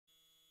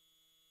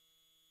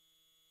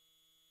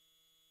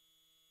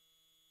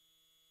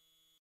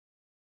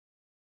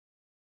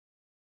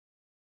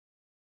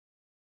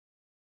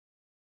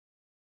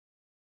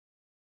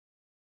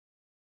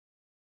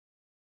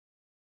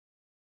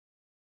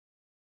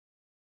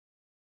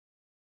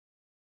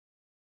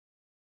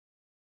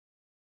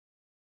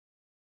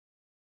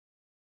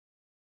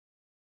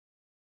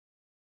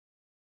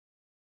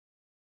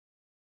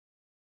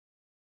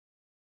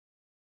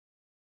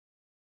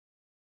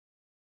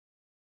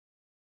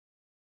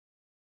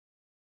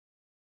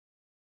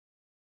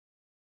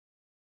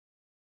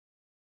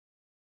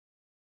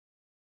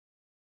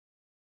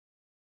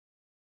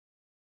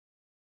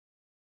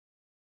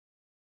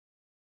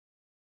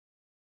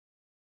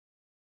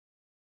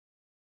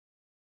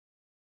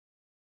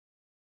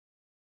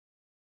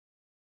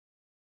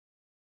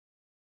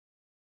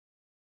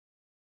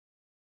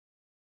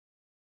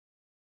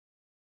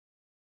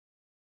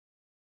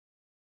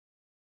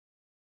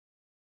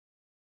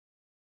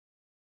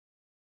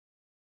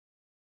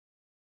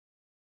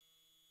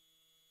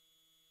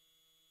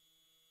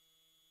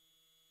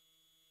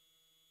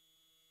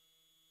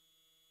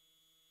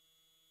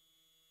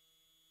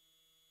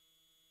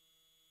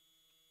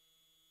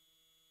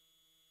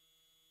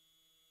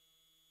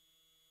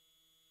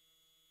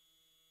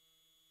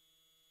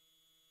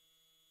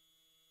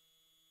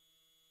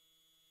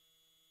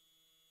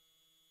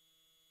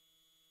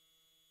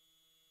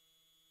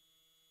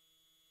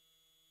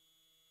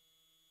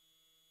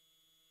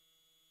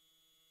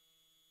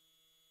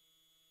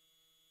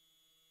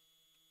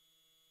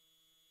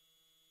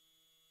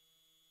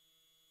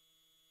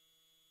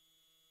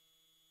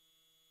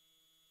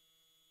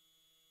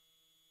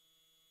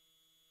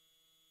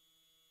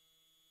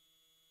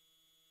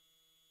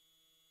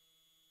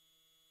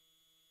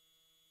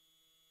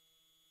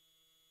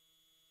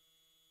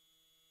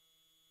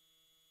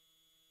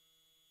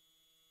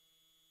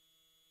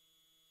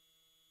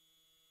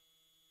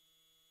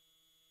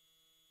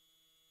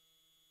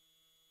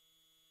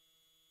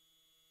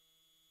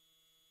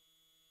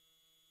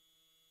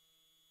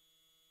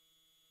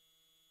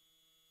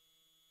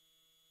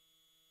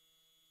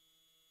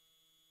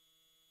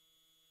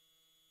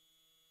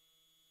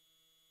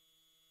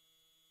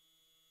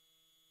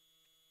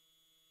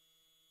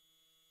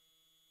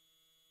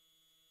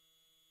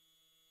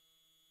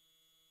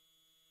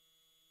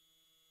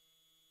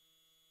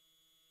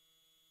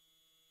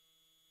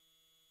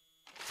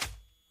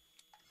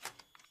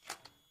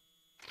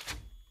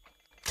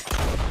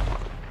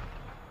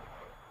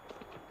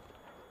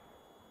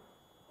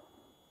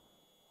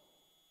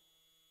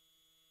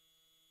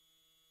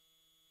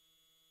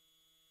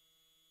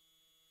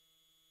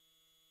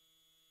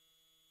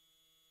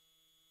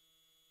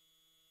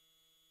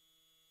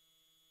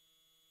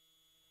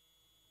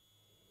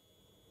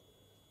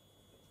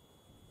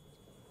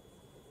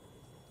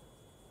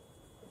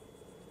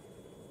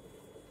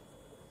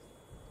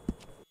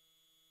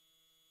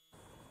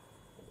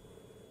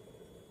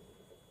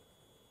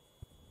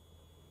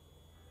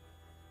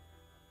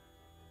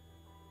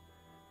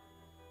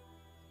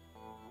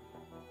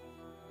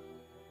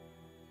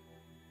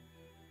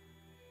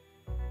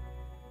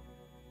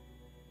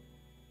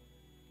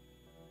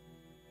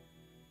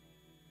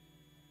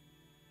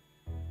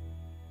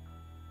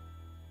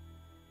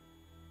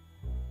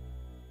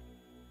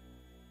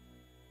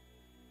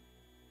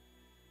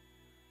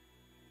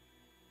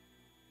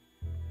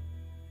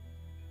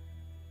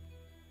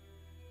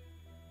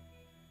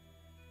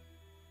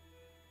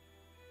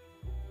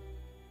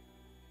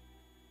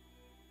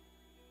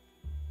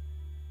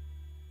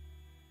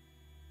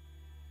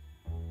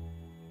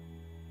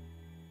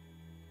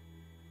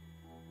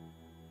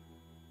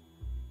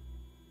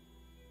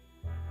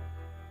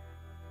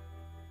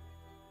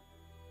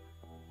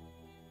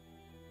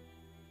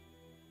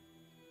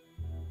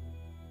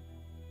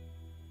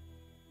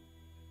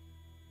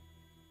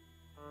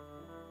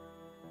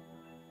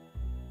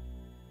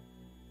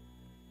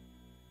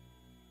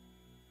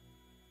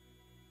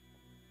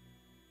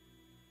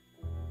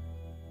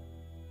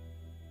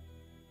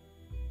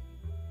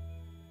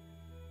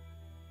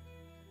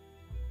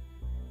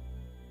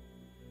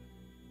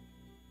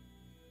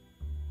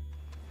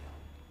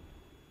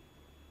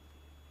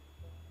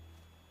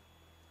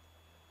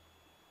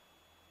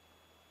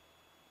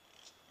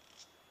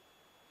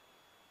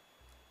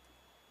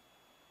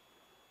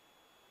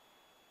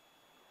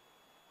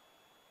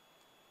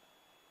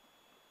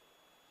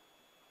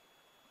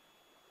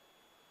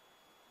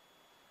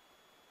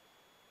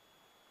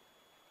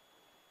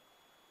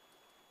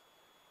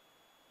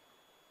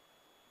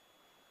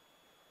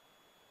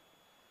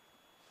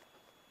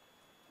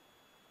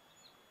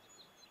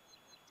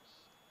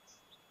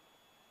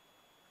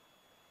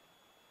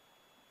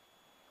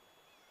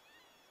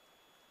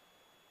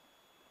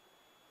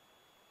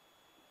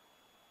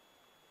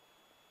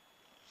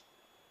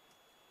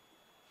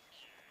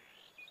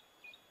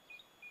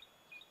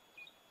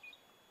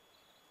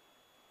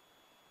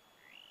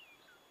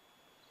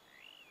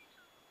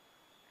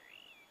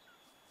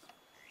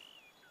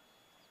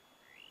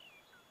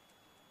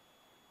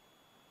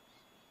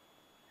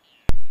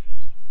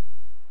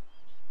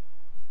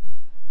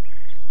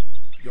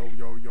Yo,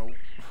 yo, yo.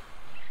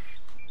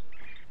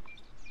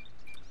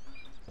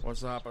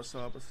 What's up, what's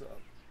up, what's up?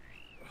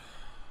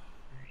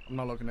 I'm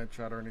not looking at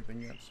chat or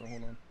anything yet, so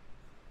hold on.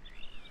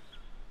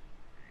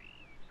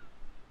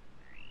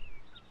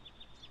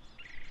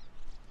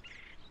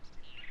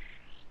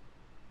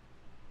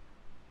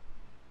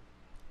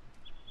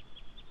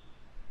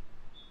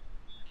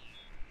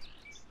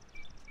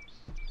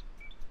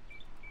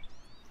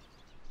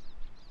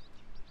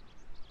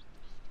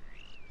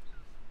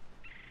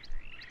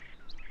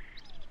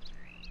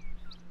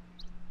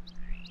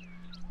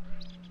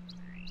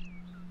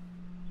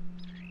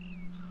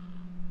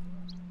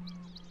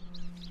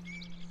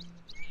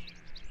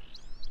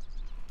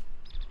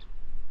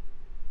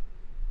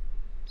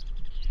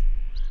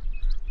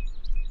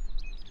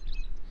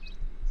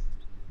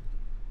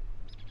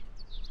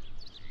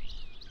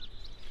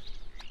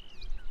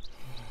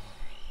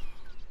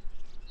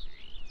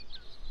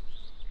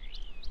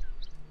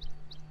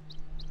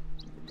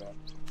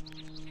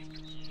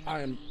 I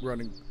am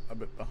running a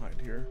bit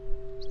behind here.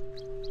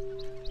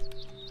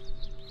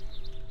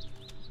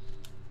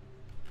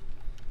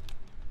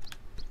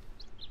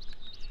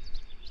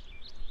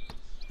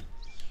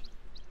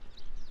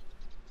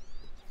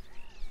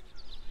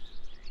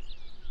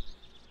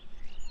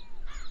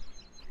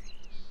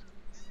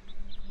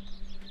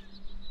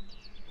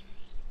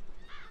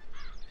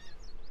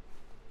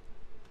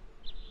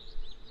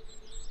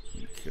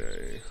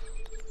 Okay.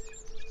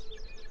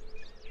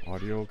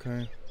 Audio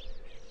okay?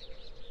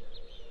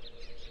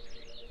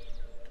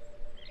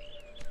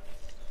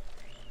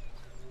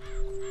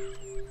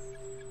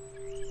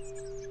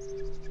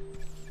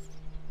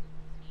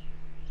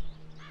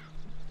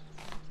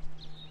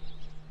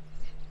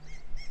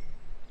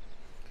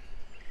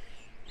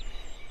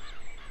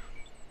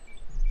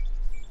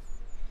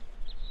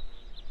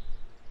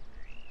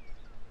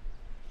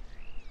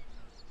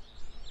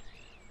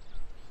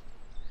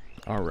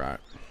 All right.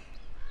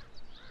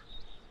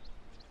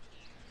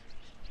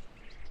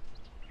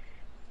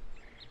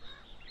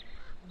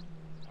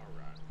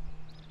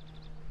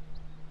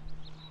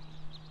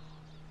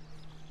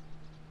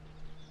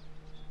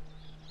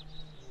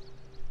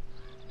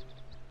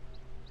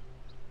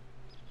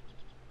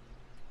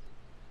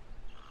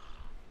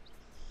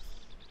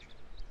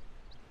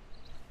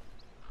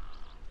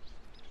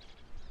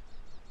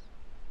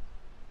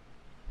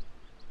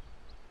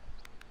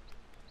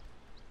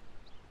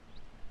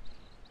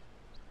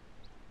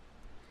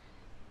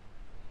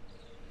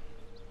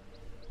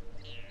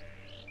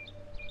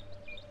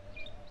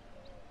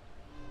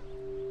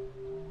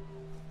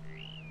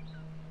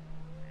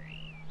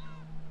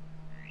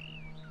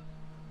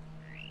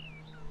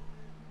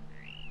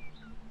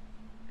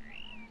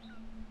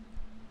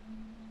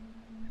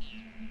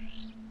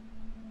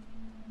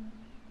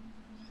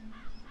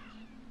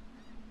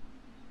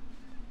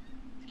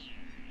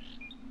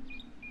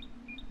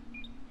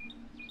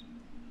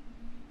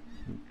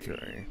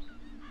 Okay.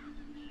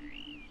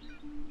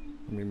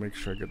 Let me make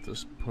sure I get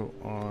this put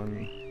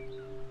on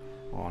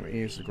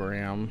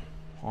Instagram.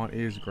 On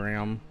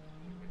Instagram.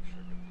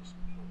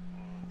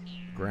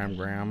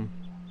 Gram.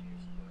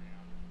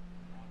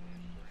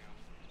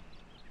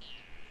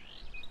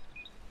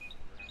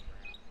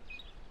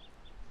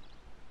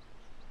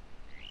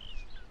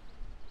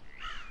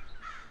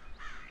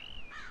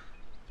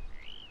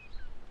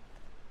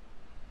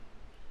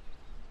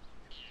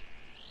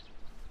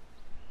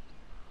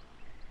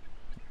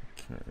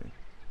 Okay.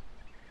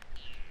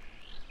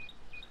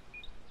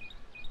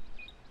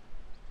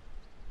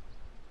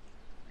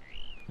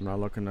 I'm not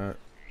looking at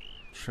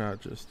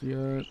chat just yet.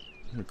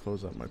 Let me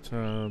close out my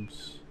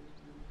tabs.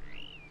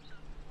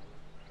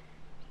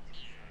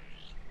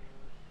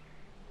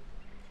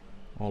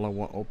 All I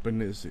want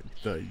open is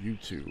the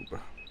YouTube.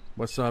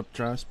 What's up,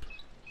 Jasp?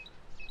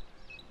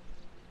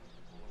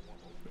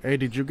 Hey,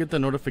 did you get the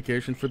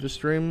notification for the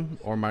stream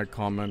or my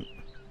comment?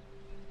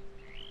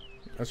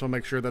 I just want to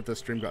make sure that the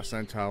stream got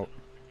sent out.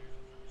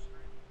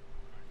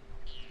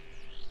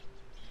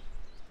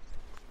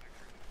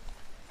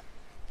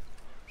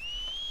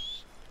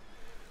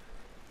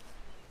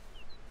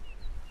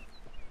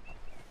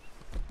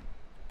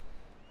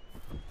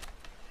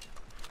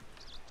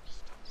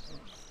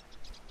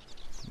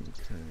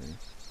 Okay.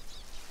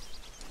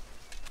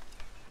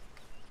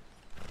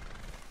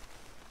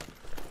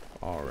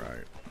 All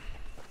right.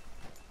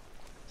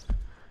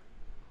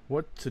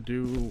 What to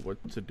do?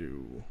 What to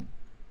do?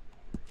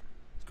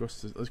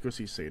 Let's go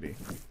see Sadie.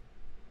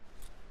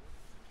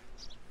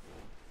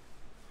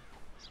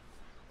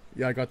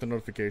 Yeah, I got the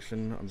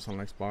notification. I'm just on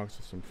Xbox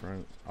with some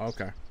friends.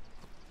 Okay.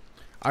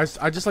 I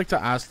just like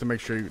to ask to make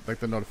sure like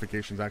the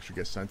notifications actually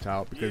get sent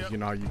out because you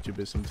know how YouTube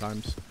is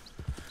sometimes.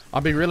 I'll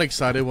be really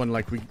excited when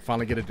like we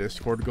finally get a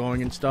Discord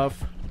going and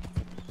stuff.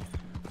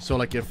 So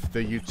like if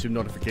the YouTube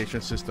notification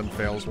system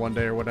fails one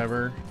day or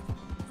whatever,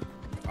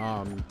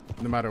 no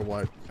matter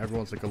what,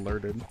 everyone's like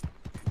alerted.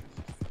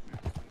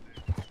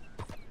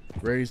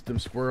 Raise them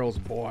squirrels,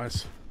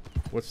 boys.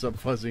 What's up,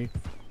 Fuzzy?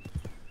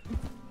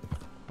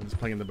 I'm just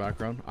playing in the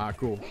background. Ah,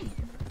 cool.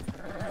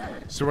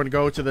 So we're gonna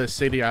go to the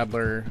Sadie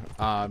Adler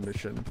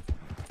mission.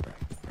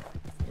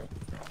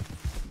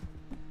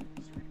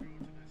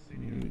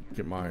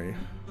 Get my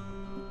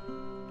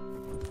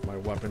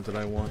weapons that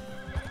I want.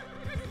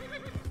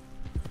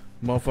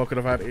 Mofo could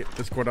have had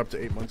Discord up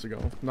to 8 months ago.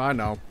 No, I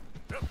know.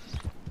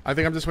 I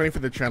think I'm just waiting for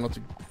the channel to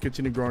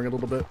continue growing a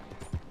little bit.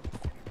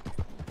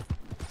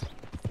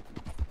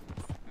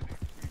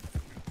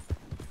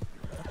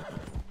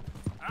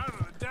 Out of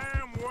the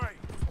damn way.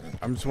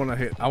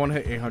 I want to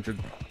hit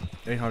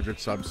 800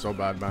 subs so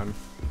bad, man.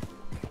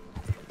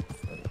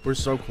 We're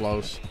so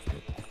close.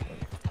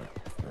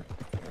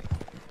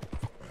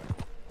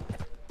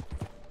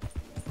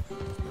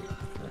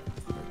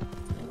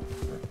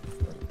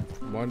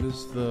 Why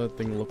does the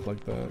thing look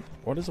like that?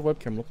 Why does the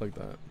webcam look like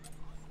that?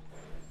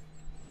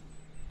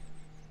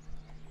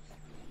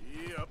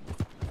 Yep.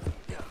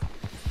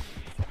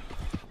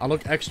 I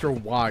look extra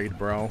wide,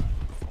 bro.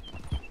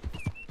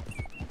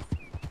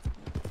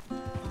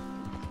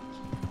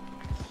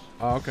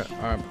 Oh, okay.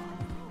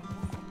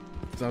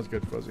 Sounds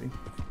good, Fuzzy.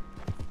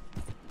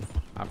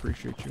 I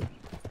appreciate you.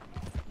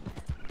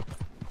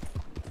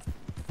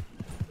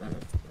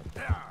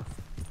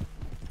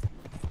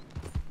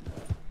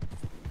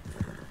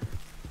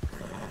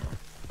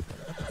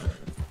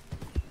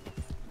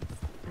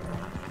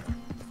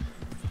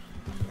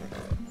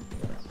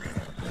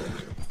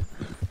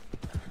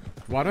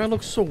 Why do I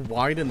look so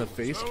wide in the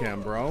face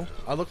cam, bro?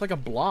 I look like a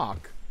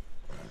block.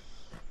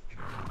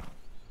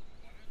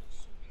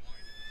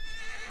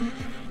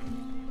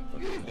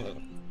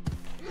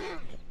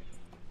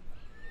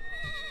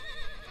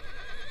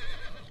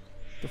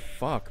 The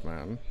fuck,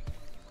 man?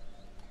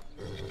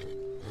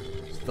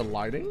 Is the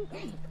lighting?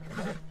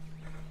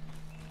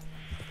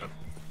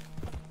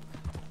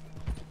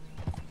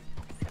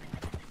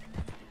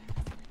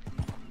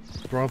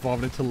 Bro,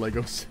 evolved into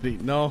Lego City.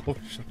 No,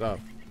 shut up.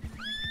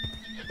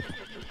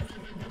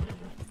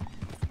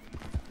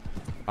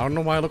 I don't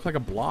know why I look like a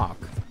block.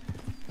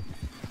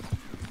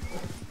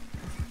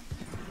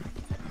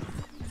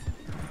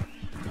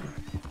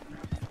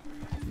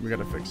 We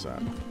gotta fix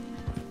that.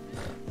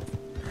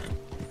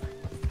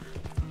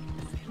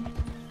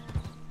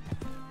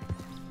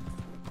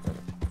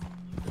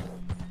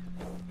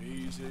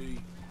 Easy.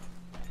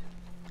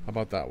 How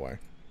about that way?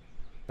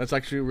 That's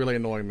actually really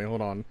annoying me. Hold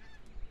on.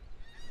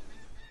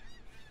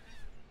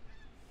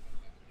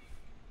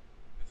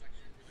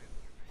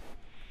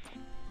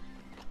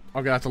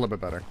 Okay, that's a little bit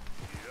better.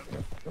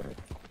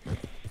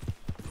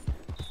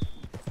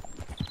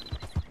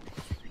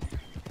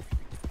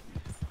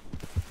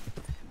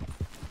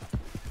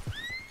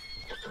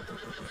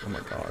 Oh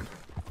my god.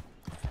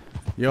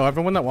 Yo,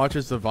 everyone that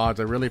watches the VODs,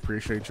 I really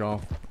appreciate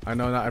y'all. I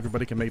know not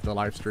everybody can make the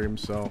live stream,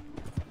 so...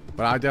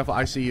 But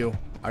I see you.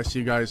 I see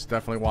you guys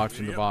definitely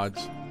watching the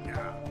VODs.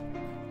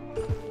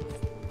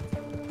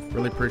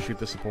 Really appreciate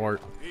the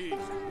support.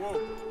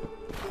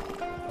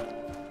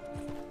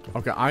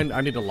 Okay,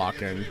 I need to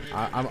lock in.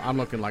 I'm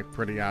looking like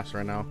pretty ass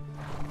right now.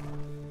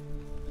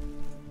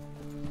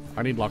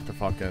 I need lock the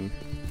fuck in.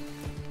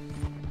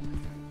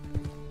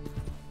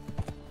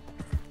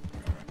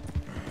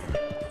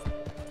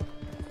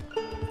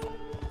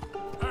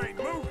 I ain't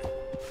moving.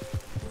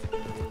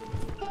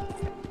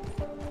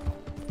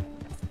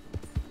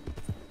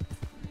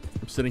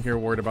 I'm sitting here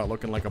worried about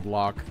looking like a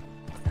block.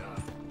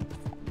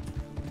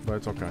 But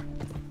it's okay.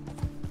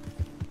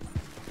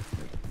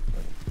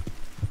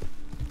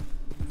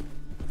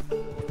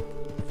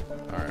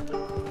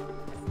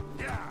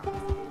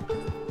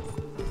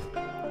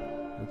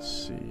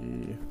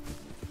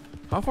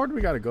 How far do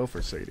we gotta go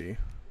for Sadie?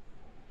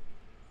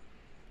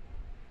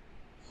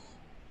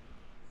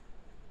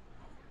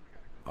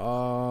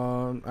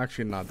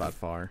 Actually not that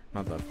far.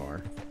 Not that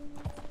far.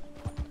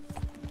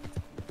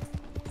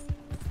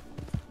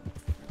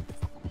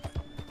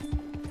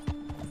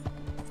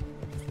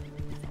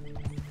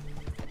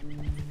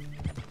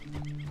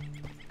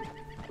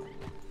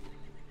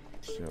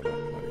 Let's see how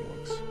that lighting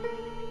looks.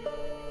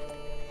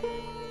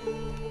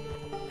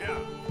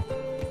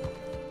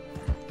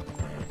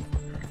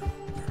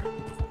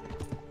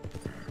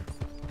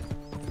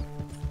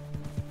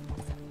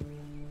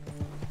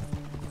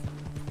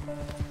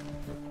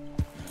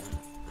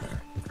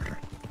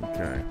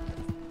 Okay.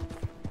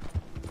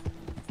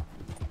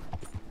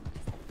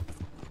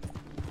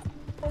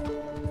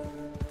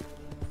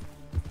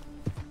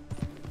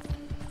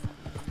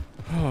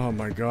 Oh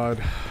my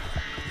god.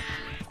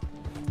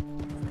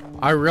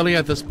 I really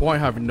at this point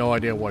have no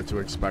idea what to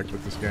expect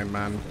with this game,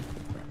 man.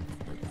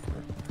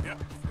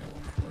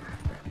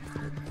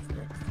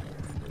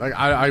 Like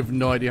I have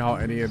no idea how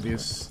any of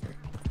these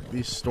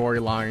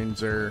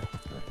storylines or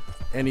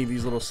any of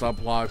these little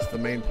subplots, the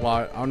main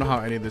plot, I don't know how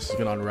any of this is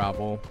gonna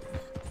unravel.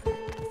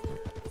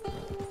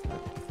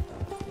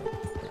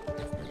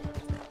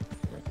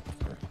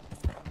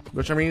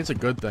 Which, I mean, it's a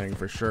good thing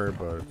for sure,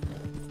 but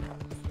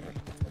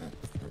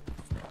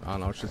I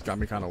don't know, it's just got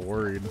me kind of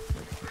worried.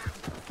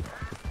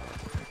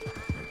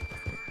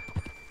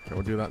 Okay,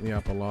 we'll do that in the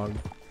epilogue.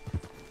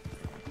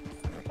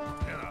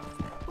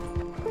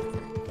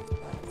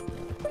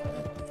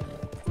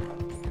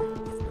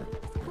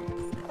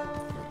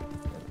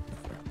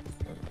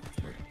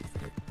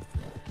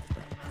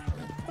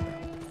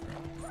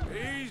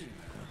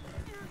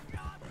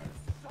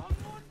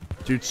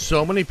 Dude,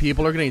 so many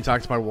people are getting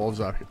attacked by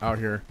wolves out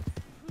here.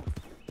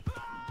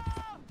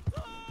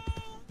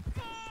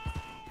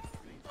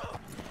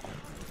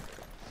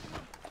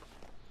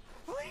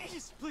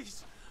 Please,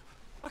 please.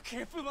 I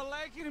can't feel my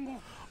leg anymore.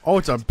 Oh,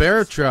 it's a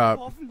bear trap.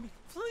 Off of me,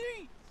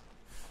 please.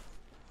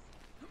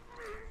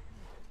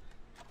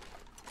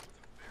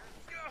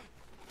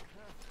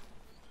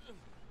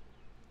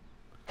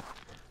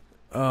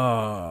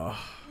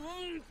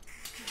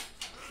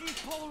 Keep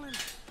pulling.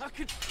 I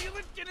could feel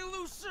it getting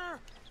looser.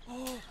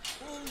 Oh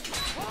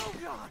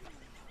God.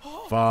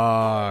 Oh,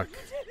 Fuck. you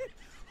did it.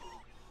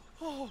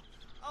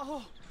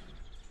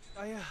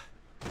 I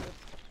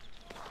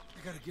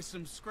gotta get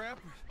some scrap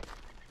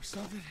or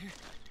something here.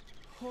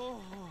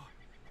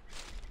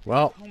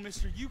 Well, Oh,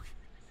 Mister,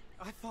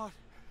 I thought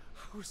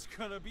I was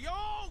gonna be.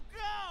 Oh,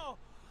 God!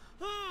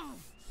 Oh,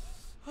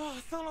 I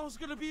thought I was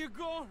gonna be a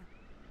goner.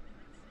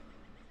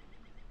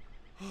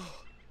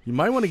 you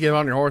might want to get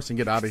on your horse and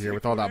get out of here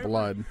with all that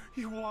blood.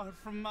 You want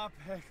from my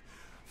pack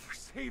for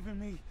saving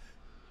me.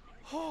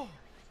 Oh.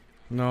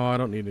 No, I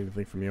don't need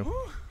anything from you.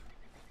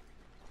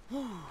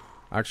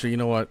 Actually, you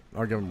know what?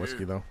 I'll give him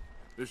whiskey, though.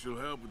 This'll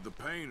help with the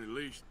pain, at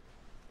least.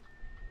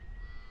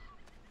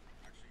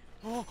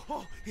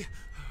 Oh, yeah.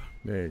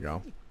 There you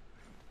go.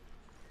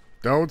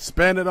 Don't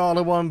spend it all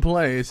in one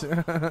place.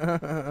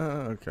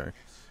 Okay.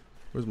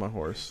 Where's my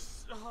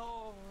horse?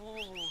 Oh.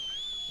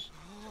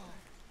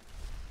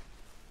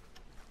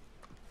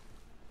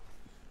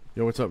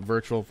 Yo, what's up,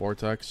 Virtual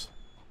Vortex?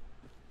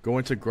 Go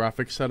into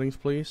graphics settings,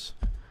 please.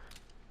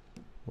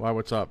 Why,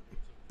 what's up?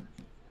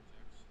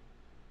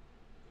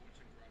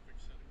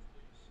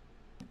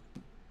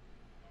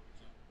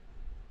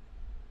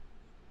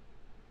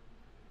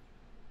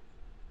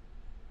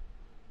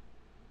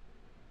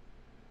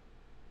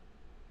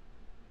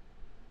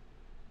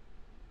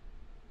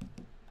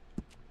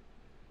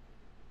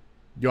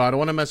 Yo, I don't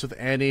want to mess with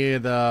any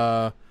of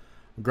the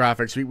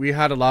graphics. We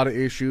had a lot of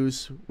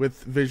issues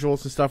with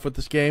visuals and stuff with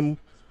this game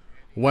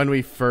when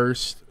we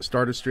first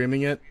started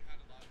streaming it.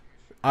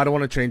 I don't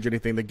want to change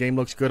anything. The game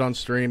looks good on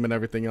stream and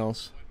everything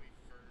else.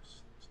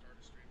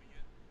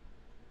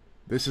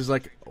 This is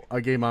like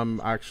a game I'm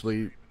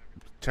actually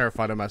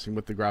terrified of messing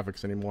with the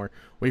graphics anymore.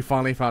 We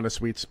finally found a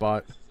sweet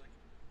spot.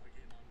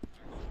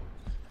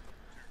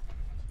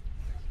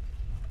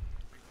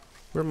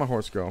 Where'd my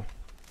horse go?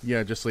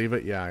 Yeah, just leave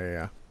it?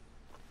 Yeah.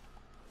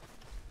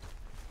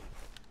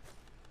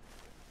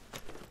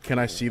 Can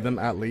I see them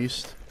at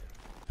least?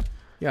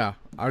 Yeah,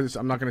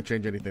 I'm not gonna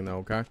change anything though,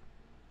 okay?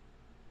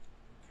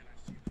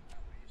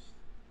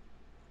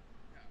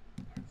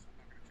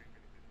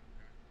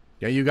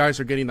 Yeah, you guys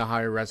are getting the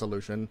higher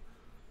resolution.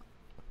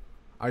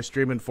 I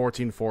stream in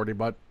 1440,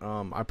 but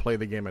I play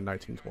the game at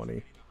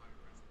 1920.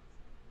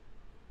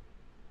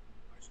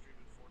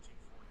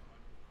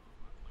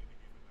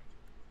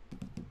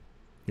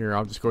 Here,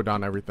 I'll just go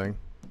down everything.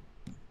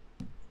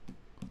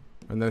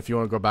 And then if you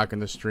want to go back in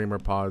the stream or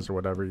pause or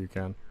whatever, you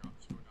can.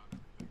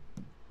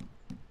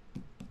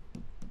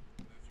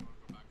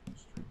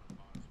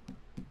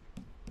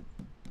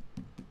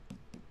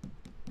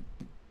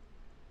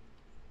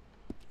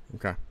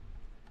 Okay.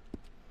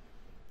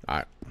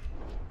 Alright.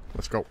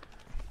 Let's go.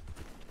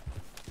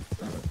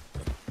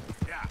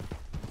 Yeah.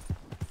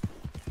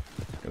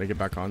 Gotta get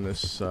back on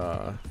this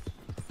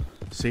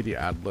Sadie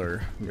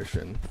Adler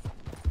mission.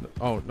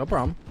 Oh, no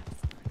problem.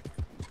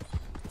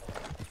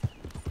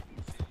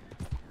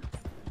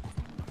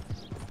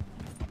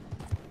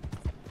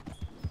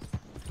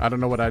 I don't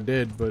know what I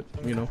did, but,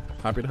 you know,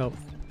 happy to help.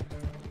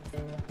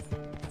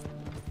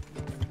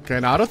 Okay,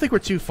 now I don't think we're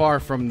too far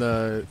from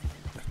the...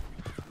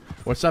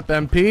 What's up,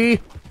 MP?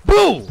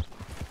 Boo!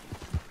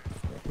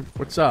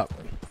 What's up?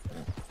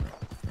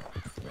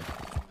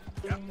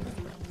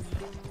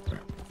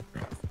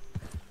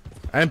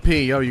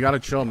 MP, yo, you gotta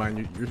chill,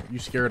 man. You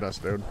scared us,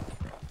 dude.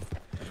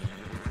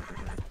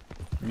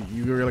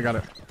 You really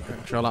gotta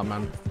chill out,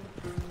 man.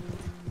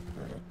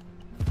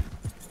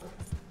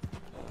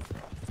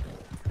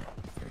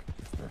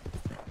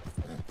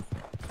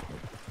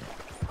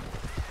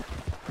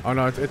 Oh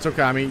no, it's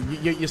okay. I mean,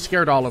 you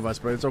scared all of us,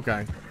 but it's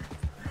okay.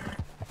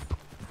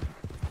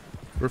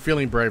 We're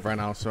feeling brave right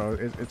now, so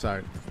it's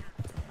alright.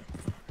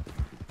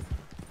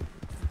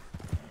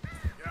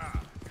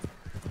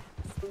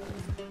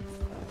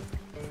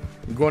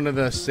 I'm going to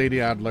the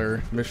Sadie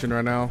Adler mission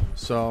right now,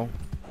 so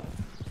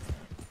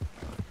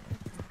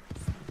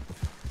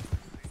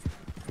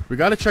we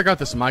gotta check out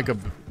this Micah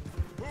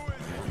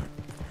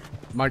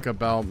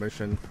Bell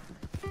mission.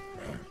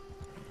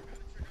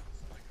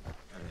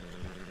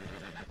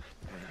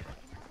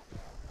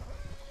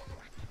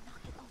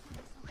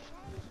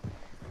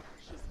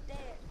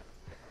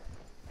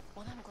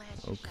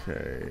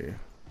 Okay.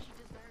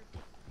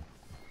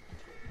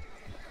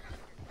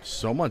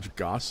 So much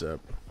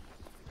gossip.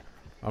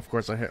 Of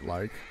course I hit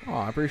like. Oh,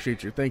 I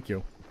appreciate you. Thank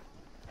you.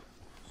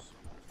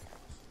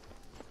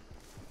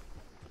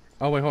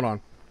 Oh, wait, hold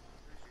on.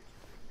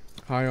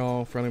 Hi,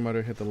 all. Friendly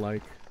mother hit the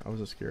like. I was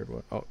just scared.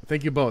 What? Oh,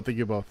 thank you both. Thank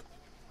you both.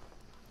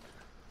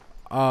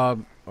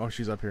 Oh,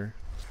 she's up here.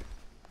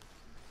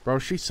 Bro,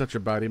 she's such a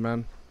baddie,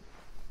 man.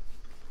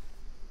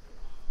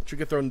 She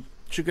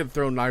could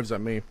throw knives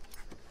at me.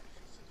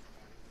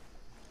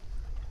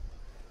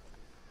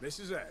 This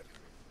is Ed.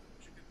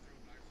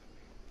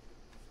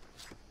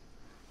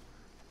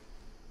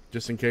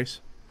 Just in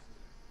case.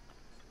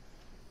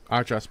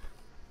 Alright, Jasp.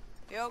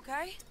 You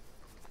okay?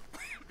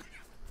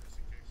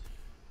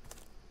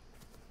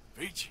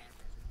 Peachy.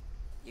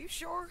 You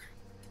sure?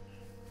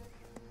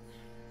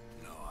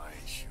 No, I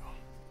ain't sure.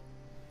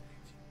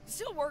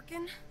 Still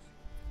working?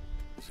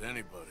 Is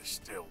anybody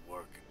still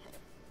working?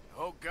 The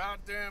whole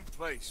goddamn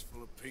place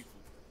full of people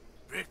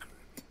bickering,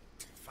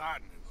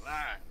 fighting, and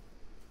lying.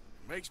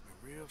 It makes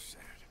me real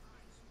sad.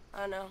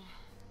 I know.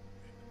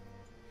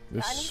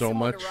 There's I need so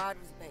someone much. to ride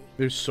with me.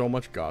 There's so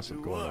much gossip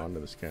Do going what? on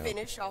in this camp.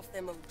 Finish off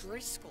them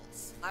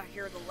O'Driscolls. I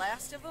hear the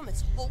last of them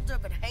is holed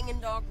up at Hanging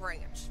Dog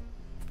Ranch.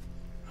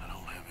 I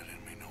don't have it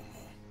in me no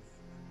more.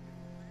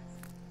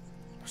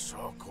 I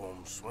saw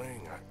Colm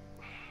swing.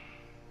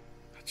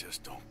 I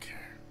just don't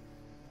care.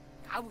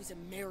 I was a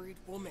married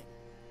woman.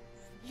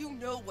 You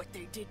know what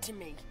they did to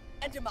me.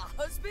 And to my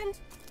husband?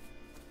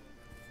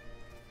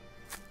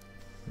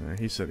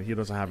 He said he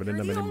doesn't have it in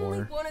You're him the only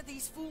anymore. one of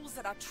these fools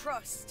that I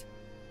trust.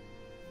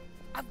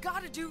 I've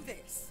got to do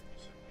this.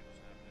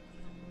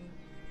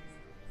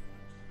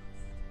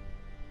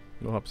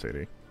 No help,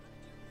 Sadie.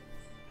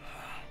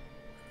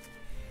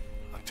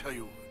 I'll tell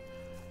you what.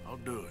 I'll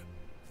do it.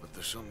 But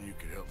there's something you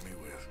could help me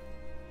with.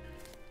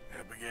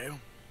 Abigail?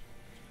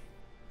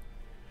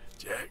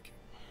 Jack?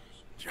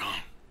 John?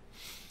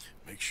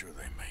 Make sure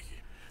they make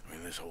it. I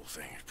mean, this whole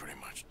thing is pretty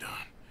much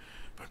done.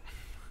 But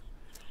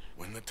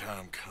when the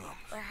time comes...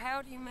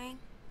 How do you mean?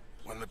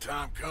 When the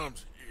time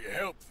comes, you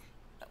help them.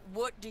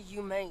 What do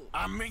you mean?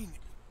 I mean it.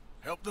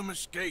 Help them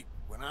escape.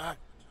 When I...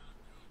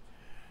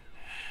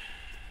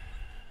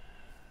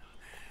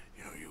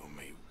 You know, you and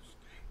me...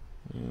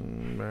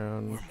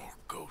 Man. We're more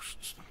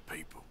ghosts than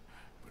people.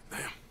 But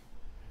them...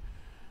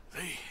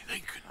 They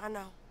could... I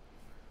know.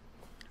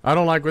 I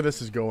don't like where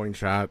this is going,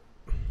 chat.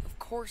 Of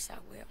course I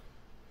will.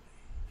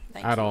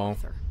 Thank At you, all.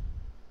 Arthur.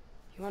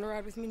 You want to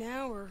ride with me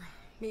now, or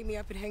meet me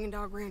up at Hanging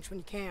Dog Ranch when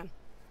you can?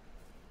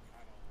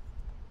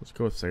 Let's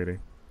go with Sadie.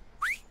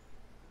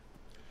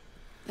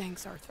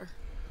 Thanks, Arthur.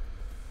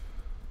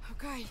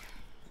 Okay.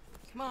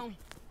 Come on.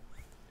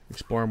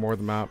 Explore more of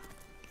the map.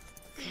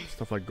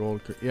 Stuff like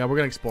gold. Yeah, we're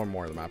gonna explore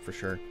more of the map for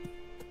sure.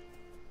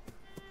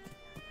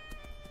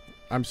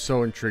 I'm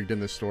so intrigued in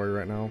this story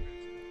right now.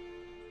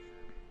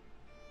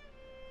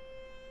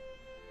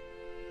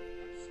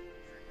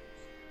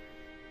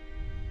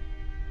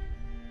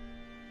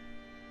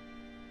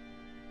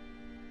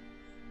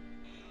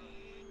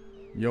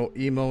 Yo,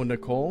 Emo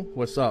Nicole,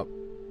 what's up?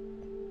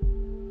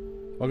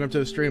 Welcome to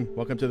the stream.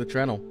 Welcome to the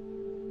channel.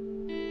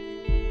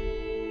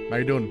 How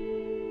you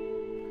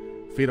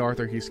doing? Feed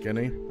Arthur, he's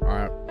skinny.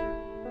 Alright.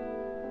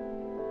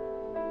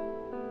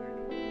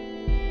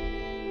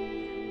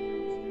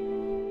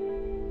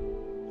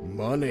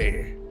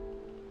 Money.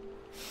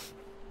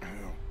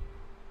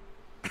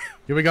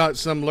 Here we got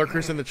some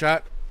lurkers in the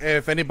chat.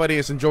 If anybody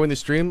is enjoying the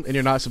stream and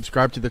you're not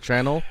subscribed to the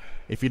channel,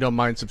 if you don't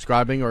mind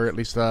subscribing, or at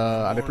least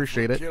I'd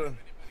appreciate it.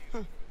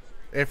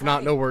 If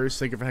not, no worries.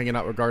 Thank you for hanging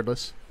out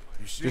regardless.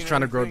 Just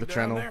trying to grow the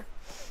channel.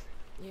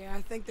 Yeah,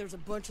 I think there's a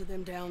bunch of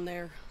them down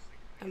there.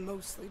 I'm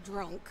mostly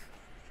drunk.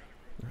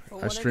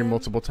 I stream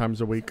multiple times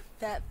a week.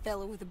 That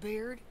fella with the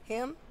beard,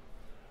 him,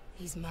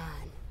 he's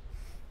mine.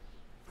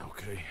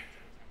 Okay.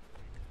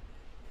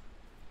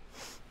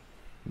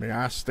 May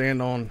I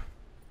stand on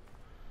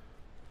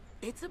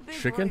It's a big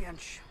chicken?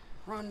 ranch.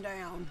 Run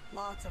down.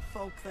 Lots of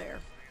folk there.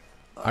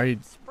 But I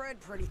spread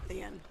pretty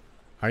thin.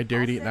 I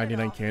dare you to eat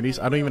 99 candies.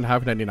 I don't even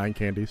have 99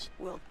 candies.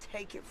 We'll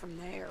take it from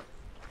there.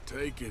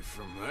 Take it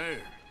from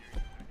there.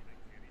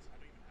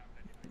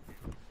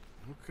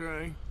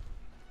 Okay.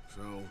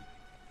 So,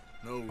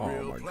 no Oh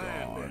real my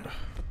plan god. then.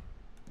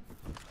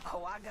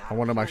 Oh, I got I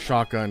wanted a my plan.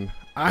 shotgun.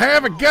 I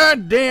have a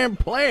goddamn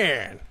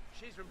plan!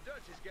 She's from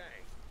Dutch's gang.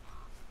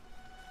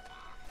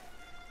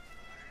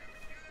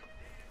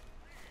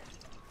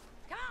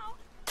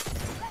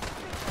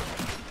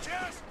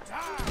 Just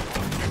die!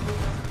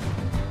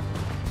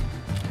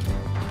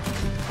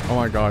 Oh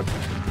my god.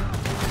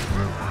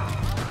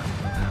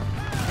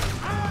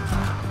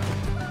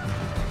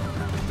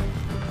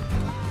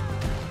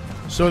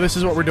 So this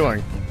is what we're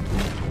doing.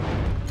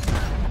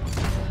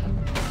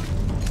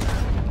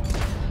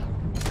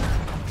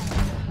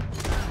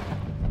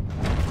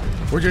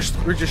 We're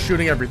just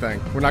shooting everything.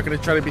 We're not gonna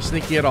try to be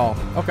sneaky at all.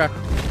 Okay.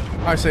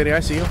 Alright, Sadie, I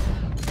see you.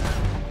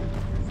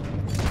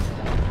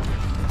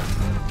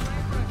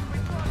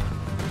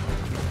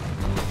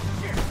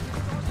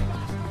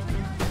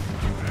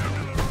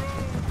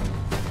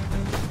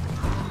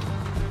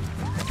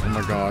 Oh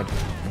my god.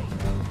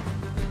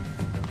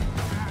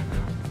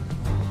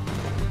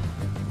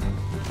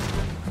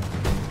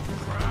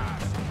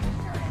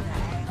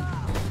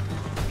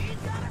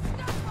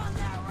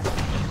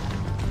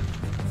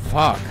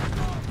 Fuck.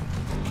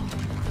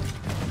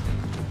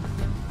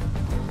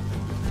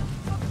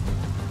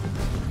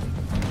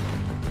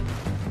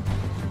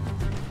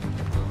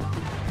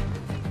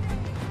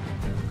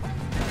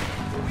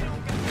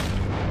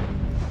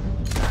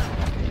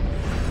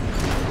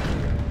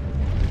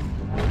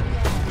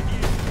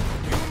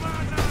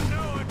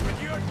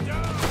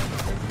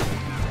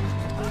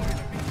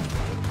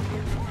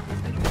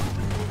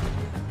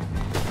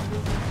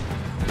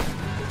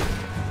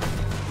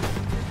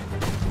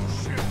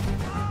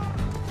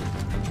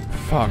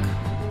 Fuck.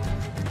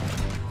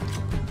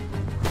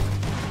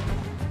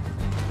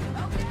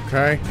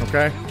 Okay,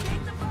 okay.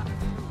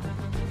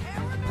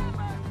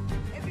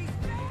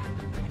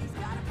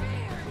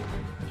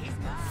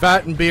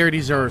 Fat and beard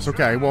deserves.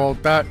 Okay, well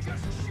that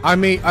I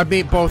meet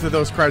both of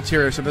those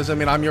criteria, so does that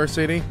mean I'm your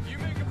city?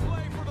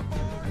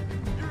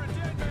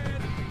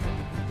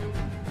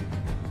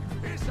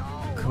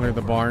 Clear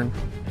the barn.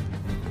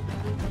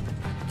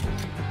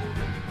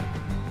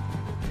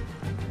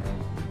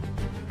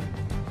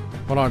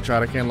 Hold on,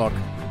 Chad, I can't look.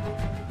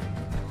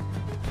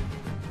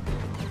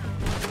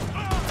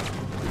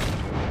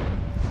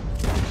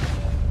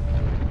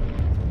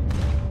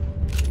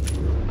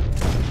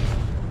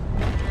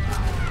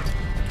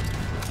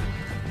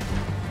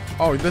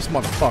 Oh, this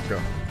motherfucker.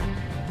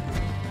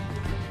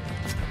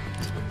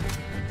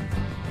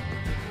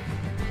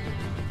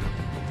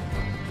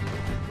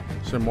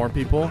 Some more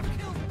people.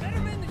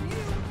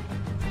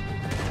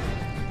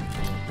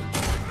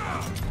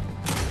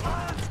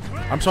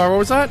 I'm sorry, what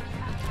was that?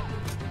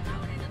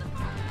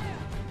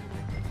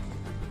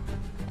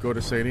 Go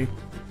to Sadie.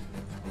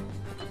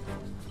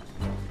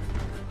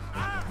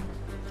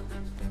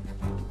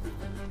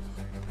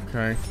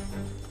 Okay.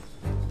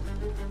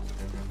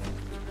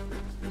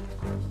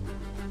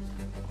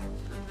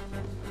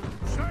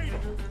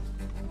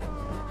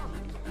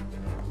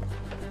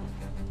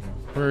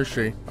 Where is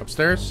she?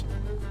 Upstairs?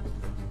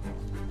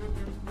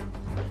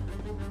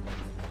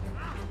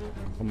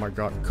 Oh my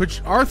god.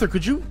 Arthur,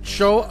 could you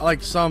show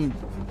like some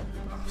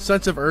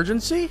sense of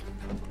urgency?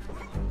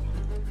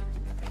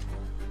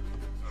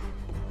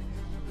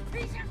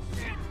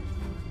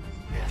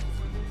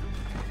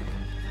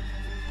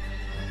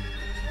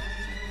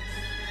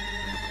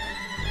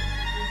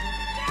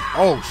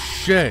 Oh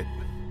shit.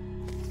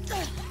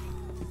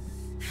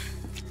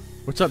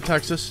 What's up,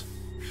 Texas?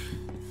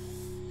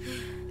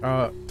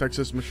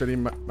 Texas Machete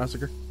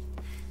Massacre.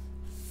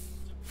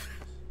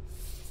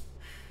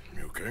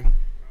 You okay?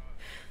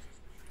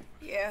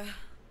 Yeah.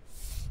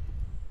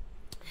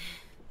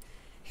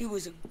 He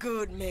was a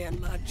good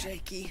man, my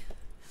Jakey.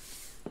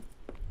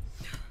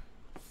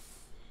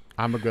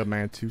 I'm a good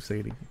man too,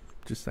 Sadie.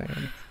 Just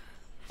saying.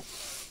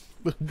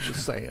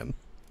 Just saying.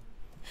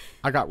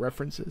 I got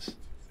references.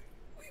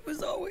 We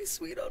was always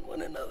sweet on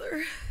one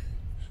another.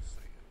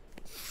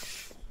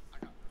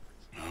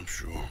 I'm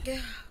sure.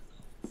 Yeah.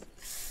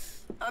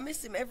 I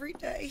miss him every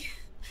day,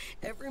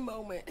 every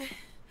moment.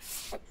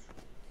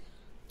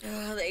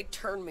 They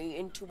turned me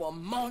into a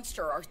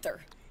monster,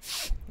 Arthur.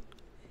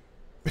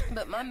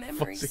 But my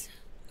memories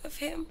of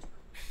him,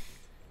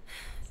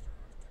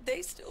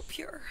 they still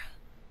pure.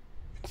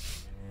 I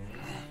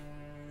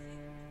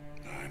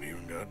ain't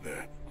even got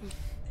that.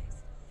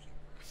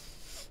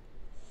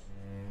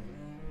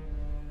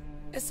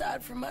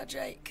 Aside from my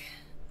Jake,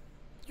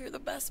 you're the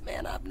best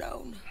man I've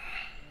known.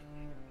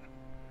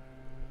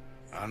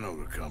 I know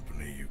the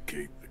company you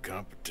keep. The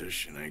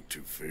competition ain't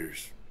too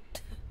fierce.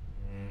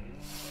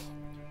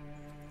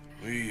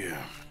 We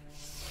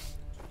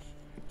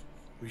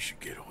should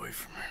get away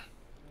from her.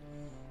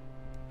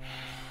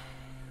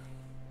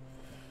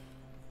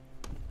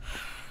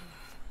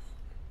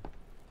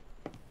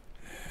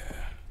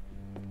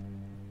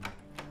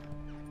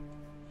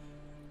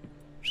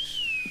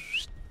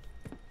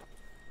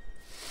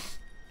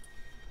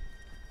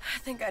 I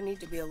think I need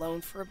to be alone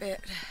for a bit.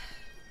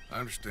 I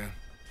understand.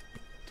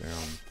 Damn.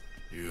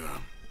 You,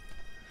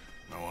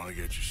 might want to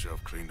get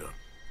yourself cleaned up.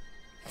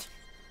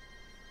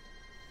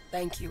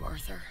 Thank you,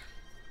 Arthur.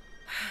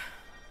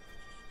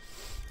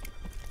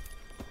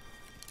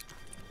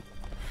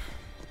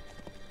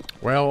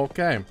 Well,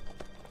 okay.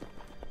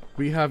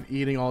 We have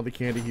eating all the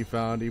candy he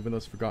found, even though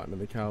it's forgotten in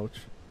the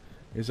couch.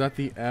 Is that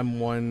the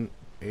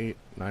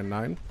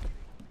M1899?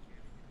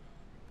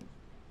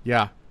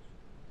 Yeah.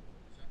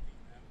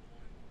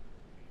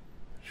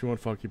 She won't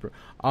fuck you, bro.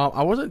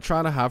 I wasn't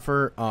trying to have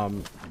her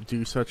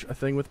do such a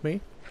thing with me.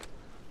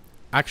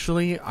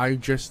 Actually, I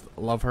just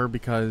love her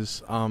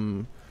because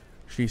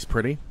she's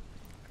pretty.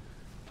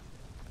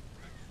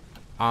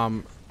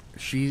 I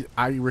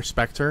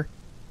respect her.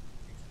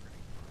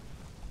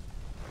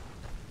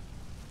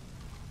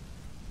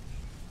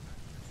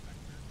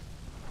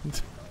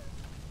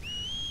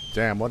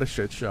 Damn, what a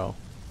shit show.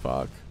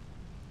 Fuck.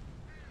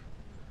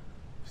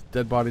 There's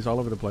dead bodies all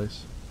over the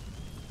place.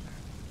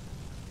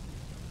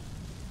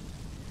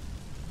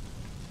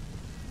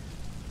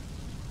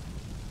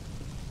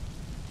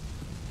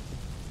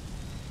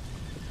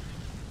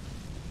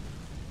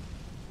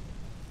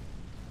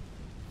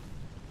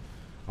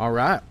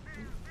 Alright.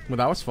 Well,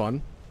 that was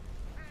fun.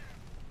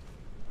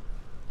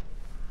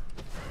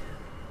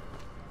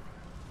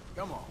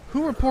 Come on.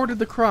 Who reported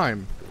the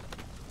crime?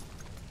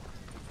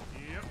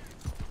 Yep.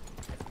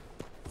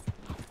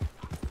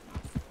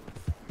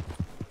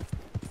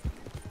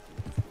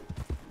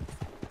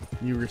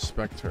 You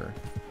respect her.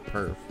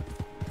 Perv.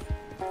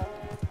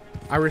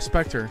 I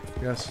respect her.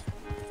 Yes.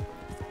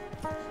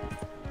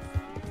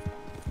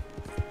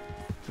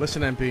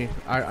 Listen, MP.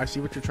 I see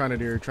what you're trying to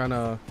do. You're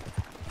trying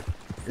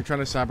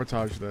to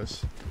sabotage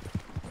this.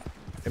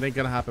 It ain't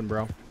gonna happen,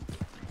 bro.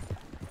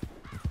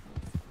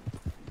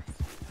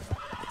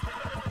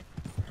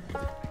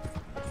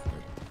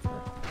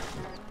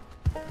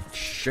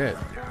 shit.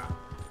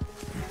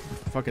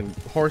 Fucking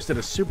horse did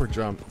a super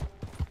jump.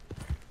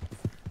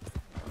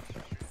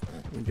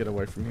 Let me get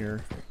away from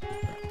here.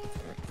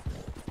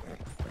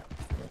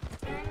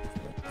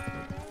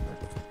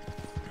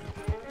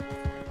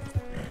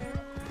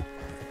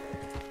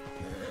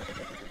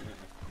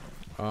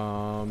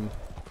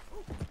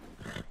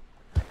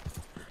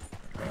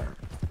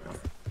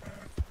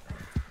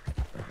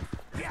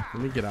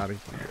 Let me get out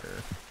of here.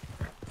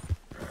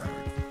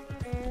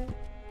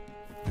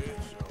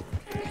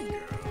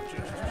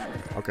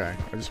 Okay,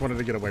 I just wanted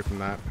to get away from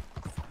that.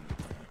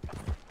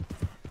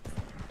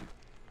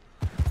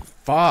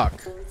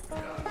 Fuck.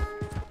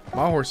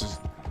 My horse is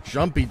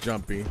jumpy.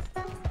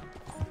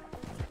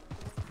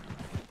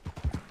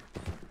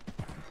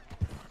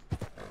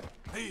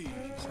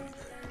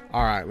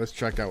 Alright, let's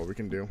check out what we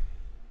can do.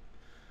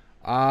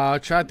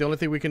 Chat, the only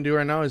thing we can do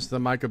right now is the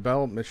Micah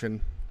Bell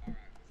mission.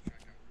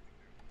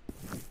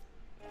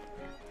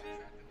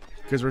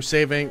 Because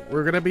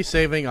we're gonna be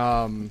saving,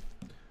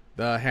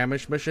 the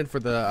Hamish mission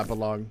for the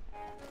epilogue.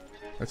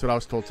 That's what I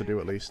was told to do,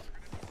 at least.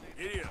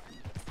 Yeah.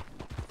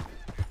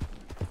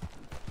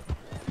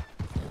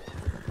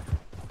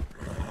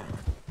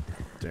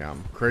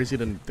 Damn, crazy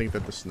to think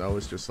that the snow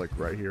is just, like,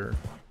 right here.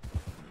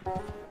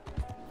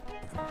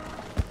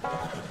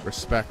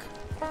 Respect.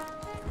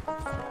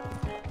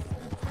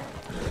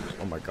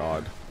 Oh my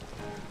god.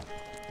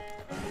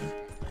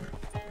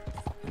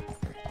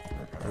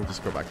 We'll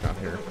just go back down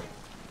here.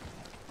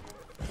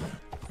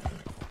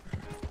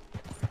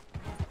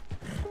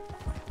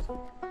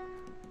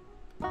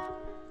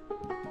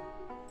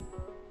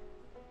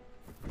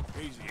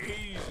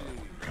 Easy.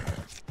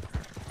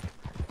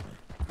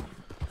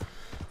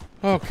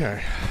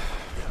 Okay.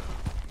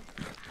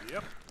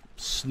 Yep.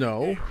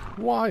 Snow.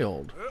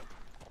 Wild.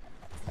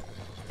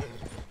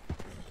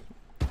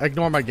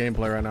 Ignore my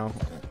gameplay right now.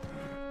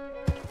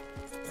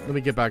 Let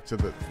me get back to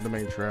the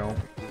main trail.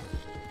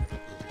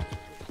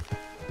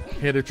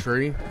 Hit a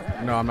tree?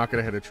 No, I'm not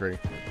gonna hit a tree.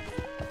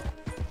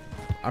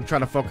 I'm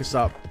trying to focus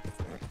up.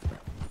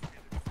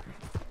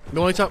 The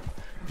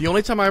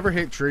only time I ever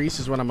hit trees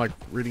is when I'm like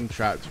reading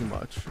chat too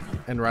much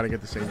and writing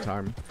at the same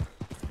time.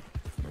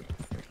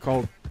 It's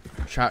called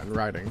chat and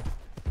writing.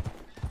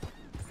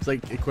 It's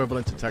like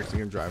equivalent to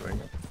texting and driving.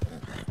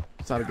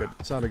 It's not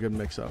a good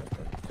mix up.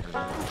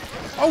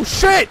 Oh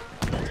shit!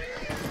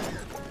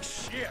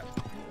 Shit.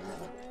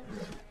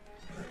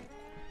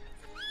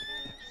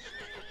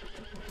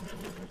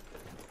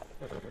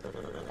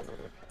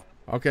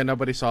 Okay,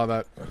 nobody saw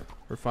that.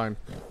 We're fine.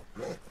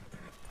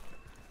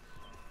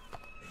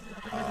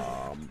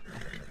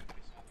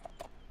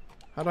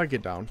 How do I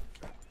get down?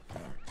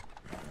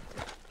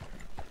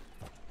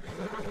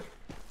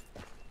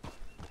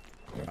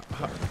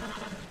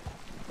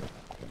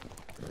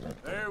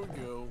 There we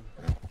go.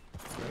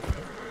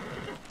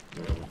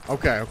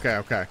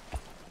 Okay.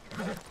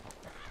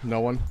 No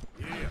one?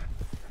 Yeah.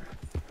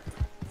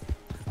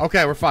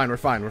 Okay, we're fine,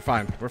 guys, we're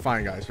fine.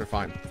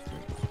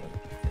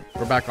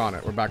 We're back on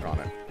it.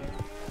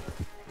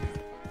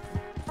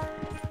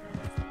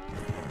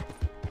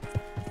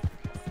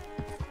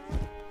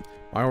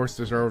 My horse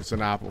deserves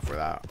an apple for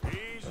that.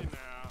 Easy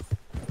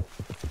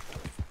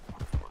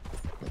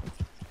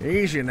now.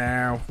 Easy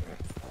now.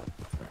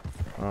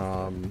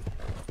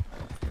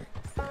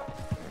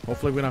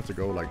 Hopefully we don't have to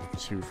go like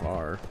too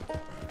far.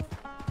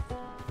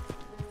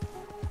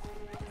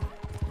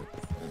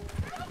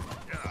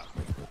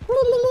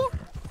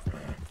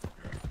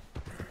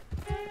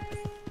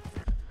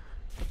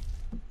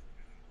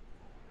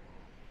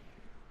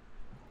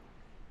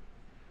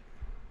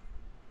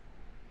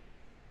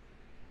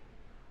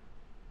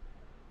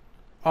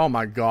 Oh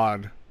my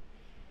god.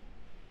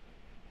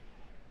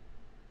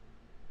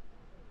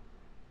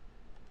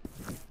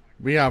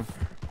 We have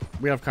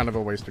kind of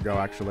a ways to go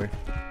actually.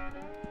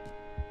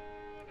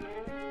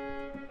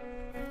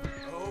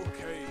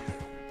 Okay.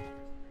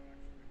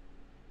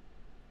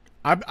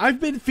 I've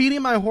been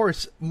feeding my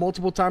horse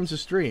multiple times a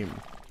stream.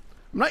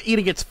 I'm not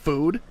eating its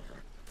food.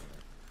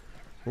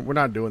 We're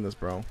not doing this,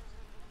 bro.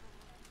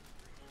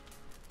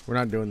 We're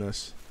not doing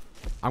this.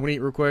 I'm gonna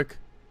eat real quick.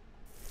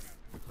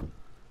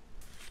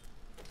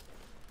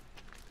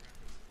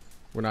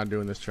 We're not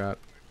doing this, chat.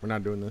 We're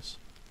not doing this.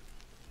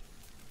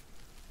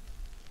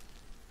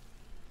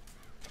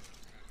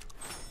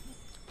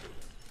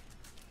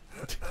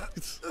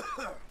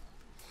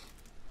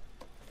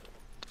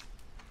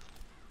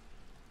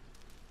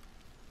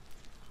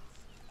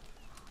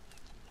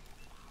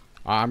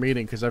 I'm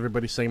eating because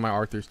everybody's saying my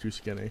Arthur's too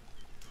skinny.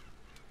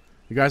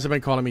 You guys have been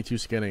calling me too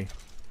skinny.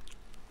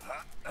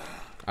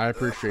 I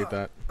appreciate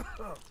that.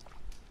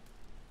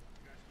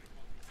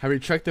 Have you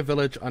checked the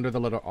village under the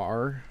letter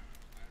R?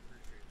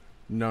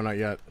 No, not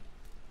yet.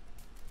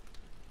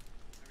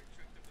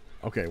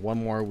 Okay,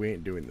 one more. We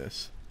ain't doing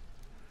this.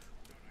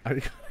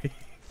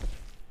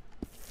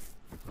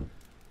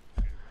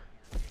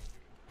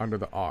 Under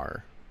the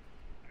R.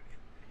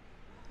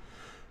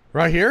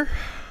 Right here?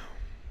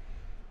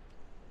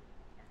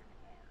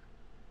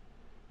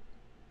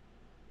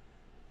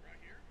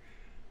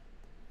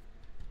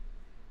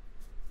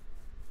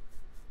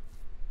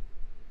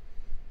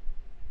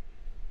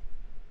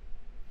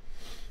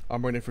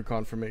 I'm waiting for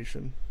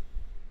confirmation.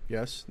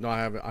 Yes? No, I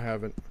haven't. I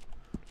haven't.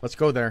 Let's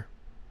go there.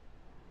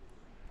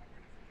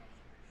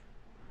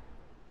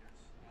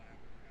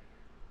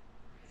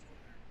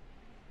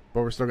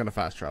 But we're still gonna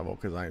fast travel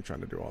because I ain't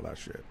trying to do all that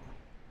shit.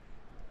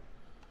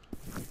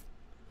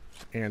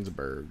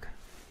 Ansburg.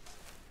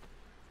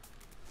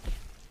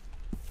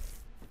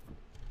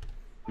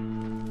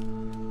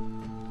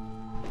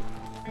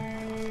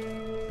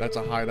 That's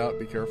a hideout.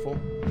 Be careful.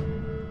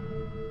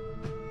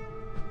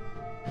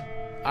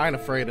 I ain't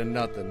afraid of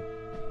nothing.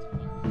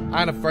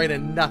 I ain't afraid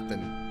of nothing.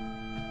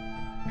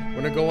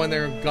 We're gonna go in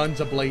there and guns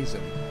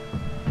a-blazing.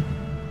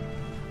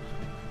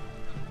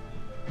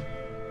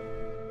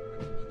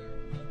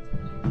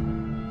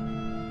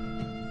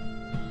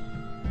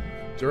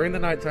 During the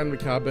nighttime, the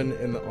cabin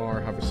in the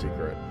R have a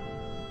secret.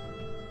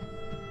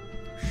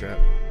 Shit.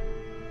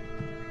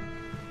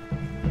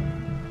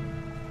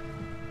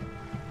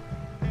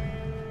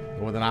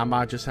 Well, then I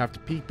might just have to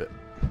peep it.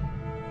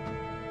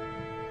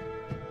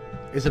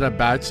 Is it a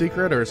bad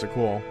secret or is it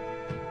cool?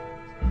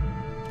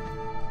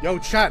 Yo,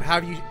 chat,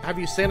 have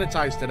you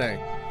sanitized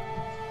today?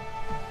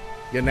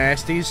 You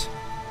nasties.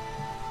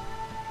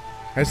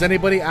 Has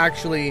anybody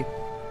actually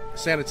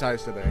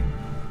sanitized today?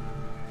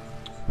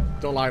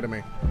 Don't lie to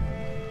me.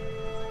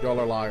 Y'all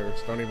are liars.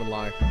 Don't even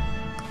lie.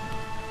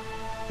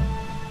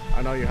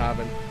 I know you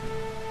haven't.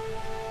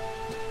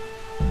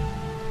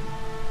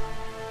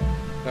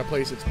 That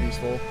place, it's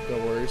peaceful. No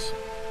worries.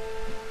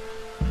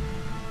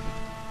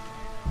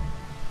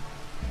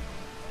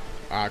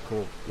 Ah,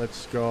 cool.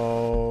 Let's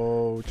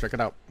go check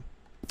it out.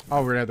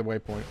 Oh, we're at the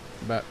waypoint.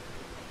 Bet.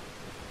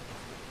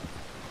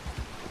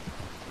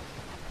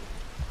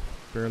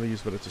 Barely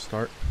used, but it's a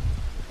start.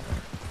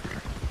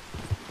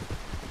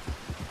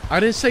 I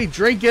didn't say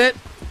drink it!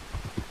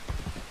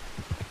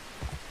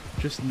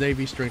 Just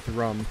Navy strength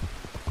rum.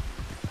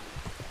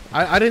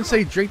 I didn't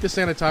say drink the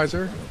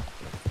sanitizer.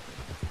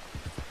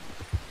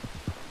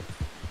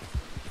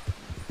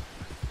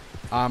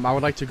 I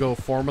would like to go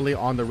formally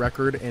on the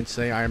record and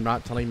say I am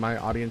not telling my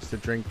audience to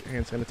drink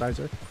hand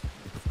sanitizer.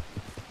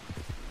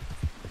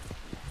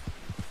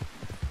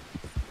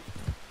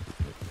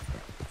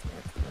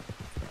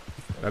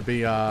 That'd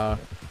be, I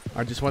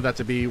just want that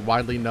to be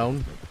widely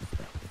known.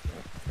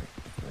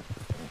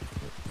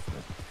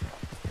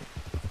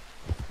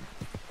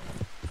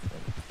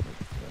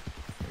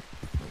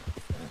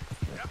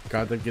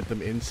 Gotta get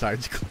them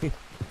insides clean.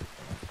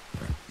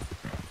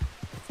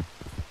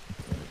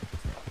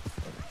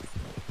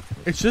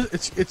 It's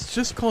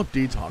just called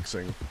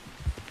detoxing.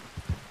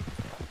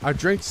 I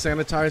drank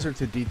sanitizer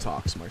to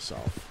detox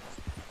myself.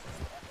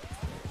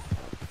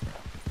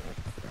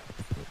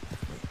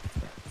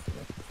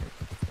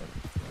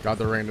 God,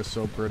 the rain is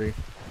so pretty.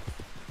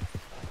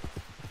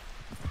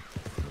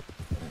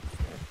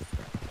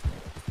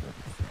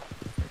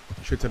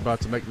 Shit's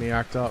about to make me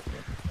act up.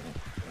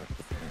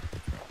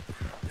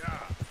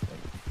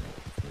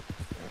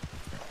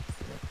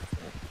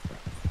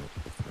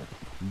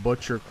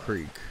 Butcher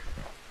Creek.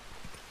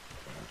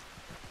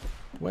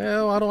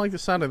 Well, I don't like the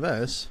sound of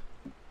this.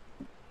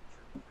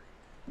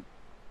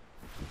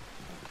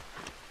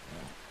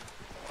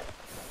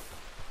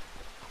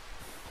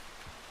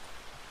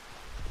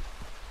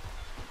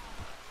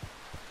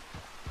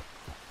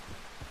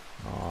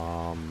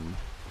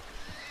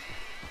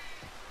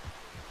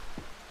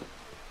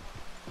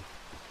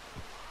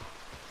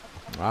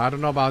 I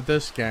don't know about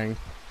this, gang.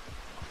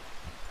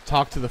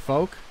 Talk to the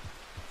folk.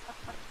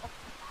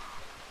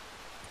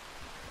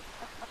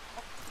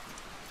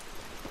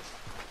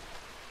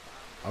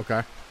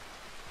 Okay.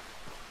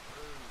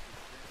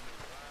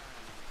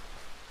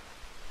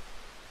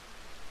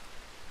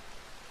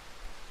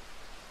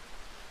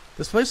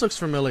 This place looks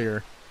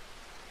familiar.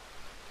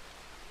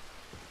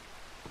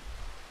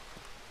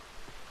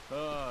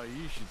 Oh,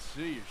 you should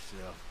see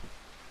yourself.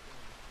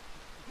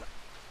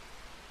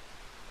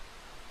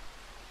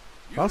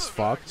 That's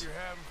fucked. You're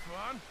having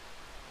fun?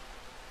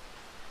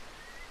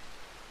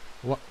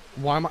 What?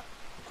 Why am I?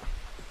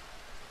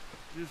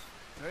 Just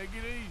take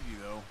it easy,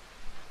 though.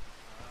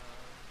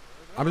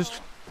 I'm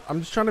just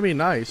trying to be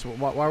nice.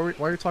 Why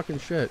are you talking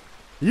shit?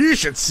 You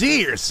should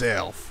see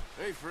yourself.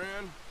 Hey,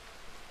 friend.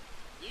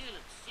 You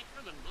look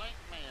sicker than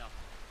blackmail.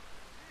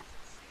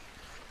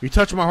 You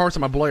touch my horse,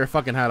 I'm gonna blow your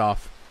fucking head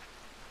off.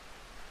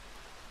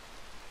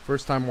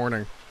 First time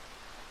warning.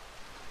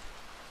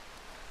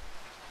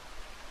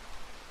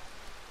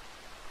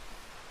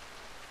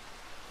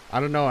 I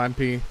don't know,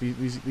 MP.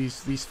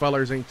 These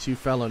fellers ain't too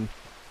felon.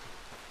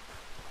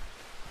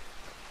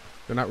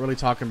 They're not really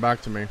talking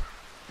back to me.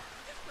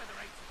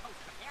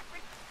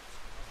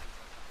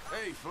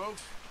 Hey,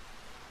 folks.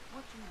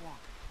 What you want?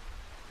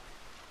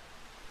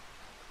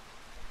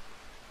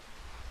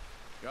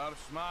 Got a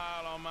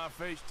smile on my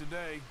face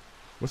today.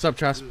 What's up,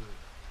 Chas?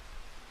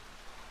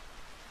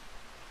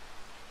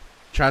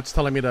 Chat's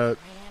telling me to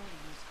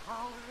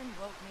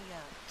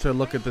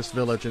look at this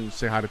village and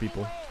say hi to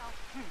people. Now,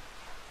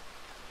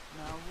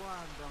 why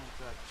don't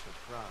that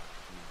surprise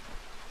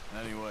you?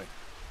 Anyway,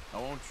 I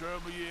won't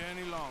trouble you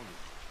any longer.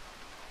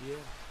 Yeah,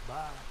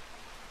 bye.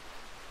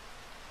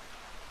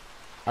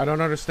 I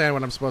don't understand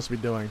what I'm supposed to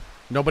be doing.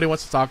 Nobody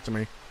wants to talk to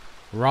me.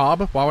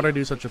 Rob? Why would I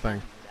do such a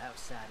thing?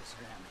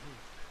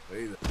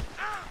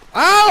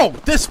 Ow!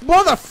 This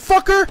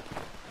motherfucker!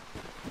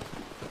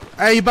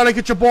 Hey, you better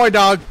get your boy,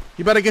 dog.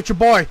 You better get your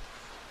boy.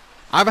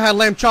 I haven't had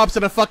lamb chops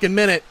in a fucking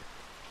minute.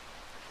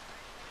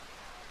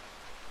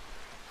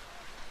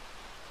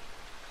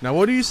 Now,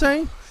 what are you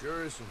saying?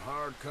 Sure is some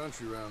hard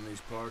country around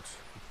these parts.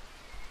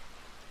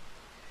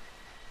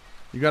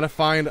 You gotta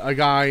find a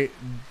guy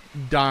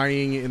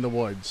dying in the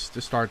woods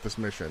to start this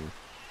mission.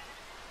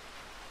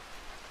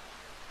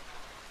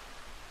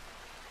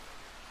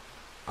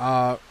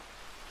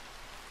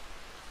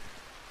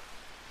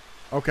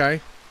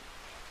 Okay.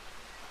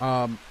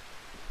 I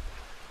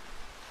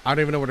don't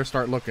even know where to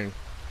start looking.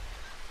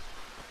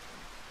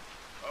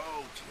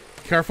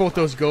 Okay. Careful with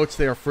those goats,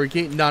 they are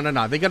freaky.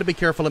 No. They gotta be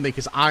careful of me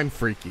because I'm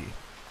freaky.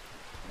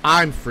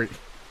 I'm freaky.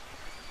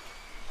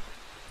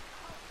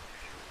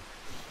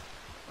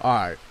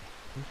 Alright.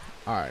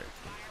 Alright.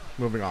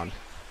 Moving on.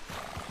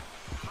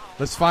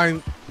 Let's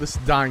find this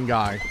dying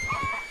guy.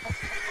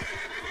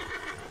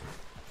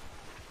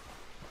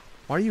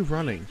 Why are you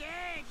running?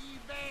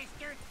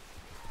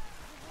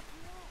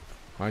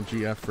 My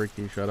GF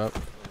freaky, shut up.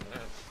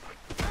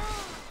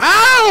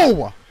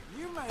 Ow!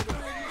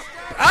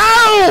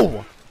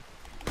 Ow!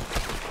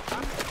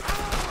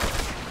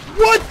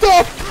 What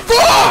the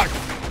fuck?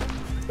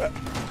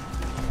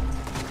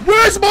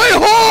 Where's my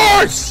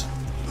horse?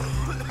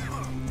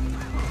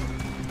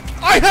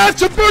 I have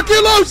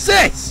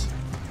tuberculosis!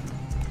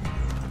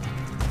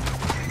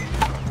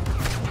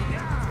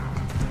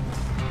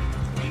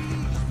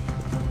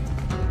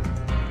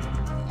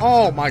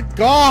 Oh my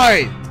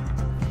god!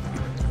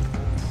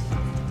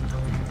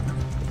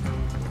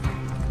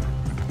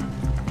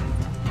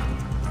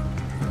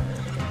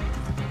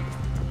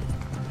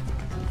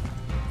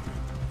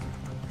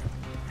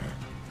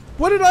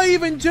 What did I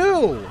even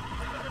do?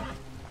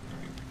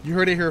 You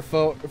heard it here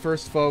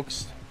first,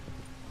 folks.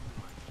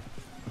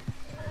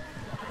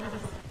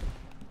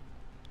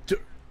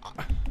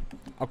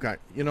 Okay,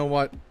 you know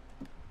what?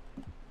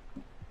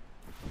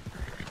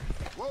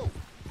 Whoa.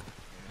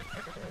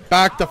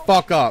 Back the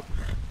fuck up.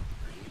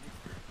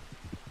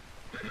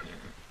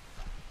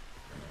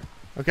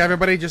 Okay,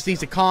 everybody just needs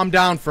to calm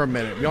down for a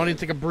minute. We all need to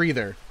take a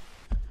breather.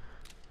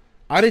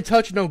 I didn't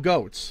touch no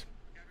goats.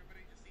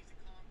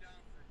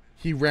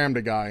 He rammed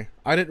a guy.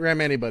 I didn't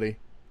ram anybody.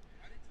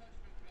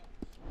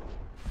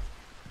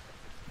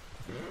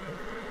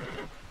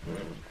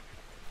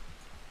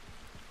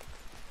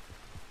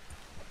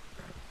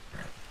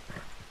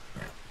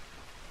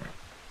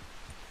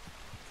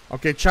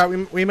 Okay, chat,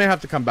 we may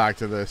have to come back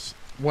to this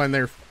when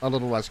they're a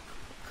little less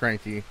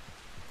cranky.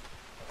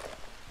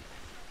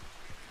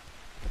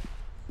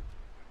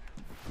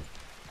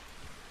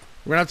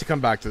 We're gonna have to come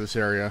back to this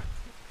area.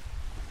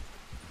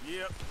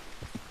 Yep.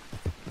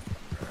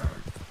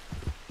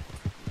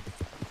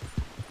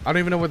 I don't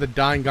even know where the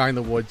dying guy in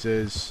the woods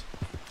is.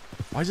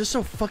 Why is it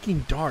so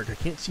fucking dark? I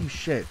can't see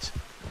shit.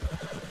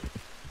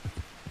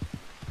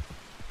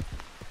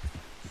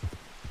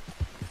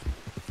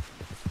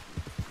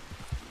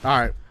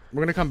 Alright,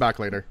 we're gonna come back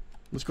later.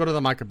 Let's go to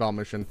the Micah Bell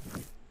mission.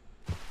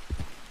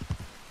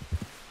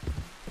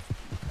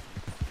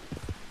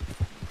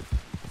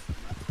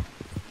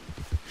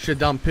 Shit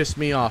done pissed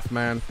me off,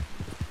 man.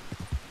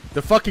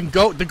 The fucking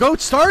goat, the goat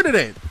started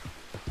it!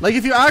 Like,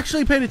 if you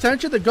actually paid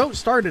attention, the goat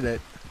started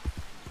it.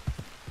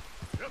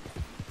 Yep.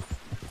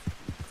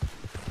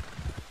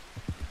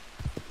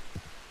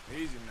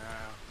 Easy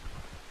now.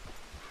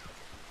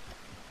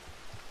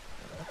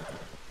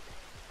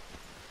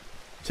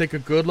 Take a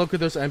good look at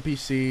those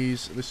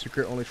NPCs. The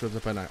secret only shows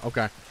up at night.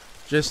 Okay.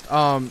 Just,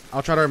 I'll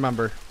try to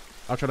remember.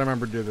 I'll try to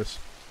remember to do this.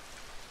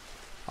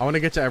 I want to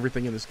get to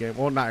everything in this game.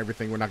 Well, not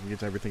everything. We're not going to get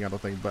to everything, I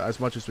don't think. But as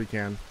much as we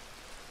can.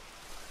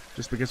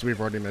 Just because we've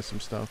already missed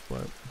some stuff,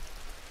 but...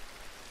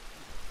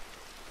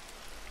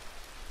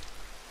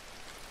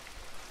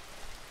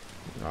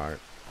 Alright.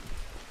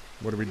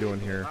 What are we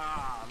doing here?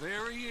 Ah,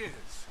 there he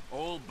is.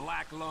 Old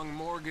Black Lung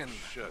Morgan.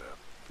 Shut up.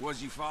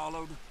 Was you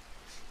followed?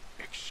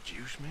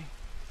 Excuse me?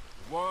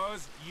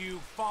 Was you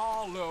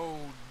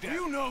followed?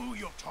 You know who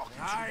you're talking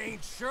to. I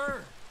ain't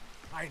sure.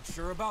 I ain't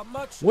sure about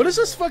much. What is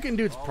this fucking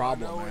dude's All I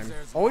problem, know is man?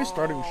 there's Always law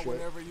starting shit.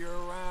 whenever you're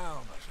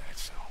around.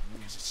 That's so.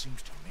 Because it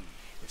seems to me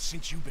that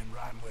since you've been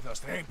riding with us,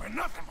 there ain't been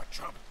nothing but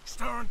trouble.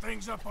 Stirring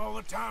things up all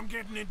the time,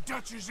 getting in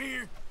Dutch's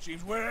ear.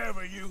 Seems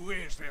wherever you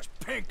is, there's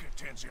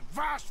Pinkertons and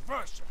vice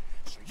versa.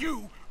 So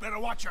you better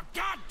watch your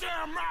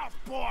goddamn mouth,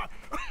 boy.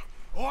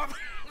 Or...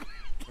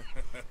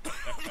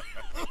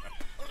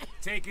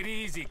 Take it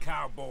easy,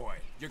 cowboy.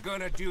 You're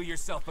gonna do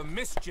yourself a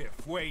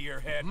mischief way you're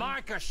heading.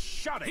 Micah,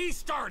 shut it! He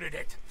started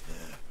it!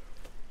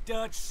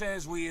 Dutch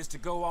says we is to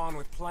go on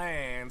with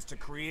plans to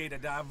create a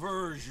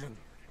diversion.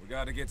 We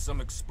gotta get some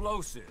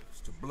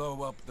explosives to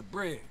blow up the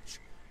bridge.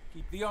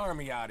 Keep the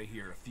army out of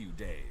here a few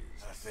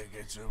days. I think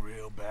it's a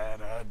real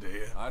bad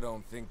idea. I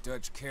don't think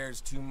Dutch cares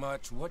too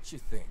much what you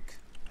think.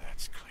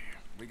 That's clear.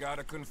 We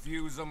gotta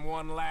confuse him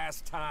one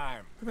last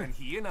time. Then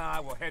he and I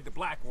will head to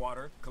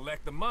Blackwater,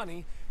 collect the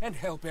money, and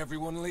help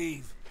everyone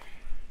leave.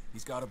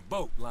 He's got a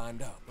boat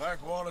lined up.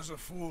 Blackwater's a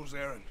fool's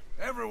errand.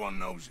 Everyone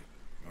knows it.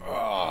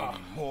 Oh,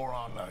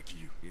 moron like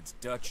you. It's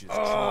Dutch's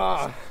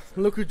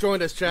Look who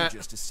joined us, You're chat.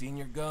 just a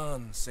senior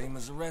gun, same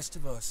as the rest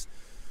of us.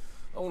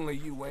 Only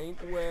you ain't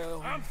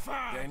well. I'm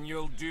fine. Then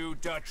you'll do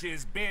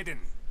Dutch's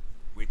bidding,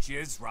 which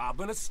is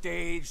robbing a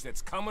stage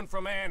that's coming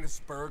from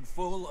Annisburg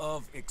full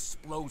of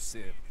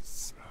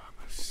explosives. Rob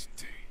a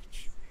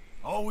stage.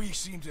 All we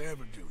seem to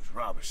ever do is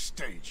rob a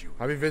stage, you.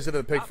 Have you visited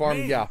the pig Not farm?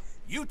 me. Yeah.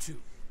 You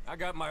two. I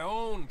got my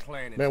own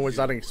plan. Man, was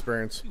that an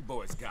experience? You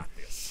boys got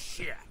this.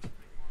 Shit.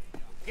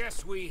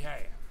 Guess we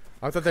have.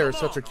 I thought they were Come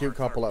such a on, cute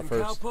couple at And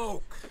first.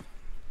 Cowpoke.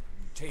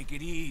 Take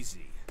it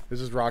easy. This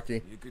is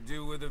Rocky. You could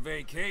do with a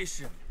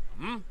vacation.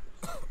 Hmm?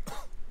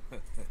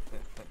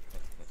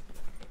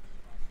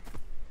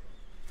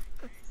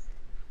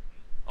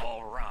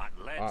 All right,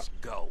 let's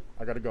go.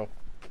 I gotta go.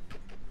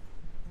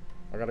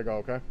 I gotta go,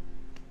 okay?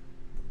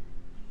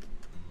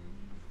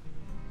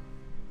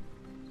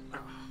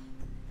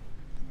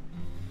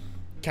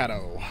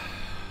 Cato.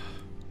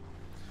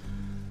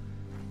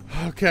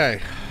 Okay.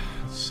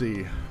 Let's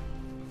see.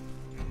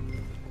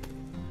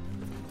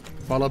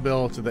 Follow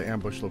Bill to the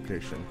ambush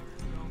location.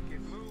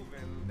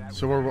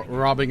 So we're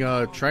robbing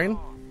a train?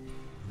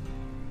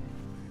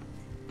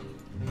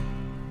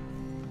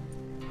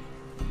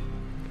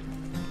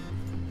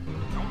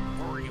 Don't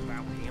worry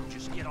about him,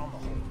 just get on the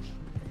horse.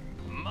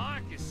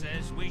 Micah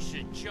says we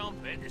should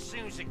jump it as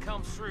soon as it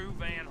comes through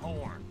Van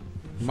Horn.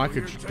 Micah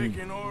You're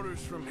taking orders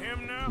from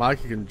him now?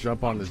 Micah can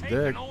jump on his dick.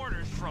 Taking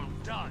orders from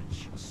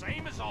Dutch,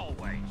 same as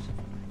always.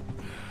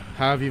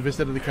 Have you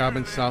visited the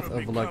cabin south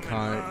of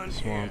Lekai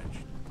Swamp?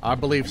 I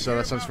believe so.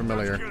 That sounds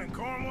familiar. Killing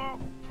Cornwall?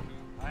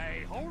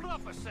 Hey, hold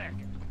up a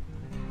second.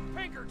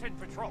 Pinkerton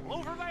Patrol,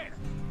 over there.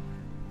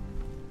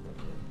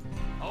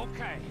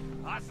 Okay,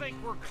 I think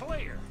we're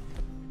clear.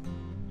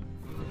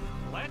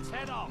 Let's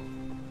head off.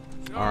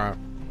 All right.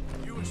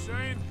 You were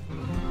saying?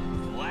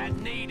 Well, that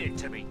needed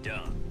to be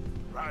done.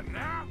 Right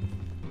now?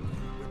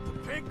 With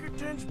the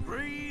Pinkertons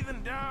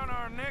breathing down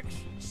our necks?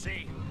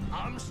 See,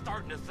 I'm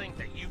starting to think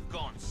that you've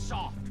gone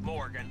soft,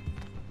 Morgan.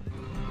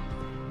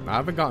 I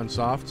haven't gotten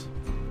soft.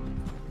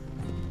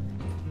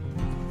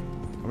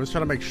 I'm just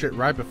trying to make shit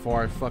right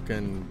before I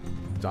fucking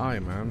die,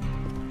 man.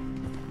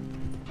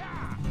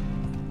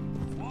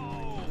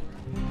 Whoa.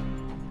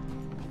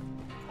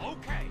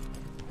 Okay.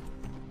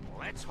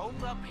 Let's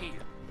hold up here.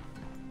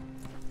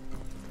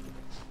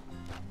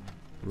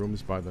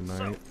 Rooms by the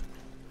So, night.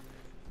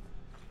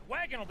 the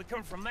wagon will be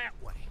coming from that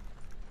way.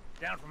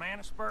 Down from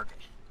Annisburg.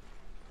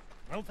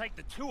 It'll take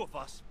the two of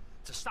us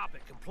to stop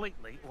it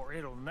completely, or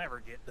it'll never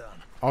get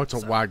done. Oh, it's a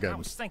So, I wagon.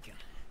 was thinking,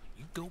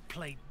 you go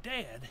play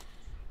dead,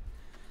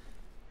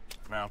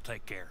 and I'll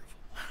take care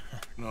of him.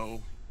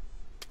 No.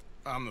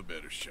 I'm the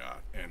better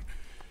shot, and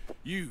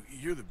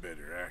you're the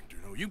better actor.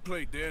 No, you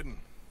play dead and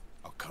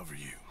I'll cover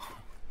you.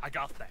 I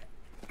got that.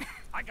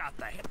 I got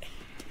that.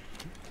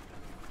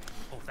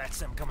 Oh, that's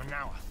them coming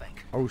now, I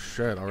think. Oh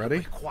shit,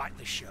 already? Quite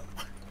the show.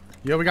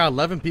 Yo, we got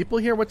 11 people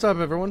here. What's up,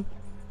 everyone?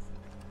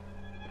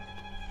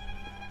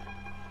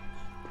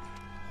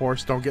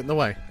 Horse, don't get in the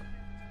way.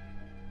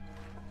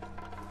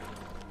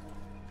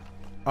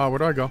 Oh, where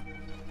do I go?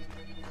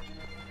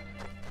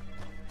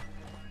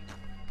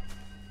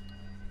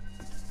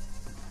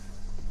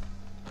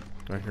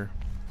 Right here.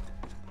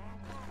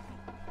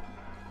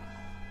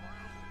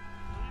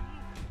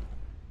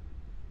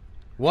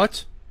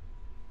 What?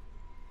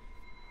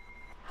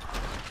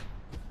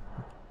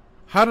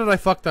 How did I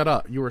fuck that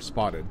up? You were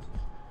spotted.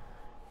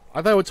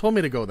 I thought it told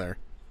me to go there.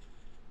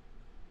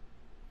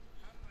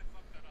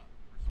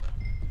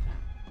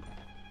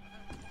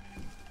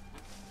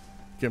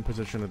 Get in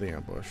position of the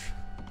ambush.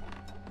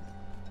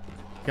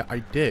 Yeah, I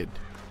did.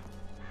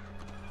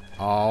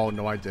 Oh,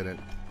 no I didn't.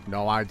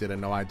 No I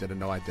didn't, no I didn't,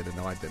 no I didn't,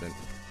 no I didn't.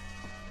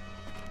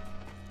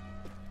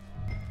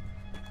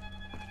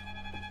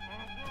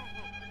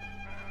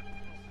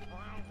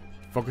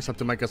 Focus up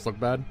to make us look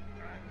bad?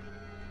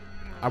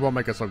 I won't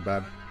make us look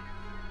bad.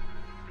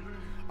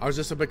 I was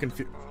just a bit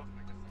confused.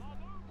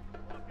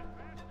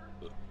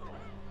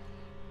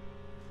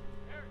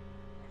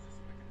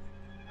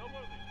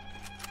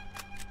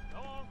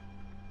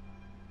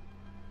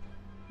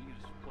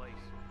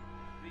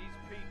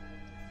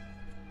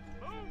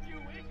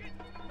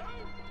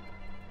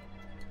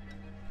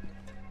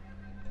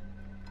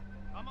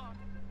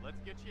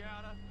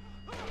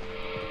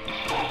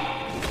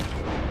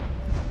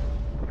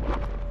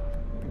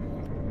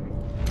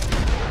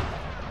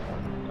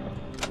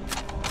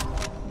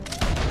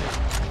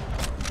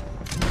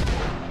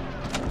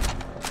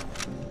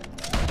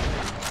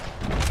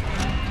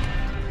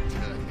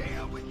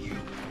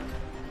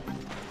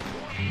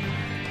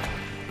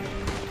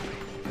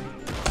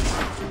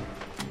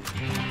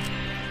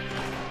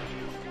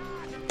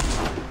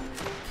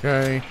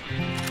 Okay.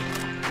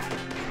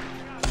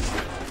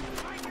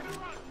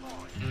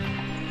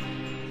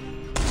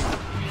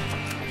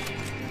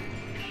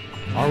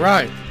 All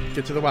right.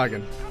 Get to the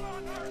wagon.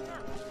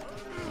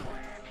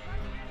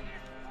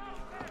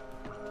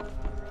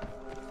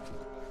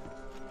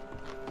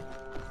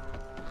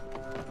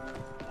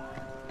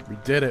 We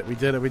did it. We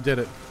did it. We did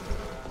it.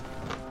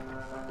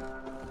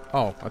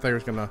 Oh, I thought you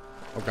was gonna.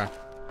 Okay.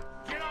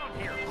 Get on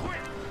here, quick!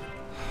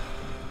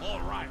 All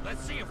right,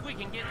 let's see if we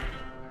can get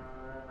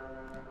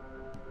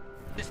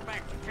this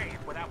back to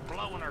camp without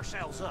blowing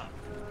ourselves up.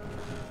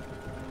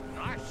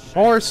 Nice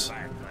Horse.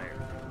 back there.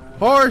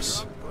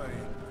 Horse.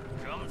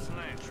 Comes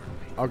naturally.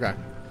 Okay.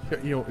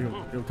 You'll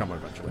come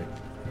eventually.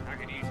 I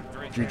can use a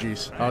drink.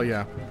 GG's. Oh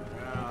yeah.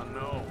 Ah,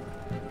 no.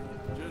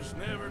 Just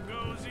never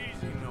goes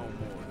easy no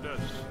more, does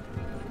it?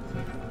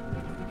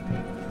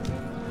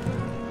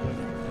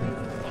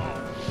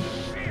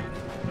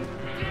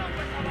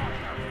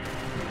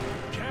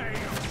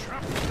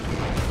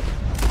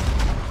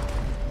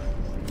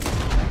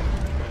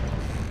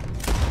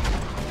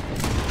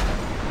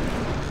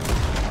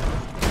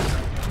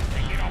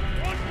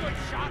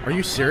 Are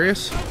you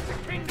serious?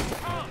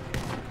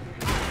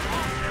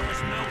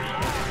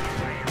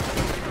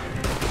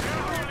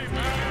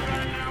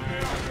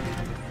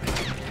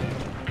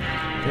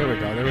 There we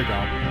go. There we go.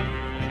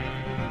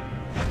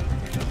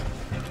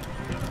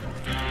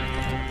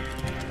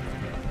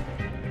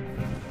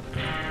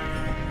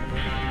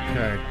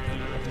 Okay.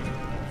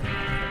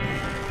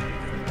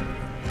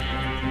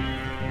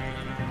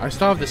 I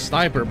still have the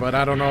sniper, but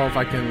I don't know if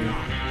I can.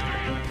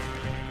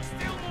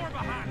 Still more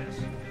behind us.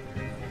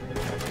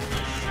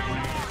 Shoot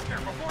Arthur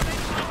before they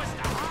show us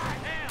to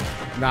hide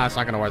hell. Nah, it's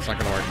not gonna work. It's not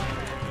gonna work.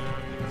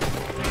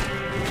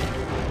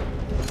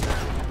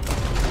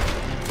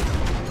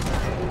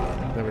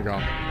 There we go.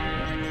 I'm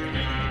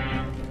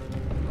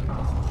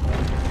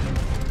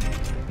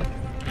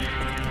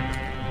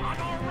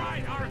all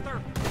right,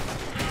 Arthur.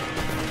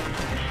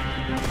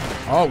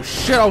 Oh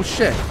shit! Oh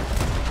shit!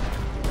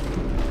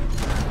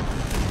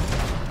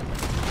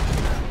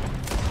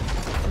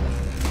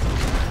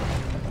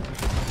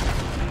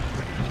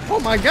 Oh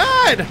my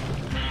god!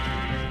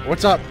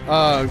 What's up,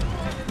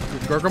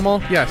 Gurgamo?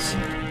 Yes.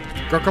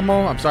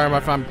 Gurgamo? I'm sorry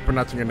if I'm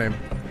pronouncing your name.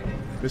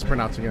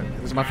 Mispronouncing it.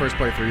 This is my first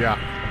playthrough, yeah.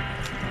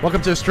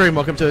 Welcome to the stream,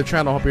 welcome to the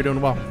channel, hope you're doing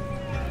well.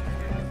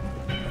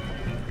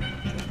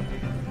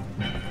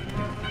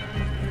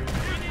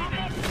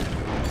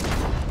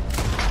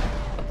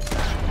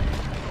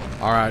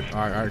 Alright,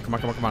 come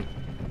on.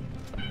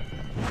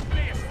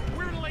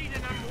 We're leading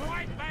them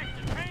right back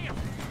to camp.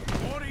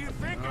 What do you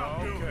think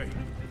I'm doing?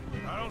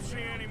 I don't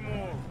see any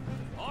more.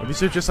 Are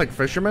these are just like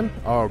fishermen?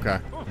 Oh, okay.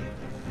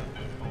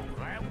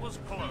 That was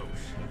close.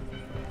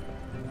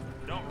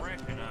 Don't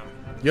reckon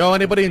Yo,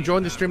 anybody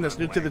enjoying the stream that's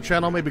new to the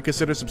channel, maybe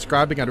consider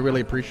subscribing. I'd really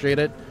appreciate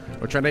it.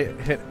 We're trying to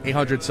hit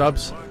 800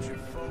 subs. Bunch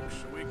of folks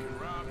we can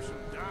rob some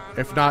dimes.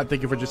 If not,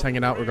 thank you for just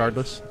hanging out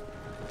regardless.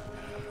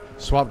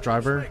 Swap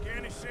driver. Make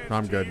any sense No,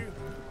 I'm to good. you?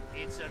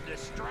 it's a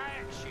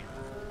distraction.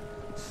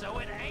 So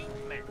it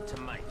ain't meant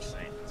to make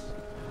sense.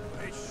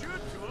 It should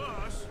to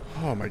us.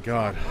 Oh my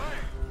god.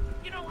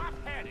 You know, I've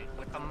had it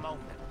with the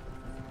moment.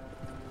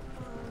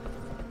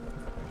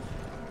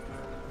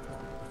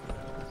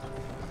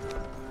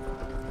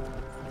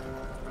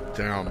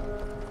 Damn.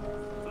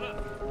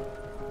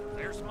 Look,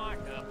 there's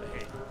Micah up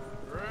ahead.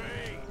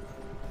 Great.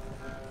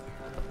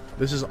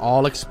 This is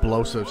all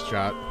explosives,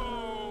 chat.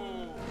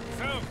 Oh,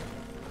 so,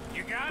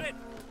 you got it?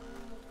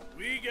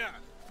 We got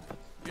it.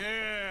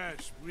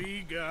 Yes,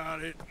 we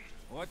got it.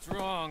 What's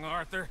wrong,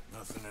 Arthur?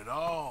 Nothing at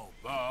all,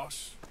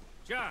 boss.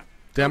 John.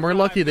 Damn, we're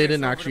lucky they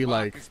didn't over actually to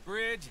like, Bacchus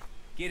Bridge.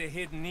 Get it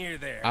hidden near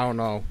there. I don't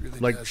know,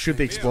 like shoot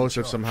the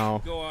explosive somehow.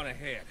 Go on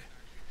ahead.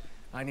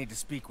 I need to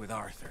speak with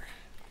Arthur.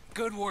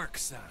 Good work,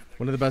 son.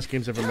 One of the best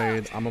games ever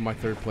made. I'm on my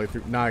third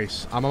playthrough.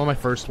 Nice. I'm on my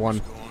first one.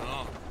 Going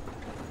on.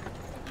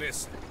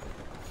 Listen,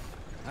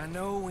 I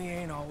know we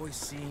ain't always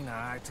seen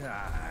eye to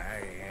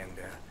eye, and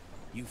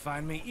you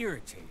find me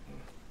irritating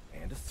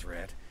and a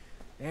threat,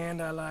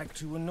 and I like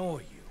to annoy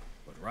you.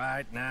 But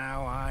right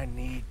now, I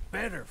need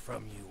better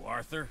from you,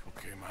 Arthur.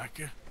 Okay,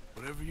 Micah.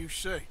 Whatever you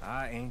say.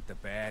 I ain't the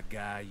bad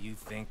guy you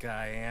think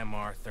I am,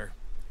 Arthur.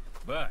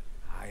 But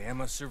I am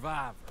a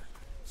survivor.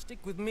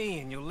 Stick with me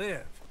and you'll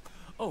live.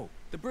 Oh,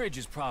 the bridge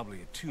is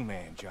probably a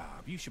two-man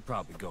job. You should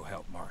probably go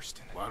help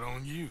Marston. Why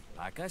don't you?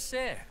 Like I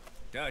said,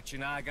 Dutch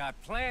and I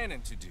got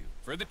planning to do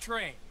for the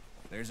train.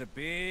 There's a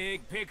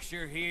big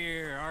picture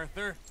here,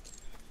 Arthur.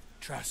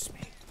 Trust me.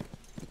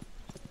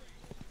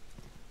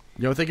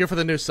 Yo, thank you for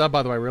the new sub,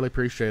 by the way. I really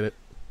appreciate it.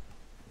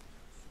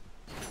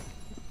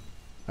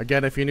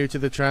 Again, if you're new to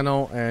the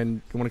channel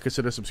and you want to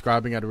consider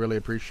subscribing, I'd really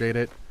appreciate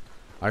it.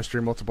 I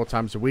stream multiple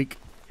times a week.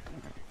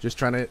 Just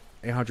trying to hit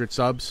 800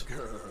 subs.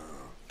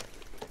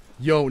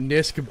 Yo,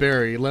 Nisk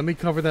Berry, let me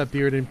cover that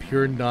beard in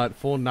pure nut,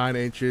 full 9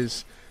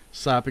 inches,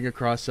 slapping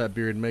across that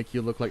beard, make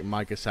you look like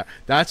Micah Sa.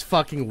 That's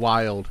fucking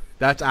wild.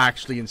 That's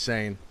actually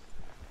insane.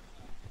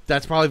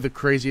 That's probably the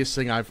craziest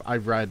thing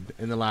I've read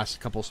in the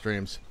last couple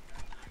streams.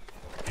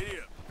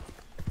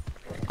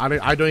 I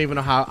don't even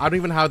know how. I don't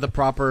even have the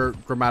proper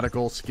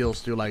grammatical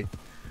skills to like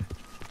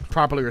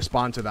properly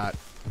respond to that.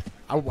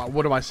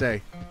 What do I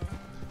say?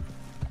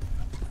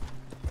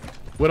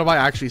 What do I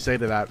actually say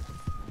to that?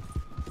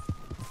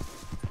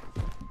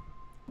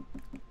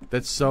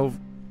 That's so...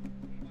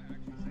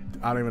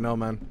 I don't even know,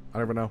 man. I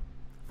don't even know.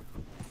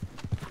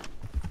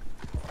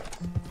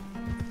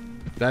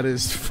 That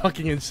is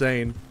fucking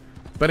insane.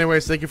 But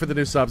anyways, thank you for the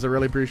new subs. I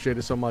really appreciate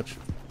it so much.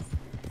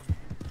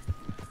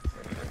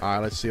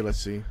 Alright, let's see, let's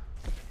see.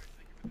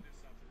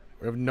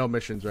 We have no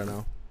missions right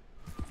now.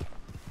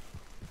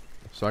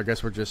 So I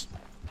guess we're just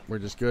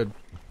good.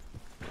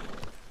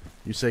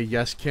 You say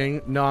yes,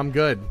 King? No, I'm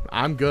good.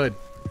 I'm good.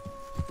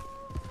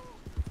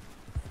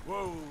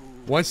 Whoa.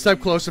 One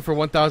step closer for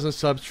 1,000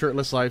 subs,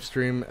 shirtless live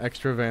stream,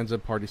 extravaganza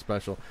party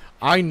special.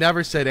 I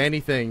never said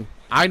anything.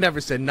 I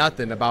never said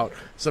nothing about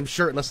some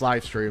shirtless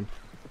live stream.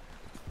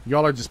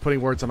 Y'all are just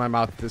putting words in my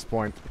mouth at this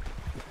point.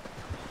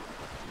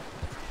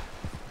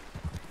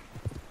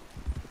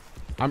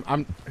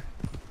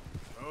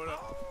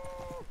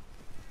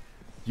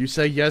 You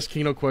say yes,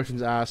 King, no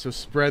questions asked, so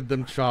spread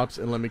them chops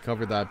and let me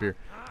cover that beer.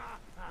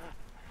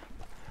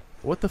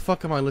 What the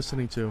fuck am I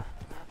listening to?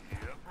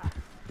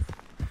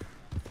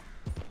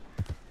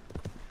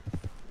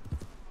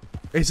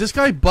 Is this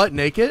guy butt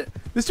naked?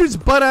 This dude's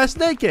butt ass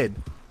naked.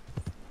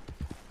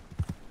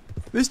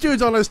 This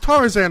dude's on his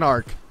Tarzan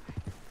arc.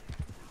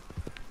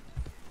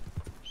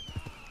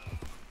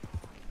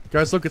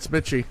 Guys, look, it's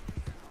Mitchie.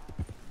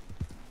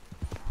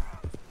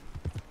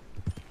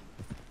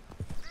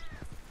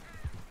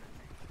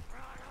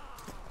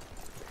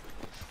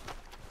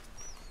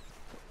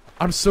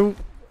 I'm so,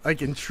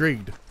 like,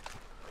 intrigued.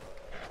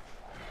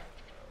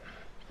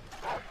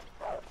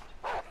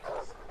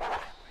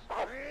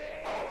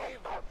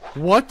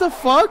 What the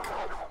fuck?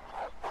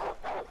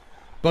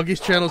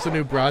 Buggie's channel's a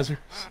new browser.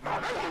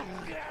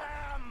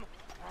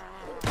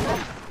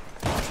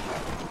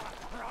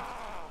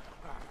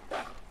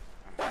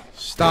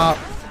 Stop.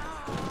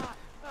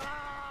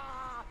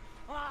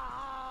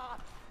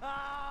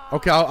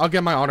 Okay, I'll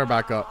get my honor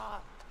back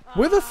up.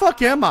 Where the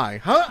fuck am I?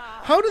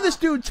 How did this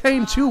dude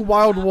tame 2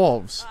 wild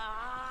wolves?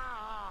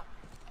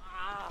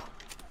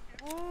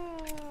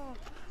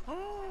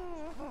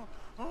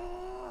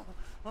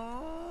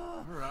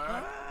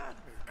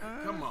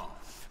 Come on.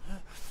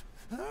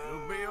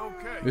 You'll be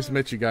okay. This is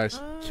Mitchie,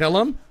 guys. Kill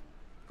him?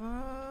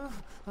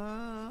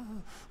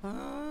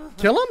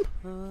 Kill him?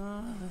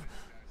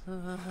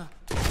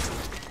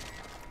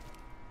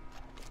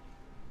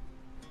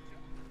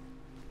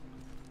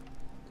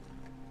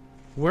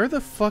 Where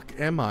the fuck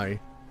am I?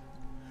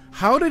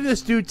 How did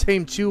this dude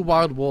tame 2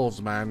 wild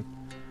wolves, man?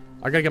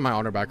 I gotta get my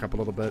honor back up a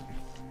little bit.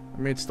 I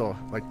mean, it's still,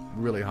 like,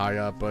 really high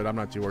up, but I'm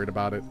not too worried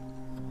about it.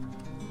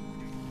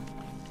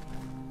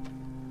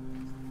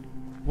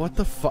 What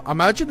the fuck?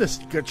 Imagine this,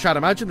 chat,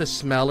 imagine the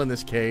smell in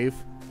this cave.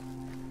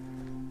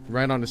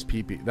 Right on his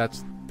pee-pee.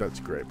 That's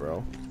great, bro.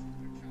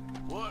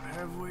 What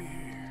have we here?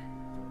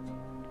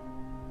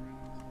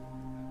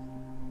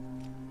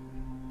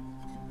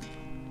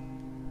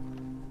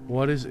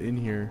 What is in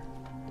here?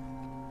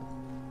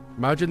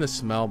 Imagine the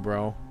smell,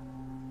 bro.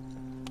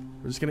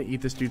 We're just gonna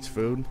eat this dude's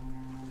food.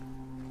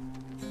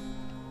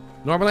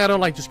 Normally I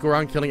don't like just go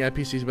around killing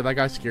NPCs, but that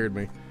guy scared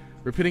me.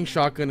 Repeating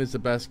shotgun is the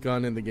best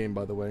gun in the game,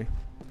 by the way.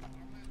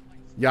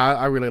 Yeah,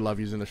 I really love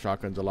using the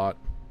shotguns a lot.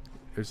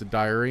 There's a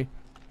diary.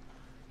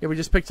 Yeah, we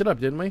just picked it up,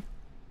 didn't we?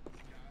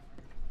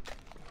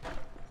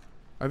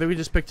 I think we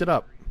just picked it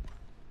up.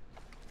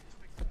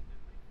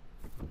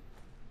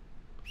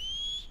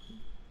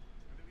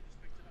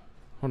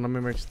 Hold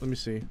on, let me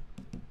see.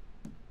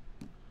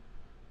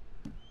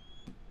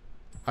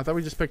 I thought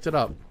we just picked it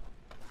up.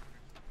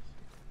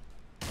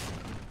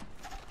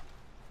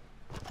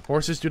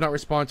 Horses do not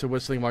respond to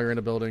whistling while you're in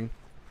a building.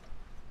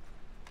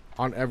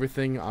 On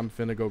everything, I'm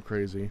finna go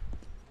crazy.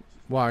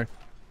 Why?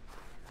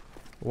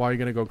 Why are you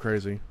gonna go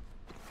crazy?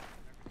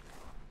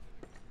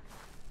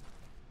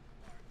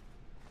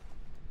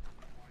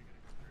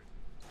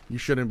 You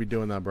shouldn't be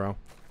doing that, bro.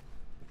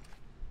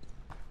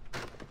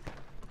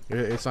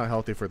 It's not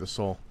healthy for the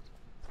soul.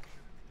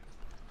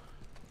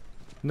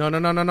 No, no,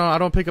 no, no, no. I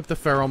don't pick up the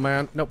feral,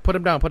 man. No, put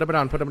him down, put him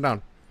down, put him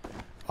down.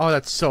 Oh,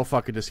 that's so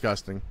fucking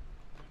disgusting.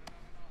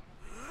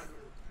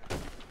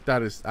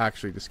 That is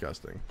actually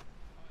disgusting.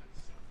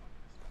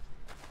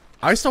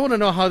 I still want to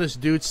know how this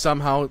dude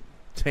somehow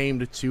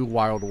tamed 2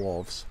 wild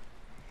wolves.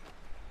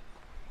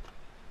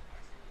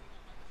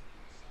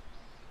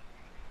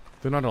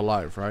 They're not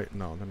alive, right?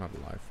 No, they're not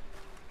alive.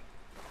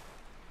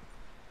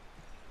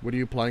 What are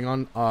you playing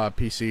on?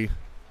 PC.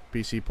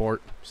 PC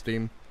port.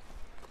 Steam.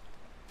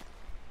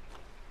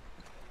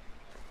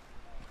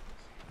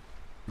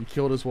 You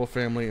killed his wolf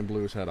family and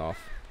blew his head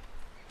off.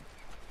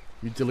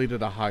 You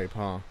deleted a hype,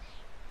 huh?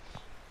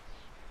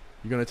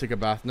 You gonna take a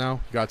bath now?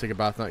 You gotta take a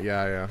bath now?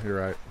 Yeah, yeah, you're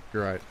right.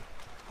 You're right.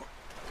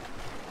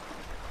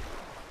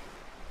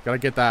 Gotta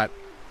get that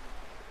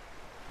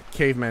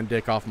caveman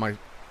dick off my...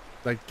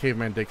 That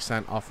caveman dick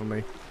scent off of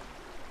me.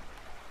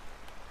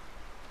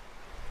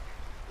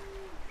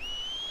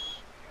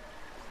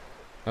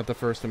 Not the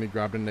first time he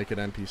grabbed a naked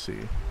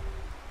NPC.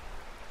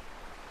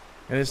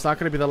 And it's not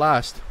gonna be the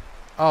last.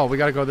 Oh, we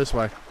gotta go this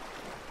way.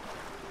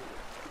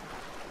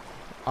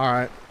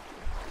 Alright.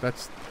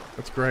 That's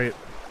great.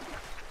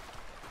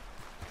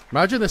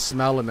 Imagine the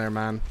smell in there,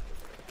 man.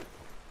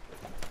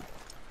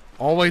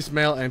 Always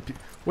male and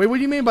wait, what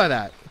do you mean by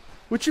that?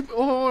 What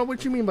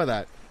you mean by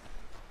that?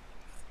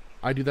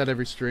 I do that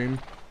every stream.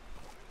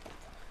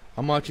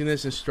 I'm watching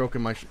this and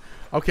stroking my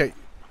okay.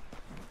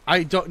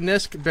 I don't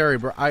Nisk Barry,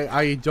 bro.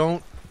 I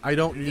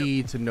don't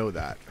need to know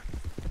that.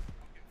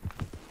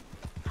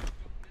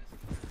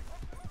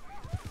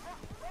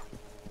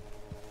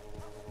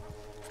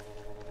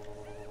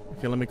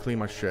 Okay, let me clean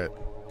my shit.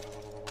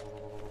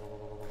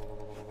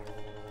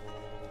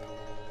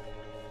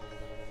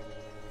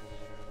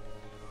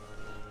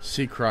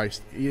 Seek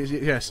Christ.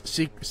 Yes,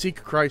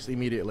 seek Christ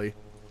immediately.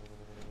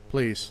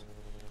 Please.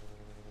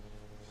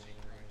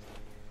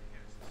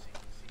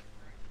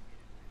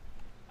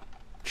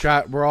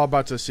 Chat, we're all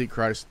about to seek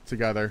Christ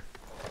together.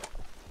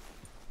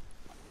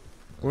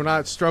 We're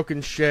not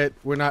stroking shit,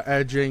 we're not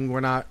edging,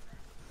 we're not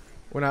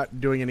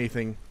doing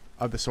anything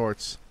of the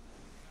sorts.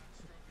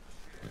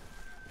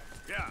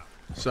 Yeah.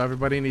 So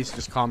everybody needs to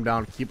just calm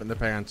down, keep it in the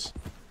pants.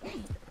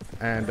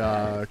 And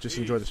just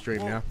enjoy the stream,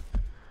 yeah?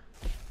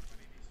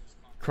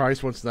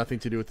 Christ wants nothing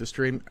to do with the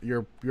stream.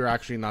 You're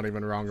actually not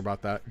even wrong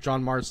about that.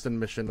 John Marston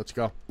mission, let's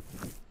go.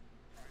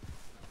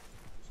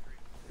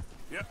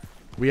 Yep.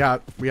 We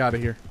out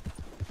of here.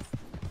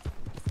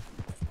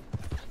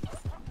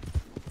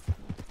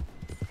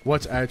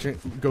 What's edging?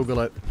 Google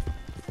it.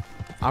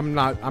 I'm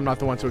not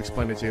the one to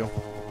explain it to you.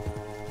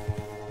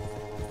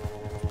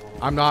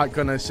 I'm not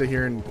gonna sit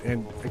here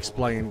and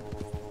explain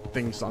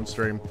things on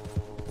stream.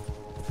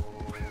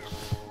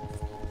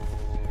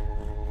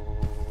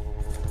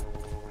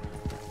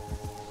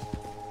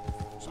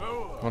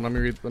 Hold on,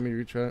 let me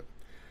read chat.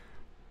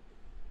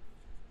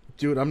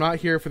 Dude, I'm not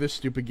here for this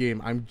stupid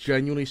game. I'm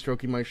genuinely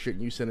stroking my shit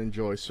and you said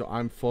enjoy, so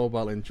I'm full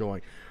well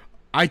enjoying.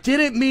 I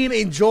didn't mean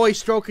enjoy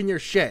stroking your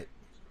shit.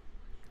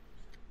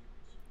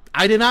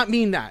 I did not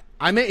mean that.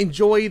 I meant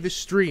enjoy the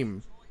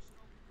stream.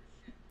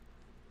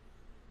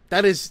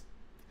 That is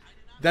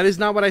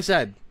not what I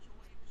said.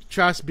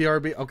 Trust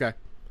BRB. Okay.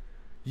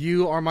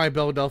 You are my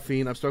Belle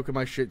Delphine. I'm stroking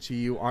my shit to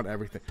you on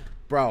everything.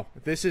 Bro,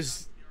 this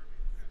is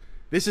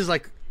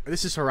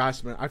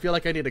harassment. I feel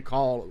like I need to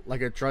call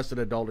like a trusted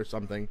adult or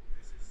something.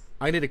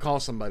 I need to call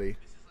somebody.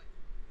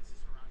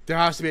 There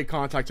has to be a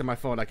contact on my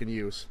phone I can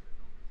use.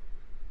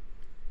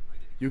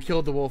 You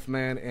killed the wolf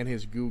man and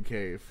his goo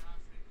cave.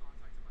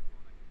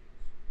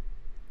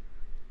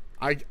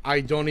 I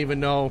don't even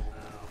know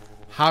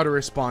how to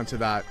respond to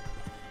that.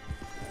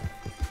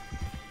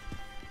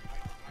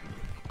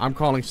 I'm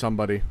calling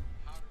somebody.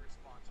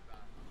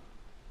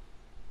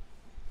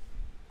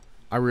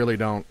 I really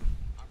don't.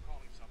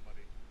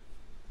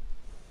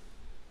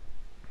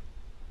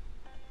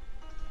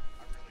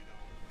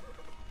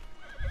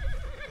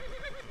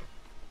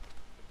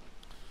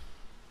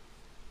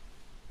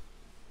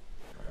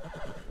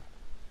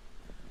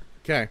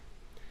 Okay.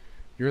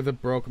 You're the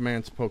broke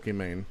man's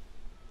Pokemon.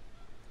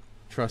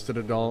 Trusted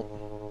adult.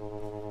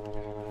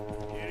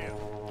 Yeah.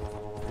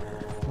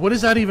 What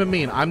does that even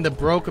mean? I'm the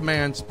broke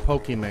man's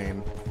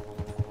Pokemon.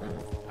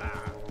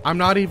 I'm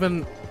not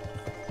even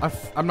a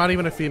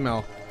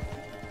female.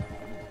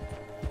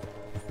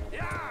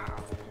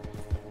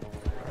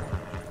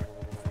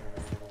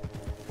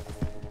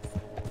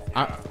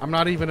 I'm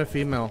not even a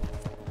female.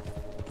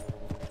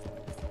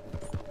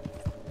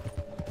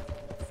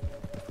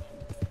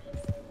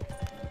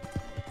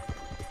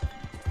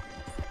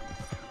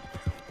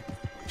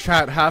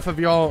 Chat, half of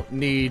y'all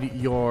need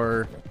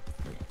your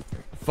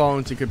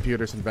phones and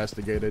computers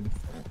investigated.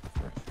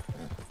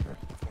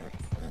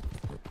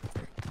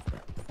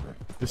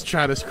 This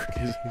chat is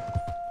crazy.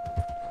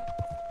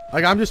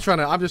 Like I'm just trying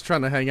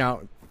to hang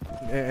out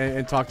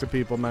and talk to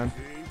people, man.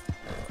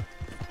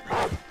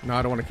 No,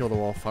 I don't want to kill the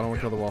wolf. I don't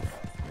want to kill the wolf.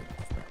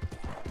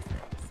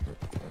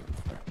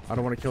 I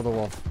don't want to kill the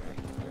wolf.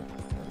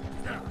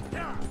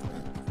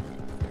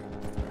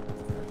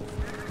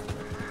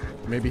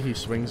 Maybe he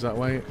swings that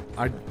way.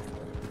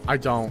 I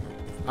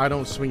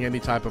don't swing any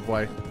type of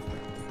way.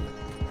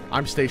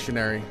 I'm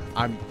stationary.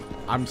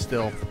 I'm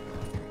still.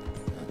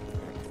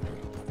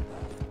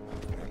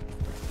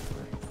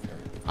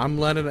 I'm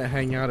letting it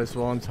hang out as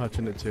well. I'm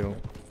touching it too.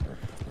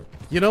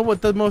 You know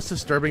what the most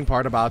disturbing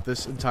part about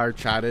this entire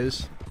chat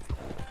is?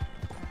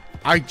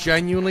 I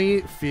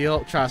genuinely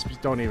feel... Trust,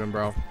 don't even,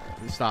 bro.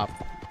 Stop.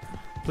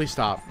 Please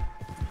stop.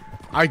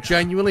 I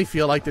genuinely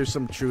feel like there's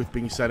some truth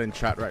being said in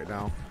chat right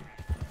now.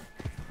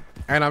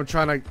 And I'm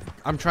trying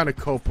to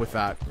cope with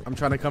that. I'm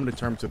trying to come to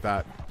terms with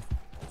that.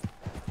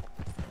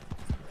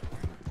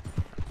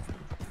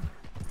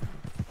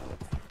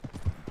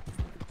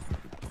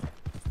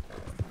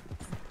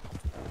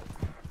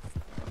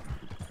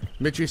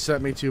 Mitchie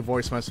sent me 2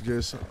 voice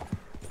messages.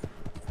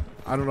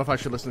 I don't know if I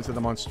should listen to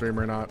them on stream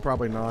or not.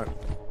 Probably not.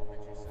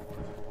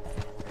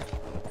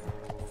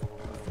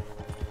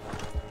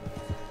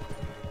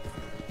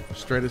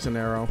 Straight as an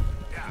arrow.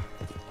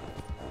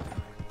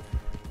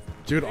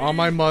 Dude, on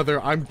my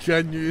mother, I'm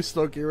genuinely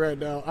stroking right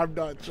now. I'm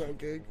not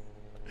joking.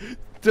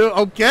 Dude,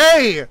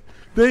 okay!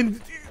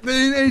 Then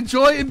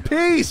enjoy it in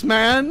peace,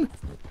 man.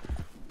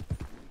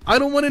 I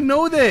don't want to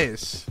know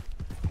this.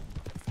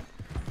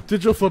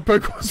 Digital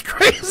footprint was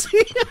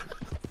crazy.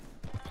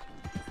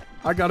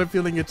 I got a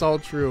feeling it's all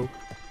true.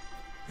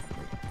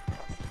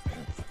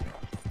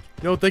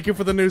 Yo, thank you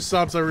for the new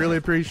subs. I really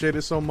appreciate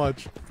it so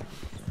much.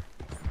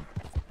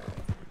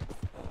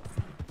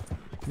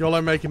 Y'all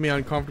are making me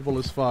uncomfortable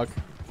as fuck.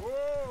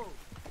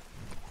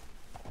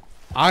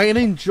 I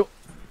enjoy.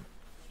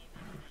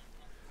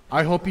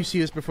 I hope you see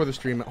this before the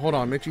stream. Hold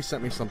on, Mitchie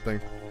sent me something.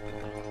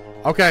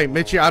 Okay,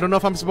 Mitchie, I don't know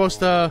if I'm supposed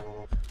to.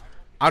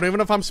 I don't even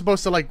know if I'm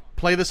supposed to like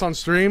play this on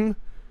stream.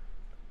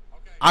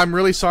 I'm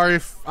really sorry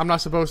if I'm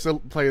not supposed to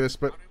play this,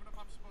 but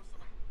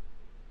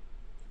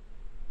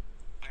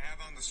I have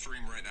on the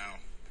stream right now.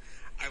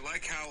 I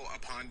like how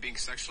upon being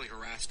sexually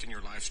harassed in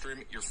your live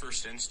stream, your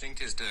first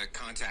instinct is to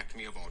contact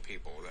me of all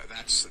people.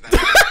 That's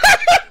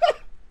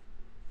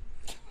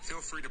Feel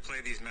free to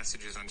play these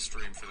messages on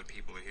stream for the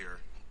people to hear,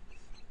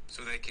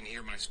 so they can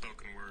hear my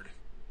spoken word.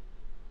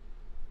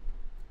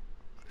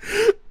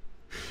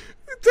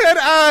 Dead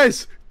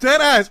ass! Dead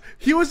ass!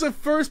 He was the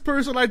first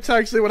person I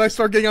texted when I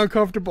started getting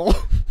uncomfortable.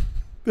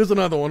 There's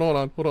another one. Hold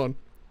on, hold on.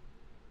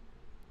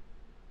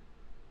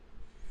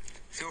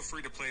 Feel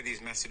free to play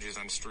these messages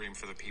on stream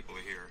for the people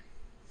to hear,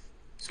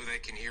 so they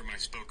can hear my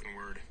spoken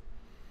word.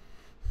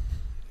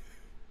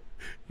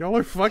 Y'all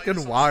are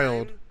fucking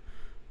wild.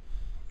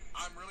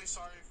 I'm really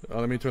sorry. Oh,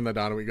 let me turn that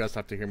down. You guys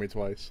have to hear me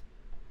twice.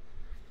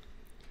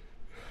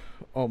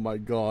 Oh my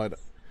god.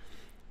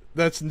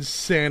 That's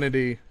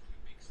insanity.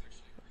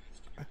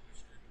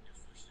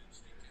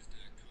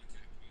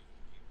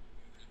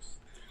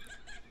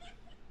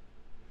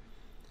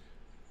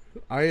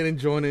 I ain't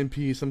enjoying it in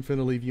peace. I'm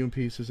finna leave you in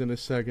pieces in a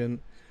second.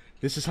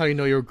 This is how you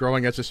know you're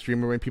growing as a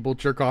streamer, when people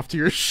jerk off to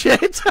your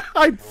shit.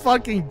 I'm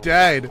fucking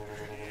dead.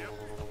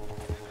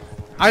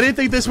 I didn't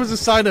think this was a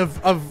sign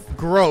of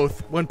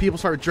growth when people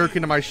start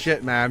jerking to my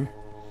shit, man.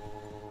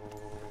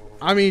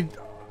 I mean,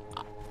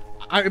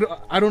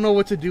 I don't know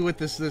what to do with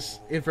this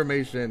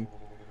information.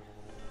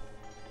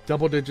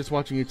 Double digits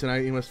watching you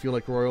tonight. You must feel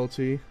like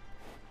royalty.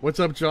 What's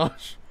up,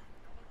 Josh?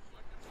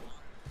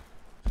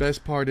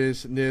 Best part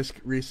is Nisk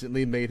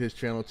recently made his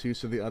channel too,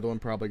 so the other one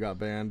probably got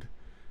banned.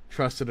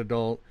 Trusted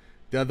adult.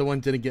 The other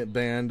one didn't get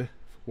banned.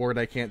 Word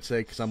I can't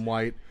say because I'm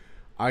white.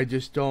 I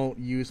just don't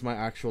use my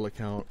actual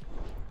account.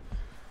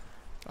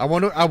 I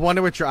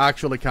wonder what your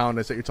actual account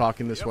is that you're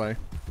talking this way.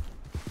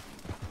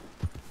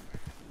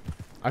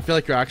 I feel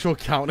like your actual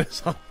account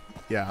is on.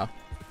 Yeah.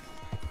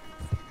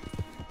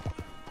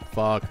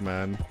 Fuck,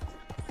 man.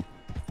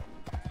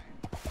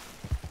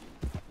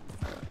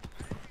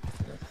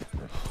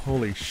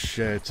 Holy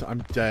shit, I'm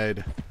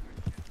dead.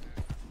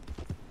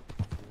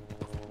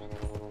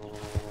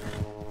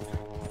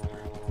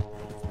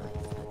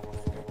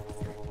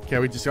 Okay,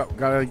 we just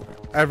gotta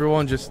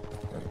everyone just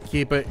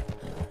keep it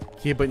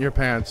in your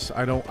pants.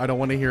 I don't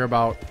want to hear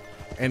about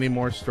any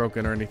more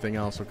stroking or anything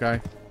else,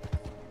 okay?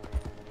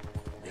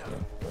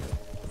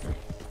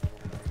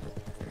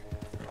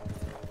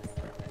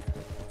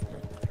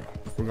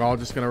 We're all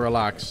just gonna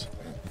relax.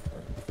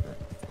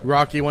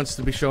 Rocky wants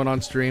to be shown on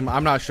stream.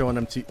 I'm not showing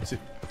him to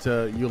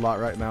you lot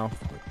right now.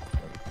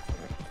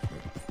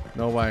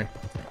 No way.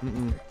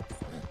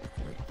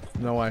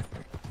 No way.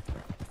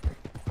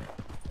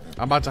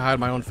 I'm about to hide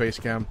my own face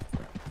cam.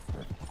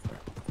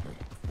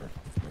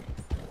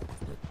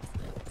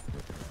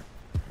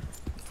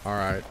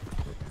 Alright.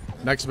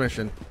 Next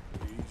mission.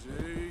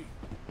 Easy.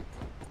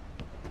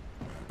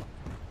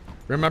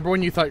 Remember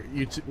when you thought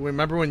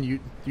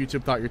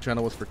YouTube thought your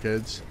channel was for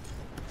kids?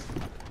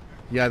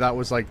 Yeah, that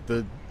was like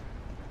the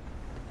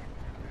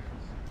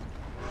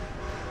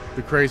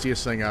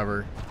craziest thing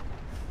ever.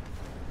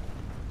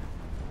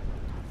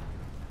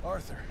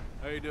 Arthur,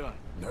 how you doing?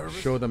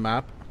 Nervous? Show the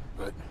map.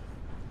 But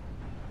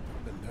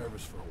I've been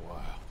nervous for a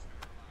while.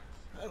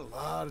 I had a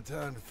lot of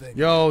time to think.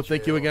 Yo,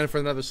 thank you again for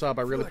another sub.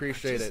 I really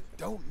appreciate it.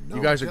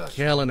 You guys are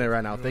killing it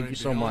right now. Thank you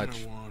so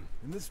much.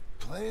 And this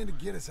plan to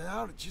get us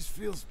out, it just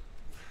feels,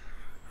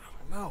 I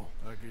don't know,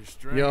 like you're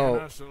stringing Yo,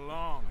 us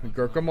along.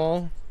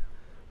 Gurkamal,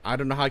 I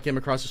don't know how I came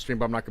across the stream,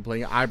 but I'm not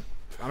complaining. I'm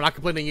not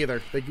complaining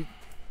either.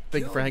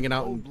 Thank you for hanging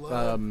out.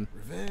 And,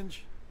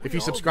 revenge. if you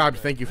subscribed,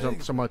 thank you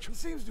so much. He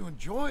seems to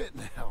enjoy it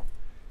now.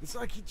 It's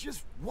like he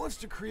just wants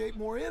to create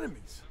more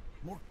enemies,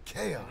 more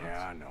chaos.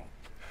 Yeah, I know.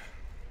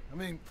 I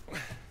mean,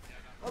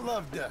 I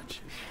love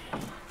Dutch.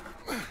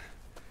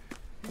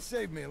 He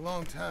saved me a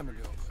long time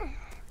ago.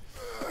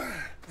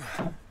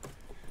 I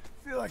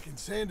feel like in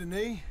Saint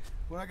Denis,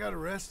 when I got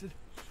arrested.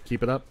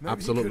 Keep it up. Maybe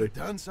Absolutely. he could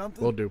have done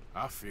something. Will do.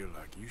 I feel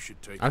like you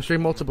should take. I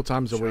stream multiple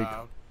times a week.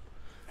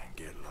 And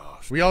get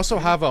lost. We also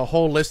have a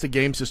whole list of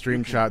games to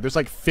stream, chat. There's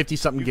like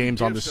 50-something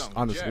games on this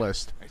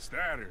list. I'm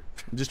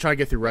just trying to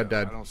get through Red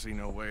Dead. I don't see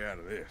no way out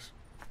of this.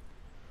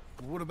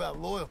 Well, what about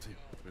loyalty?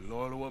 Be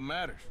loyal to what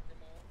matters.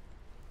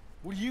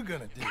 What are you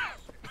gonna do?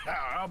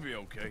 I'll be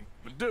okay,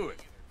 but do it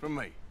for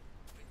me.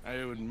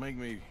 It would make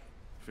me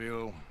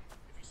feel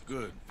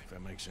good, if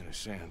that makes any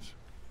sense.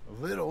 A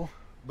little,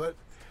 but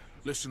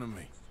listen to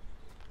me.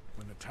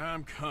 When the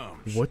time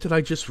comes, What did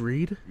I just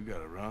read? you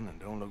gotta run and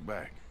don't look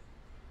back.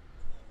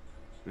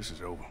 This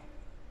is over.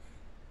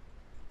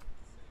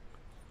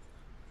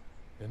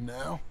 And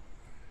now?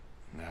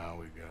 Now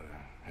we gotta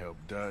help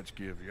Dutch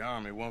give the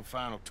army one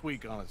final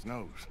tweak on its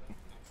nose.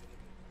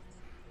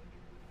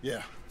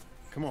 Yeah.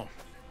 Come on.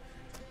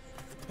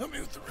 Help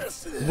me with the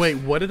rest of this. Wait,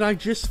 what did I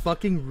just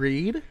fucking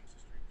read?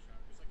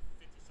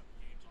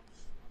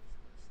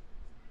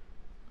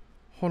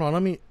 Hold on,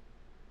 let me...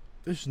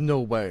 There's no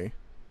way.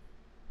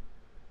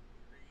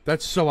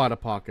 That's so out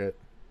of pocket.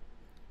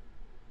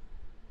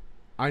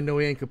 I know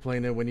he ain't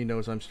complaining when he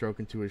knows I'm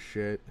stroking to his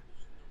shit.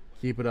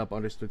 Keep it up,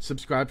 understood.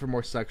 Subscribe for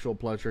more sexual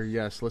pleasure.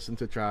 Yes, listen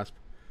to Trasp.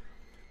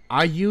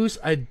 I use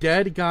a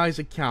dead guy's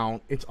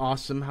account. It's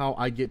awesome how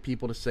I get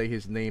people to say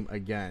his name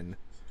again.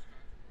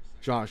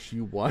 Josh,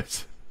 you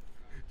what?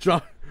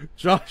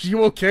 Josh,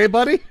 you okay,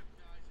 buddy?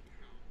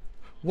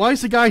 Why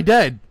is the guy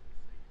dead?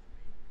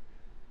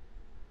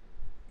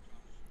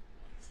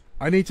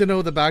 I need to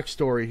know the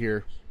backstory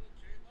here.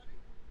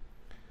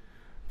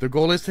 The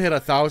goal is to hit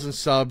 1,000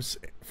 subs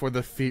for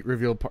the feet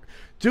reveal part.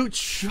 Dude,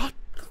 shut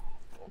the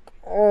fuck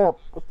up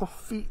with the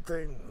feet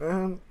thing,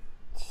 man.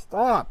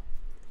 Stop.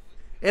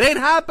 It ain't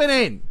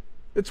happening.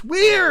 It's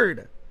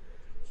weird.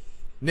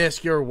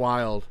 Nisk, you're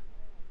wild.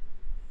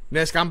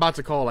 Nisk, I'm about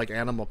to call like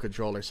animal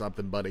control or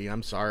something, buddy.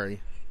 I'm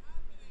sorry.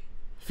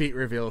 Feet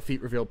reveal,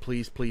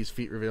 please, please,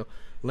 feet reveal.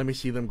 Let me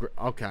see them.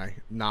 Okay,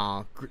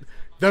 nah.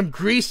 Them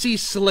greasy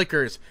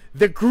slickers.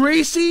 The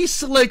greasy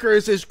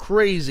slickers is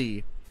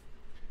crazy.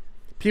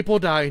 People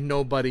die,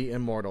 nobody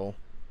immortal.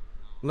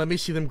 Let me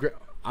see them.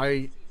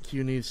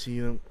 You need to see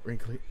them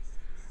wrinkly.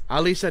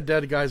 At least that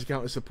dead guy's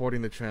account is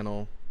supporting the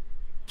channel.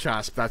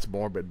 Chasp, that's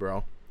morbid,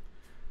 bro.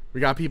 We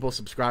got people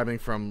subscribing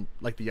from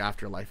like the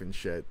afterlife and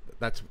shit.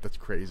 That's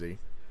crazy.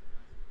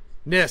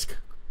 Nisk,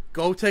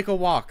 go take a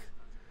walk.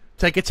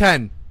 Take a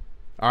 10.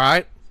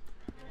 Alright?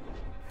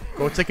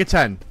 Go take a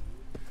 10.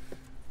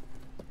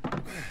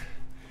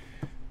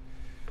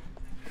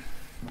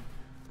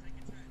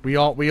 We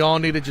all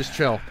need to just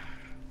chill.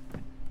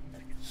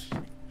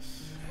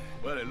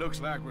 Well, it looks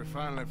like we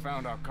finally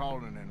found our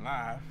calling in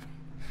life.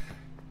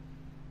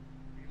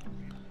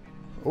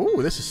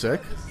 Ooh, this is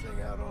sick. This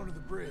thing out onto the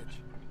bridge.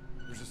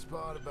 There's a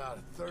spot about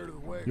a third of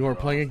the way. You are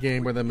playing a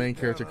game where the main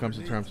character comes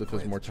to terms with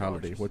his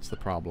mortality. What's the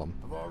problem?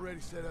 I've already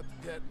set up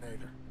the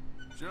detonator.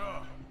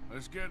 Sure,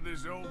 let's get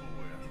this over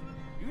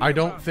with. I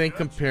don't think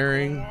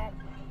comparing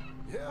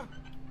Yeah.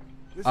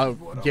 This a is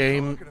what I'm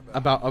game talking about.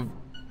 about a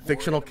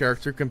fictional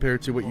character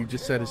compared to what you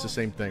just said is the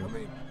same thing. I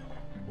mean,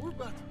 we're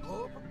about to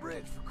blow up a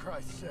bridge, for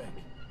Christ's sake.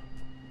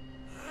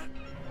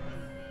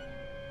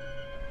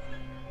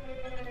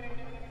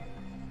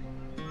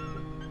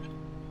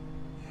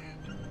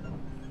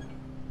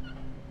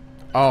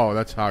 Oh,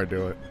 that's how I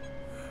do it.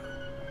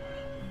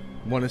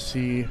 Want to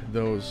see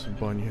those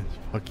bunions?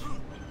 Fuck you.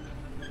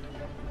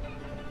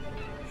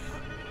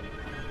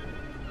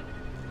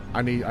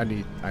 I need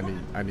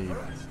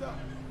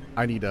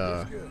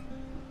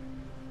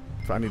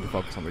to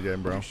focus on the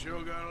game, bro.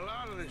 Sure got a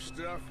lot of this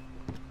stuff.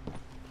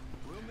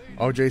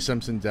 OJ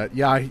Simpson dead.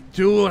 Yeah,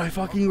 dude, I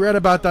fucking read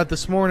about that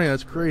this morning.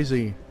 That's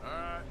crazy.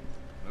 Alright,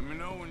 let me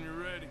know when you're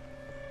ready.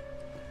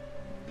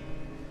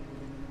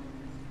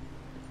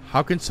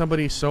 How can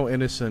somebody so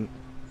innocent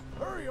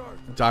Hurry,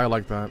 Arthur. die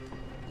like that?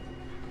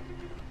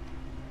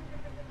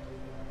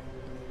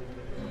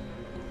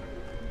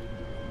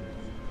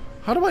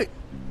 How do I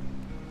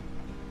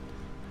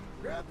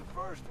Grab the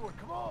first one,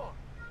 come on.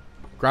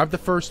 grab the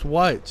first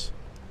what?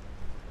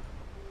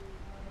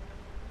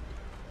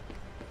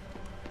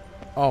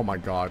 Oh my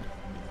god.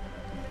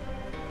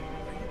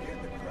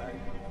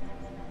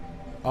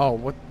 Oh,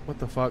 what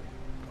the fuck?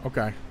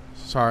 Okay.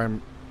 Sorry,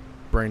 I'm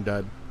brain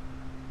dead.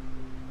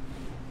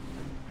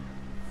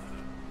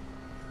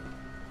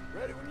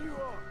 Ready when you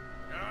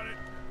are. Got it.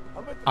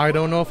 I'm at the I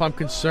don't know if I'm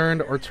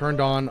concerned or turned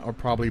on or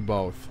probably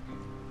both.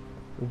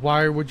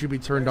 Why would you be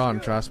turned on,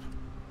 Trasp?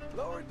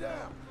 Lower it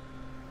down.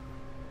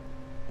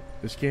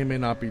 This game may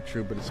not be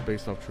true, but it's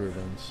based off true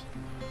events.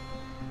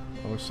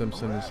 Oh,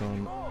 Simpson is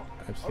on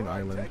Epstein All right,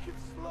 Island. take it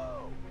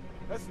slow.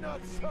 That's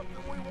not something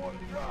we want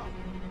to drop.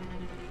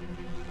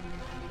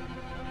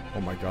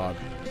 Oh my god.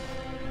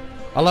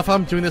 I love how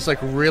I'm doing this like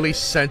really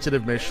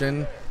sensitive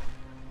mission.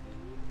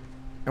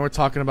 And we're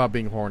talking about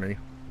being horny.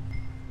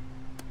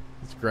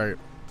 It's great.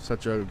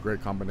 Such a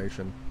great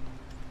combination.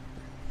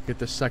 Get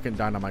the second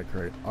dynamite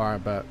crate.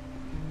 Alright, bet.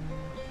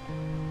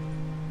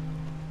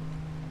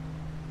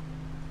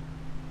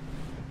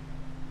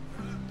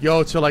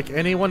 Yo, to like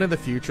anyone in the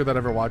future that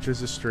ever watches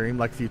this stream,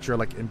 like future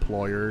like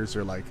employers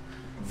or like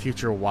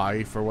future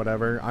wife or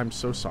whatever, I'm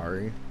so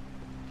sorry.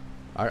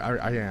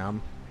 I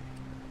am.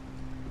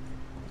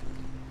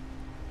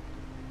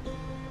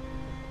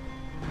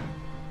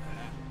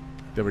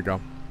 There we go.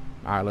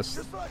 Alright, let's...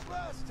 Just like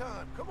last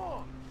time. Come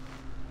on.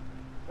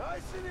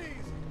 Nice and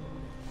easy.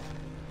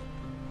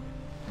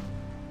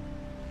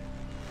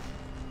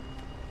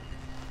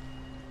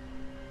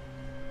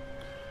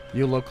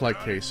 You look like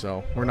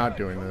queso. We're not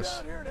doing this.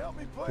 Down here and help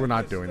me play We're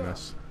not this doing stuff.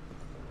 this.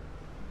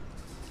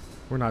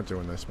 We're not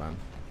doing this, man.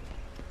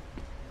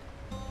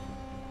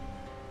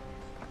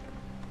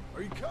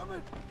 Are you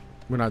coming?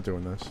 We're not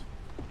doing this.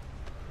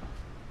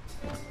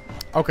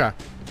 Okay.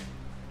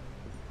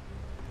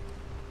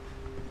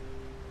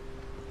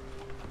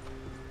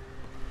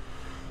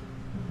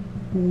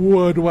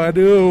 What do I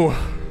do?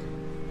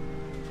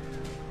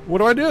 What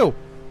do I do?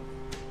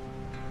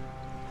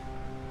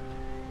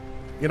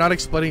 You're not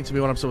explaining to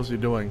me what I'm supposed to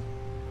be doing.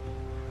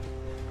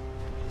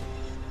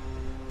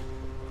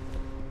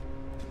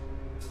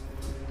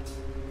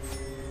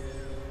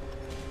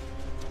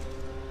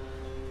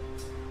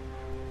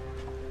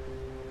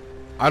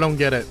 I don't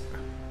get it.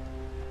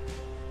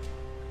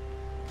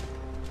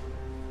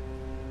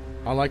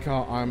 I like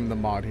how I'm the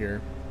mod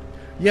here.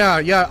 Yeah,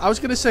 I was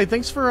gonna say,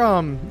 thanks for,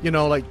 you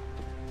know, like,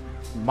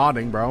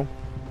 modding, bro.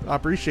 I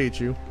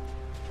appreciate you.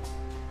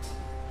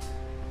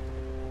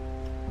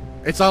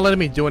 It's not letting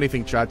me do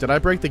anything, chat. Did I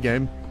break the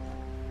game?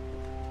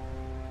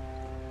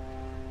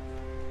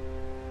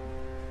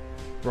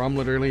 Bro, I'm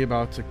literally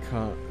about to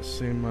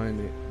say my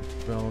name.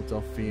 Belle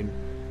Delphine.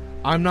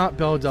 I'm not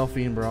Belle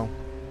Delphine, bro.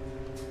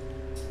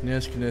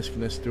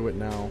 Nisk, do it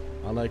now.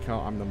 I like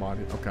how I'm the mod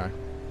here. Okay.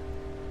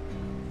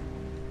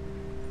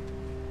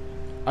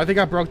 I think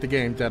I broke the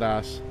game,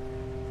 deadass.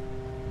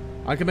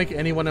 I can make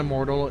anyone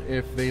immortal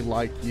if they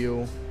like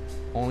you.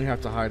 Only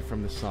have to hide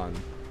from the sun.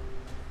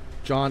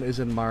 John is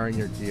admiring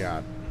your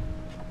Diad.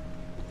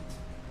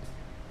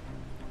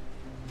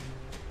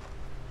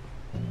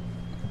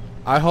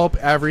 I hope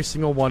every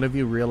single one of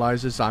you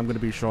realizes I'm going to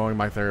be showing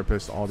my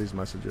therapist all these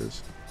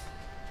messages.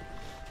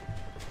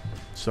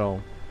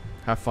 So,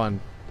 have fun.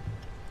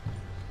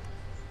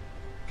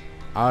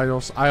 I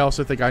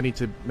also think I need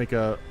to make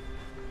a...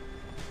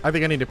 I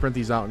think I need to print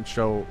these out and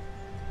show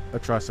a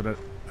trusted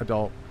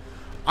adult.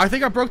 I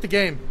think I broke the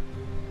game.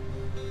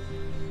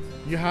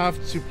 You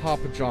have to pop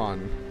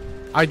John.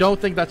 I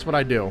don't think that's what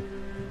I do.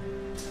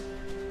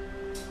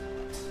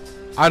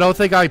 I don't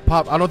think I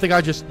pop... I don't think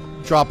I just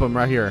drop him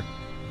right here.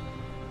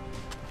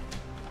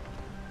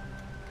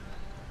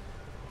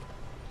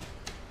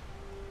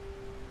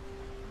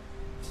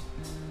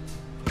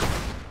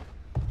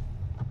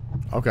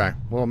 Okay,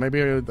 well maybe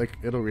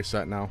it'll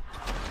reset now.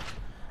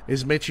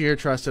 Is Mitchie your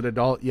trusted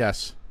adult?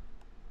 Yes.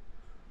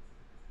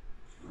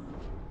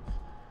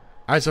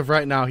 As of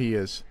right now, he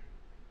is.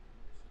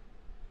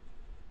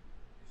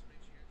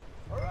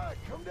 Alright,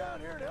 come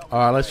down here and help.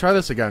 Alright, let's try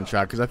this again,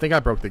 chat, because I think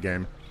I broke the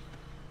game.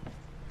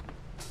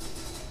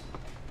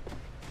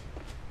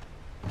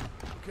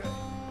 Okay,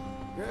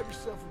 grab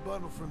yourself a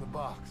bundle from the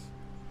box.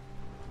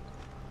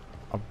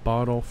 A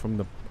bottle from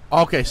the...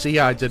 Okay, see,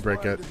 yeah, I did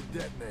break it.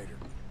 Detonator.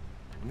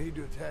 Need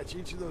to attach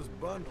each of those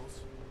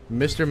bundles.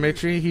 Mr.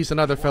 Mitchie, he's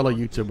another fellow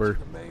YouTuber.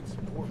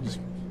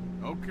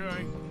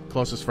 Okay.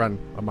 Closest friend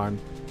of mine.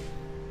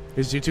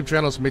 His YouTube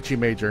channel is Mitchie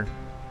Major.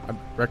 I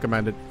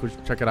recommend it. Go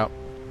check it out.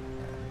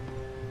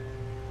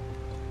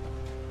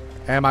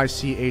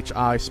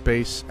 M-I-C-H-I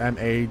space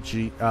M-A-G-J-O-R.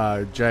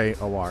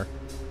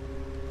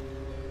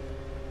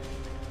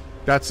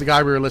 That's the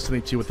guy we were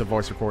listening to with the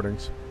voice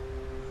recordings.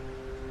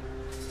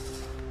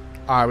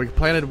 Alright, we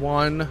planted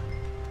one.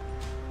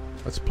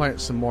 Let's plant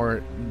some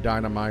more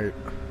dynamite.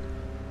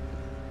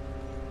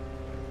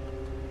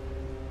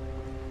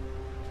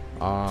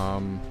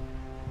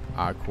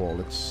 Cool.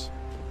 Let's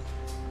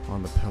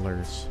on the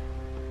pillars.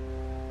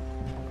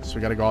 So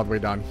we gotta go all the way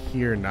down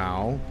here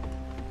now.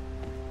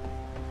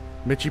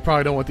 Mitchie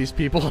probably don't want these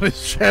people on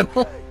his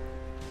channel. Hey,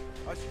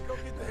 I should go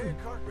get the hand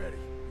cart ready.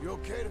 You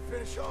okay to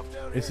finish off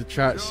down here? Is the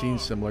chat scene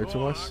similar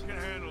to us? I can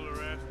handle the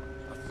rest.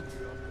 I'll see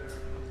you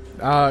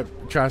up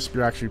there. Chasp,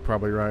 you're actually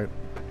probably right.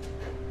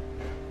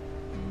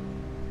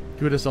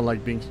 Who doesn't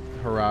like being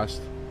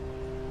harassed?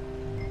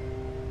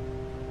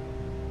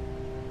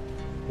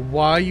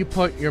 Why you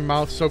put your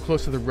mouth so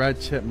close to the red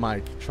tip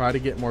mic? Try to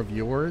get more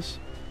viewers?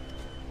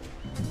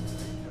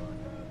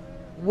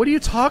 What are you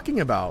talking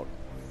about?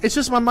 It's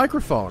just my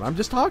microphone. I'm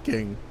just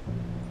talking.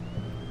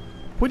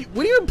 What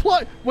are you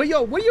implying? Wait,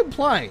 yo, what are you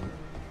implying?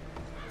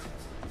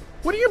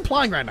 What are you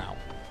implying right now?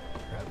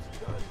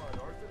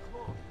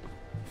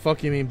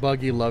 Fuck you mean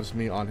Buggie loves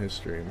me on his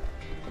stream.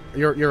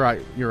 You're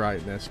right. You're right,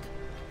 Nisk.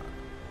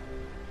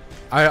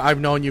 I've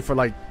known you for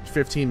like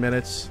 15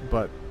 minutes,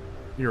 but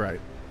you're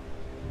right.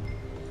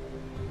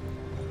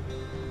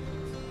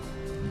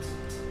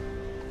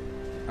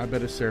 I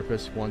bet a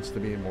therapist wants to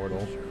be immortal.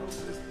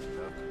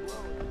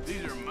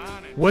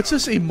 What's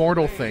this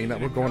immortal thing that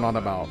we're going on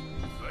about?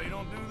 If they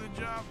don't do the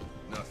job,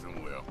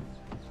 nothing will.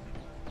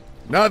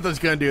 Nothing's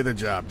gonna do the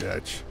job,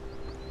 Dutch.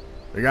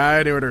 We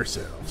gotta do it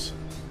ourselves.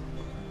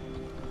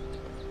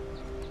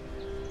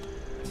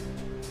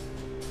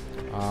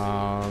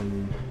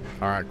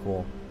 Alright,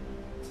 cool.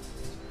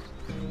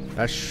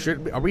 That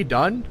should be... Are we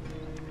done?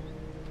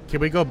 Can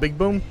we go big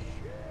boom?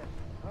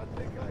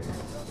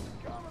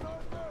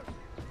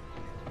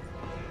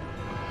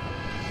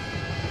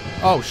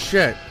 Oh,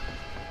 shit.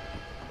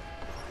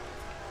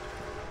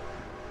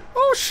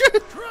 Oh,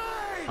 shit.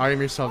 I am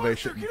your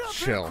salvation.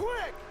 Chill.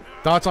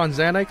 Thoughts on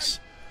Xanax?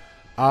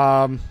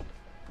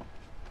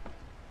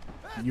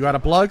 You got a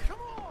plug?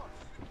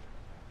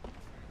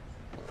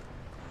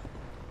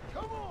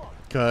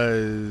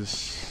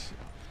 Cause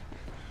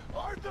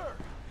Arthur!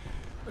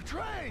 A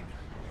train!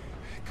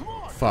 Come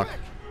on! fuck. Quick.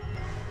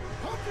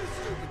 Pump this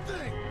stupid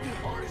thing as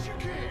hard as you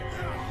can!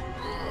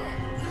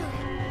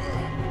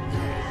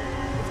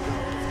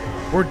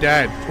 We're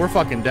dead. We're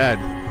fucking dead.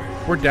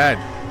 We're dead.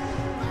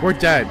 We're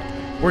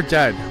dead. We're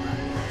dead.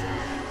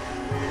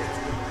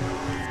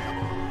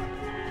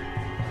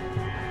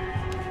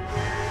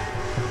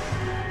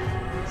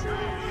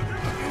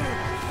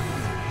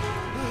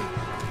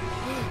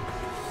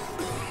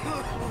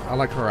 I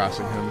like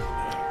harassing him.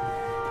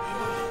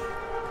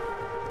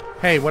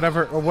 Hey,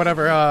 whatever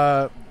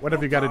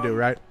you gotta do,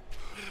 right?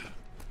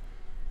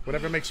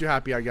 Whatever makes you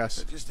happy, I guess.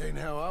 That just ain't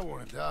how I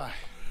want to die.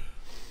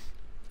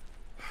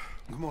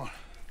 Come on.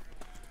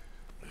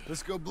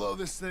 Let's go blow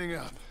this thing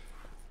up.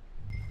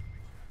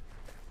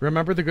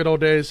 Remember the good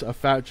old days of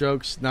fat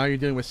jokes? Now you're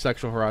dealing with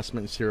sexual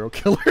harassment and serial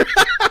killer.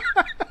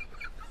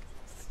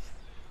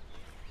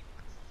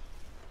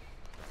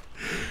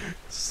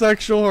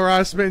 Sexual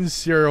harassment and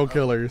serial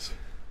killers.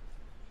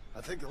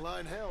 I think the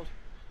line held.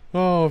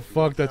 Oh,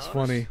 fuck, that's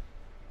funny.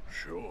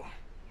 Sure.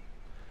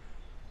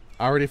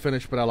 I already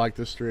finished, but I like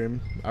this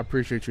stream. I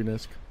appreciate you,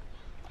 Nisk.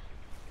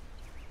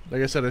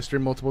 Like I said, I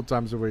stream multiple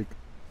times a week.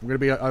 I'm going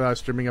to be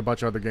streaming a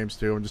bunch of other games,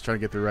 too. I'm just trying to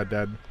get through Red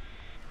Dead.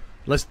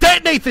 Let's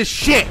detonate this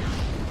shit!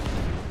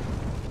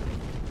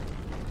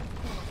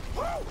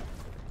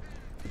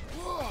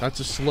 That's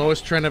the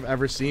slowest train I've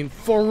ever seen.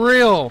 For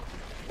real!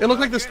 It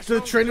looked like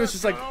the train was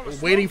just, like,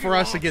 waiting for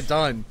us to get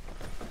done.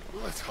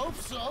 Let's hope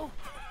so.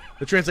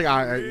 The train's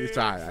like, it's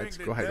alright.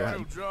 Go ahead, go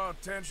ahead. Draw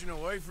attention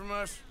away from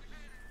us?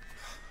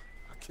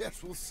 I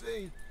guess we'll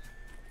see.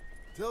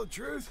 Tell the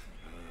truth,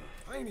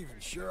 I ain't even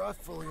sure I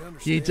fully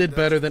understand. He did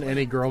better than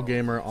any girl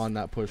gamer on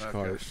that push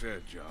cart. Like I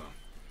said, John,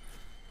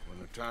 when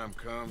the time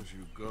comes,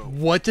 you go.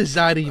 What does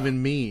that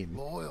even mean?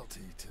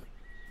 Loyalty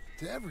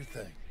to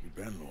everything. You've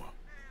been loyal.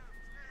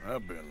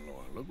 I've been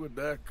loyal. Look what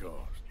that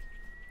cost.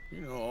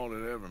 You know, all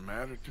that ever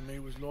mattered to me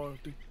was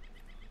loyalty.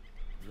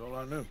 That's all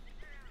I knew.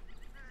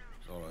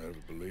 That's all I ever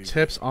believed.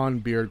 Tips on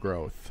beard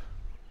growth.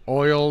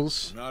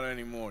 Oils. Not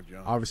anymore,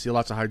 John. Obviously,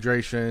 lots of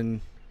hydration.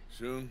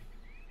 Soon.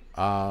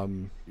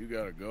 You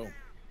gotta go.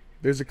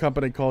 There's a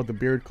company called the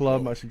Beard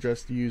Club. I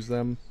suggest you use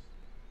them.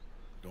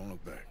 Don't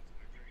look back.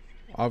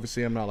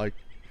 Obviously, I'm not like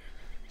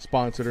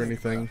sponsored or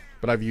anything,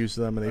 but I've used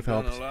them and they've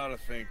helped. Done a lot of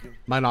thinking.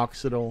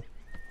 Minoxidil.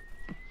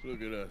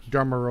 Look at us.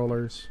 Derma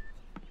rollers.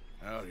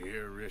 Out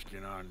here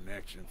risking our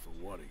necks, and for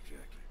what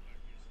exactly?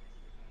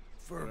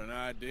 For an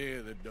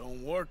idea that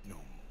don't work no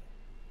more.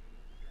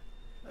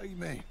 How you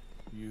mean?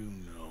 You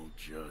know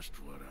just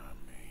what I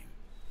mean.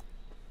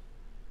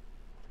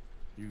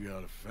 You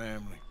got a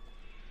family.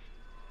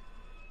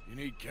 You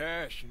need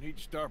cash. You need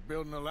to start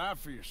building a life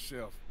for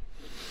yourself.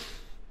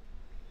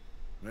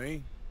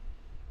 Me?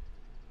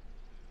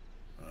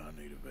 I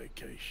need a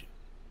vacation.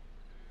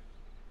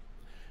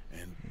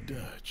 And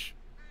Dutch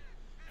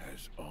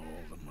has all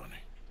the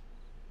money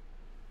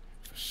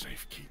for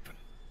safekeeping.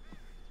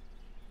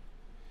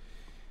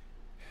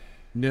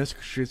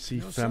 Nisk should see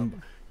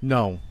fem.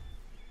 No.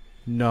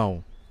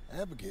 No.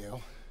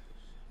 Abigail.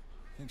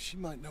 I think she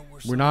might know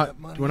where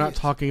We're not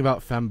talking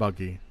about fem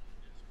Buggie.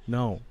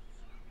 No.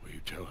 Well,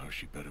 you tell her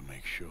she better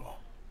make sure.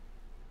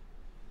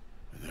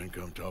 And then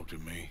come talk to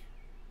me.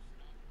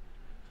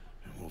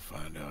 And we'll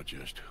find out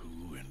just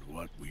who and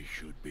what we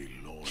should be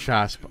loyal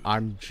Chasp, to.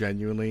 I'm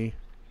genuinely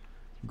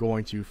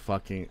going to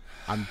fucking...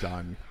 I'm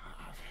done.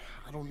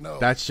 I don't know.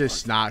 That's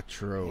just not Or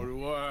true.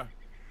 do I?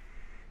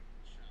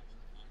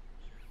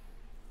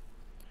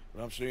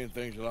 But I'm seeing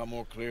things a lot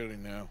more clearly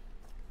now.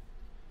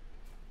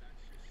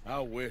 I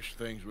wish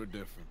things were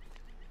different.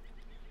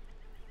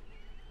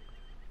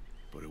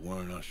 But it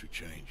weren't us who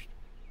changed.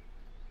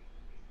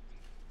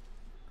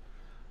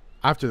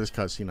 After this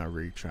cutscene, I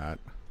read chat.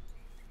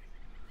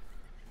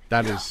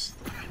 That is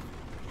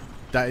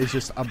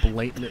just a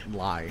blatant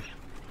lie.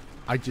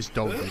 I just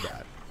don't do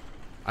that.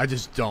 I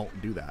just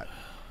don't do that.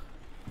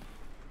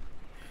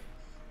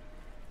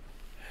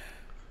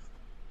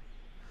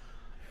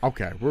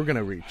 Okay, we're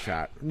gonna read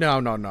chat. No,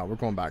 we're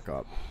going back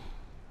up.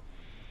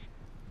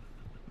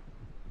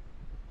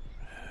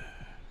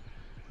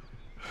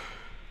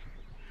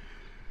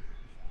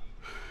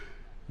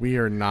 We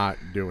are not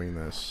doing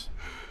this.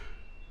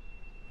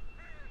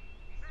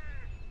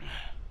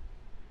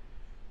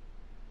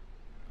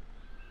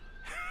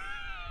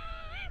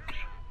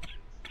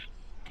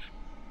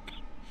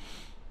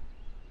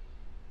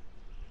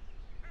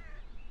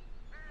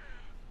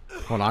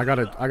 Hold on,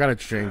 I gotta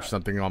change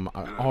something on my,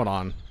 hold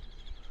on.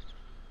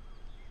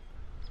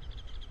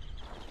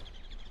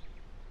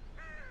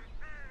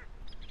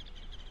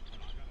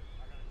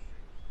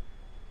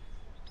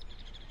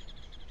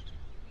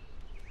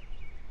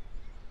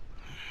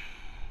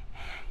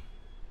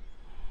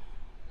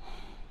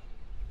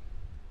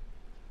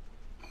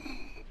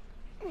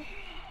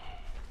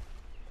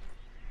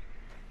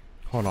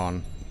 Hold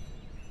on.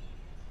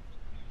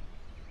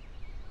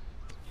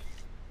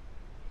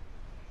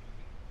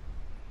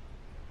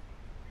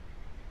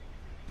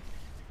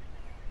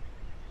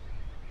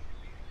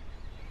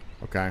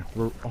 Okay.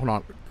 Hold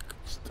on.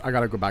 I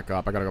gotta go back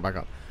up.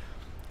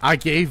 I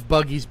gave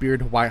Buggie's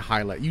beard white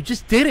highlight. You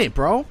just didn't,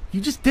 bro.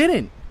 You just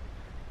didn't.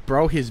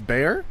 Bro, his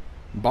beard,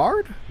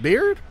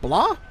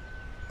 blah.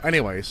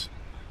 Anyways.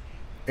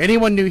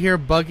 Anyone new here,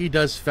 Buggie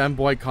does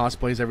femboy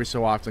cosplays every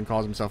so often,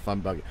 calls himself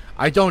Fun Buggie.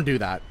 I don't do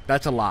that.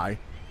 That's a lie.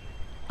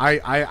 I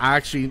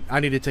actually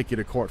need to take you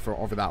to court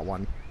over that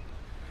one.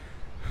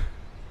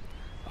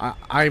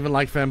 I even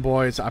like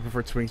femboys. I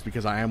prefer twinks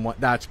because I am one.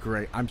 That's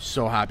great. I'm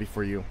so happy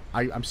for you.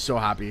 I'm so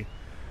happy.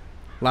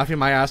 Laughing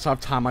my ass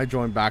off time I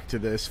joined back to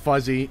this.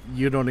 Fuzzy,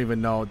 you don't even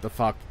know what the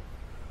fuck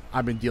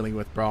I've been dealing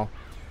with, bro.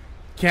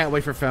 Can't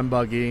wait for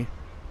Fembuggy.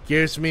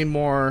 Gives me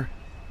more...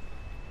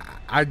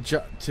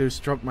 to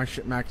stroke my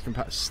shit max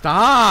compa-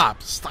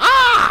 Stop!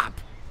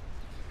 Stop!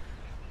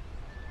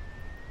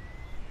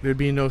 There'd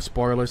be no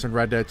spoilers in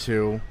Red Dead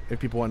 2 if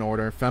people in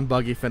order.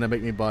 Fembuggy finna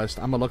make me bust.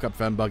 I'm gonna look up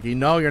Fembuggy.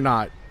 No, you're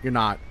not. You're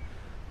not.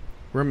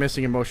 We're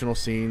missing emotional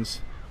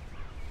scenes.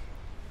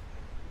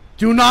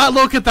 Do not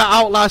look at the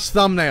Outlast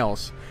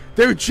thumbnails.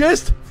 They're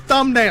just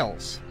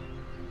thumbnails.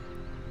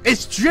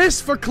 It's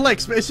just for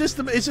clicks. It's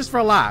just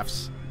for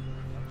laughs.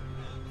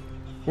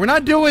 We're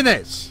not doing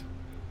this.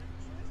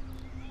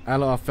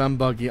 Hello,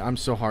 Fembuggy. I'm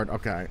so hard.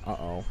 Okay.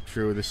 Uh-oh.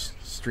 True. This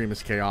stream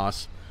is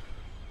chaos.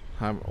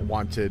 I'm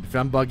wanted.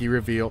 Fembuggy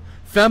reveal.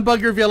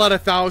 Fembuggy reveal at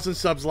 1,000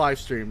 subs live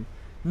stream.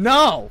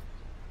 No.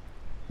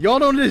 Y'all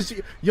don't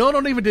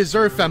even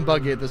deserve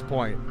Fembuggy at this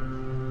point.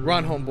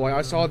 Run, homeboy.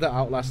 I saw the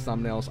Outlast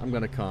thumbnails. I'm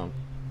gonna come.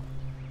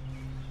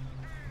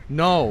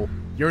 No,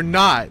 you're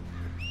not.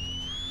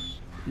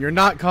 You're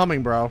not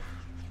coming, bro.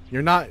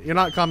 You're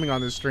not coming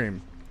on this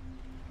stream.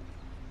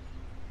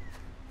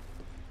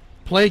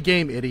 Play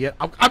game, idiot.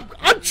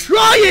 I'm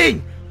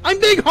trying. I'm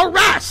being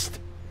harassed.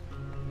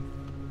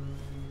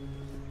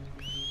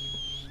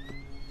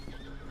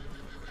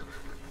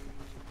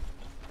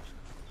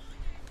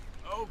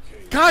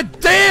 Okay. God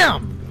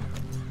damn.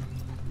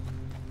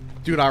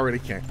 Dude, I already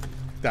can't.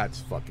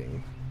 That's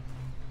fucking...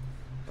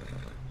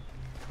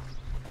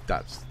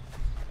 That's...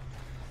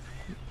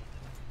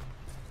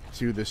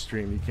 To the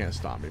stream, you can't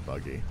stop me,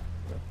 Buggy.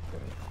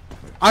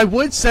 I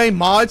would say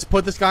mods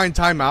put this guy in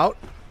timeout,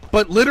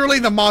 but literally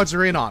the mods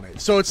are in on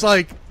it. So it's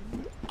like,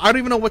 I don't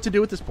even know what to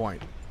do at this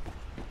point.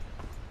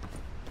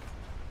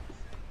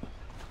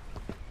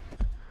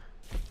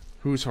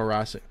 Who's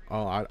harassing?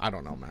 Oh, I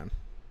don't know, man.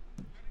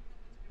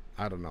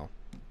 I don't know.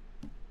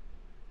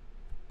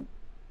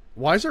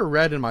 Why is there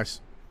red in my...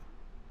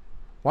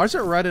 Why is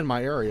it red in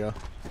my area?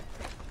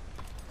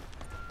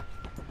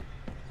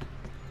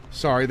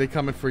 Sorry, they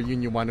coming for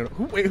Union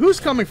 1. Wait, who's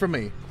coming for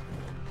me?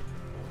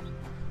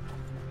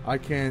 I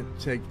can't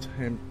take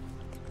him.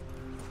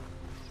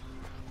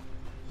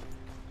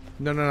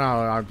 No,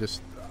 I'm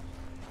just...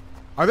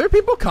 Are there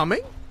people coming?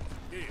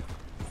 Yeah.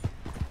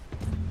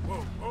 Whoa,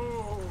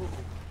 whoa.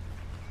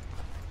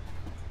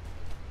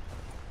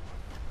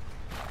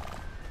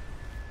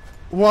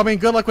 Well, I mean,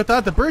 good luck with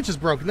that. The bridge is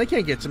broken. They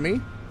can't get to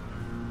me.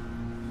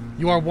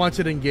 You are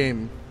wanted in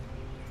game.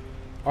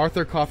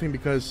 Arthur coughing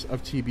because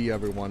of TB,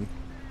 everyone.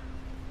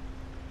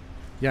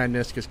 Yeah,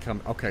 Nisk is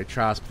coming. Okay,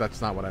 Trasp,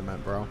 that's not what I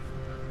meant, bro.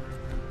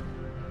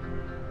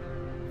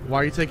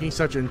 Why are you taking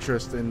such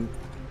interest in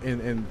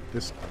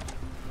this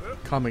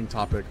coming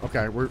topic?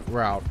 Okay,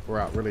 we're out.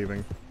 We're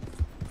leaving.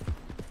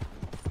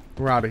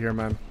 We're out of here,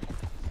 man.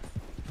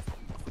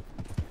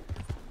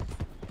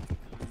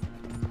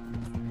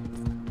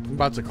 I'm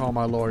about to call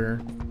my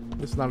lawyer.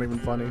 It's not even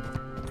funny.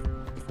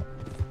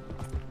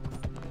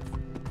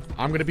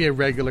 I'm gonna be a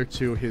regular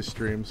to his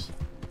streams.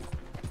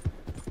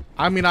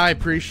 I mean, I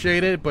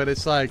appreciate it, but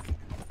it's like...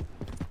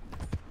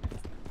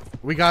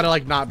 We gotta,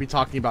 like, not be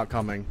talking about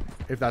coming,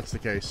 if that's the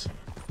case.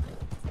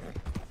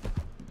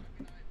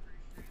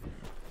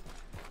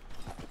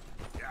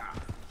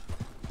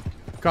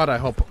 God, I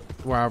hope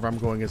wherever I'm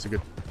going is a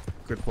good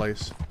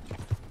place.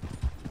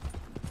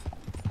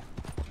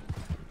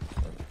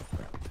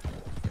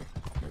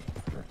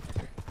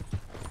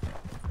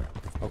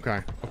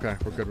 Okay,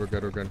 we're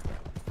good.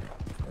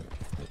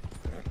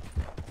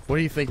 What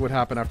do you think would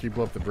happen after you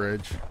blow up the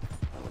bridge?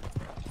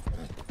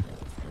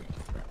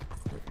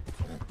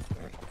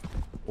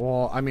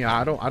 Well, I mean,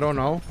 I don't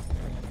know.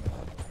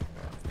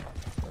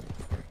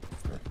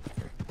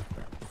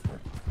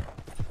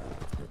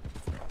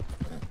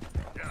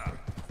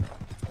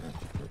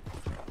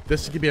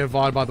 This could be a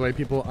VOD, by the way.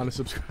 People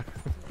unsubscribe.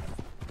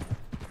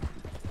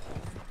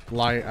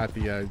 Lie at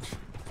the edge.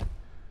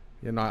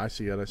 Yeah, no, I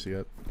see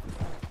it.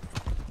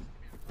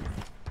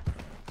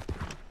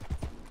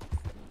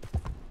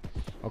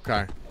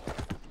 Okay.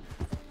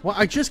 Well,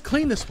 I just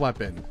cleaned this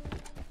weapon.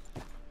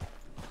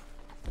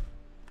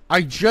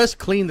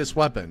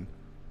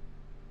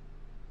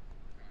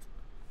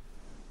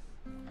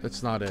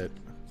 That's not it.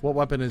 What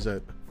weapon is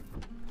it?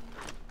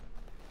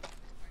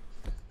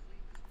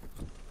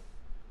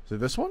 Is it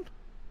this one?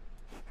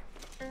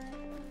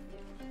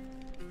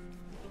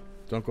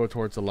 Don't go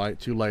towards the light.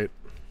 Too late.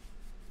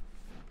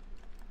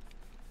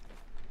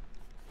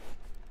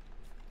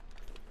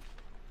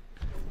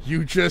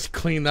 You just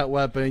cleaned that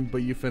weapon, but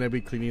you finna be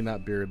cleaning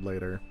that beard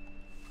later.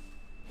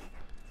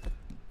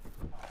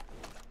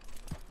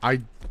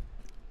 I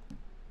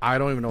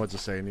don't even know what to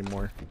say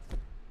anymore.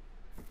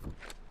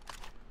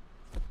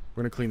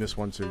 We're gonna clean this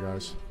one too,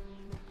 guys.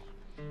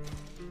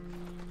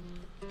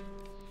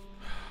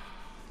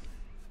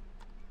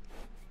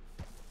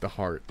 The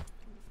heart.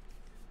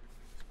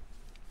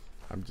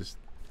 I'm just...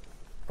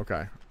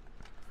 Okay.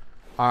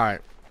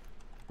 Alright.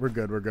 We're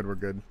good, we're good, we're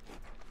good.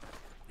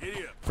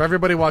 For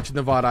everybody watching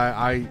the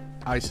VOD,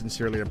 I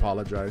sincerely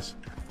apologize.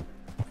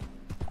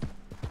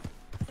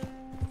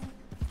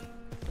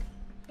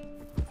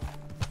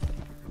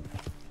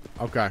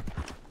 Okay.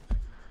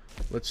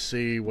 Let's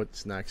see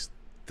what's next.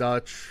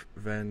 Dutch,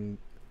 then...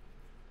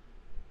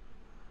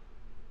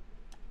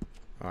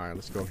 Alright,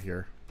 let's go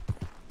here.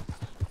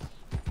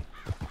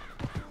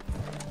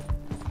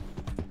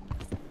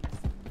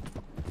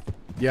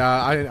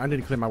 Yeah, I need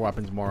to clean my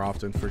weapons more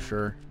often, for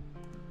sure.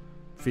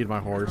 Feed my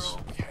horse.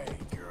 Okay,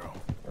 girl.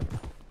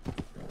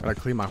 Gotta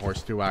clean my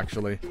horse too,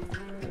 actually.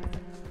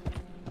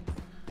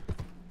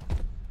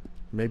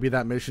 Maybe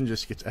that mission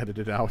just gets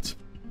edited out.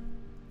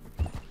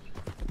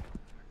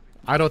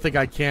 I don't think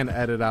I can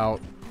edit out.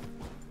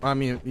 I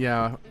mean,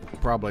 yeah,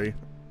 probably.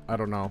 I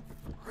don't know.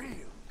 Real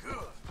good.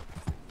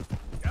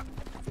 Yep.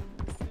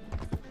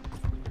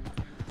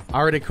 I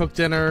already cooked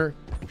dinner,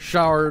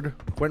 showered,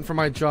 went for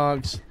my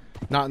jogs.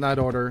 Not in that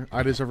order.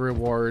 I deserve a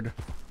reward.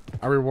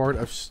 A reward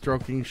of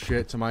stroking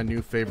shit to my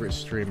new favorite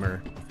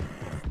streamer.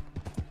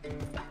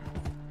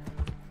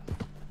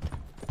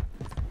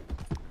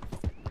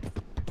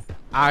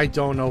 I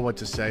don't know what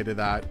to say to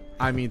that.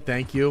 I mean,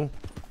 thank you.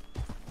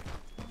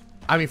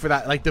 I mean, for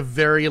that, like, the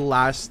very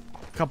last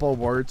couple of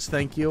words,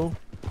 thank you.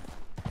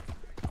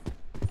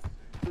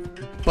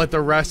 But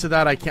the rest of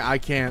that, I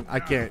can't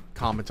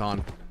comment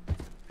on.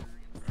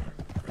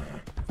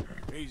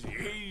 Easy,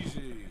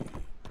 easy.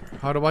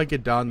 How do I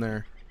get down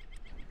there?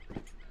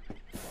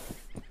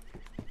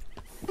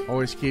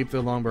 Always keep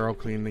the long barrel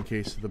clean in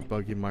case of the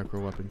buggy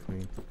micro weapon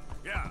clean.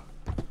 Yeah.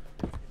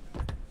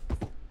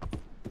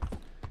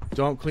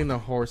 Don't clean the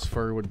horse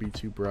fur, would be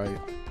too bright.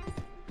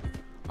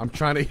 I'm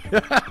trying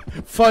to...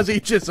 Fuzzy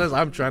just says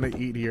I'm trying to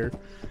eat here.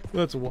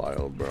 That's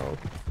wild, bro.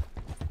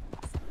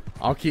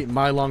 I'll keep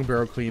my long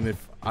barrel clean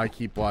if I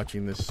keep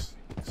watching this.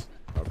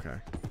 Okay.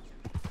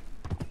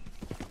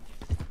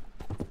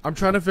 I'm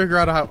trying to figure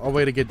out a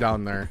way to get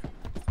down there.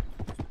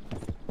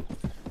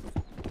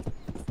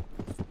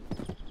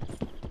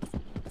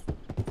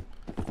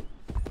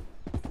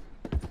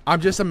 I'm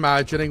just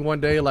imagining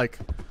one day, like,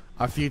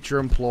 a future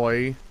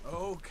employee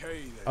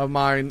of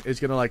mine is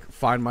gonna, like,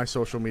 find my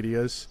social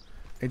medias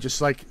and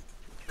just, like,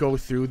 go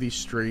through these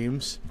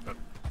streams,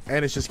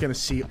 and it's just gonna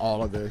see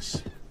all of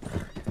this.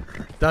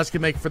 That's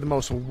gonna make for the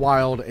most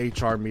wild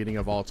HR meeting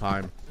of all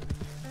time.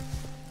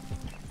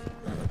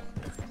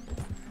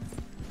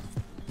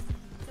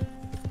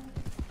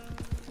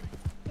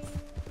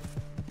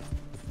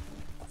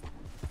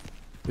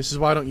 This is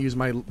why I don't use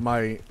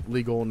my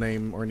legal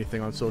name or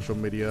anything on social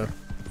media.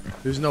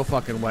 There's no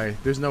fucking way.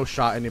 There's no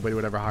shot anybody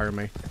would ever hire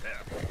me.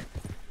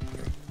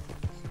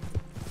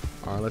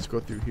 Alright, let's go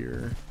through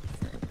here.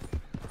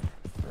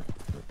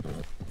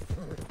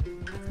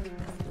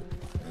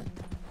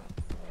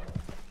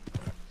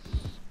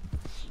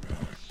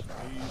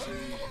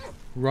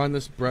 Run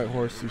this Brett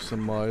horse through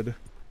some mud.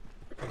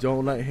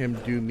 Don't let him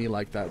do me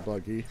like that,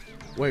 Buggy.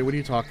 Wait, what are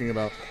you talking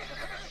about?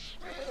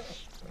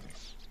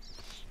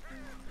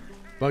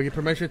 Buggy,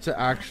 permission to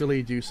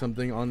actually do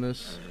something on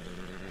this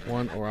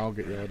one, or I'll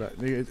get yelled at.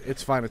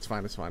 It's fine, it's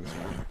fine, it's fine, it's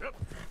fine.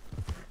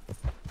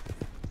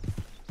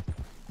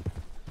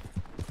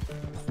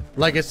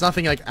 Like, it's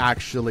nothing, like,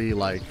 actually,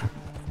 like,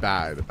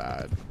 bad.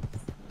 But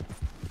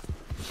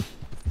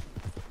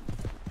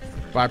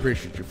I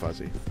appreciate you,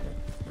 Fuzzy.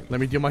 Let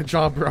me do my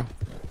job, bro.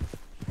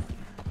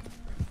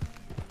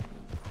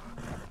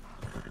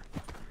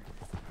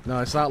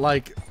 No, it's not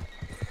like...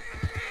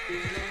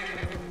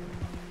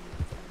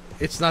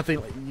 It's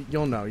nothing...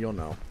 You'll know, you'll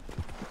know.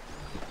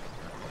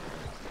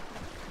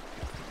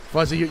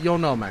 Fuzzy, you'll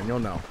know, man, you'll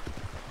know.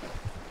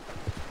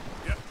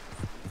 Yep.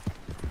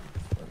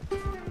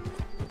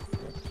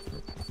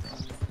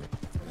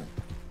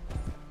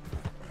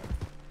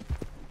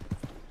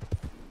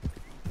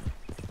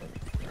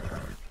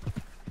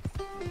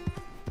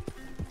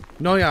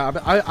 No, yeah,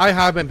 I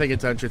have been paying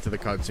attention to the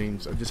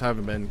cutscenes. I just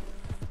haven't been...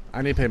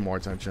 I need to pay more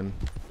attention.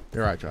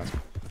 You're right, Josh.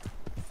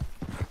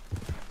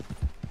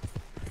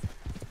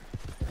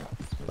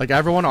 Like,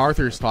 everyone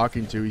Arthur's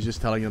talking to, he's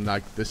just telling them,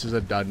 like, this is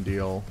a done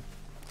deal.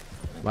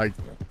 Like,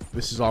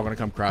 this is all gonna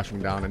come crashing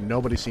down, and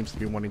nobody seems to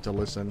be wanting to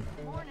listen.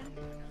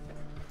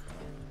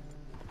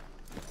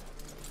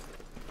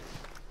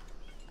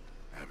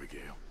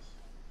 Abigail.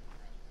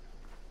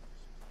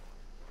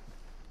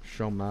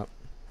 Show map.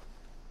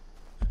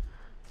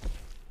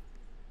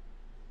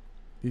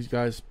 These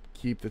guys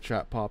keep the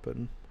chat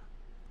popping.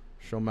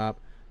 Show map.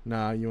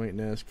 Nah, you ain't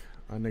Nisk.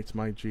 I nicked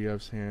my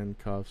GF's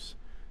handcuffs.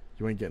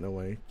 You ain't getting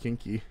away.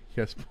 Kinky.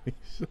 Yes,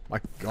 please. Oh my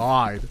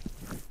god.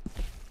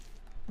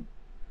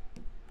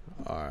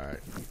 Alright,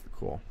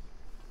 cool.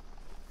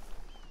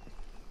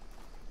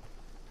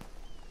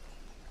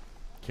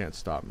 Can't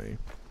stop me.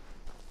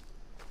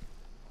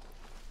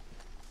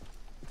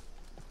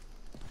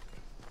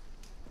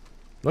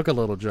 Look at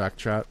little Jack,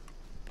 chat.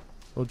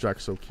 Little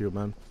Jack's so cute,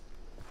 man.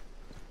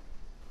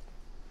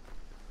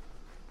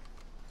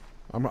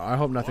 I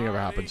hope nothing ever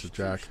happens to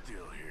Jack. Still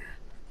here.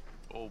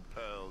 Old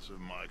pals of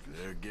Mike.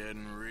 They're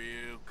getting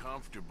real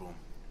comfortable.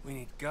 We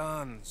need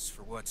guns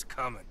for what's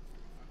coming.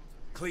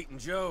 Cleet and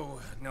Joe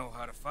know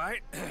how to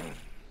fight.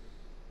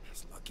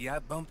 It's lucky I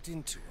bumped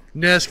into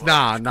him. Nisk,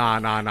 nah.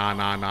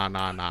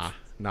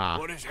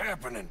 What is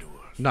happening to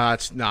us? Nah,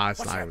 it's not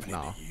What's even, happening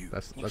no. to you?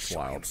 That's Show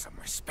him wild. some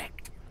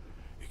respect.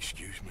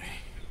 Excuse me.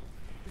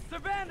 Mr.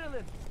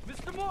 Vanderlyn,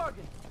 Mr.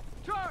 Morgan,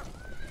 Charles.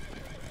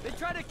 They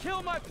try to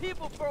kill my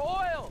people for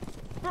oil.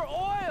 For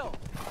oil.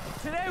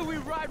 Today we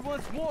ride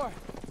once more.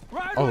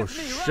 Ride with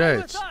me. Shit. Ride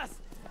with us.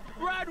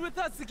 Ride with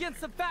us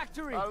against the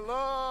factory. I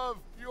love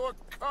your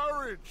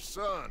courage,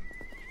 son.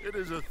 It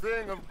is a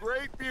thing of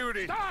great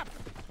beauty. Stop!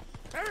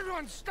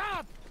 Everyone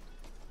stop!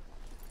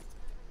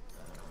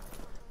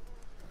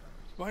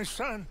 My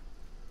son.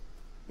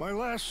 My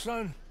last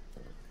son.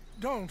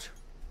 Don't.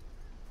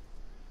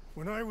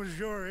 When I was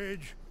your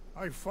age,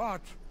 I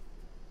fought.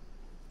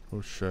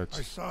 Oh shit.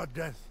 I saw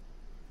death.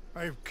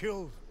 I have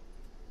killed.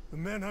 The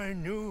men I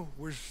knew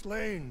were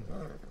slain.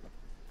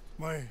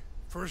 My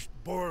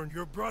firstborn,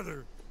 your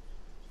brother,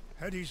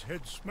 had his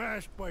head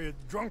smashed by a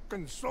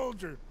drunken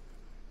soldier.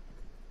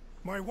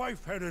 My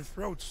wife had her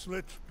throat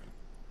slit.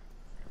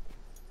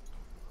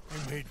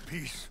 I made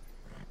peace.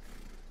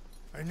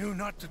 I knew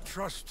not to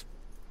trust,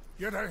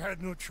 yet I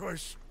had no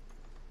choice.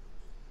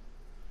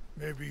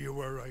 Maybe you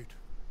were right.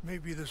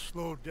 Maybe the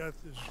slow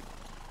death is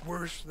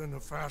worse than the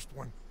fast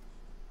one.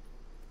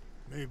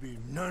 Maybe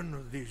none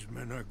of these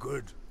men are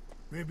good.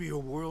 Maybe a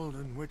world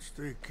in which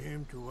they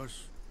came to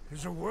us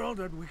is a world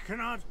that we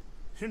cannot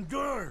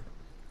endure.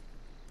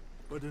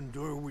 But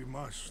endure we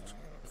must.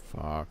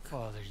 Fuck.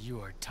 Father,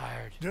 you are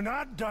tired. Do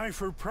not die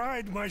for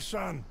pride, my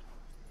son.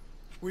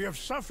 We have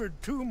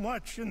suffered too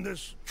much in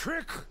this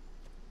trick.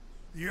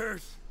 The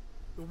earth,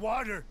 the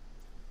water,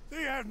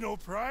 they have no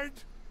pride.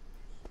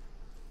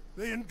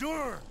 They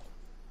endure,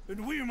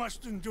 and we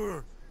must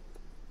endure.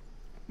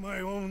 My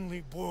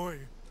only boy,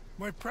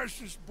 my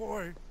precious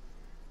boy,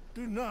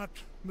 do not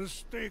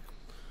mistake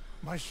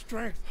my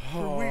strength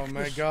for weakness. Oh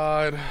my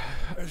god.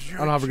 As I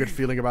don't have a good chief,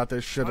 feeling about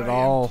this shit at I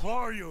all.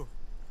 implore you,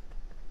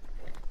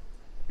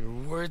 Your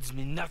words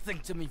mean nothing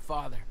to me,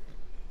 Father.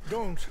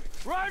 don't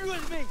Ride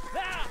with me.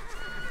 Ah!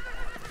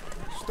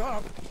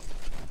 stop.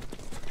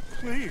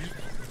 Please,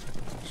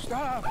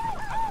 stop.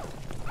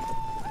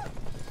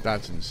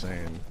 That's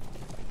insane.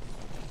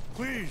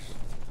 Please,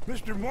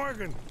 Mr.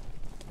 Morgan,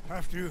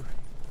 after you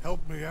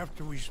helped me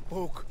after we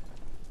spoke,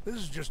 this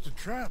is just a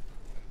trap.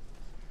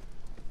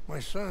 My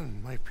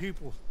son, my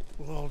people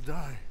will all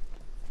die.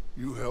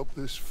 You help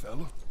this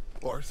fellow,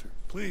 Arthur?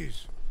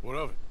 Please. What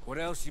of it? What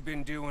else you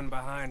been doing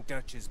behind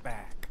Dutch's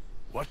back?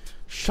 What?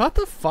 Shut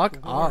the fuck The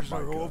up, wars my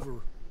are god. over.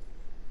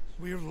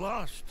 We have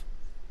lost.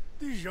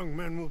 These young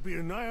men will be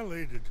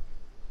annihilated.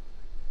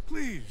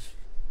 Please.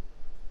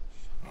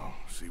 I'll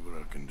see what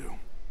I can do.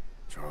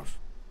 Charles?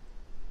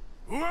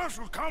 Who else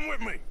will come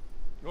with me?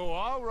 Oh,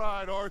 I'll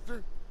ride,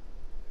 Arthur.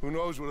 Who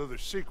knows what other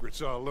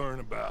secrets I'll learn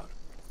about?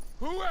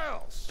 Who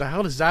else? The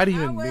hell does that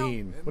even will.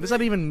 mean? What does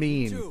that even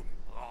mean?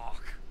 Oh,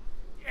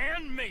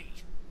 and me.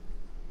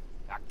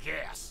 I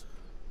guess.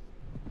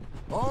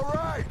 All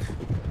right,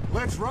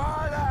 let's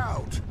ride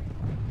out.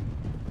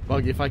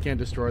 Buggy, if I can't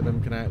destroy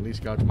them, can I at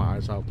least gouge my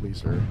eyes out, please,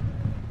 sir?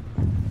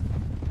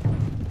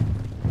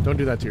 Don't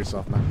do that to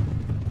yourself, man.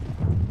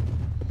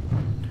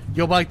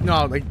 Yo, like,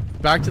 no, like,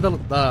 back to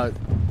the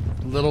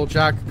little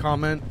Jack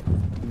comment.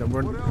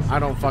 I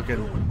don't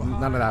fucking,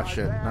 none of that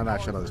shit. None of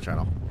that shit on this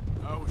channel.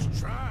 I was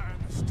trying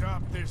to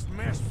stop this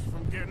mess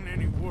from getting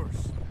any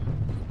worse.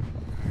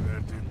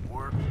 That didn't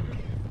work.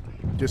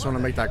 Just want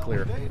to make that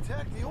clear. They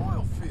attacked the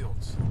oil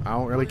fields. I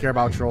don't really care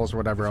about trolls or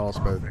whatever else,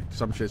 but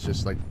some shit's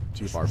just, like,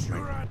 too far for me.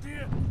 Your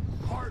idea?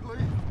 Hardly.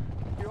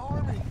 The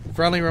army.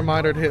 Friendly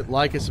reminder to hit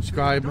like and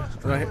subscribe.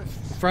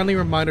 Friendly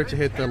reminder to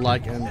hit the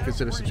like and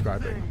consider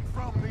subscribing.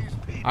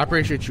 I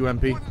appreciate you,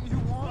 MP.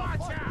 Watch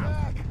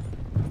out!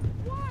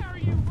 Why are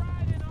you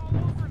riding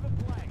all over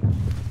the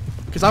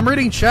place? Because I'm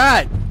reading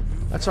chat.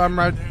 That's why I'm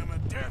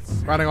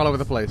riding all over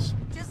the place.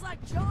 Just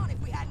like John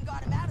if we hadn't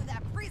got him out of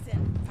that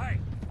prison. Hey,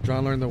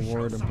 John learned the show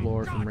word some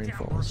implore from goddamn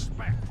Rainfalls.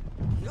 respect.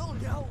 You'll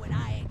know when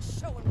I ain't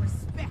showing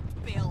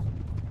respect, Bill.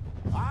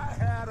 I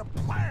had a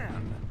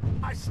plan.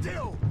 I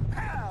still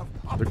have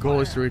a The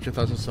goal is to reach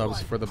 1,000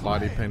 subs for the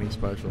body painting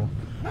special.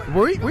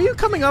 Were you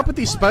coming up with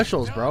these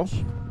specials, bro?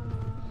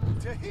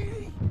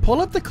 Tahiti. Pull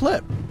up the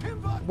clip.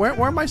 Where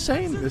am I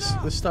saying this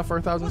stuff for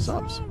 1,000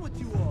 subs? What's wrong with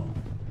you all?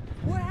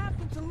 What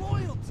happened to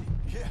loyalty?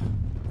 Yeah.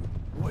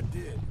 What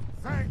did?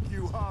 Thank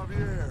you,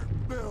 Javier.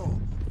 Bill.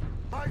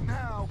 Right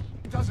now,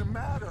 it doesn't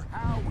matter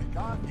how we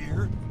got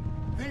here.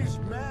 These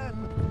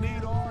men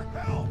need our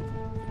help.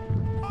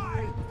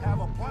 I have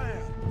a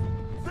plan.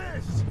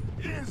 This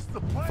is the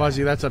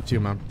Fuzzy, that's up to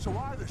you, man. So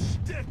either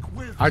stick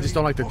with I just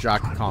don't like the me or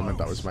Jack cut comment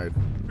that was loose.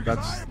 made. Because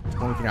That's I'm the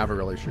only thing I have a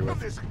real issue of with.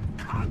 this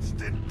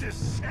constant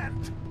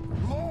descent.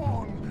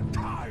 Long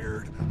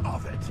tired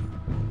of it.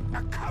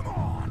 Now come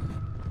on.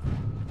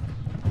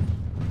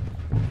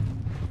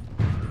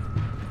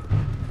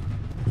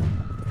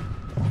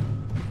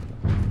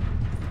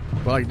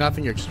 But like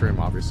nothing extreme,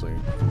 obviously.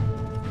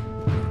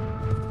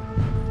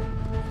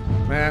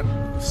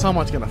 Man,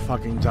 someone's gonna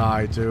fucking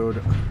die,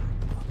 dude.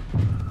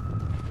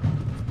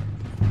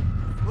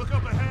 Look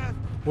up ahead.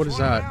 What is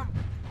that?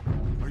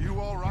 Are you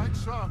all right,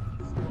 son?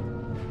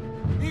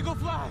 Eagle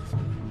flies.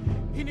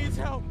 He needs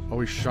help. Oh,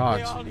 he's They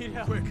shot. all need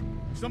help. Quick,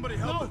 somebody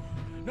help him.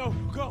 No,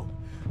 go.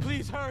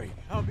 Please hurry.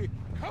 I'll be.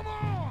 Come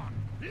on.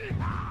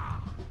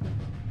 Yeehaw!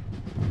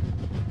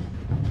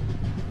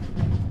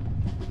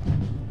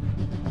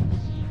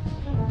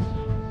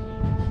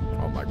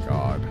 Oh my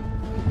god.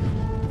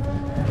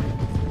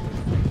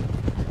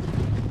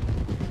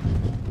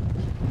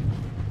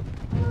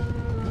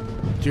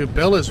 Dude,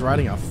 Bill is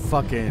riding a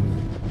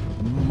fucking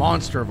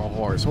monster of a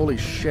horse. Holy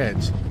shit.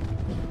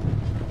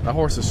 That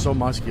horse is so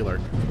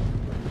muscular.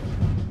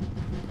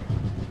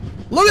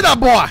 Look at that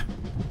boy!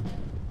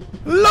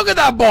 Look at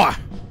that boy!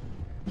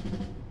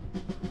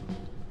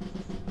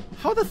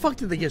 How the fuck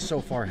did they get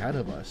so far ahead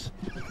of us?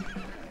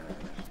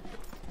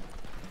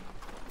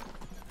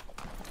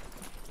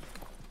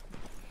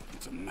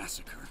 It's a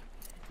massacre.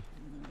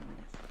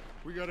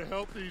 We gotta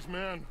help these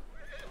men.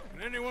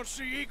 Can anyone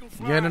see Eagle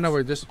flies? Yeah, no,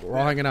 we're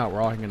all hanging out.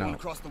 We're all hanging out.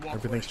 across the walkway.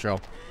 Everything's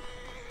chill.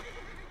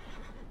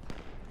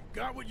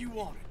 Got what you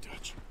wanted,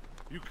 Dutch.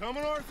 You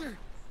coming, Arthur?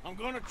 I'm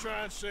gonna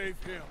try and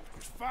save him.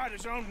 This fight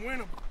is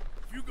unwinnable.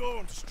 If you go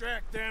and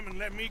distract them and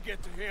let me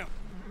get to him.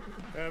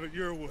 Have it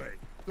your way.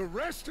 The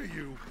rest of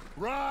you,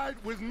 ride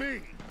with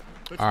me.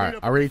 Alright,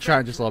 I already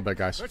tried just a little bit,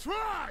 guys. Let's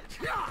ride!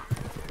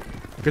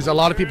 Because a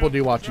lot of people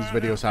do watch these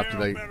videos after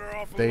they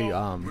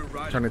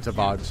turn into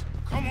VODs.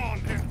 Come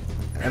on now.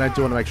 And I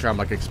do want to make sure I'm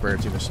like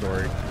experiencing the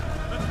story.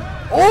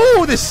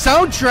 Oh, this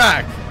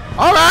soundtrack!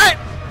 Alright!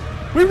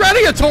 We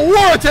ready to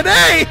war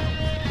today!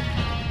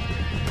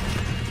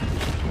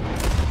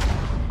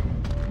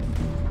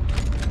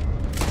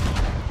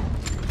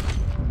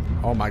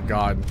 Oh my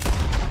god.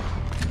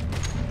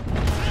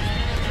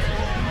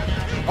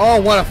 Oh,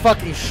 what a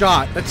fucking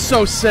shot. That's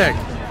so sick.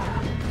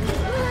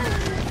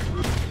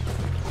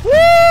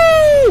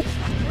 Woo!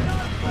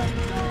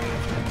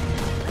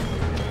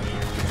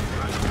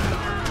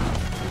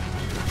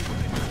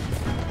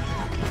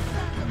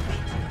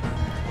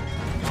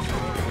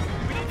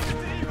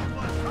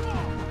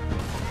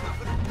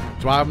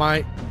 Do I have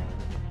my...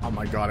 Oh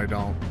my god, I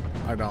don't.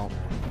 I don't.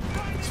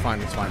 It's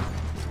fine, it's fine.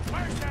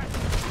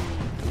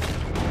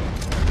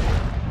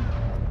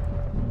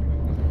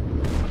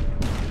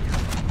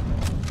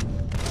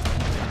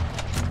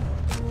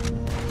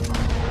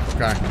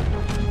 Okay.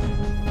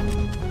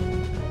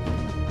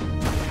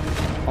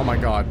 Oh my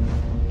god.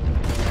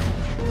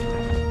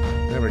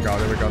 There we go,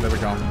 there we go, there we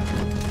go.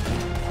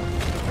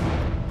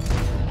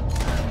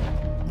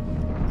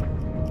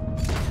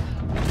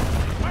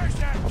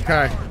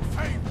 Okay.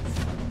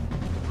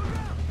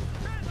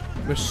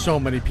 There's so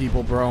many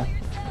people, bro.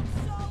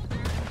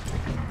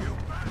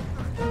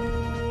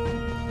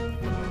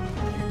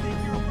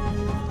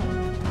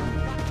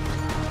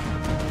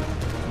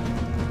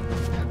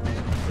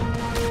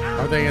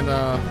 Are they in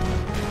the...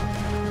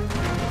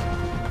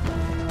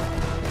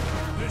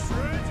 This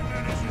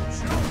regiment is in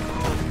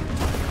trouble.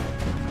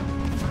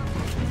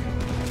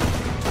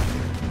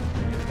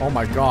 Oh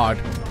my god.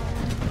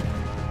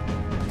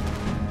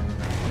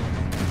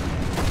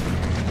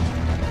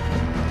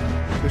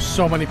 There's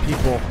so many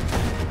people.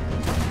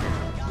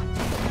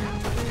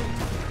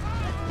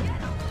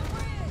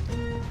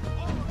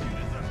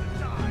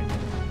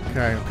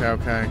 Okay, okay,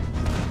 okay.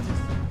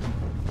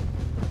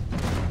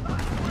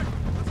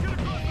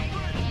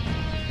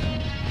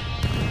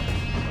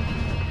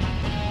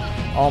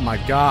 Oh my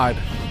god.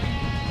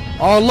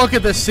 Oh, look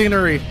at this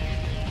scenery.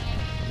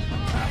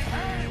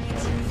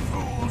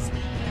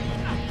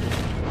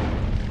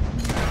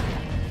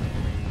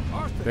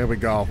 There we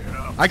go.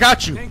 I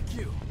got you. Thank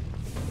you.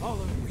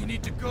 All of you. We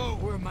need to go.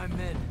 Where are my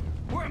men?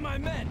 Where are my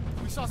men?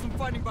 We saw some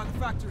fighting by the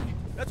factory.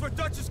 That's where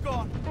Dutch is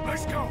gone.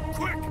 Let's go,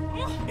 quick!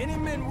 Any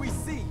men we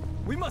see,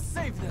 we must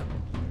save them.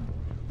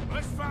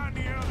 Let's find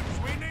the others.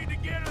 We need to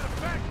get to the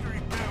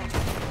factory building.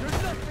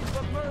 There's nothing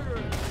but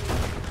murder.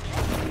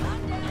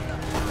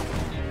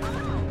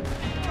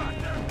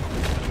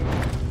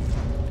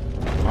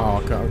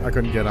 Oh, okay. I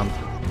couldn't get him.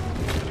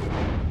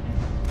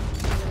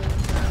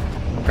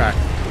 Okay.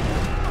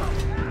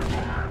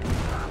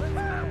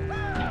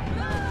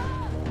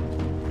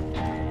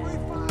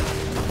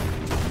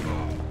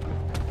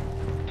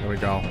 There we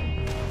go.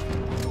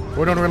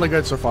 We're doing really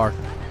good so far.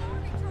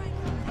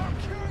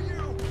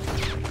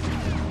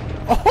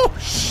 Oh,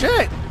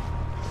 shit!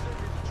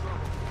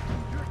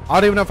 I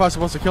don't even know if I was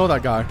supposed to kill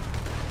that guy.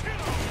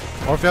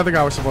 Or if the other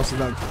guy was supposed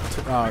to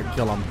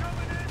kill him.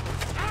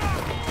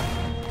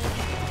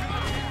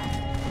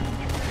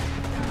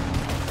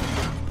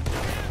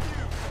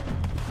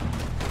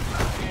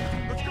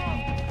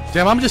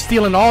 Damn, I'm just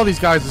stealing all these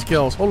guys'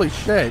 kills. Holy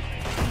shit.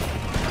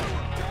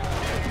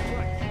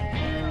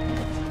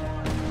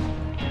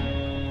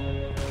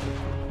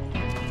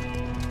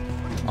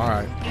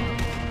 Alright.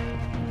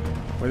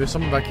 Wait, there's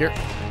someone back here.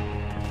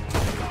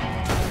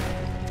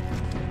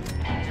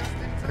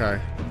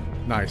 Okay.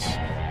 Nice.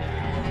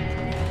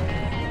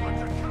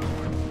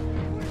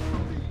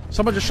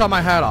 Someone just shot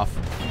my hat off.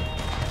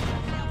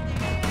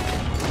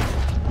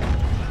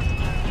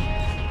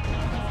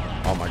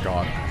 Oh my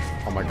god.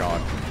 Oh my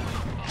god.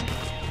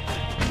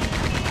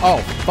 Oh,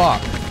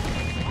 fuck.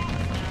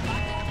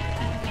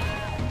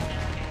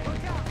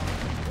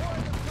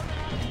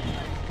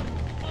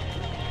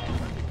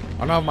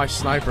 I don't have my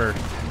sniper.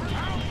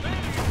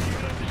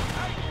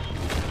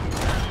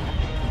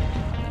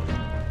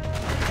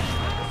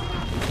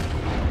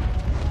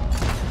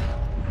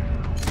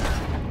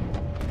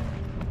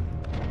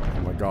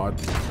 Oh my god.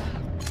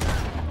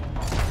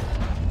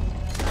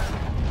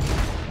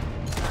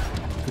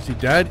 Is he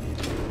dead?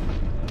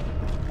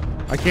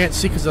 I can't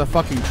see because of the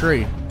fucking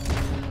tree.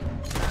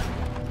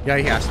 Yeah,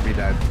 he has to be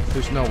dead.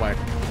 There's no way.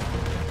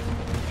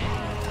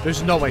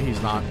 There's no way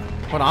he's not.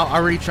 Hold on,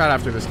 I'll read chat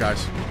after this,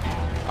 guys.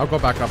 I'll go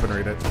back up and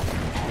read it.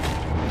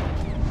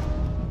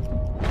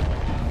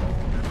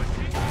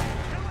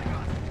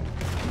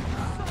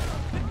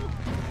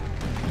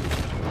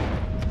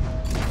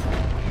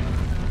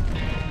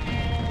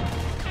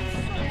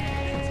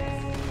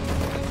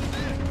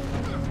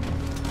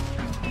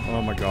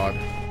 Oh my god.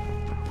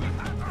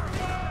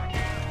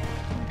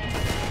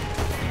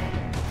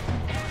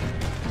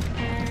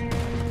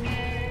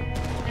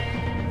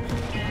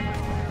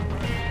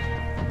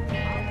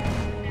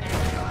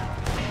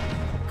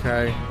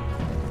 Okay.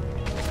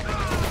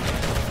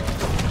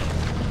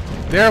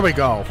 There we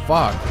go.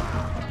 Fuck.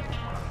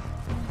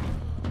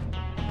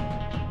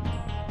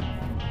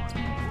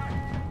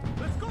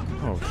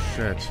 Oh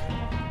shit.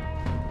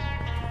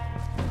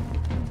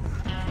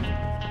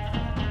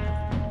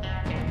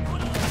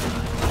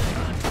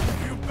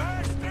 You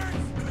bastards!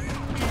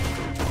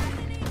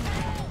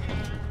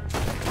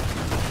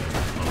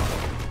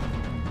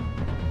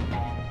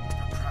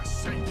 For Christ's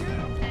sake, get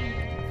up!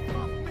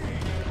 Fuck me!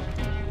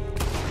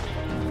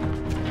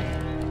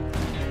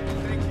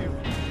 Thank you.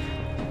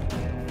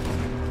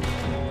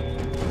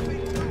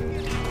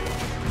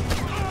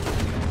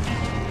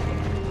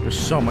 There's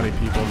so many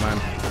people, man.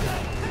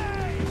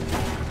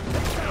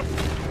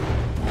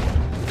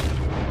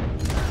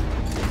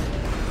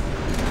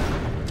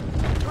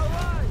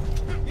 Alright!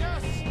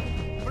 Yes!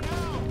 For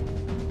now!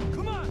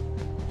 Come on!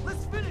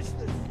 Let's finish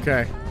this!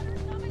 Okay.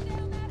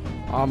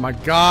 Oh my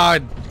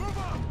god. Move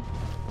up!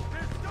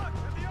 They're stuck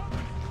at the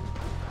others!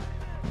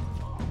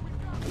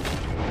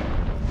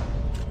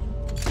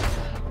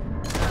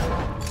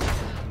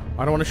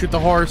 I don't want to shoot the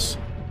horse.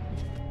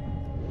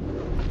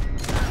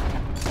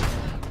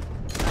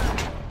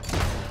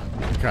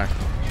 Okay.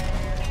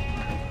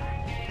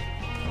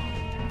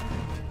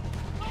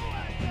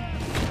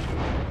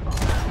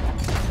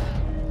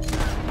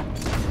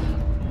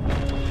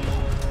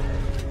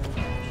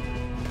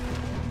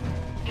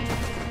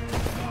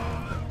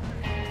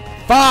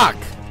 Fuck!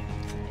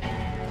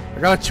 I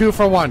got a 2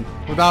 for 1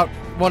 without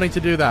wanting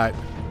to do that.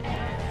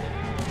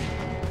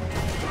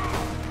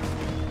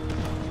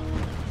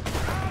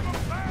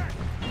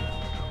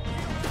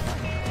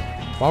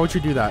 Why would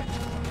you do that?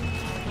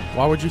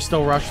 Why would you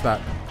still rush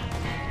that?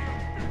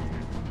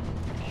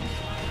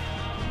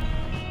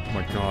 Oh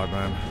my god,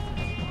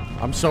 man.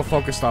 I'm so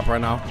focused up right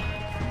now.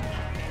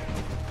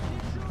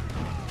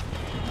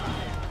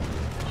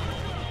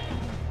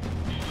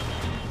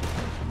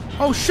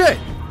 Oh shit!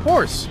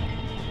 Horse!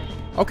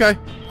 Okay.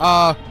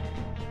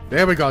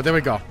 There we go, there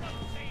we go.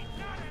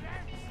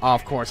 Oh,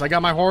 of course. I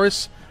got my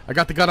horse, I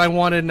got the gun I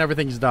wanted, and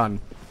everything's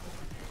done.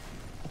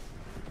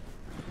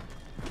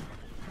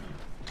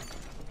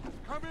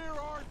 Come here,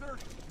 Arthur!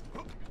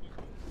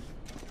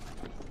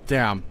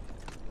 Damn.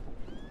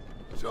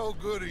 So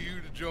good of you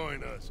to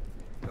join us.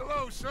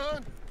 Hello,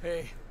 son.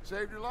 Hey,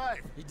 Saved your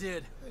life. he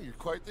did. Hey, you're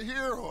quite the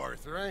hero,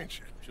 Arthur, ain't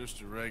you?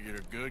 Just a regular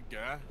good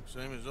guy,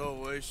 same as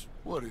always.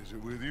 What is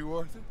it with you,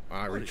 Arthur?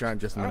 Alright, we're trying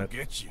just a I minute. don't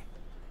get you.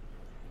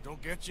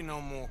 Don't get you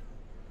no more.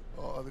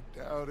 Oh, the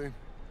doubting.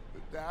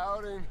 The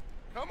doubting.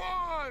 Come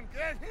on,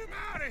 get him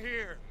out of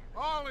here.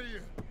 All of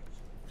you.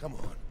 Come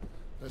on.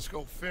 Let's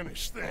go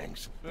finish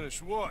things.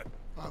 Finish what?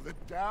 Oh, the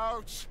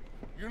doubts.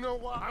 You know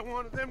why I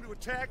wanted them to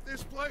attack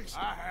this place?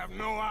 I have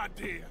no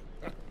idea.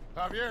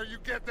 Javier, you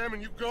get them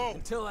and you go.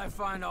 Until I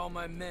find all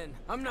my men,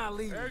 I'm not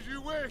leaving. As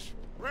you wish.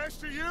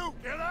 Rest of you,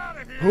 get out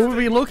of here. Who are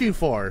we looking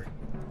for?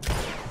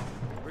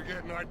 We're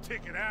getting our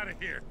ticket out of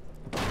here.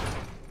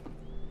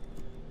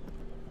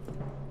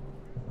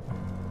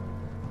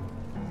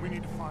 We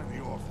need to find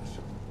the office.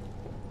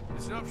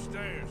 It's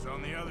upstairs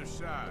on the other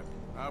side.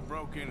 I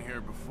broke in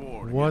here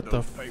before. To What get the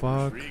those papers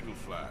fuck? for Eagle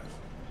Flies.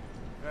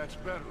 That's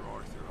better,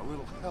 Arthur. A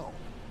little help.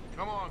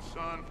 Come on,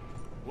 son.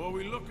 What are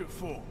we looking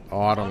for?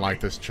 Oh, I don't like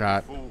this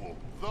chat. Fool.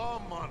 The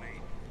money.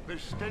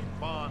 There's state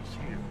bonds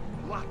here.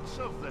 Lots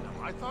of them.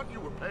 I thought you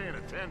were paying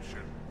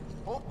attention.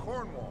 Old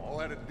Cornwall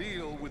had a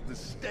deal with the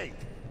state.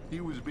 He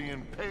was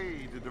being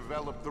paid to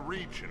develop the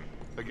region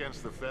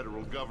against the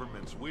federal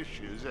government's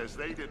wishes, as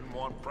they didn't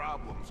want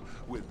problems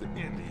with the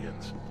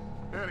Indians.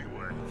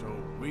 Anyway. So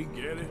we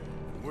get it,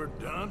 and we're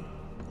done?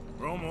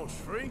 We're almost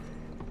free?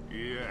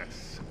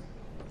 Yes.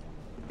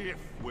 If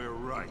we're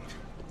right.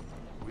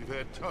 We've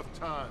had tough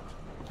times.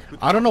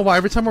 I don't know why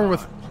every time we're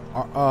with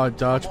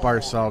Dutch by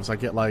ourselves, I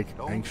get like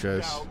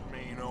anxious. Don't doubt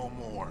me no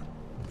more.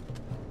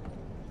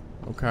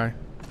 Okay.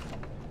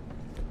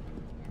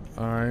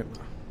 All right.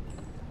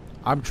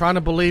 I'm trying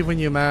to believe in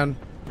you, man.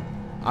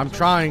 I'm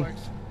trying.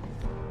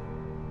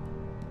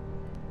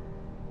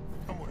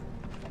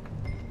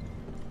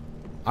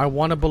 I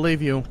want to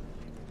believe you.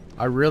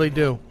 I really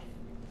do.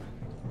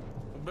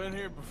 I've been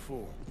here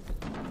before.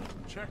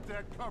 Check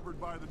that cupboard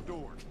by the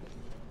door.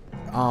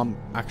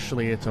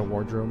 Actually, it's a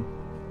wardrobe.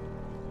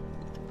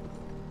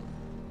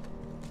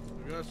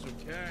 We got some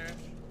cash.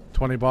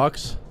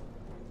 $20.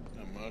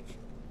 Not much.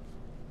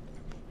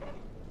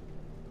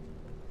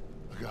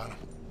 I got him.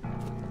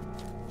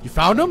 You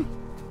found him?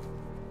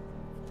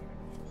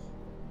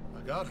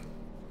 I got him.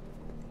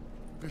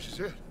 This is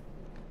it.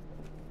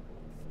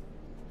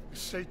 It's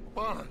St.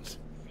 Bonds.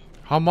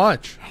 How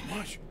much? How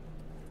much?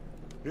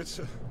 It's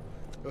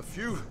a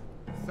few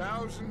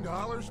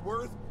 $1,000s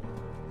worth,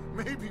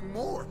 maybe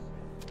more.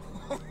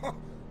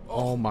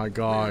 Oh my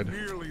God.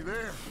 We're nearly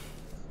there.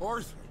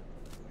 Arthur,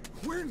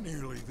 we're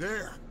nearly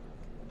there.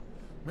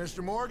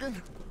 Mr. Morgan,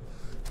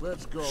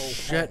 let's go.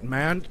 Shit,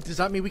 man. Does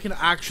that mean we can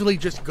actually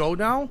just go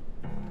now?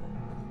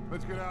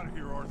 Let's get out of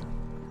here, Arthur.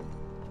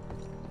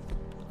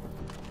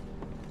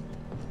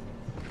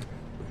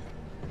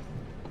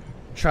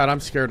 Chad,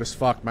 I'm scared as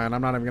fuck, man. I'm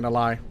not even gonna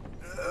lie.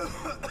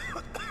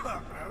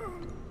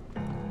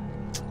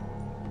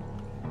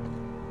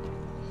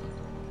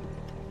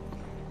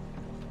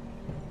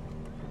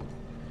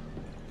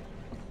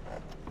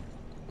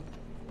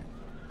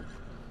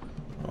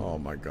 Oh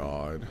my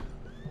God.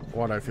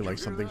 Why do I feel like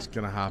something's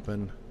gonna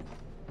happen?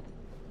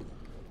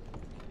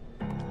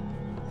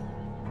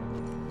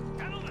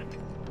 Gentlemen,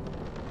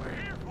 we're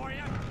here for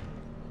you.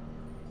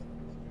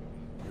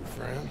 Your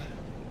friend?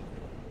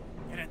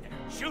 Get in there.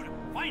 Shoot him.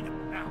 Find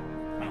him now.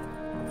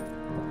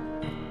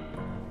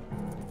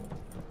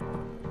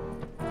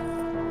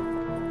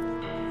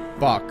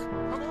 Fuck. Come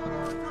on,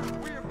 Arthur.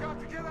 We have got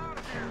to get out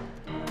of here.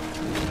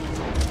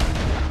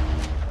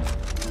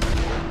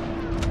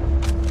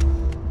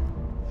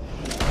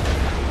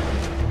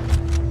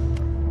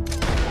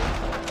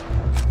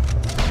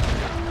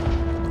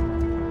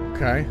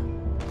 Okay.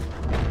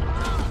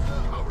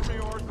 Cover me,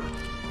 Arthur.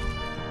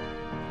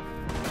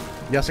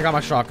 Yes, I got my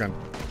shotgun.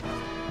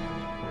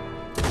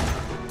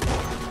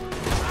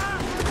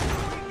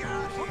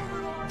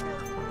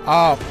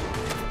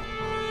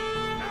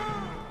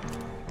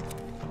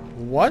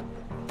 What?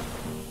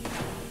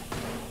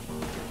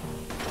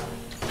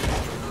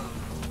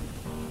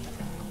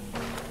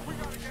 We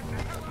gotta get the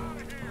hell out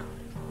of here.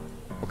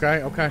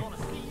 Okay, okay.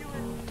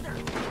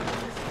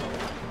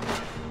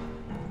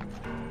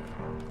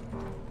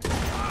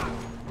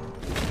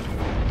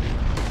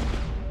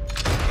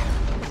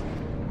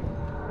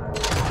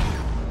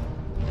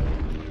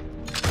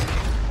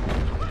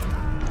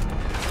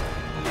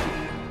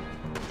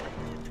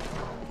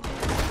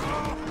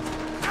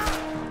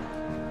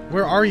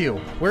 Where are you?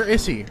 Where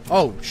is he?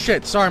 Oh,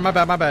 shit. Sorry, my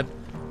bad, my bad.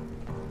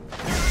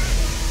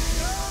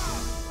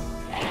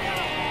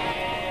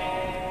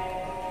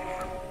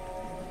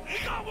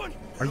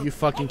 Are you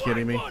fucking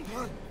kidding me?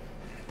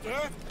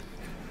 Dad?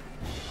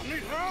 I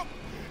need help.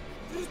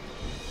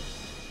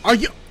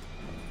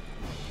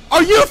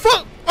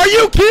 Are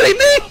you kidding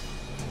me?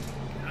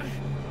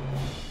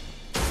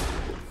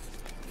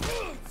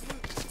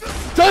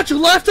 Dutch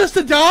left us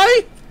to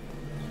die?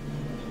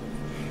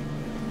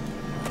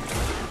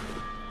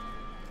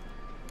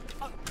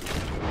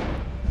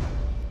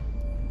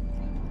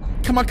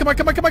 Come on, come on,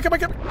 come on, come on, come on,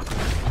 come on.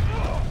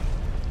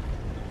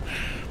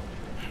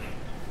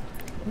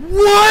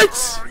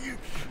 What? Oh,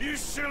 you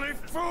silly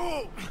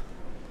fool!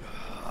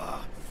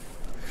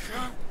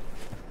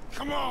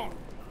 Come on!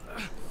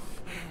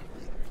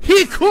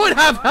 He could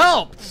have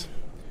helped!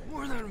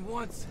 More than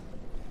once.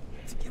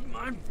 To give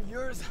mine for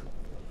yours.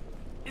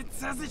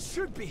 It's as it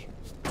should be.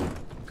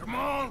 Come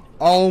on!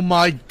 Oh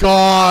my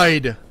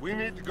God! We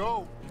need to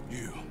go.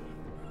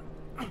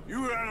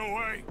 You ran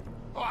away.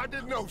 Oh, I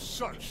did no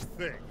such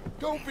thing.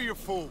 Don't be a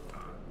fool.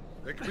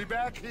 They could be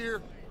back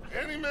here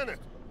any minute.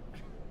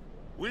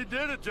 We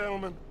did it,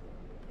 gentlemen.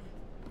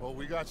 Well,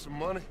 we got some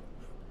money.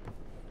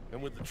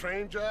 And with the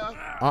train job...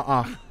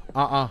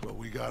 Well,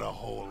 we got a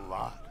whole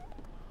lot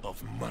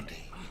of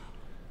money.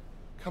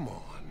 Come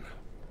on.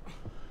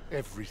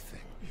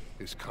 Everything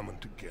is coming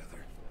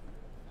together.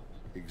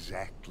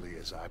 Exactly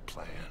as I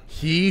planned.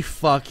 He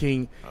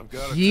fucking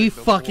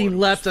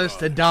left us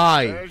to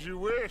die. As you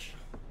wish.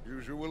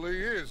 Usually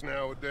is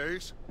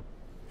nowadays.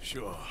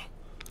 Sure.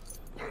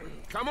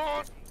 Come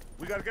on.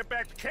 We gotta get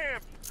back to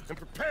camp and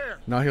prepare.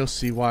 Now he'll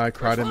see why I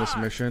cried in this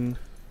mission.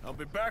 I'll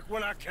be back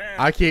when I can.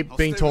 I keep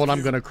being told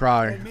I'm gonna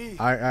cry. It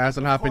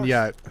hasn't happened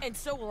yet. And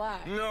so will I.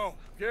 No,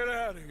 get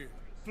out of here.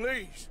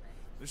 Please.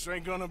 This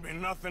ain't gonna be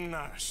nothing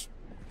nice.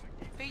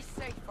 Be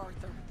safe,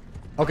 Arthur.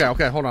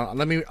 Okay, hold on.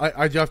 Let me.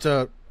 I do have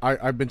to.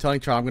 I've been telling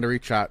Chad I'm gonna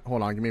read chat.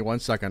 Hold on, give me 1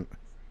 second.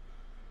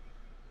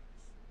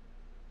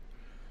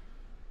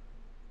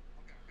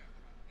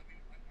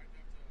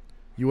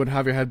 You would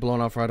have your head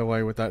blown off right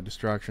away with that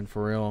distraction,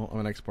 for real. I'm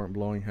an expert in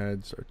blowing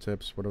heads or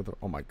tips, whatever.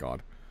 Oh my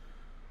god.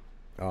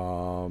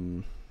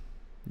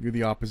 You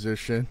the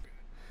opposition.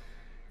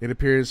 It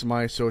appears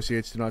my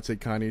associates do not take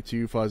kindly to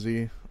you,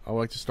 Fuzzy. I would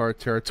like to start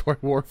territory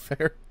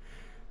warfare.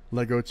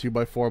 Lego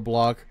 2x4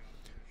 block.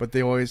 But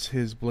they always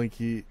his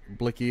blicky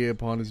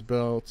upon his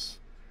belts.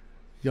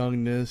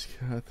 Young Nisk,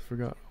 I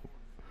forgot.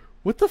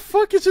 What the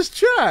fuck is this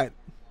chat?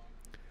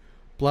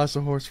 Blast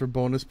a horse for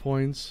bonus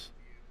points.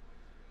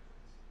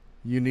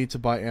 You need to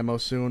buy ammo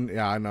soon.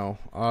 Yeah, I know.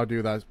 I'll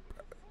do that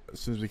as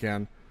soon as we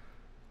can.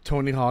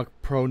 Tony Hawk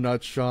Pro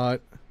Nut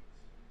Shot.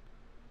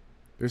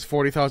 There's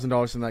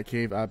 $40,000 in that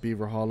cave at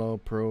Beaver Hollow.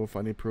 Proof.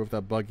 I need proof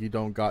that Buggy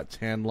don't got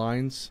tan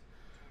lines.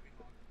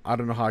 I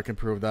don't know how I can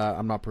prove that.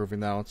 I'm not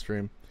proving that on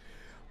stream.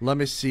 Let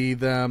me see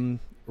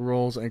them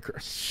rolls and...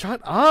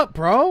 Shut up,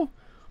 bro!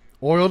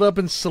 Oiled up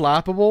and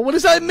slappable? What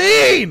does that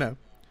mean?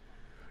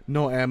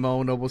 No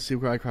ammo. Noble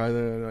secret. I cry.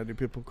 I do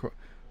people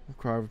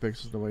cry over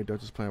pixels. No way.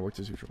 Dutch's plan works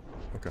as usual.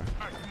 Okay.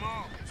 Alright, come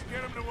on. Let's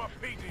get him to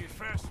Wapiti as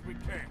fast as we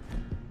can.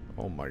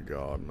 Oh my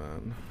god,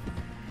 man.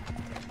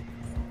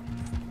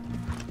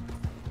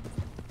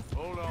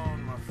 Hold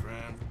on, my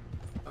friend.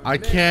 I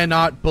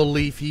cannot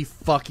believe he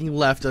fucking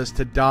left us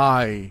to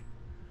die.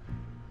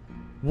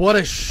 What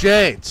a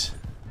shit.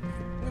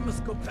 We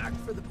must go back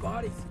for the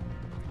bodies.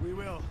 We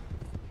will.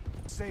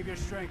 Save your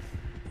strength.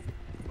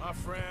 My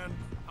friend,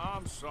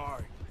 I'm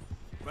sorry.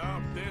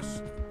 About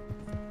this.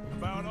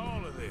 About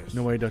all of this.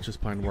 No way Dutch's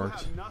plan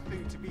worked. You have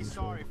nothing to be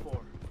sorry for.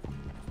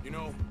 You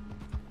know,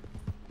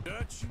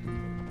 Dutch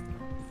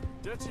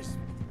is...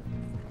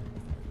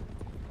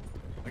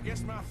 I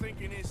guess my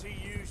thinking is he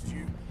used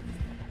you.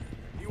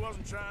 He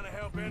wasn't trying to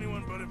help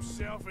anyone but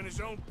himself and his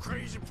own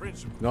crazy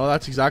principles. No,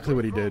 that's exactly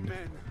what he did.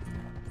 Men.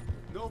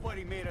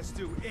 Nobody made us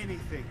do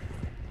anything.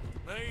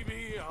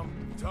 Maybe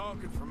I'm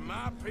talking for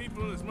my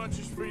people as much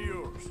as for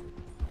yours.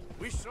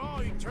 We saw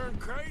he turned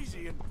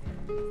crazy and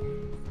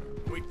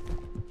we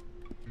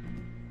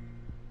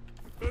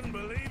couldn't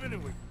believe it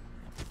and we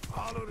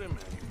followed him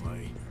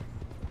anyway.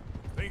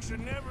 Things should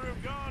never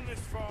have gone this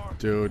far.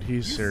 Dude,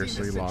 he's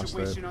seriously lost it.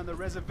 Situation on the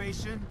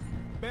reservation.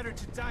 Better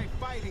to die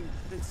fighting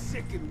than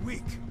sick and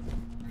weak.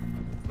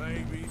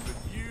 Maybe, but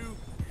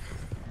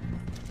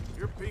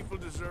your people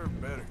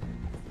deserve better.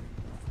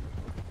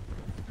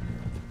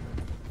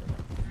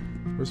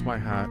 Where's my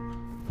hat?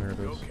 There it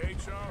You is. okay,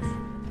 Charles?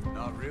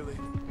 Not really.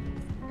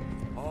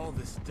 All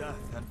this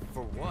death, and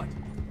for what?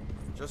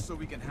 Just so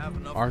we can have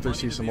enough Arthur money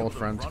sees to some be old able to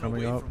friends run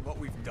coming away up. from what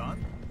we've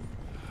done?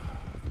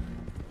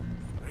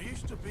 There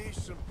used to be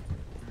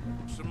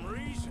some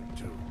reason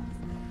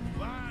to.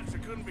 Lines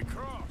that couldn't be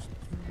crossed.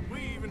 We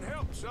even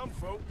helped some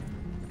folk.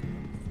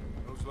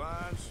 Those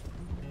lines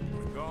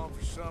were gone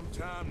for some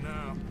time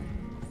now.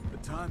 The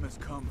time has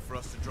come for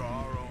us to draw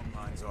our own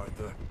lines,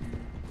 Arthur.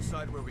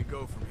 Decide where we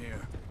go from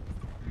here.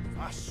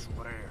 I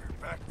swear,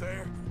 back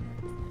there,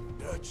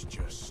 Dutch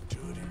just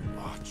stood and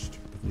watched.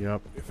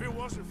 Yep. If it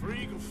wasn't for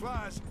Eagle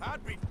Flies,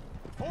 I'd be...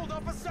 Hold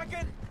up a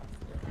second!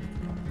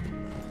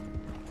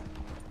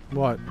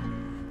 What?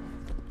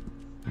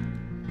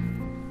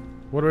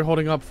 What are we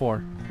holding up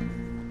for?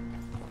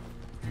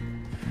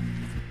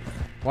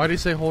 Why did he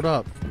say hold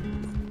up?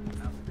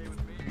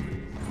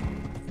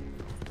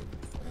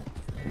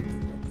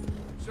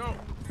 So,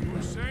 you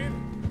were saying?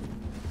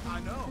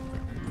 I know.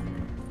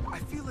 I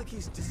feel like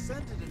he's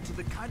descended into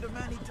the kind of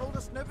man he told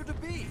us never to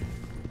be.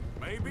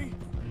 Maybe.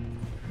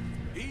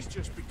 He's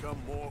just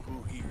become more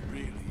who he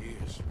really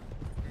is.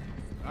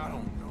 I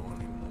don't know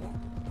anymore.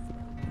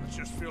 I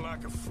just feel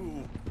like a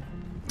fool.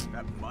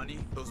 That money,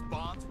 those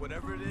bonds,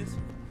 whatever it is,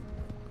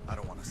 I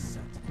don't want a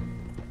cent.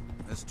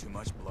 There's too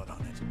much blood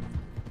on it.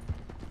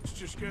 Let's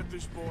just get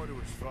this boy to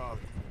his father.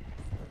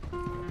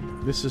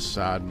 This is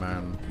sad,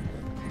 man.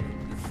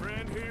 Your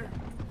friend here,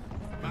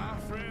 my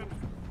friend,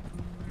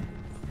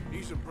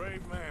 he's a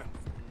brave man.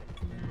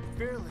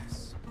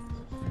 Fearless.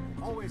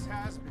 Always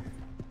has been.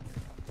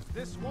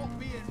 This won't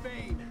be in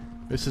vain.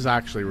 This is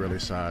actually really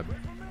sad.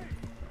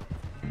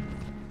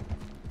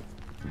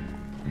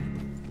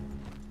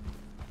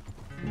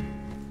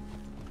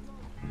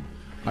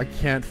 I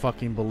can't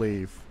fucking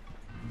believe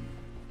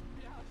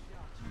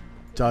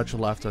Dutch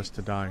left us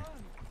to die.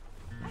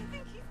 I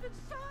think he's been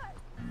shot.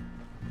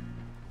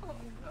 Oh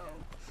no.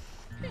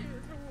 He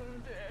is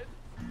wounded.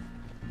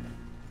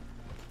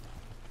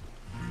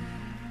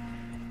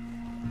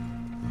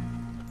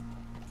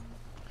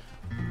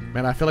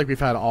 Man, I feel like we've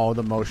had all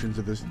the motions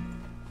in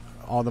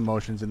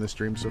this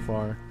stream so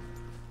far.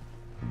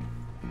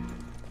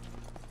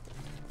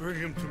 Bring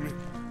him to me.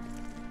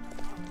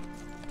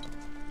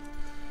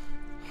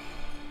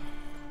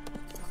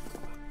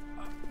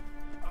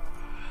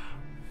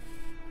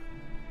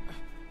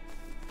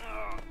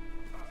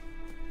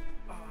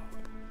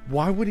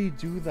 Why would he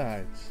do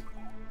that?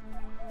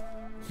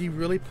 He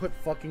really put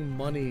fucking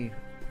money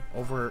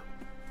over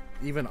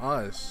even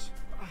us.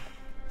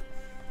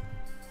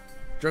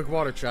 Drink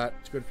water, chat.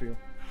 It's good for you.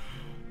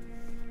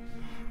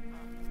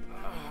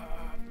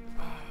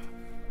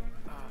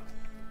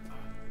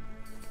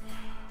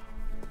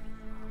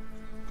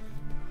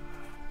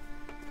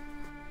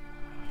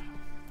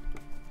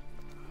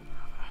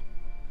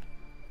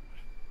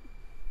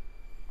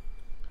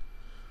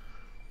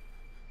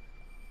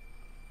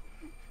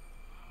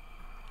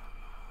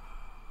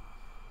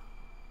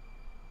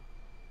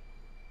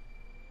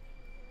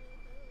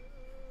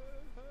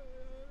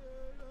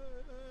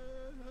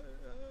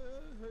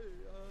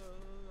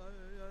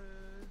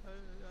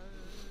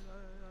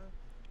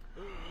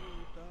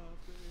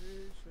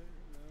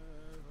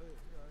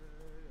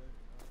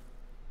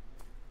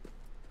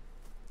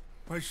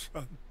 My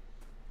son.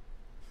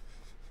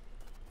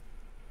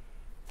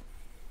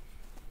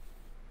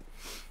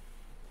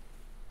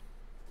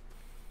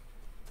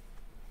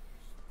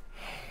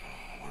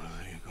 What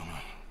are they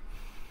gonna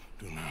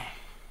do now?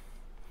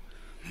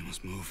 They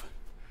must move.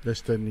 This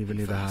didn't even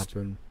need to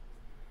happen.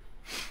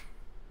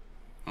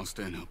 I'll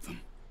stay and help them.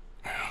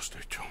 Yeah, I'll stay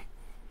too.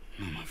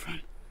 No, my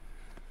friend.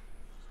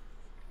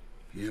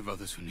 You have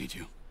others who need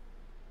you.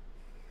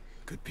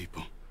 Good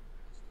people.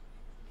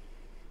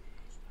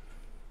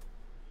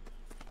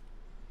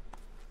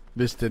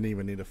 This didn't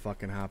even need to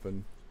fucking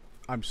happen.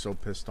 I'm so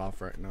pissed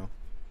off right now.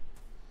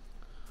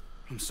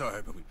 I'm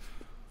sorry, but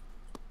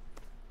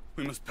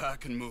we must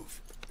pack and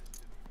move.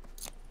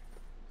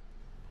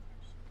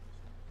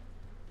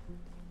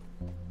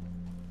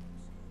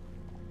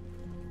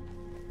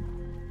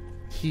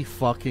 He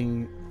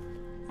fucking...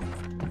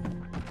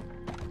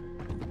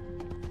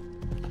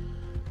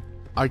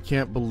 I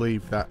can't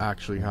believe that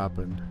actually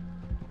happened.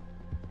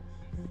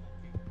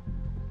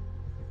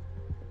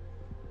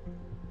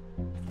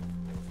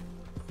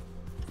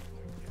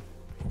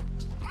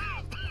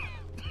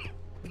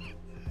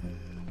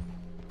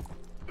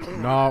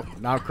 No,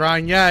 not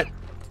crying yet.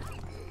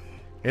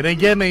 It ain't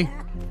get me.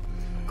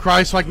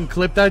 Cry so I can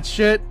clip that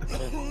shit.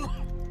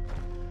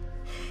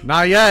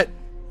 Not yet.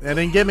 It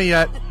ain't get me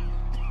yet.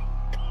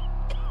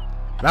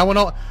 That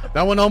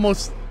one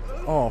almost.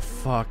 Oh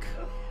fuck.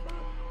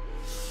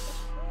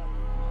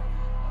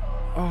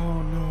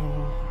 Oh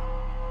no.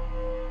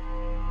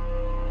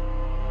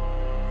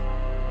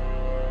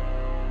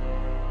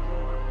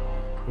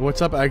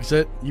 What's up,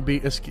 Exit? You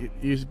beat escape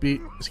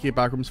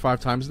backrooms 5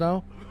 times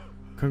now.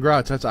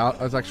 Congrats, that's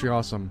actually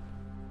awesome.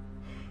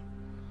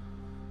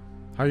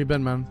 How you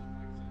been, man?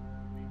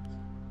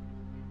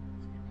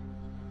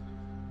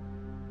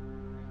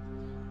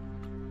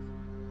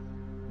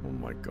 Oh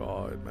my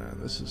god, man,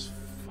 this is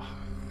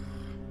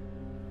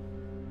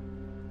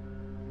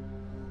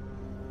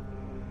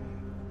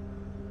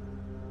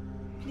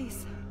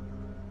Please,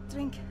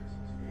 drink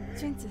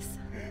this.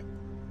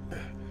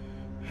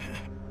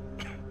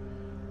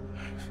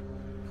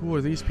 Who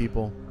are these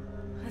people?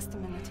 Just a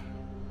minute.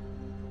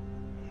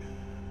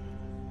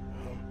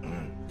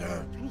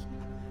 Wenn ich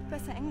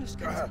besser Englisch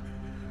könnte.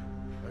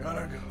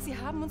 Sie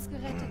haben uns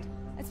gerettet,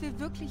 als wir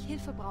wirklich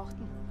Hilfe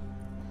brauchten.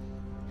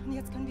 Und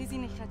jetzt können wir sie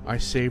nicht retten. I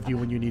saved you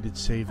when you needed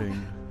saving.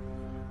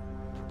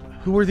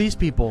 Who are these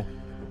people?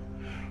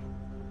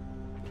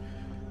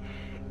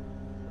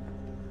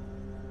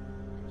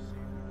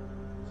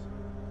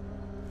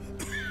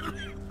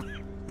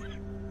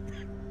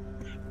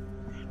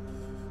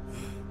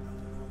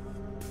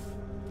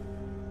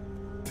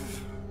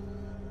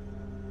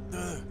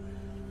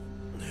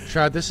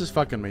 Chad, this is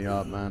fucking me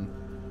up, man.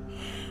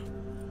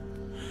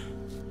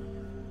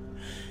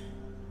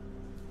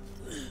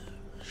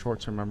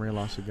 Short-term memory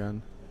loss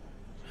again.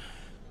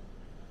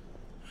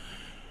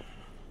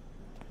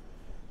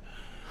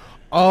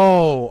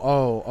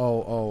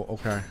 Oh,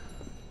 okay.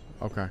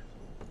 Okay.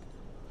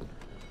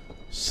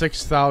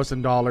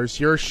 $6,000.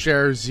 Your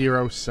share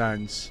 0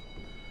 cents.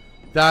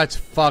 That's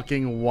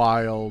fucking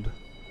wild.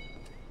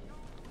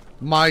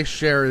 My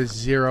share is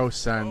 0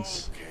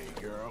 cents.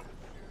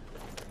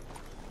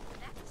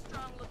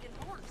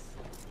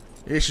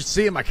 You should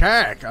see my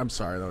cack. I'm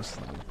sorry, that was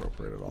not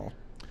appropriate at all.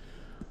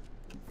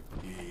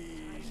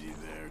 Easy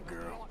there,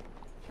 girl.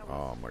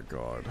 Oh my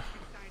god.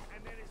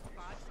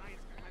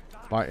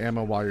 Buy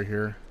ammo while you're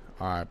here.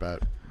 Alright,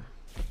 bet.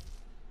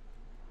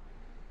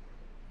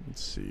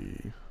 Let's see.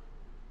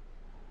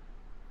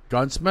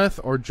 Gunsmith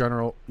or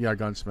general? Yeah,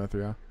 gunsmith,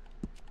 yeah.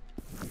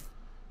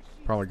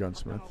 Probably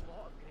gunsmith.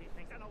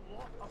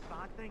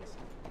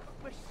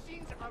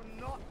 Machines are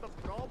not the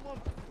problem.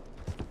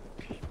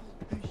 People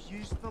who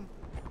use them.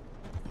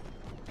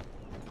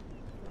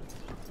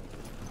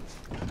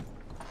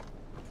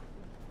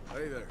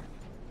 Hey there.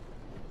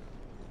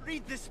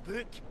 Read this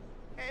book.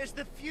 It is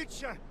the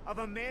future of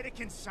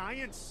American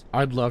science.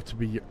 I'd love to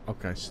be...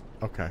 Okay,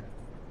 okay.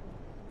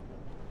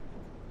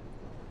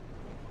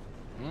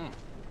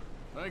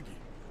 Thank you.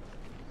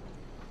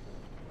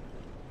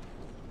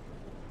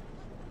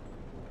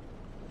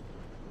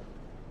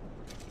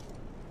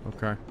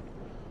 Okay.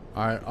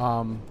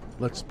 Alright,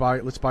 let's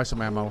buy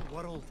some ammo. The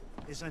world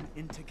is an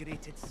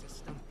integrated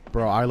system.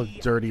 Bro, I look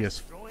dirty as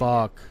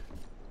fuck.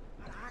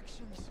 Our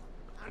actions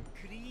and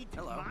creed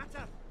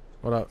matter.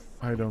 What up?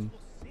 How you doing?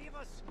 Save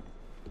us,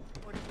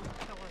 or it will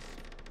kill us.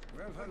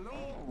 Well,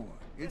 hello.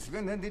 It's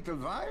been a little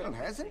while,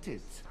 hasn't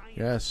it?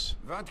 Yes.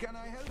 What can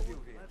I help you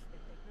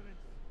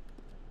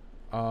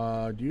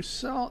with? Do you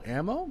sell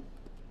ammo?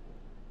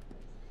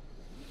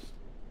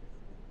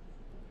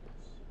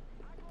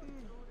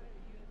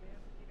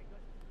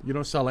 You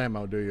don't sell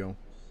ammo, do you?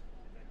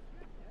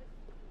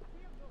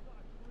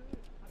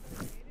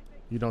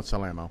 You don't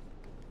sell ammo.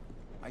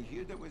 I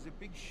hear there was a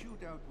big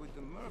shootout with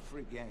the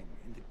Murphy gang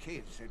in the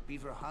caves at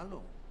Beaver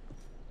Hollow.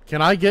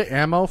 Can I get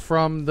ammo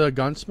from the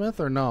gunsmith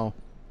or no?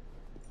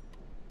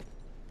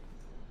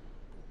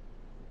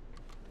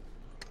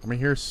 I mean,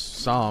 here's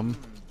some.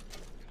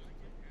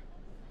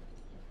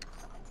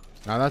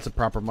 Now that's a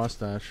proper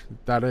mustache.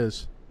 That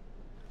is.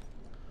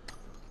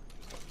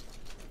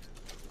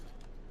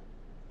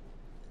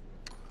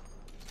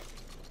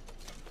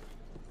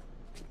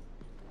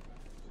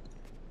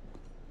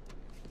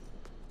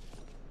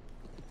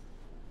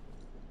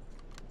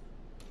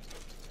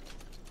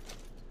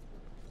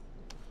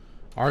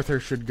 Arthur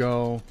should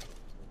go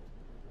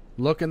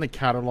look in the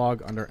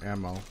catalog under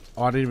ammo.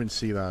 Oh, I didn't even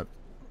see that.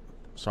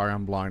 Sorry,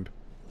 I'm blind.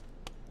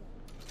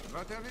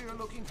 Whatever you're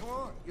looking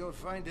for, you'll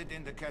find it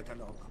in the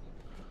catalog.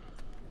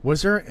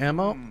 Was there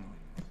ammo?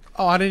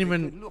 Oh, I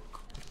didn't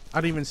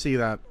even see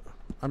that.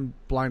 I'm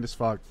blind as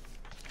fuck.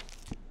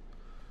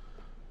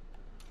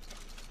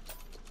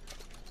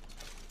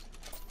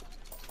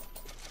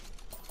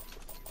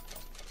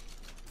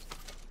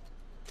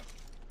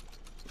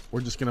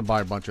 We're just gonna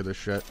buy a bunch of this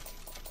shit.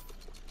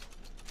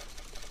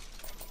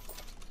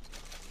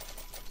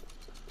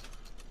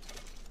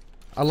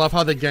 I love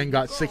how the gang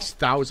got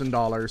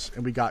 $6,000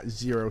 and we got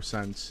 0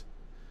 cents.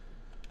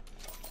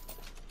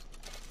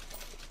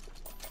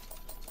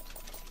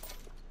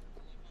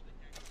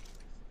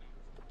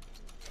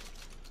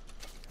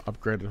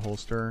 Upgraded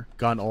holster,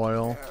 gun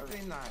oil.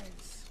 Very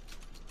nice.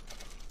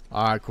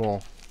 Alright,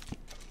 cool.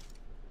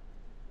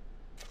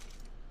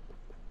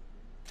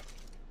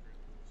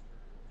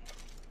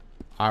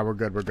 Alright, we're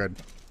good, we're good.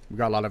 We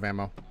got a lot of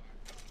ammo.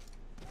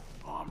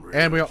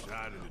 And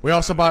we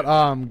also bought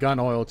gun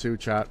oil too,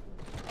 chat.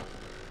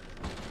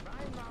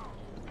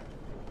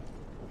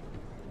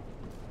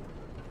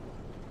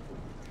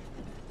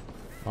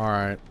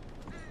 Alright.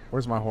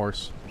 Where's my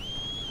horse?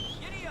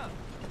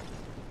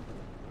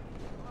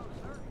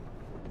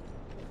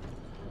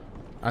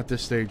 At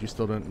this stage, you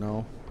still didn't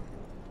know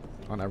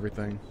on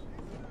everything.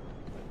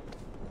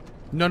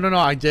 No,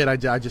 I did.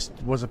 I just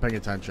wasn't paying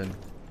attention.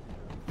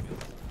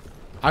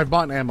 I've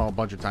bought ammo a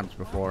bunch of times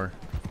before.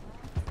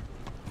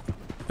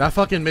 That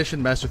fucking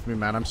mission messed with me,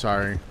 man. I'm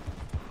sorry.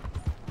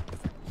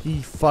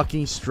 He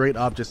fucking straight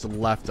up just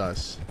left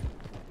us.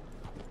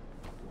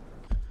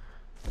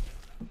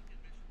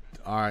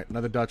 Alright,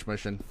 another Dutch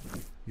mission.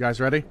 You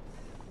guys ready?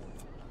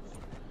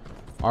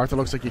 Arthur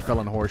looks like he fell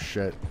in horse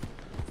shit.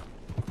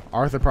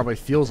 Arthur probably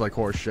feels like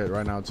horse shit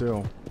right now,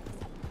 too.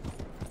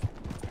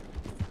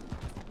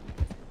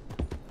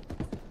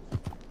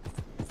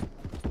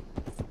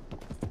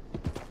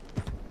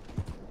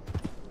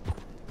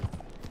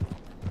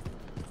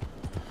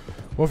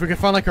 Well, if we can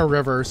find like a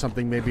river or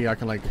something, maybe I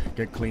can like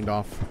get cleaned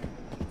off.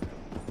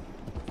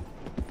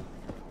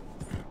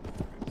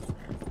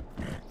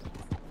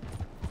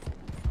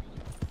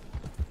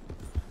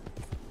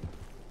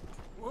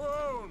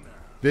 Whoa, now.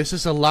 This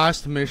is the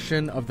last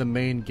mission of the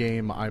main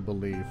game, I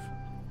believe.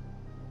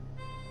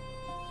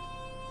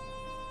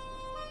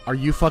 Are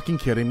you fucking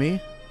kidding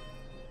me?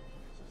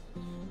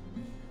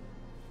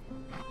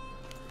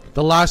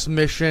 The last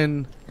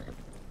mission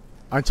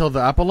until the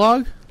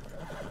epilogue?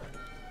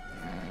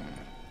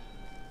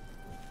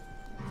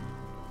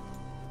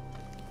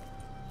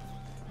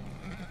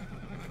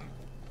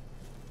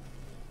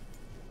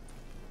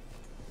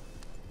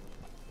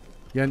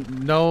 Yeah,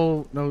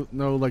 no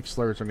like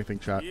slurs or anything,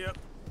 chat. Yep.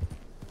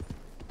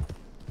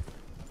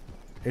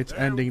 It's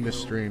ending the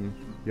stream.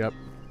 Yep.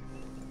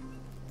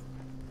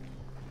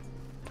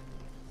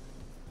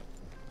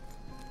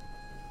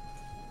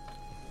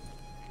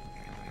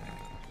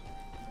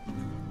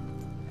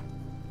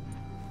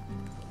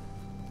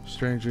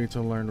 Strange, you need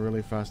to learn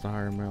really fast to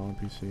hire a male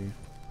NPC.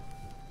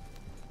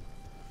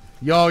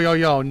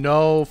 Yo,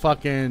 no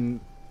fucking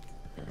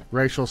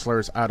racial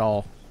slurs at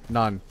all.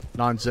 None.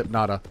 Non-zip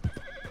nada.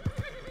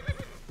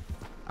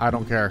 I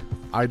don't care.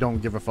 I don't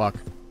give a fuck.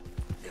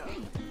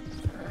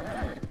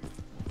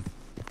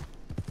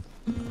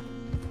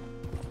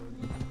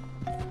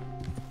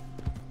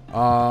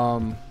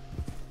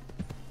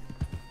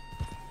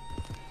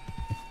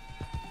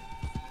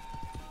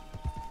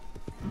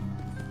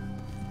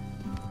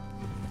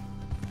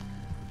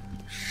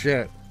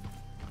 Shit.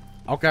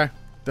 Okay.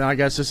 Then I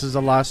guess this is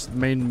the last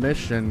main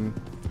mission.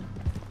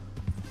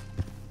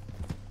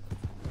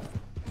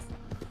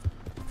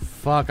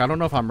 Fuck, I don't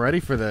know if I'm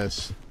ready for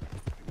this.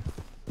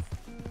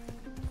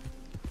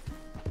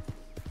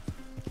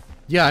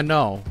 Yeah,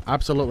 no.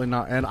 Absolutely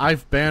not. And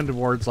I've banned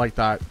words like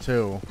that,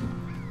 too.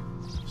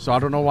 So I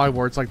don't know why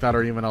words like that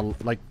are even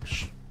like.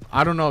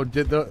 I don't know.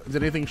 Did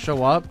anything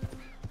show up?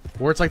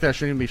 Words like that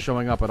shouldn't even be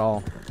showing up at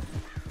all.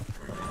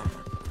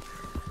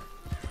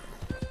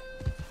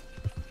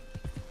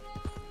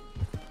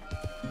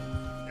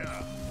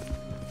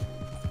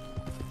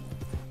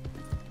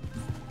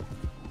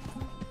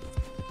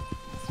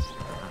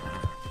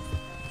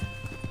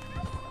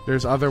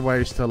 There's other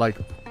ways to like.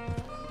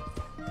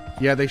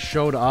 Yeah, they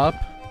showed up.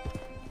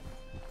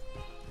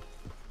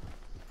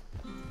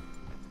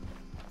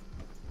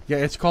 Yeah,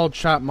 it's called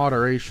chat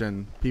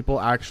moderation. People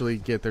actually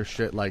get their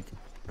shit like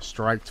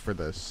striked for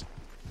this.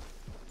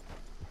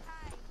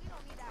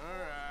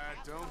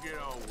 Alright, don't get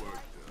all worked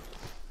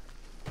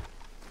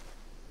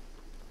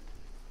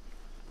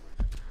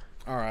up.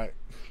 Alright.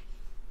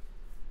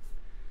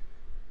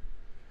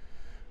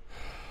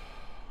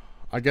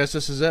 I guess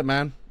this is it,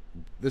 man.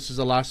 This is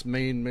the last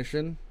main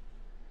mission.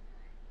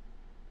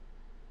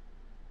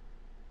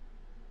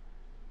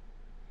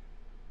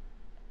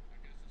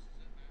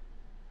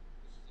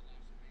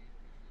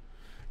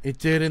 It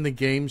did in the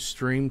game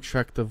stream.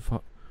 Check the...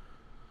 Fuck,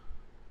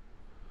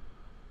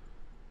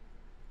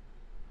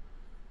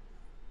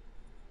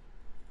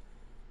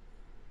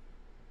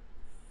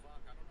 I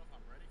don't know if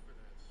I'm ready for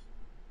this.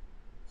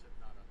 Is it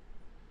not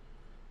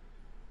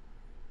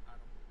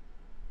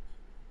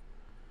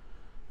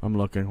a... I'm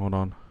looking, hold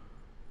on.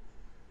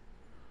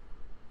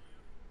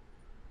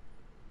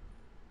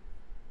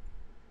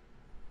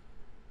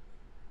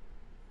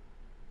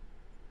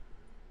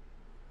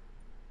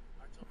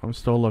 I'm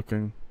still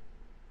looking.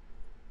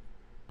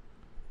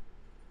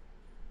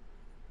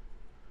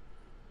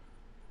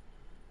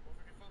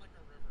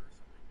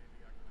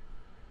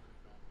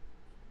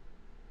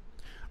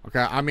 Okay,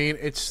 I mean,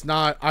 it's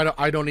not...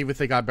 I don't even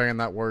think I banned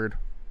that word.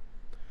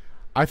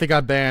 I think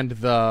I banned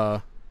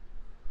the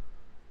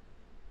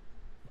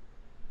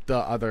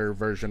other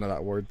version of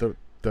that word.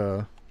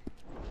 The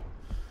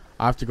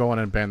I have to go in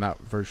and ban that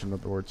version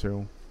of the word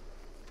too.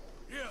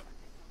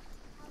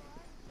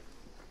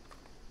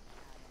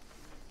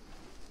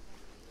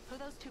 Who are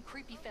those two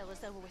creepy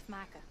fellas over with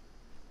Micah?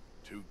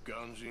 Two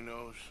guns he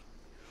knows?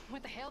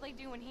 What the hell they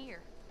doing here?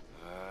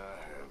 I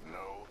have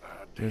no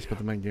idea. Yes, but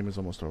the main game is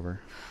almost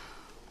over.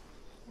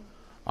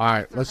 All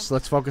right,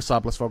 let's focus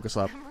up. Let's focus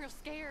up. I'm real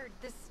scared.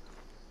 This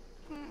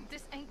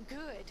ain't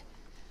good.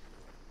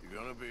 You're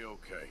gonna be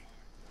okay.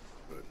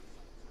 But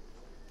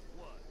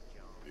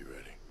be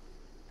ready.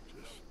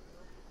 Just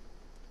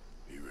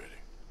be ready.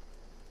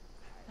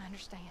 I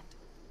understand.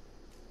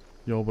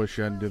 You'll wish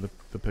you hadn't do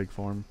the pig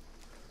farm.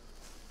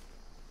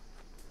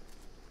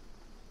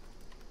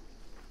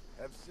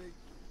 Have a seat.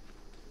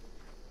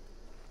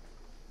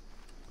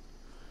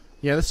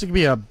 Yeah, this could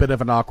be a bit of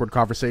an awkward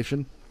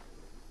conversation.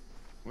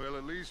 Well,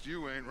 at least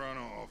you ain't run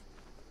off.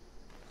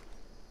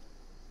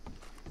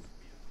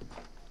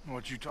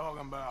 What you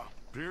talking about?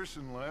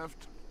 Pearson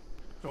left.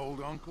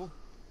 Old uncle.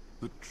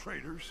 The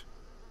traitors.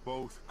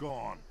 Both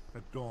gone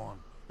at dawn.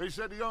 They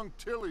said young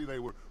Tilly they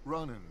were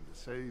running to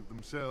save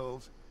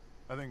themselves.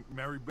 I think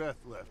Mary Beth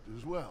left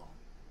as well.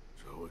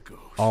 So it goes.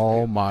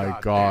 Oh my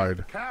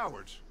God.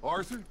 Cowards,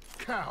 Arthur.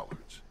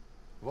 Cowards.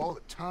 Of all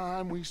the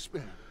time we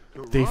spent.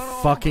 They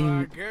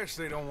fucking... I guess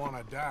they don't want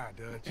to die,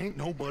 Dutch. Ain't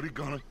nobody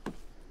gonna...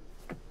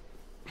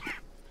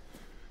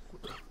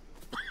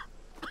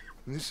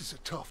 This is a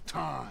tough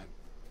time.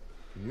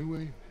 You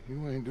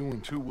ain't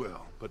doing too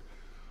well, but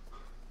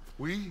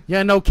we...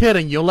 Yeah, no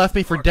kidding. You left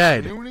me for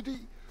dead. Community,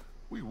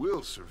 we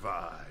will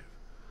survive.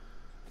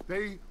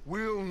 They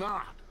will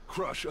not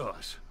crush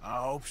us.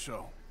 I hope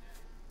so.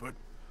 But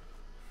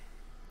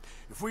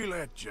if we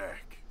let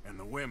Jack and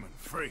the women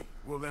free,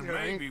 well then There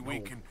maybe ain't we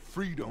no can...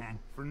 freedom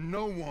for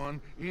no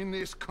one in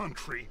this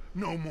country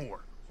no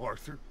more,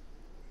 Arthur.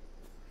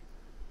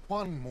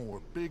 One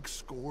more big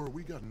score,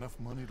 we got enough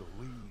money to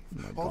leave.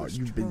 Oh my God,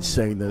 you've been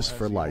saying this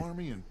for like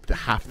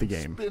half the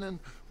game. Spinning,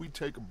 we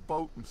take a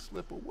boat and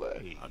slip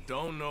away. I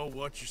don't know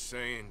what you're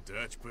saying,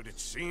 Dutch, but it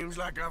seems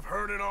like I've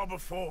heard it all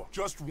before.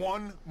 Just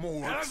one more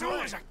And there's train.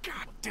 always a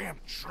goddamn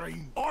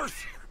train.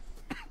 Arthur!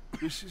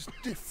 This is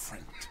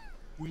different.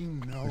 We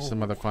know. There's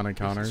some other fun this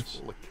is encounters.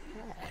 full of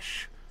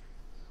cash.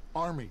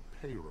 Army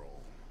payroll,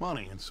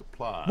 money and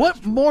supplies.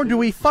 What more do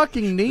we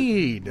fucking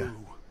need?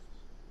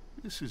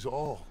 This is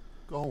all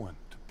going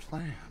to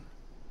plan.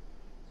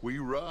 We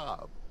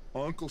rob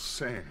Uncle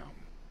Sam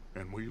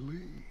and we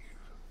leave.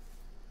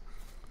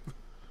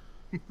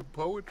 The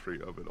poetry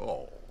of it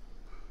all.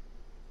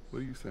 What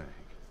do you think?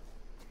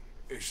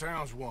 It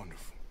sounds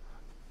wonderful.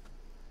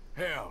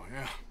 Hell,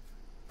 yeah.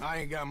 I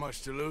ain't got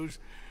much to lose,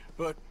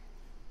 but...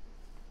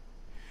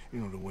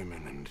 You know, the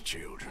women and the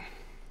children.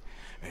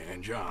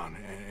 And John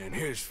and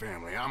his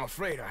family. I'm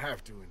afraid I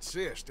have to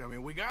insist. I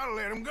mean, we gotta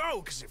let them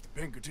go, because if the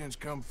Pinkertons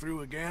come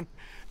through again,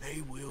 they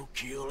will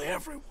kill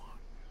everyone.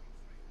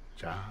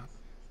 John?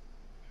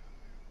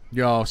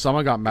 Yo,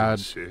 someone got mad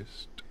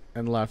Insist.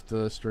 and left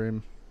the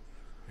stream.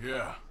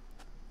 Yeah.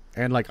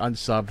 And like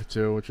unsubbed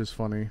too, which is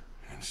funny.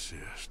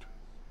 Insist.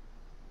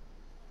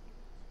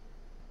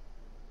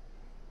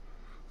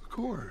 Of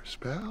course,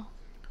 pal.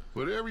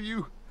 Whatever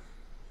you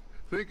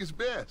think is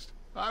best.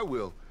 I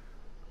will.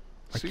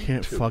 I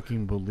can't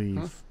fucking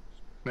believe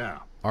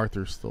Now,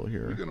 Arthur's still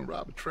here. you gonna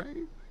rob a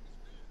train?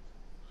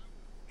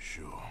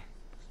 Sure.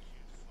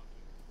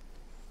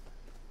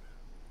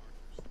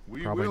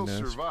 We Probably will missed.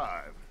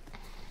 survive.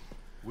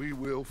 We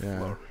will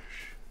flourish.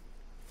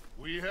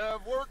 We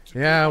have work to do,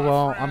 Yeah, my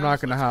well, friends. I'm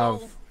not gonna Let's have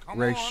go. Come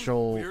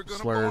racial on. We're gonna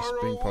slurs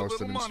borrow being a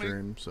posted little in money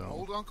stream, so. from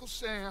old Uncle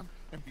Sam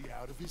and be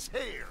out of his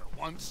hair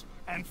once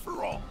and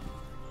for all.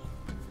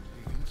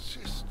 He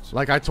insists.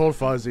 Like I told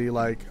Fuzzy,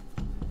 like,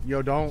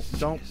 yo, don't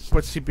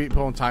put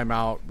people in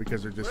timeout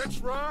because they're just Let's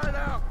ride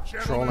out,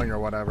 trolling or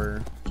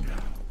whatever.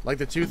 Like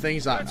the two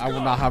things that I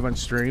will not have on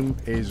stream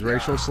is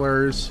racial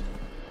slurs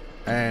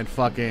and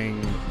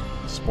fucking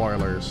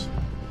spoilers.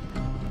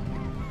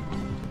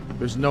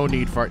 There's no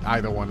need for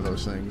either one of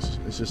those things.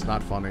 It's just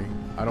not funny.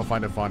 I don't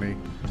find it funny.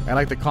 And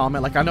like the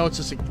comment, like I know it's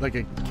just like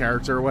a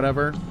character or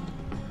whatever,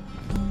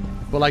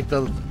 but like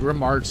the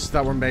remarks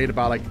that were made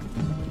about like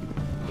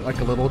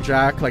a little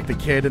Jack, like the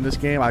kid in this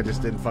game, I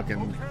just didn't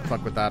fucking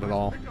fuck with that at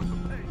all.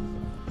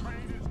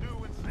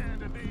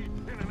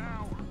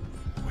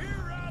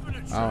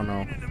 I don't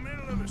know.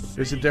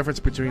 There's a difference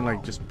between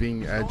like just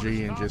being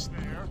edgy and just,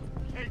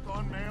 I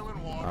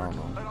don't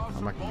know.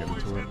 I'm not gonna get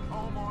into it.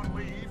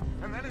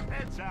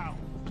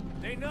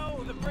 They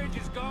know the bridge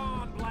is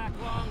gone, Black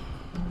Lung.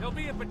 There'll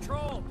be a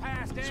patrol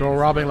past. So we're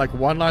robbing like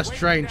one last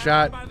train,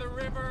 chat. By the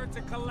river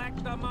to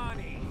collect the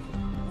money.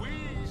 We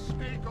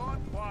sneak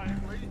on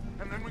quietly,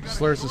 and then we gotta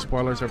Slurs and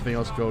spoilers, everything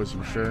else goes,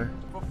 you sure?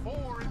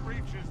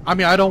 I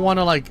mean, I don't want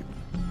to like,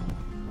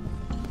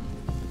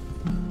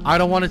 I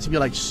don't want it to be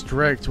like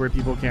strict where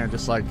people can't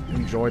just like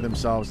enjoy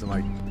themselves and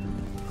like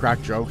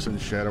crack jokes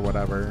and shit or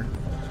whatever.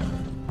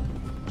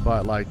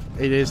 But like,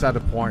 it is at a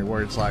point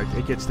where it's like,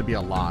 it gets to be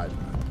a lot.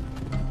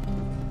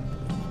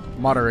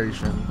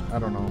 Moderation, I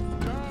don't know.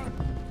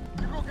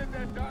 You go get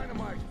that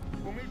dynamite.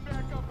 We'll meet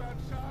back up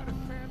outside at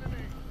Saint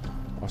Denis.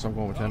 Oh, so I'm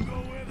going with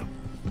him.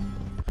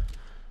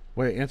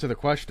 Wait, answer the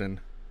question.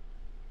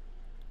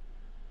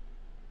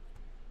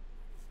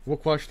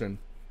 What question?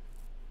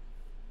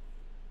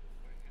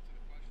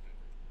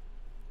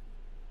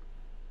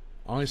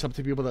 Only it's up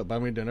to people that buy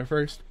me dinner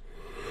first.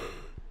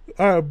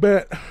 I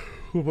bet.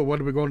 But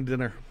when are we going to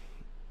dinner?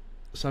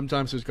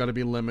 Sometimes there's got to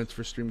be limits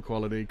for stream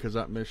quality because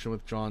that mission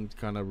with John's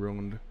kind of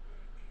ruined.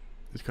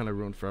 It's kind of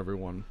ruined for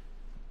everyone.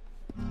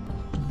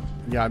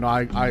 Yeah, no,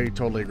 I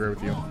totally agree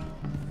with you.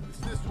 It's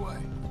this way.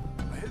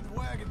 I hid the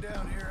wagon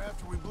down here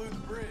after we blew the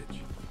bridge.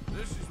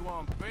 This is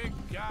one big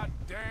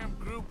goddamn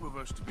group of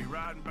us to be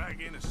riding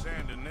back into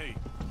Saint Denis.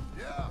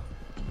 Yeah,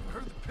 I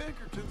heard the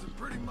Pinkertons have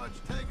pretty much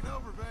taken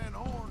over Van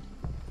Horn.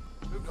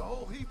 Moved a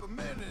whole heap of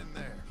men in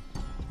there.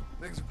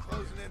 Things are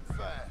closing in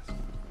fast.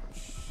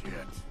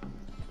 Shit.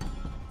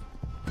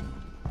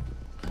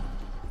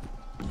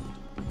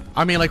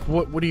 I mean, like,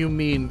 what do you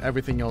mean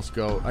everything else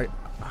go?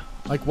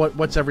 Like,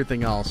 what's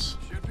everything else?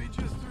 Should be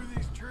just through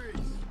these trees.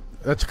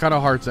 That's kind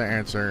of hard to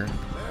answer.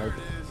 There it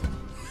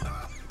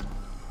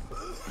is.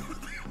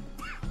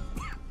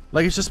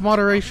 Like, it's just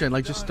moderation.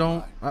 Like, just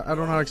don't. I don't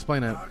know how to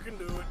explain it. I can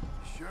do it.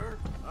 Sure?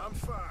 I'm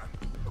fine.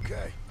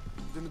 Okay.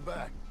 It's in the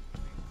back.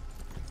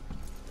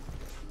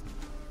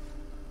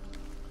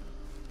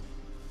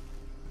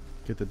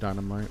 Get the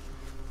dynamite.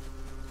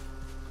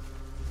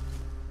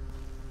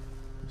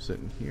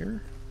 Sitting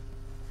here.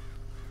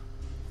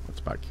 What's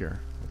back here?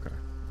 Okay.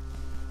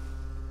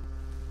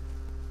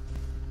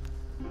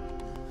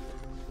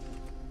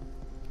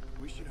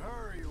 We should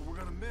hurry or we're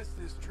gonna miss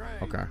this train.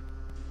 Okay.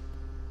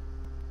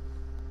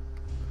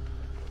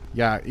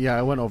 Yeah,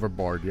 I went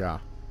overboard, yeah.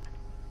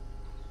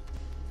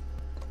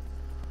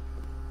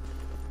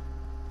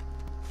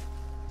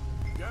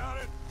 Got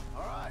it.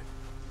 All right.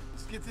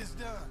 Let's get this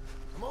done.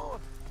 Come on.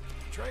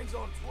 The train's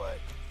on its way.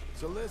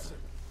 So listen.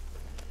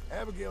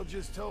 Abigail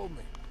just told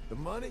me. The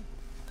money?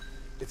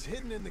 It's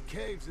hidden in the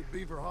caves at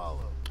Beaver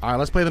Hollow. Alright,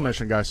 let's play the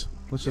mission, guys.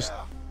 Let's just...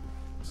 Yeah.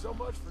 So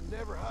much for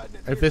never hiding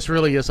it. If this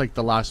really is like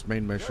the last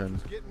main mission.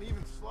 It's getting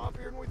even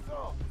sloppier than we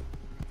thought.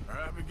 Are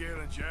Abigail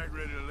and Jack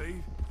ready to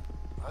leave?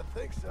 I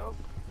think so.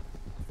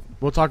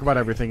 We'll talk about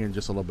everything in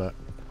just a little bit.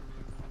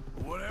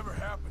 Whatever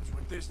happens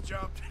with this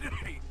job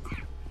today,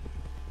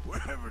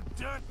 wherever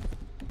done,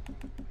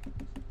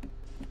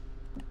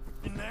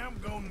 and now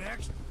go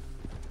next,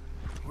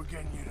 we're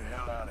getting you the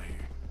hell out of here.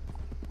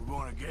 We're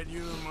going to get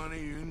you the money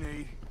you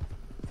need.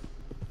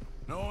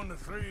 Knowing the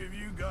three of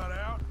you got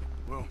out,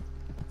 well,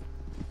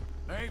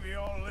 maybe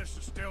all of this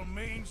will still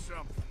mean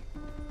something.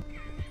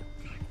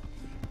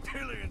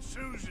 Tilly and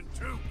Susan,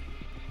 too.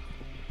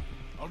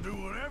 I'll do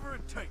whatever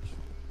it takes.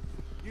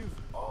 You've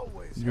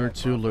always You're had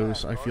too my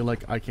loose. back, I feel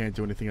like I can't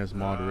do anything as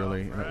mod,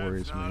 really, and it Perhaps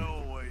worries not me.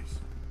 always.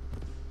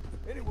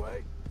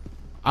 Anyway,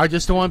 I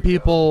just don't want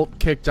people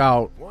kicked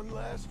out one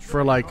last for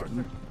train, like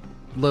Arthur.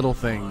 little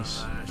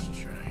things. Last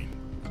train.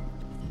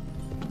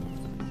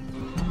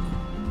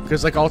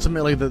 Because like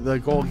ultimately the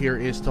goal here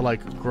is to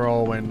like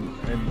grow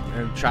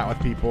and chat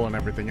with people and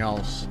everything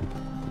else.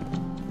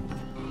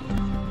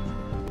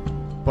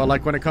 But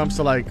like when it comes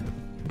to like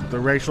the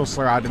racial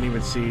slur, I didn't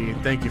even see.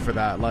 Thank you for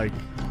that. Like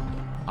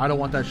I don't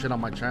want that shit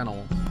on my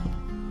channel.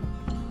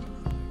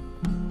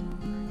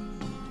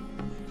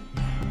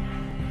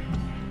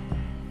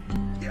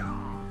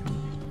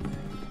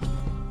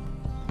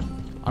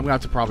 I'm gonna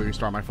have to probably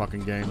restart my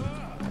fucking game.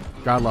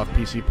 God love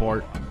PC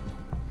port.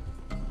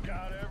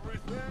 Got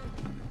everything?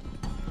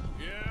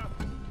 Yeah.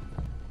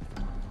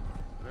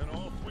 Then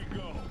off we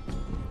go.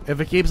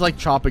 If it keeps like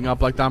chopping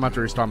up like that, I'm gonna have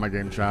to restart my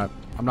game, chat.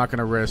 I'm not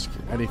gonna risk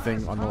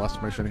anything on the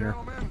last mission here.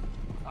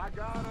 I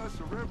got us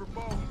a river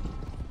boat.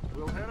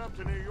 We'll head up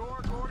to New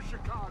York or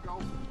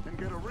Chicago and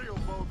get a real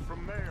boat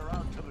from there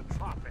out to the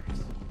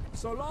tropics.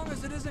 So long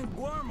as it isn't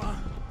Guarma.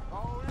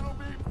 Oh, it'll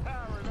be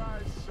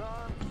paradise,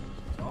 son.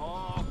 It's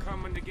all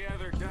coming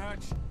together,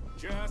 Dutch.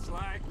 Just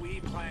like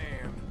we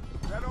planned.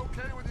 Is that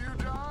okay with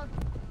you, John?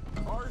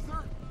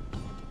 Arthur?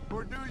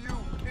 Or do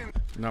you...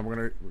 No, we're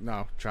gonna...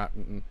 No, chat.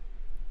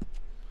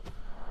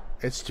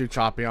 It's too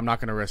choppy. I'm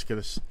not gonna risk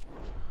this.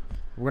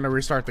 We're gonna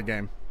restart the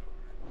game.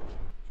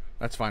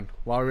 That's fine.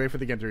 While we wait for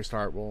the game to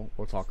restart, we'll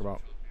talk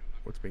about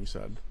what's being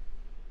said.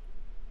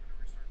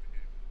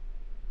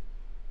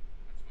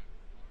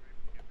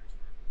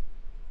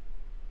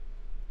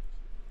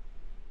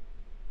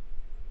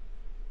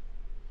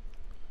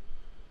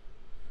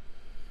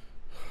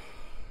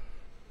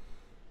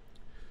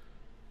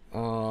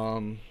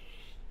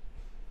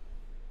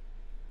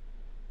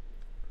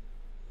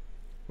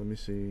 Let me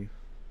see.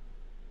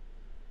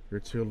 You're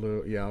too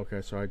low. Yeah,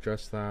 okay, so I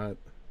addressed that.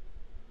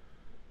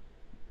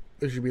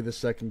 This should be the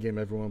second game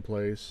everyone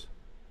plays.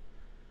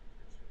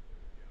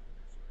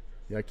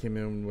 Yeah, I came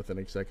in with an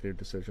executive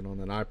decision on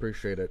that. I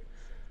appreciate it.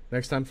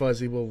 Next time,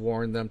 Fuzzy will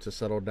warn them to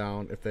settle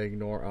down. If they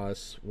ignore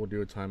us, we'll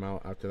do a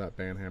timeout after that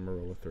banhammer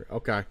rule of 3.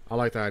 Okay, I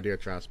like that idea,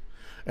 Trasp.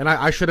 And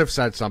I should have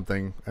said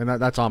something, and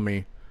that's on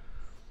me.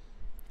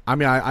 I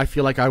mean, I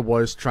feel like I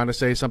was trying to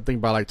say something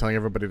by like telling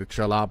everybody to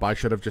chill out, but I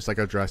should have just like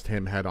addressed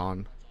him head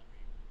on.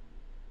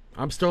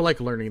 I'm still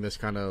like learning this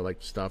kind of like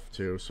stuff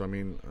too, so I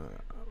mean,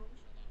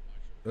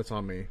 that's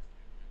on me.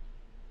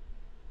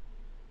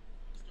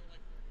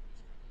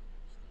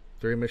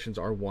 3 missions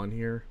are 1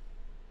 here.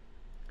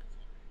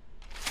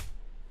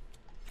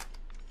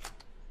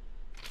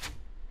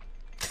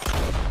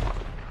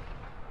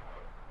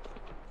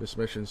 This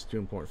mission's too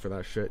important for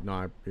that shit.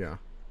 No, yeah.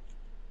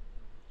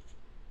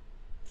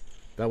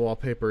 That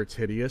wallpaper, it's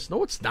hideous.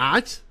 No, it's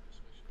not.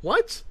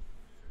 What?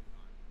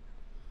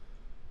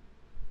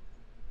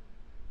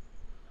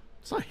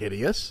 It's not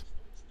hideous.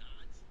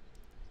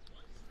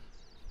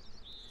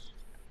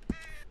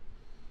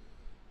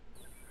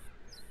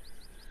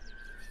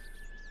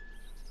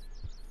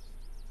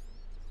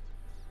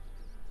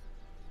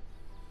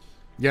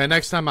 Yeah,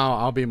 next time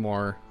I'll be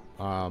more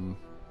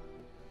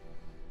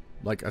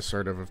like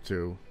assertive of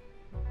two.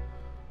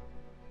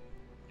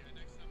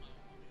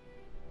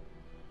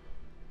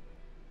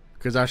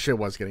 Because that shit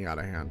was getting out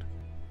of hand.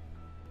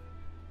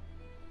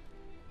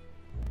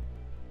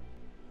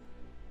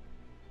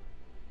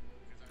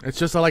 It's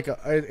just like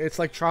it's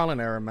like trial and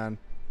error, man.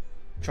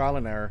 Trial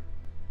and error.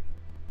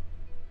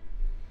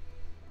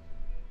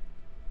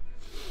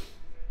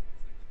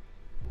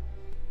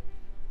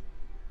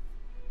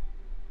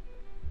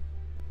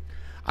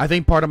 I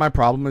think part of my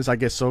problem is I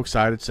get so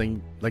excited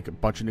seeing like a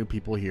bunch of new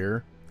people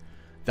here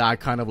that I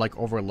kind of like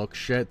overlook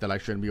shit that I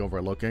shouldn't be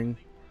overlooking.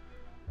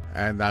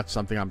 And that's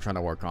something I'm trying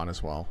to work on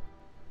as well.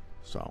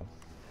 So.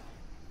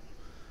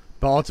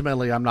 But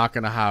ultimately, I'm not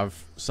going to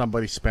have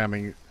somebody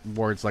spamming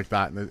words like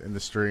that in the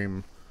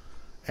stream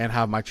and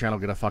have my channel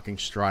get a fucking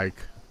strike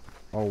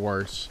or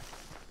worse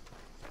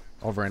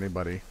over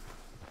anybody.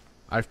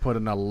 I've put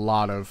in a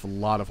lot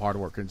of hard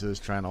work into this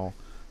channel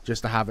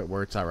just to have it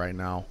where it's at right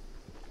now.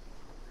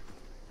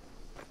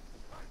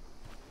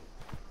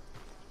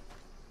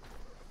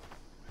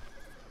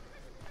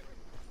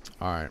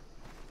 Alright.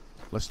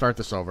 Let's start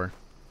this over.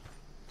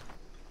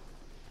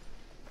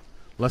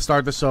 Let's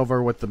start this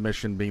over with the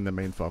mission being the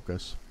main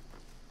focus.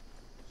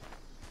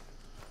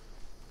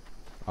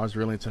 I was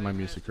really into my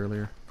music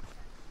earlier.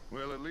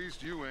 Well, at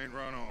least you ain't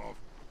run off.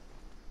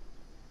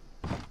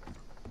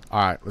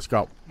 Alright, let's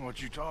go.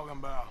 What you talking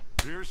about?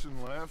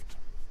 Pearson left.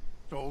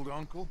 Old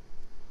uncle.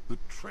 The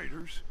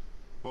traitors.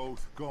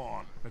 Both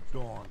gone at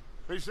dawn.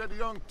 They said to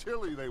young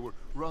Tilly they were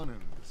running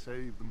to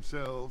save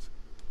themselves.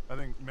 I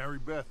think Mary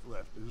Beth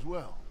left as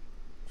well.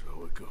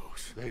 So it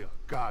goes. They are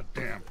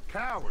goddamn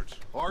cowards,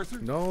 Arthur.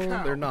 No,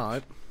 cowards. They're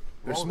not.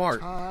 They're All smart.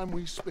 The time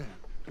we spent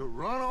to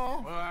run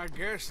off. Well, I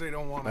guess they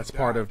don't want to. That's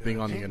part of being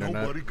on the Ain't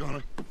internet. nobody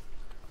gonna.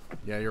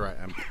 Yeah, you're right,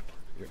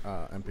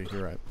 MP.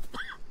 You're right.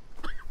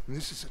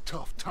 This is a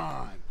tough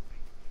time.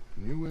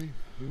 You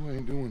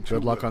ain't doing too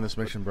Good luck well. on this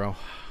mission, bro. All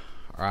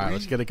right,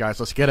 let's get it, guys.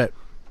 Let's get it.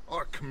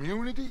 Our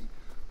community,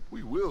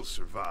 we will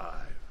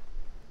survive.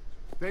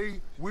 They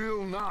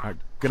will not. All right.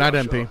 Good night,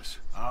 MP. Us.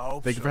 I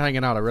hope Thank you so. for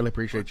hanging out. I really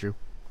appreciate you.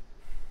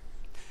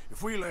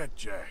 If we let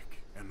Jack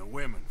and the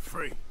women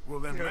free, well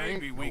then There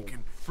maybe ain't we no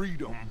can.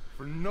 freedom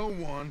for no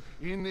one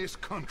in this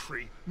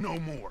country no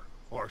more,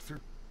 Arthur.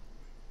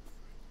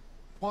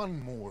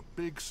 One more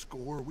big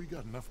score. We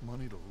got enough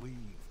money to leave.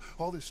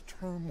 All this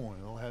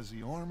turmoil has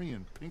the army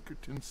and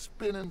Pinkerton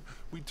spinning.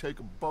 We take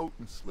a boat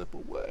and slip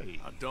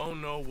away. I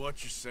don't know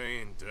what you're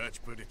saying, Dutch,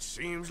 but it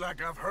seems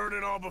like I've heard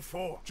it all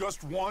before.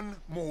 Just one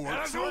more And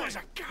there's train. always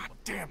a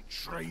goddamn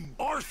train.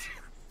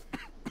 Arthur!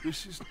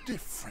 This is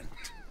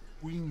different.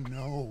 We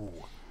know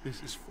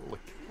this is full of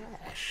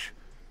cash.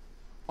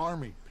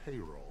 Army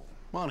payroll,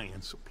 money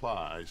and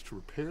supplies to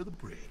repair the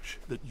bridge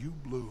that you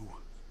blew.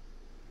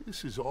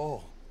 This is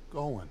all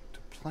going to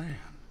plan.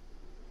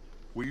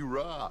 We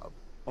rob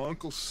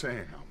Uncle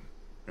Sam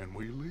and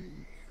we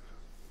leave.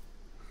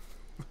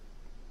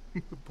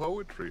 The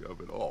poetry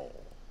of it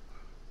all.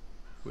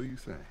 What do you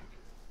think?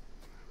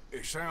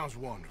 It sounds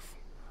wonderful.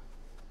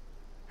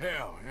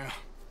 Hell, yeah.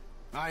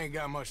 I ain't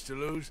got much to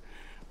lose,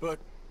 but...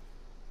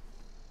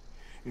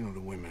 You know, the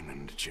women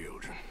and the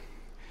children.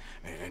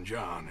 And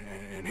John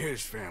and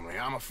his family.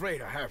 I'm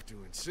afraid I have to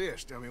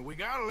insist. I mean, we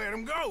gotta let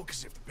them go,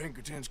 because if the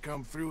Pinkertons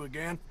come through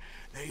again,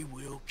 they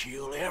will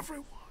kill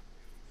everyone.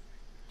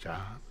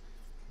 John?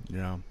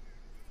 Yeah.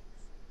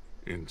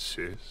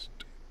 Insist?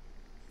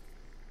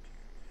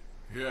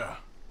 Yeah.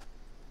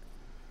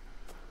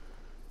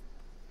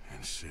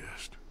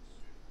 Insist.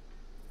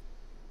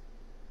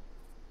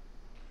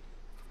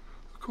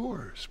 Of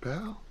course,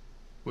 pal.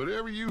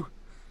 Whatever you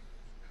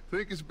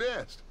think is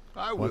best,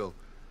 I What? will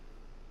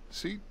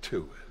see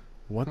to it.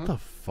 What the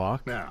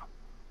fuck? Now,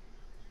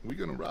 we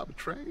gonna rob a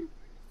train?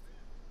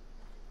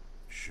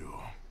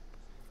 Sure.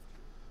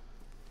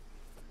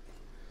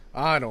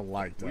 I don't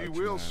like that. We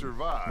will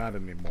survive. Not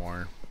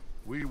anymore.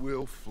 We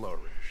will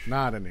flourish.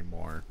 Not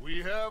anymore. We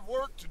have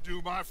work to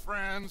do, my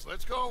friends.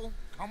 Let's go.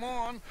 Come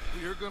on.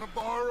 We are gonna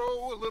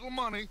borrow a little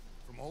money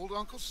from old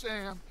Uncle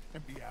Sam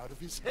and be out of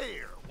his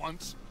hair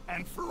once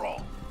and for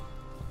all.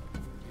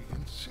 He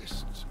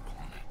insists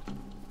upon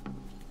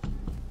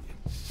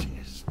it.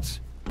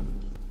 Insists.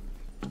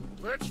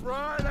 Let's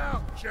ride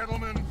out,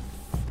 gentlemen.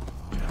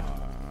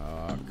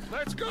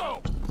 Let's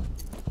go.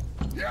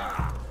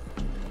 Yeah.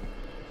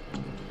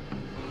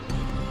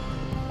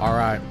 All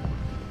right.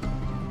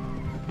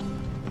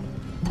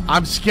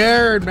 I'm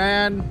scared,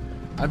 man.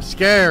 I'm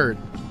scared.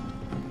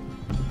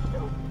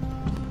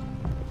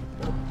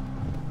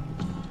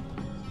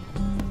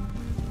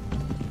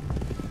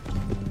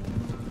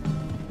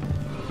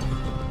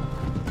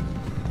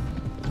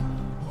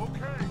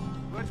 Okay,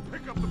 let's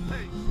pick up the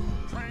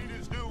pace. Train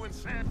is due in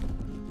San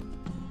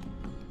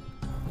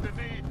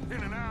Denis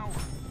in an hour.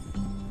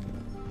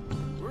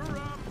 We're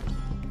up.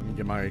 Let me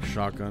get my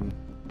shotgun.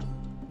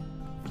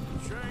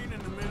 Train in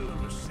the middle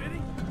of a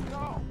city?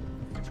 No,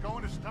 it's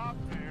going to stop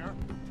there,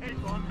 take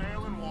on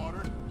mail and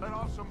water, let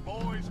off some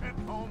boys head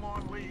home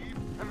on leave,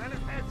 and then it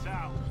heads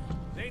out.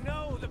 They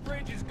know the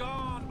bridge is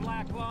gone,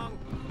 Black Lung.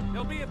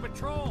 There'll be a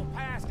patrol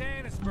past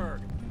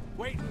Annisburg,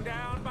 waiting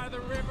down by the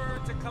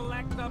river to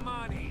collect the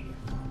money.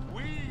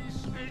 We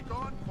sneak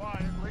on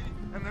quietly,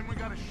 and then we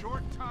got a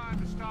short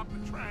time to stop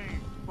the train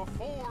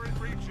before it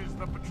reaches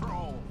the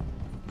patrol.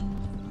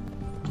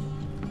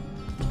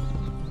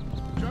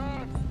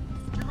 John,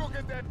 you go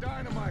get that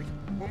dynamite.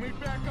 We'll meet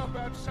back up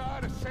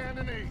outside of Saint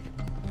Denis.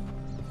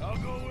 I'll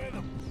go with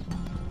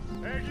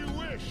them. As you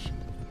wish.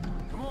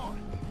 Come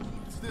on.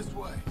 It's this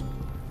way.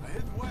 I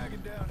hit the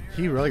wagon down here.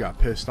 He really got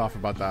pissed off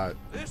about that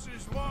This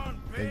is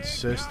one big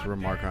insist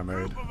remark I made.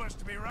 group of us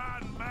to be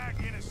riding back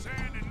into Saint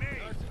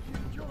Denis.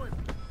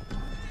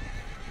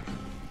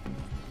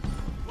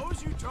 What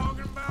was you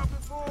talking about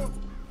before?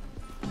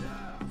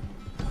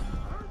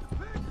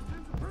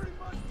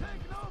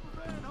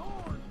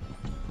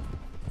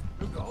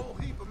 Took a whole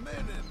heap of men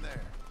in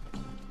there.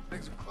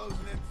 Things are closing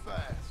in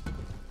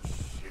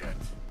fast. Shit.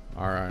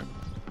 All right.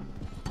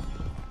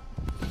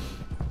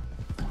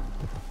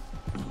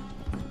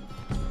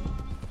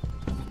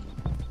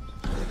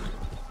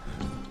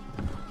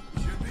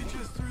 Should be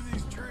just through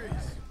these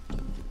trees.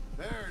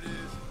 There it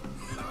is.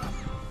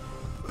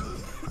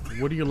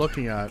 What are you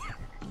looking at?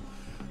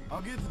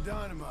 I'll get the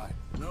dynamite.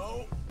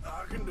 No,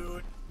 I can do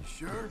it. You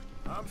sure?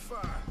 I'm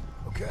fine.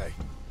 Okay.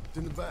 It's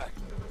in the back.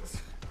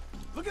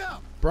 Look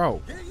out!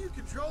 Bro. Can't you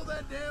control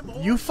that damn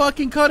horse? You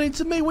fucking cut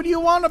into me. What do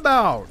you want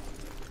about?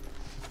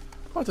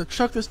 I'm about to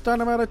chuck this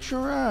dynamite at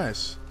your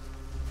ass.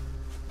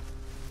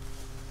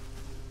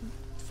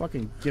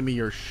 Fucking give me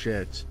your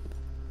shit.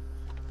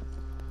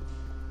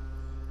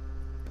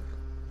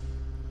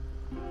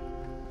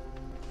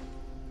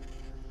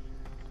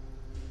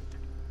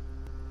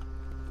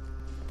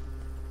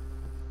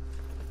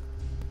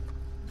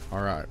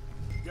 All right.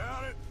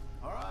 Got it?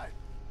 All right.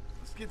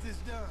 Let's get this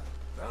done.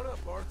 Mount up,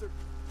 Arthur.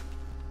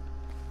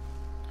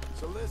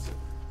 So listen.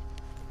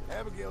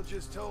 Abigail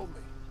just told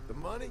me. The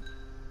money?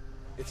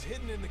 It's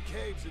hidden in the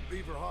caves at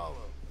Beaver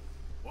Hollow.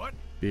 What?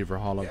 Beaver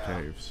Hollow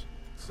Yeah. Caves.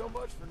 So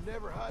much for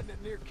never hiding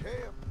it near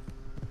camp.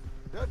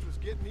 Dutch was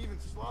getting even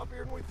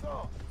sloppier than we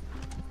thought.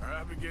 Are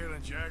Abigail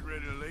and Jack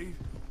ready to leave?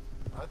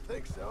 I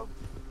think so.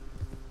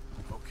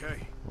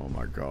 Okay. Oh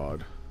my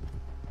god.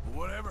 Well,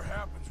 whatever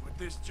happens with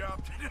this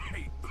job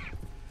today,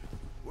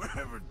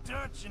 wherever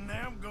Dutch and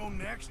them go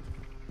next,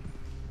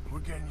 we're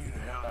getting you the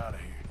hell out of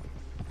here.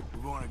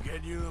 We're going to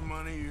get you the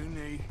money you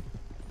need.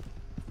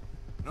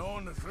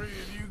 Knowing the three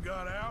of you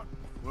got out,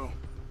 well,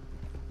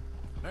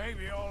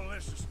 maybe all of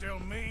this will still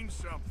mean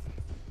something.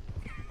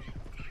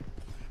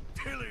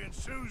 Tilly and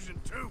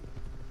Susan, too.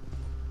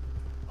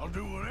 I'll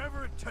do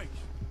whatever it takes.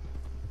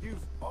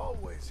 You've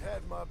always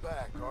had my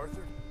back,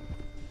 Arthur.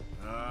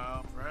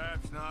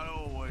 Perhaps not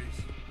always.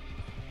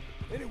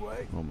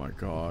 Anyway. Oh my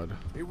God.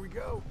 Here we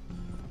go.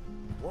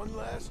 One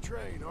last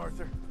train,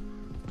 Arthur.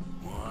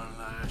 One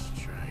last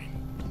train.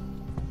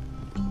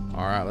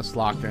 Alright, let's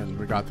lock in.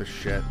 We got this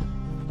shit.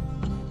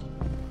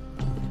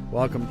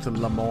 Welcome to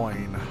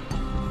Lemoyne.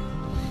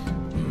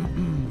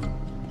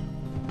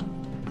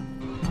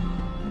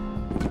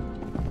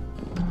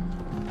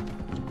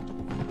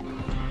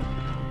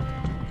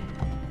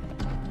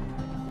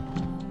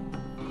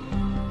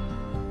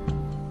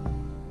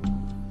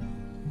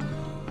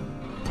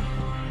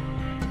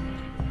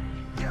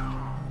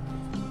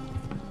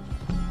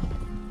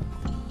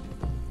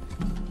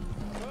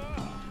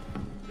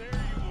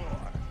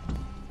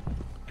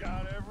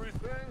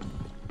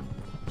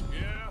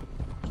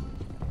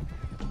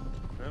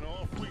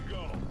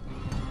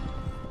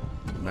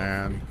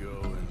 Man.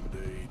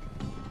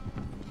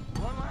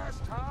 One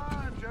last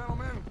time,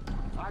 gentlemen.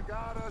 I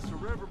got us a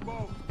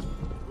riverboat.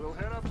 We'll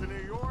head up to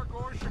New York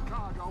or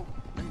Chicago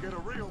and get a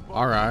real boat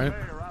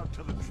there out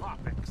to the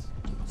tropics.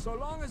 So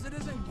long as it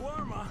isn't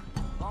Guarma.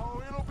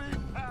 Oh, it'll be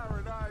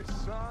paradise,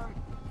 son.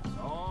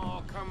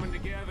 All coming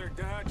together,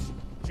 Dutch,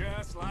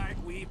 just like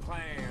we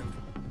planned.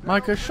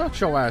 Micah, shut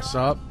your ass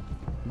up.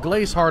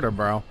 Glaze harder,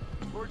 bro.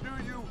 Or do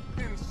you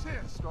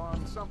insist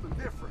on something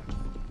different?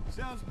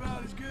 Sounds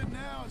about as good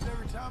now as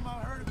every time I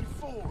heard it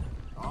before.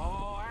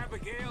 Oh,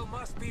 Abigail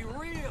must be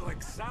real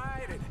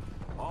excited.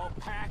 All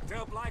packed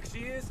up like she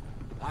is.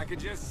 I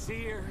could just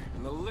see her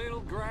in the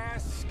little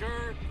grass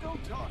skirt.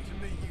 Don't talk to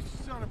me, you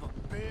son of a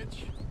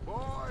bitch.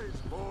 Boys,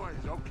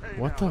 okay.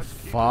 What now, the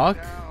fuck?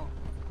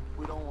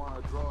 We don't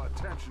want to draw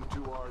attention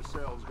to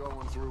ourselves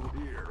going through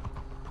here.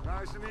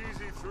 Nice and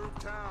easy through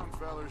town,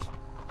 fellas.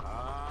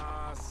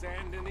 Ah,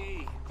 Saint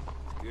Denis.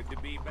 Good to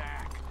be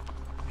back.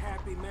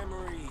 Happy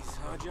memories,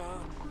 huh,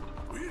 John?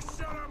 Will you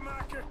shut up,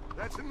 Micah?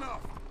 That's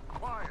enough.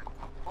 Quiet,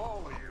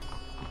 all of you.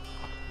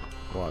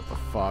 What the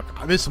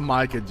fuck? This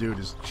Micah dude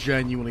is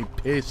genuinely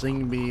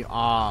pissing me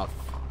off.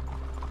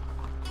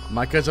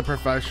 Micah's a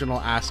professional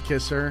ass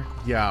kisser.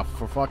 Yeah,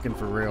 for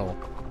real.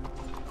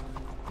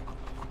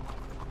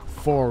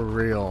 For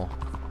real.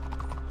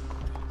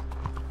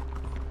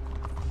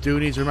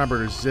 Dude needs to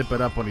remember to zip it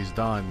up when he's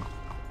done.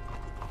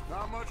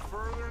 Not much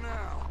further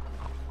now.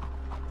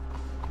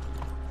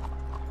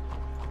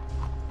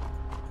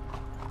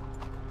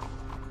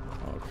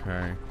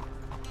 Okay.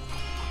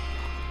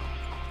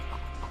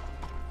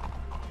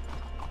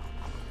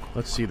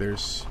 Let's see,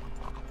 there's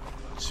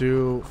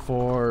 2,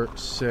 4,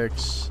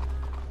 6,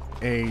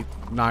 8,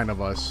 9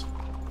 of us.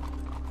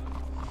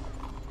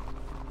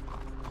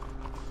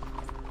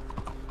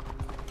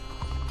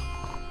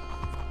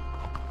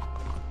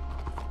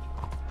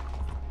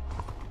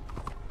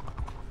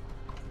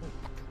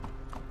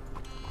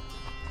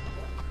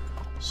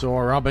 So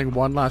we're robbing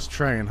one last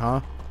train,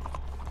 huh?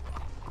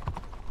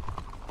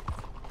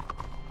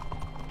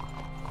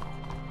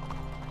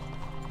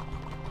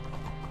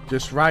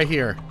 Just right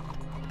here.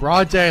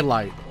 Broad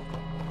daylight.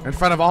 In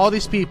front of all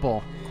these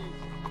people.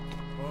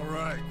 All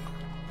right.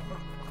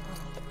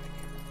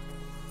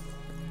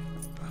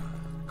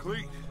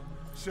 Cleet,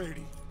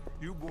 Sadie,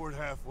 you board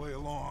halfway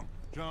along.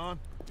 John,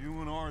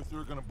 you and Arthur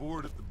are gonna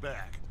board at the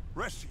back.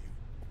 Rest of you,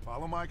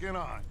 follow Mike and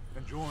I,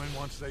 and join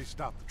once they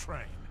stop the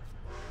train.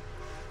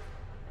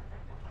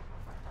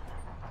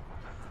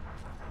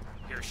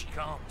 Here she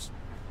comes.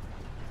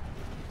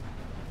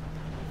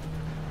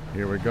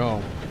 Here we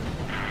go.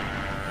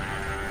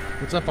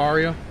 What's up,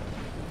 Aria?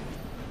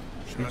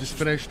 We just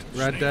finished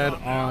Red Dead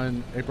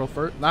on April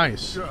 1st.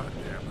 Nice.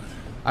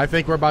 I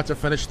think we're about to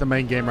finish the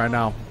main game right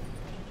now.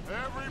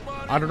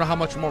 I don't know how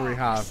much more we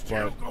have,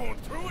 but Going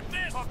through with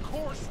this? Of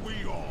course we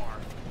are.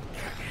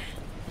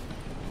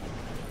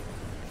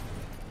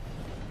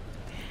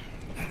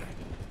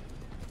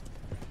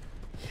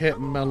 Hit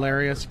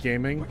Malarious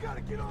Gaming. We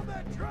gotta get on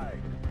that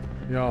train.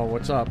 Yo,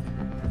 what's up?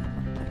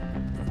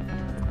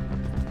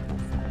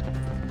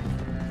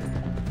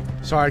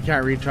 Sorry, I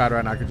can't read chat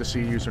right now. I can just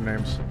see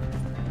usernames.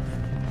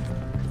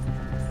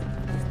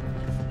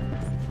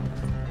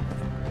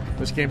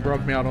 This game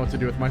broke me. I don't know what to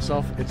do with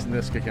myself. It's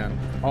Nisk again.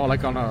 Oh,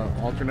 like on an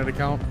alternate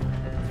account?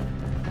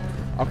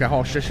 Okay,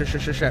 oh, shit.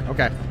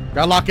 Okay.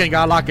 Gotta lock in.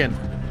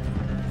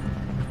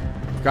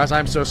 Guys,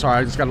 I'm so sorry.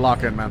 I just gotta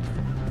lock in, man.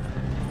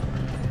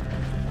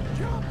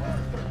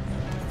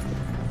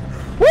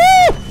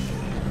 Woo!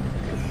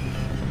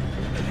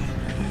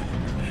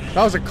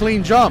 That was a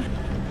clean jump.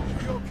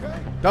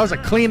 That was a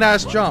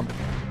clean-ass jump.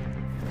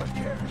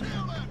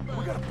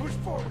 We gotta push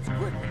forwards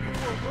quick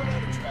before we run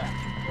out of track.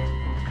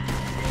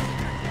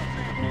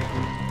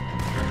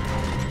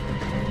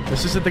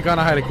 This isn't the gun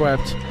I had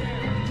equipped.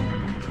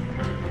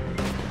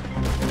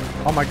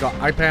 Oh my god,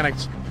 I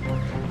panicked.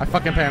 I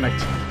fucking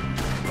panicked.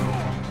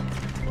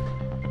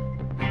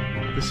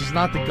 This is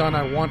not the gun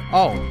I want.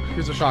 Oh,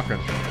 here's a shotgun.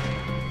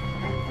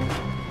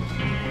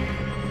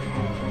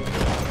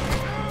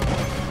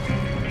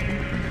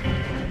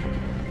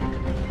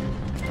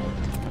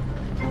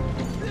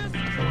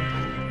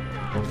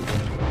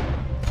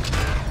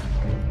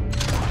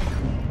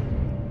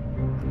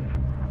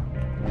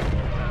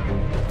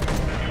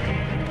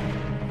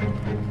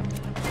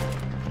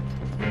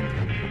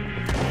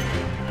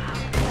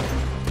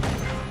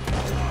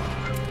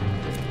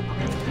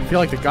 I feel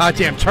like the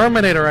goddamn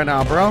Terminator right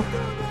now, bro.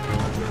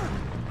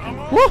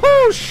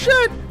 Woohoo!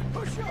 Shit!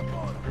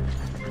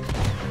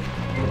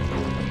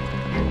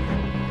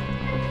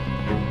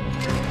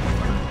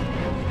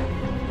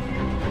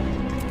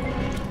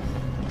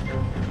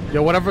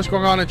 Yo, whatever's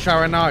going on in chat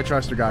right now, I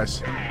trust you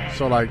guys.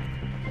 So, like...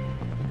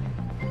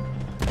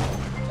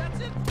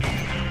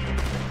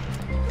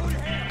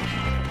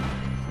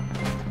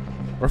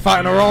 we're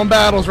fighting our own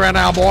battles right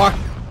now, boy.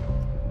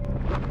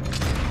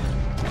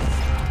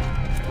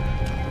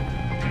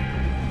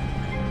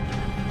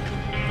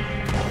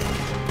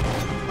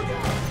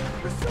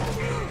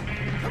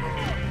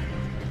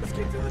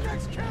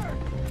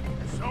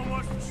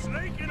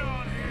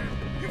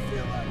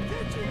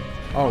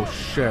 Oh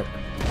shit.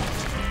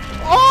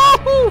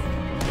 Oh!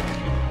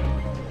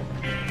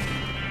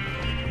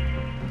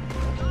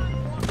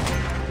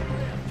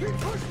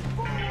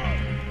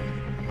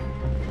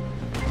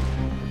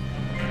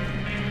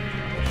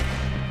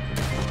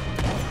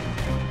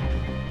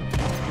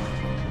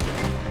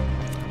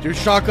 Dude,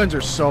 shotguns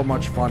are so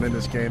much fun in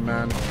this game,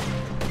 man.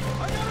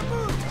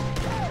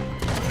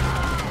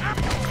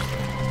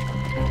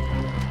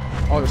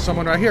 Oh, there's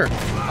someone right here.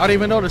 I didn't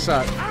even notice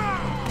that.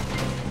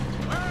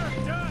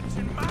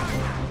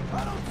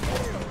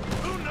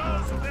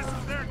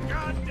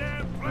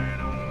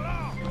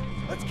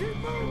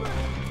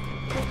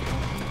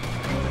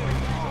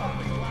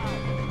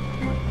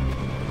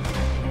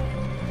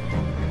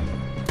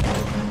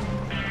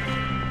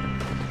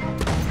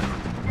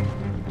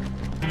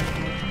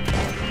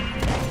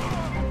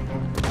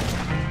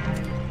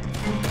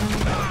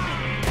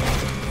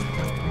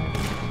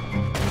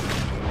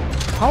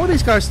 How are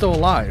these guys still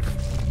alive?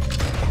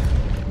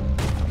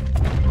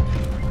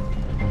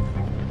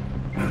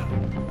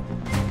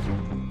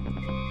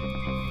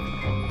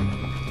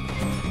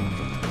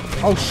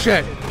 Oh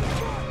shit.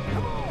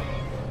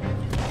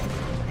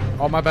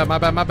 Oh my bad, my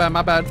bad, my bad,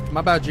 my bad.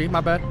 My bad, G,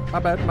 my bad, my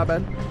bad, my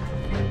bad.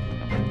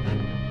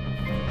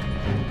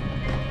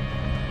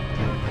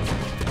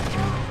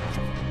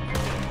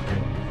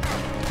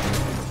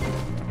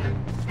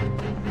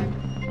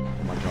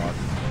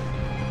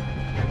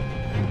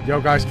 Yo,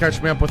 guys,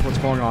 catch me up with what's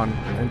going on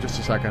in just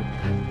a second.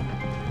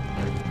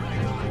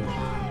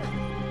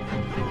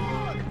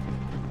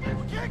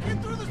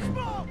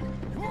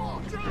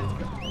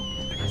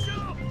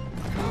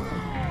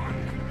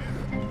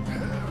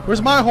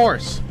 Where's my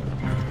horse?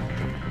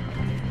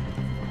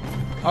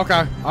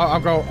 Okay, I'll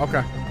go.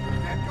 Okay.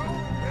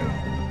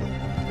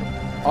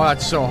 Oh,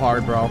 that's so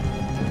hard, bro.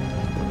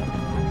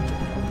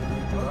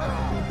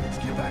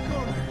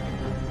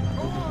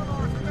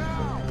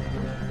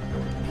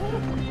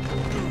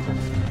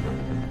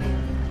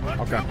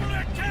 Okay.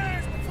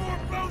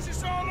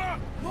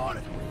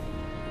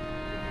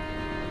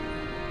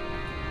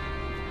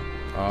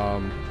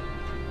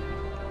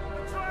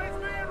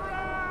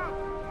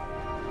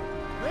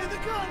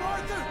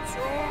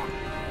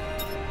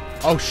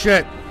 Oh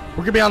shit!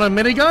 We're gonna be on a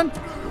minigun?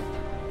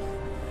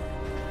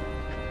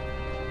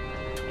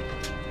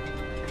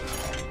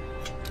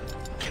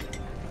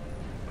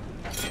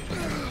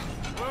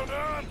 Well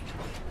done.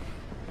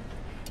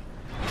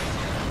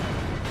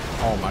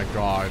 Oh my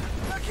god.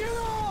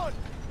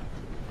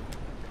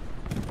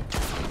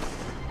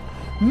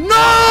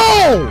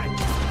 No!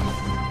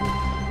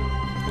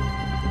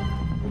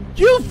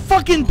 You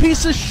fucking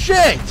piece of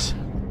shit!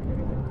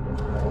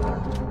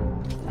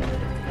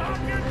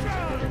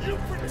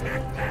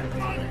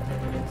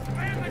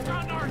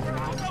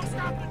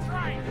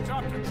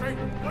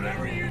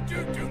 Whatever you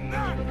do, do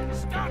not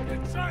stop the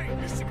train.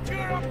 You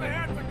secure up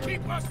ahead, but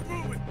keep us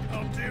moving.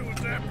 I'll deal with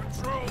that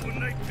patrol when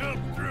they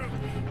come through.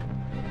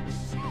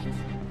 Shit!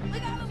 We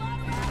got a lot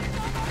of rounds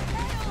on our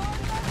tail,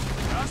 Arthur!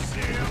 I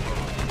see him.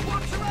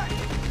 Watch your right!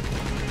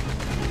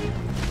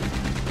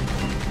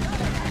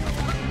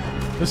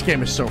 This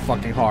game is so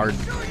fucking hard.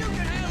 Sure you can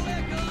handle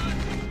that gun,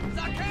 'cause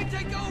I can't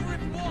take over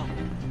if you want.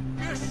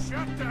 Just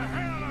shut the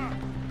hell up!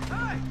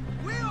 Hey,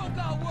 we all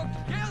gotta work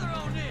together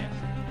on this.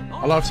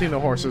 I love seeing the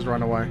horses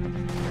run away.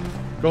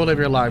 Go live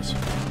your lives.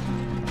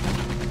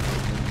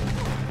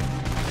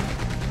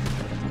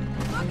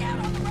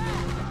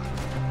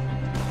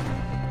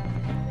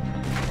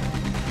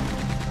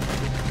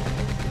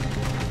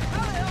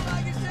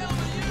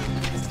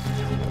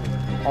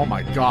 Oh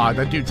my god,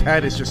 that dude's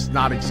head is just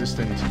not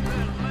existent.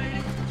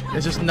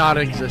 It's just not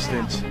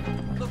existent.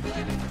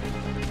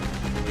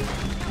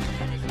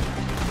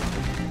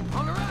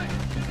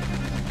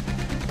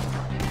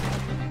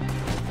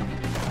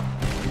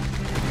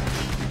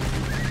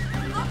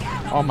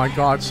 Oh my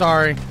god,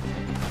 sorry.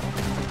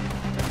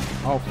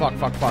 Oh fuck,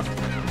 fuck, fuck.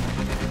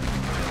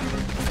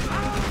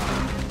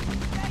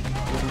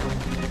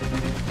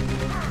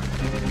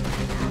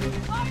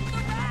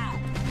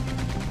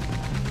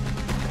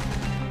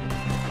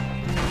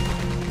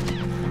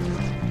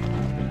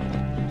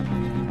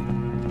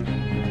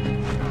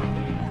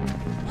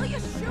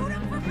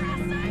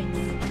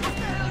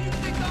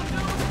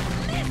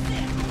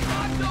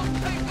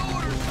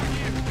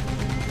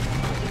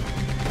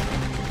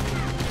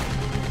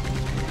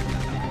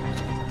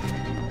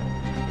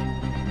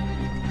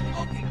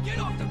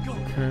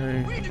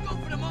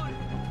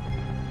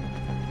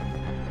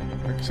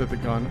 Like I said, the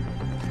gun.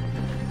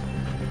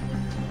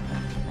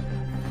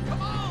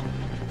 Come on!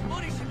 The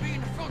money should be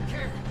in the front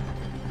carriage.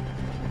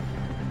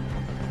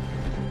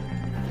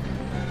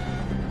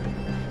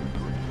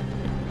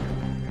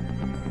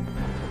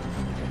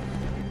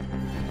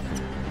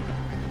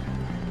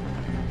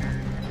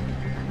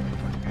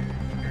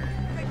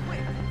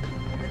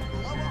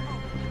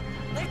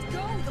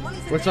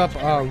 What's up,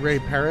 Ray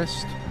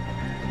Paris?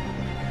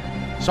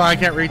 Sorry, I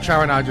can't read chat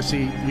right now. I just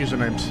see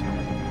usernames.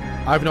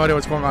 I have no idea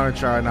what's going on in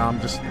chat right now.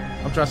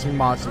 I'm trusting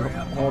mods to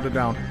hold it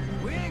down.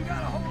 We ain't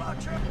got a whole lot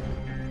of trouble.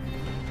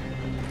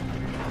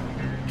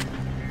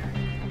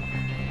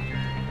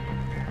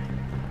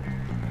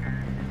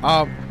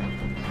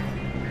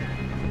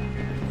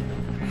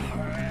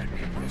 Alright,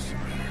 listen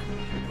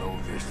here. Blow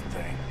this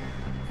thing.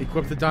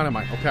 Equip the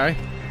dynamite. Okay.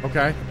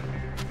 Okay.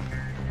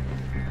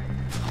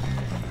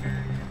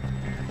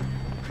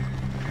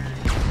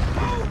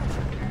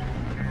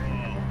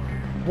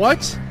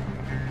 What?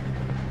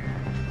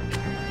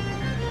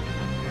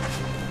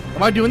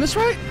 Am I doing this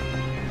right?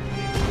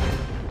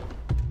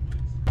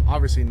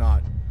 Obviously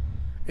not.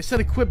 It said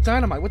equip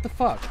dynamite. What the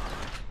fuck?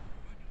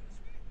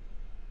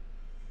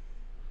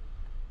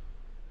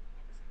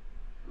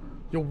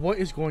 Yo, what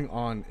is going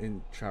on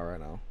in chat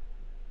right now?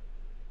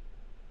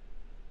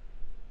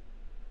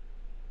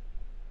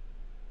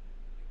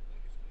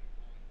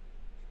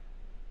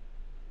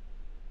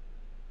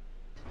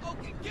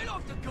 Okay, get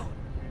off the gun.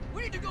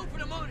 We need to go for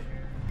the money.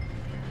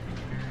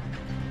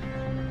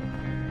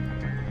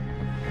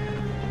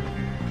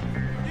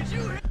 Did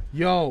you?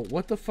 Yo,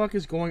 what the fuck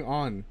is going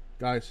on,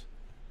 guys?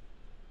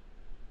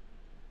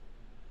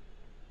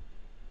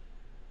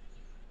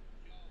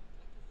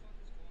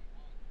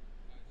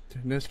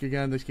 Nisk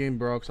again, this game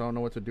broke, so I don't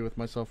know what to do with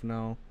myself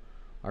now.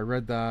 I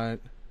read that.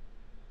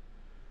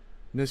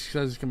 Nisk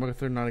says it's gonna work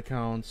 39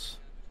 accounts.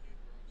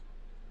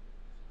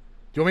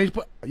 Do you want me to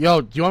put... Yo,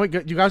 do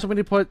you guys want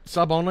me to put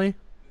sub only?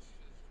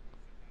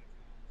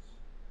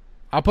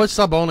 I'll put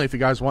sub only if you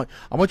guys want.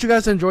 I want you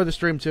guys to enjoy the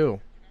stream too.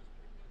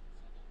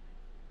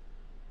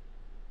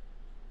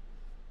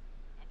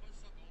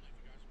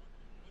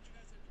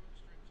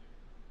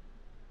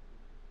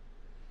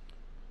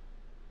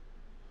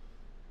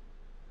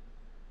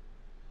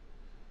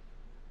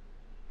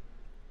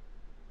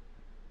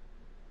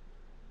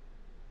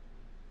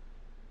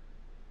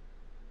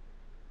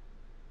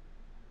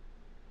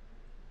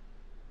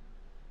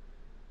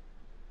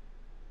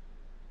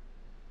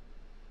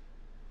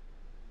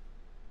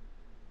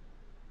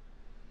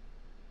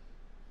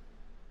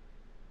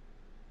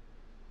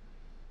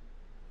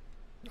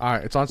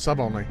 Alright, it's on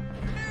sub only.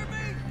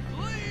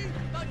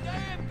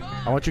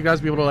 I want you guys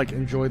to be able to like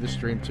enjoy the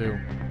stream too.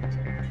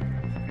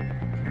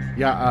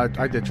 Yeah,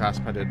 I did,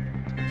 Trasp, I did.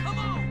 Come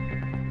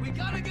on! We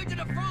gotta get to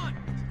the front!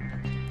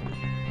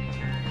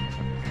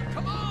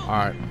 Come on!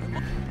 Alright.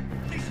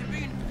 They should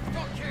be in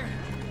front carriage.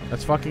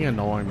 That's fucking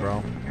annoying,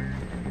 bro.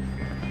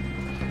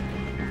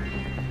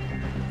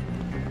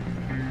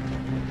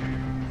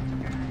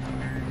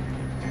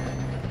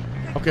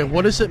 Okay,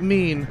 what does it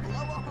mean?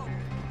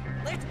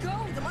 Let's go.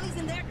 The money's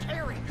in their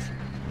carriage.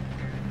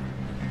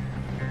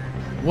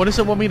 What does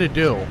it want me to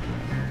do? Alright,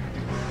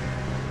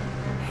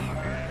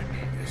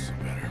 this is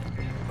better.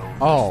 Blow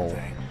Oh. this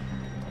thing.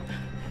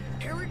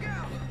 Here we go.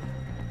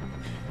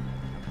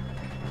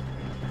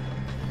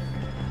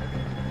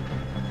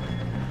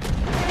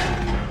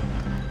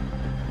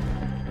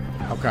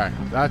 Okay,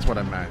 that's what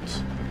I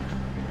meant.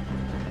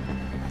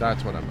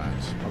 That's what I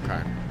meant.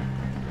 Okay.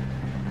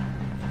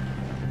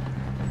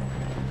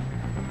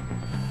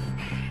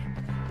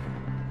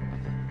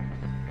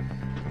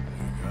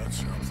 Got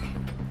something.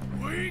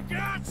 We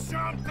got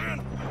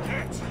something!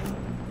 Catch.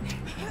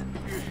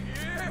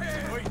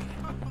 Yeah. Wait,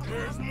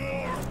 there's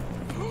more.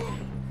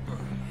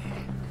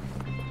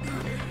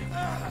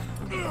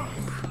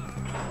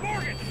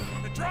 Morgan,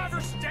 the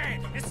driver's dead.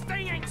 This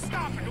thing ain't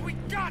stopping. We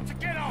got to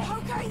get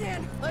off. Okay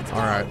then, let's go.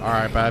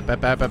 Alright,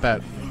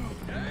 bet.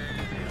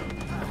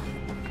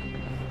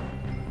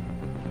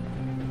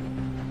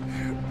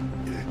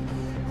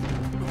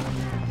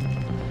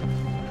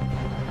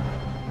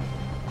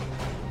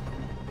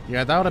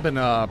 Yeah, that would have been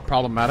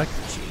problematic.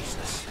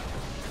 Jesus.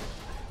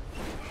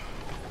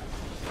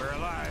 We're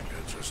alive.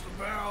 Yeah, just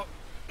about.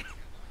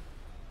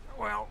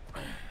 Well,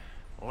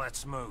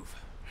 let's move.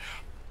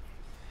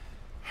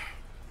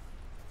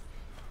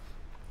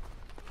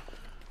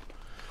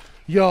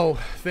 Yo,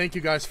 thank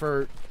you guys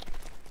for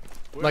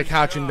like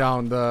hatching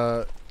down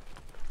the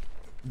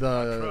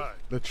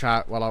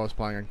chat while I was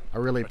playing. I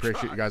really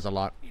appreciate you guys a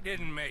lot. He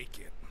didn't make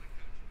it.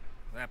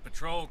 That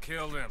patrol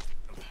killed him.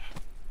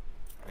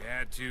 We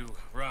had to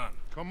run.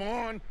 Come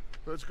on,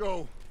 let's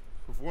go.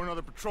 Before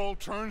another patrol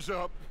turns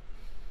up.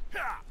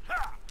 Ha!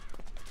 Ha!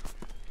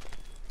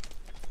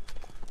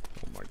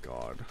 Oh my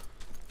god.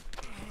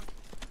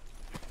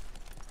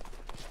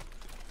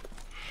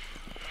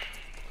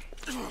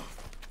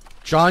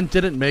 John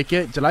didn't make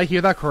it. Did I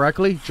hear that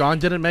correctly? John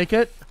didn't make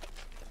it?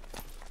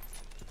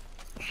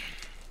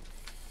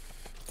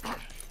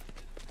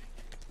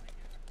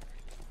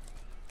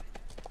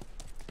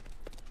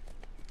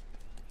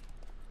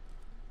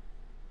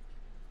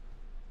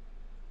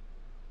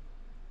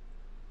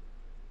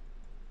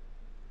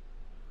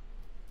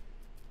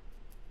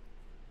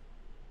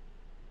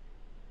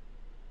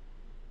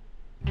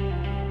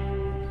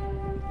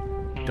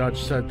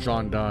 Dutch said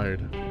John died.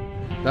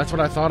 That's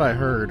what I thought I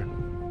heard.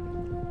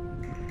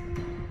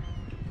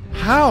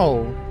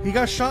 How? He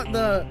got shot in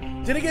the...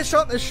 Did he get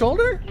shot in the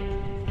shoulder?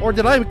 Or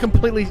did I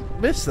completely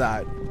miss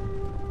that?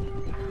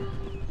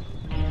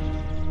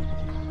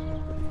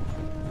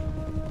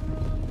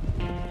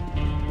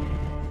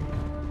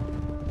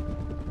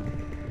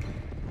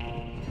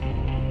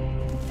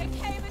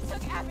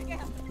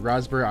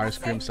 Raspberry ice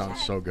cream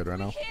sounds so good right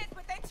now.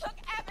 But they took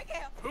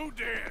Abigail. Who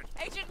did?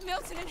 Agent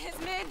Milton and his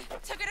men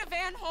took her to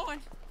Van Horn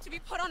to be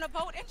put on a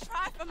boat and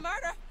tried for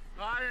murder.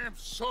 I am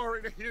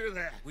sorry to hear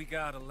that. We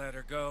gotta let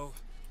her go.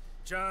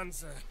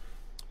 John's,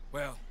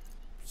 well,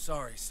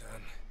 sorry, son.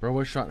 Bro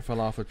was shot and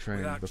fell off a train.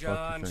 Without The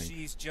John, fuck you think?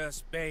 she's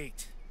just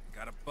bait.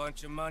 Got a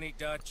bunch of money,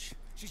 Dutch.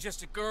 She's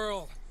just a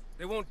girl.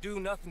 They won't do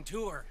nothing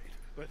to her.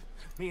 But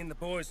me and the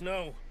boys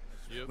know.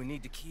 We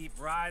need to keep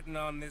riding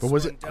on this. But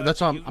was one, it? Dutch.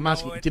 That's what You I'm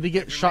asking. know it. Did he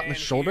get Every shot in the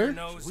man shoulder? here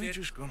knows We it.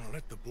 just gonna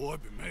let the boy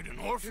be made an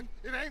orphan?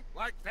 It ain't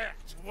like that.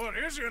 What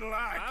is it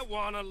like? I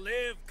wanna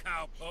live,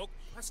 cowpoke.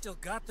 I still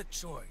got the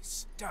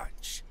choice,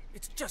 Dutch.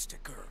 It's just a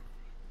girl.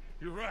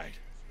 You're right.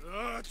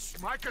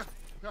 Micah,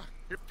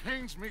 it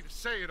pains me to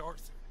say it,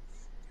 Arthur,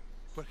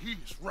 but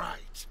he's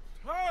right.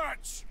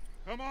 Hutch!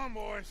 Come on,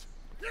 boys.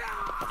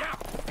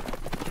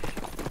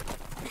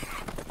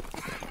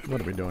 What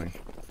are we doing?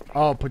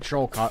 Oh,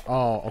 patrol car.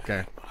 Oh,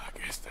 okay. I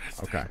guess that's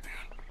okay. that then.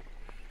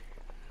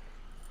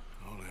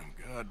 All them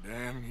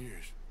goddamn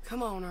years.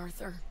 Come on,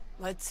 Arthur.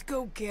 Let's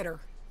go get her.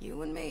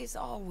 You and me is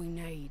all we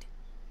need.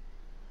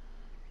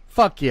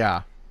 Fuck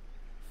yeah.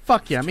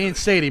 Fuck yeah. Me and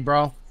Sadie,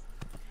 bro.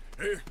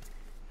 Here.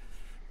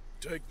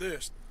 Take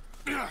this.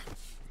 You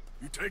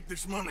take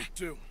this money,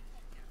 too.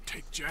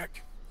 Take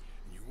Jack,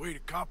 and you wait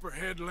at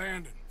Copperhead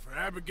Landing for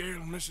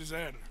Abigail and Mrs.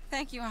 Adler.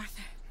 Thank you,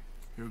 Arthur.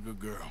 You're a good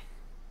girl.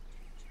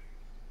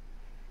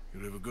 You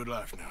live a good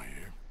life now, you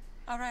hear?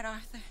 All right,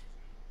 Arthur.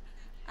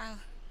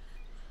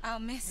 I'll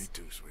miss. Me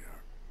too,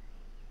 sweetheart.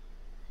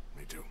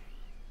 Me too.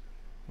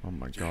 Oh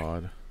my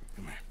god.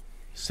 Come here.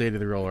 Sadie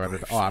the roller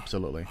editor. Oh,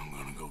 absolutely. I'm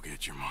gonna go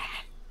get your mama.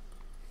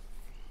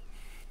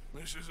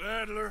 Mrs.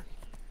 Adler.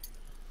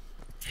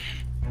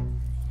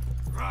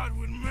 Ride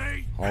with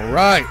me.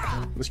 Alright.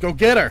 Let's go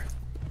get her.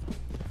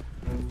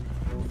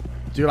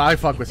 Dude, I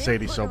fuck with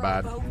Sadie so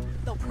bad.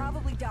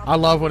 I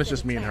love when it's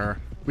just me and her.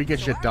 We get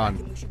shit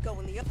done.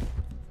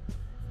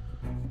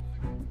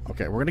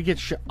 Okay, we're gonna get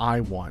shit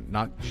I want,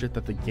 not shit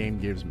that the game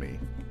gives me.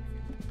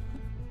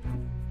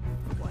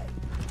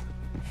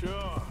 Sure,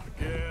 I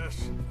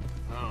guess.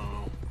 I don't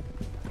know.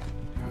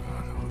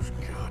 God, those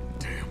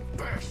goddamn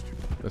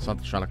bastards. That's not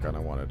the shotgun I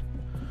wanted.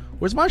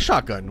 Where's my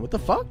shotgun? What the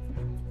fuck?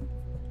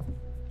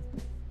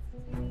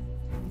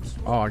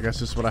 Oh, I guess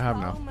this is what I have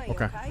now.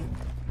 Okay.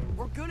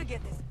 We're gonna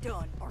get this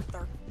done,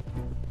 Arthur.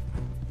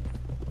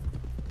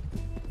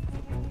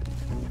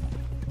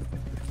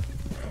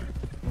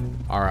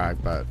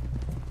 Alright, but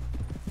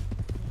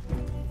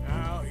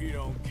Now he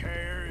don't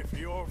care if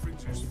he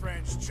orphans his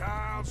friend's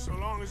child so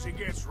long as he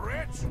gets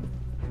rich.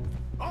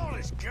 All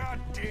this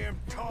goddamn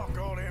talk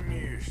all them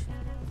years.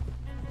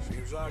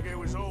 Seems like it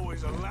was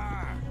always a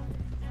lie.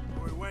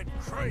 Or he went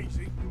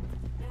crazy.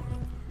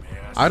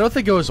 I don't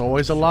think it was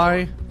always a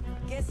lie.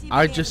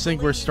 I just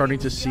think we're starting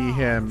to see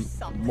him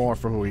more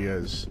for who he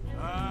is.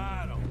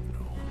 I don't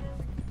know.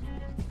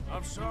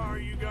 I'm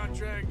sorry you got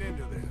dragged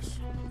into this.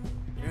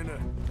 Into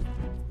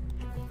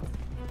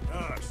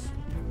us.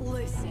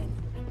 Listen,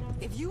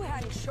 if you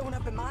hadn't shown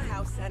up in my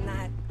house that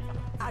night,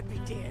 I'd be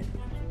dead.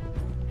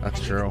 That's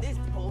And true. even this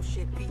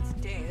bullshit beats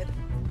dead.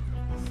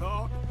 I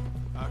thought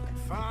I could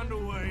find a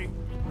way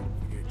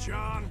to get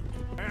John,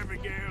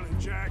 Abigail, and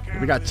Jack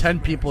out We got of this 10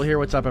 mess. people here.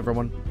 What's up,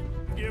 everyone?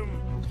 Give 'em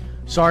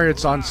Sorry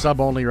it's on sub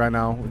only right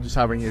now. We're just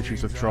having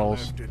issues with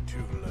trolls.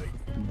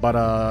 But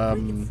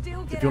if you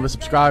want to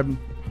subscribe,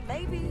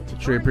 it's a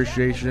true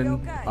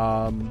appreciation.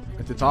 And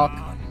to talk.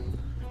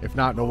 If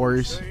not, no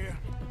worries.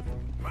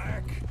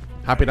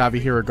 Happy to have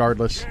you here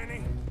regardless.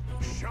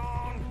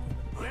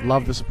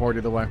 Love the support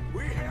either way.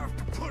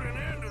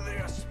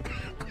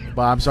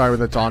 But I'm sorry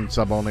that it's on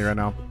sub only right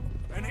now.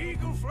 An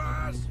eagle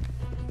flies.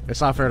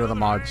 It's not fair to the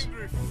mods.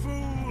 Angry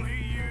fool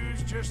he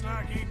used just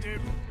like he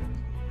did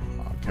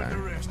with Okay. the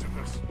rest of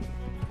us.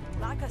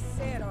 Like I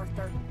said,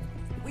 Arthur,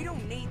 we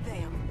don't need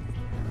them.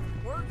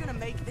 We're gonna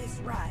make this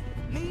right.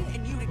 Me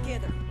and you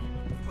together.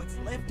 What's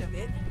left of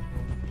it.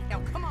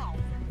 Now come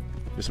on.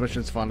 This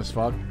mission's fun as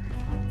fuck.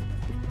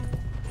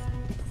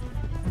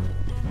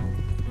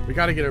 We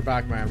gotta get her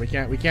back, man. We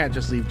can't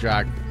just leave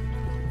Jack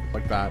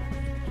like that.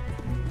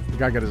 We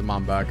gotta get his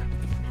mom back.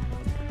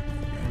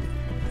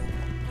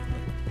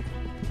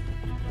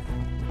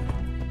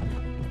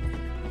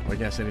 I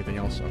can't say anything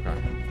else. Okay.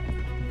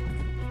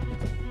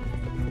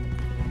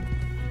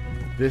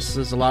 This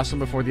is the last one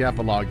before the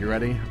epilogue. You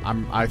ready?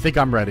 I think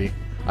I'm ready.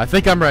 I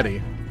think I'm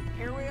ready.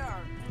 Here we are.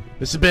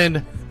 This has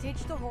been Ditch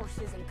the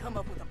horses and come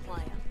up with a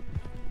plan.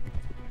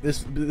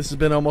 this has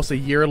been almost a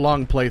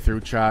year-long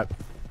playthrough, chat.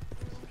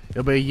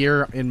 It'll be a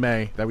year in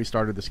May that we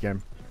started this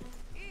game.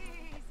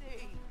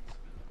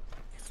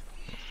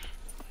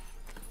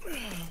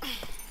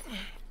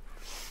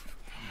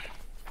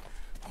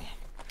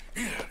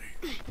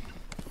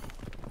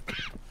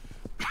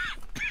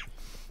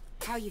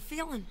 How you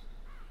feeling?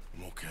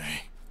 I'm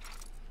okay.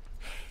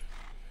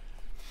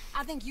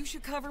 I think you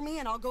should cover me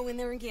and I'll go in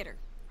there and get her.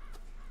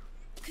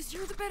 'Cause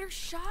you're the better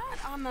shot,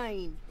 I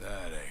mean.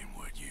 That ain't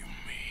what you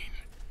mean.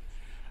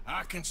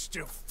 I can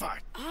still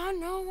fight. I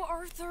know,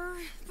 Arthur,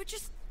 but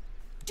just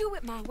do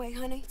it my way,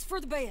 honey. It's for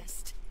the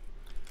best.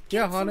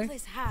 Yeah, Get honey.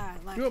 someplace high,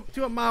 like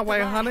Do it my way,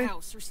 the honey.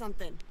 lighthouse or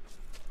something.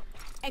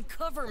 And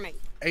cover me.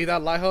 Hey,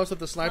 that lighthouse with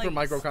the sniper Please.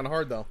 might go kind of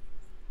hard though.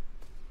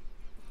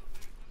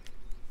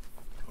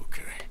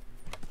 Okay.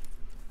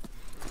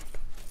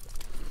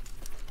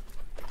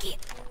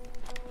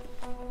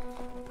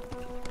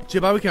 See,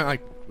 but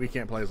we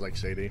can't play as like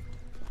Sadie.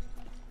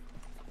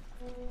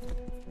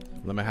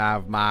 Let me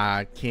have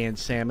my canned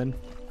salmon.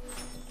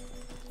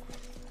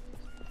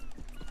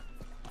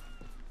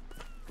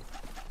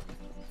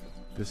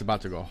 This is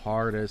about to go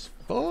hard as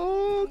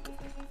fuck.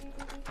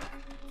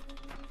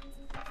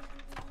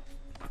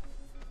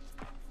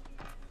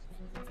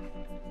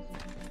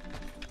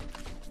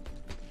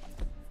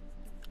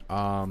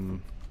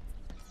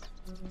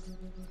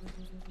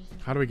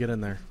 How do we get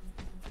in there?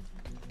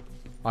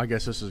 I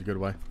guess this is a good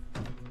way.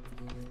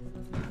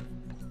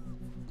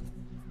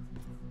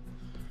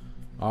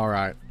 All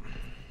right.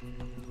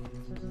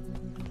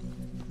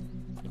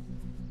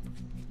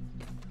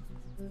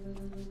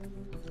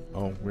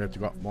 Oh, we have to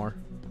go up more.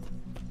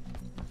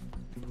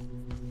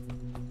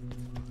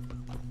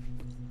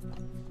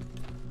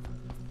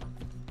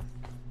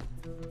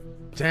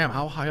 Damn,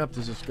 how high up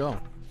does this go?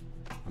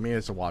 I mean,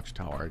 it's a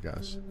watchtower, I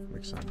guess.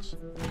 Makes sense.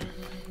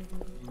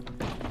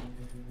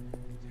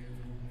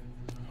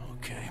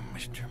 Okay,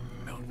 Mr.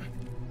 Milton.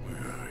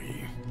 Where are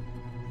you?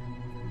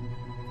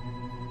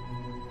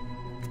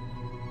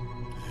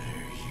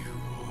 There you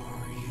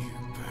are, you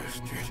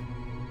bastard.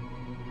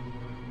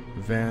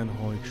 Van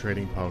Hoy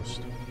Trading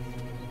Post.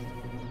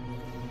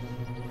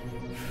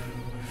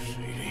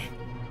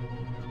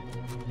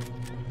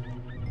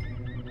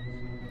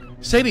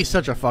 Sadie's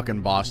such a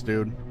fucking boss,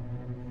 dude.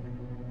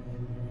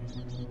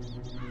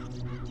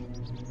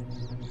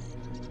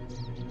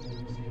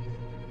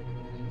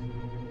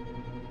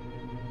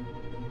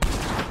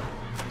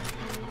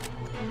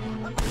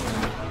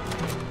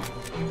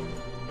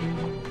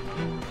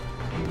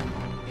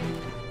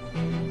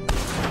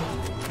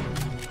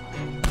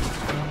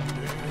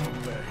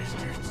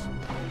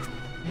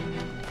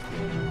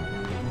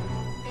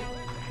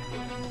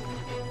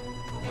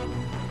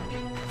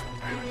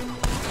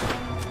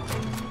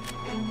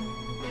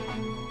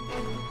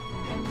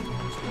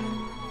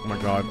 Oh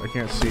my god, I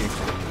can't see.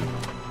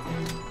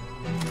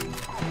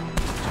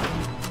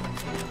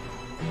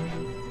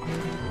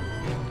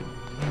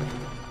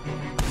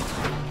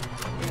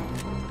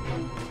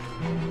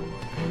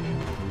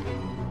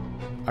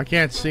 I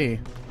can't see.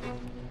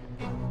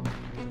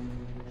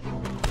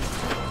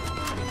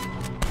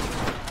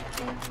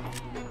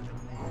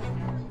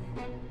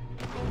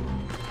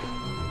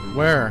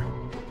 Where?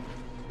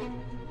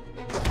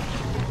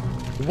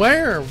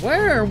 Where?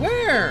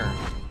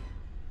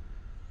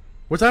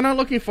 Was I not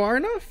looking far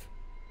enough?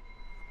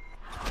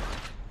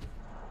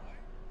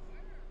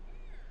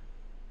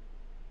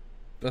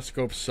 That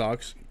scope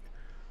sucks.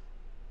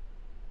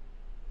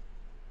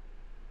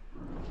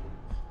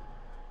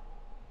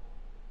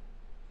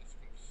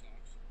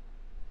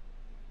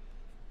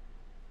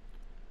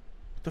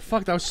 What the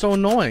fuck? That was so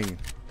annoying.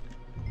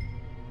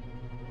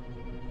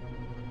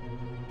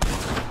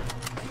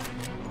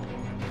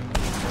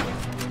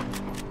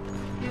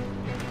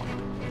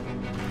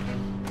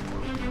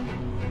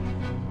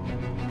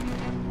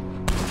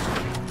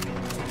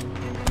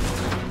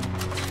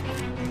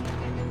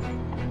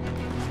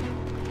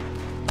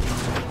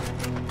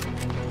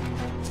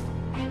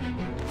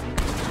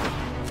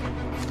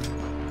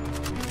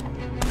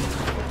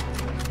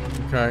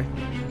 Okay.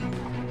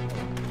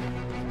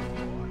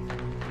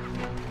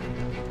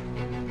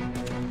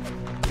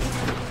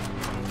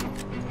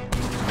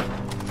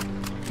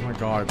 Oh my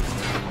god.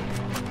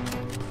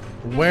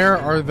 Where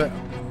are the...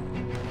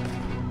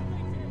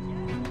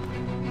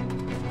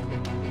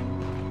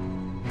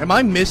 Am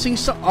I missing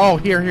some? Oh,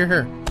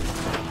 here.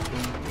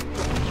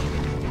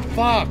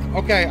 Fuck.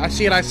 Okay, I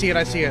see it.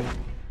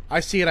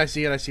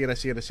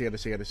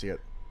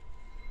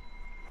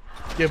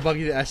 Give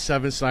Buggy the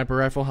S7 sniper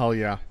rifle. Hell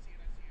yeah.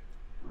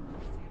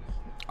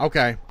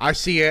 Okay, I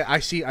see it. I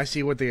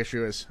see what the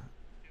issue is.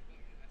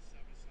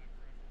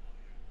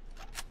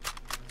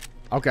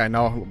 Okay,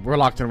 no, we're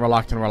locked in.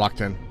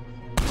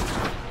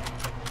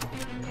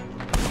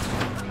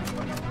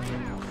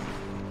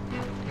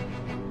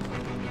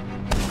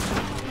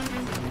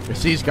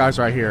 It's these guys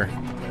right here.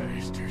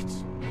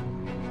 Bastards.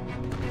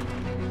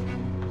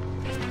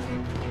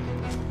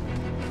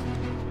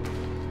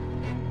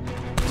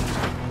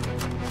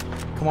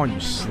 Come on, you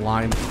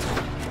slime.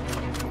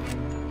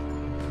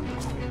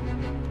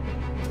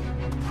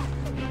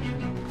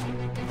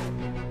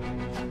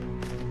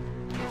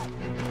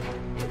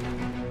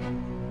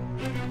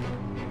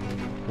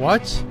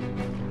 What?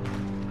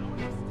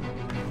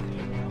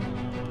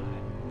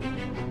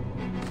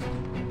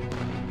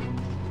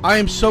 I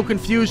am so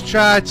confused,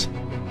 chat.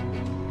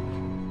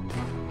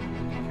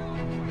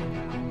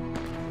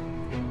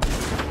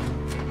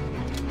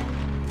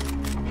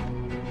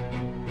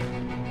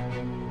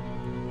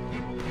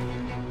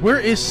 Where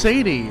is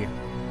Sadie?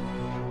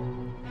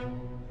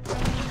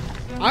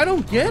 I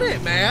don't get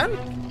it, man.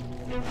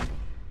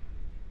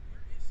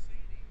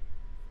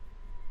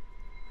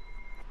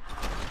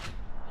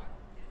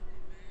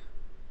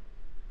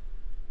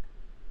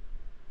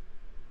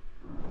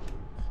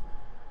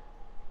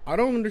 I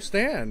don't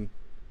understand.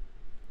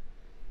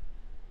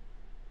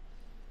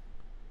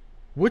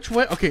 Which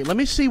way? Okay, let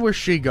me see where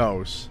she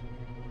goes.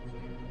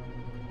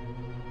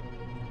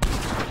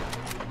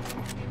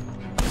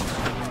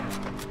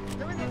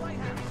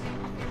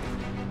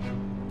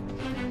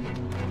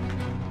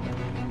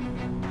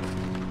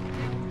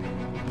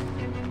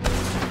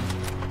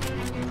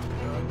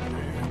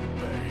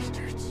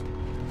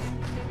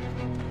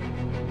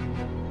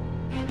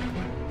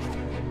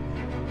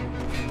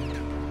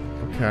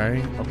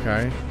 Okay,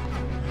 okay.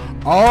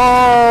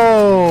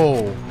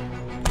 Oh!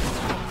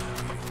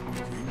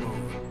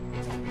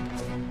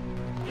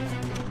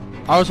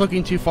 I was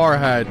looking too far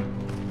ahead.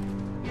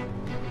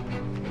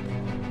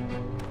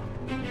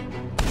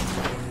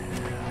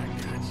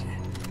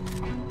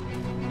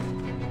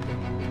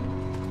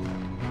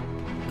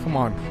 Come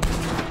on.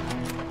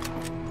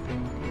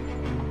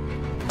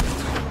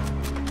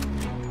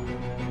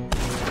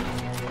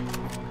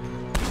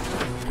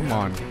 Come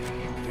on.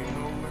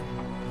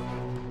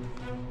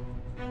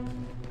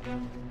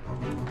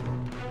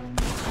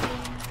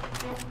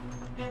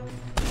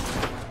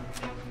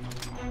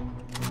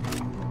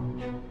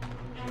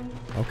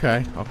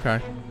 Okay,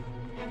 okay.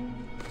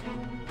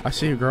 I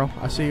see you, girl.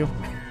 I see you.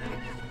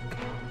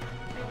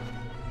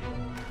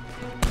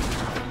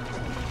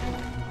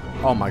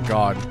 Oh my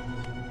God.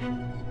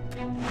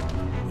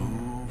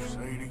 Move,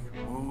 Sadie,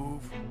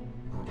 move.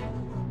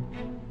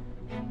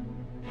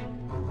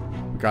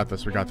 We got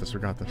this, we got this, we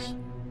got this.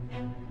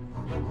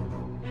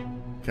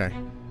 Okay.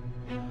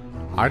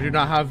 I do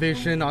not have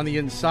vision on the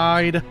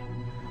inside.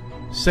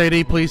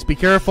 Sadie, please be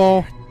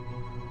careful.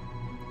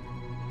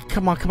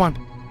 Come on, come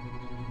on.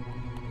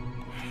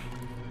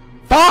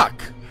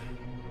 Fuck!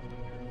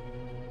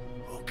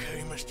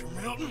 Okay, Mr.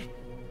 Milton.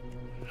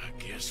 I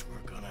guess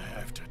we're gonna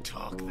have to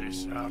talk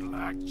this out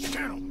like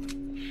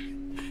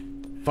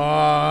gentlemen.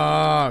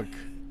 Fuck.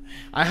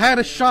 I had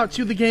a shot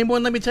to the game,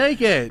 wouldn't let me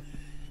take it.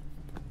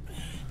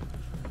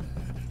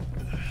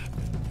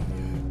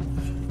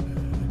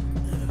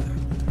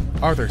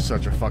 Arthur's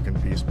such a fucking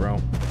beast, bro.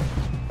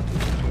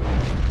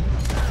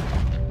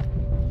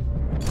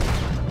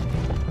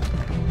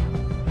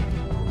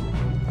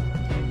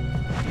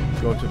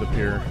 Go to the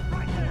pier.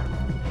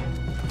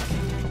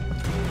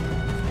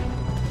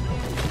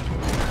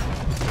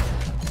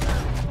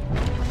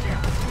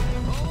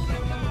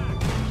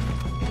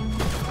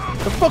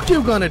 The fuck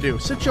you gonna do?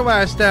 Sit your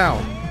ass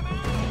down.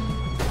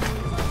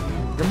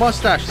 Your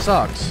mustache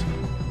sucks.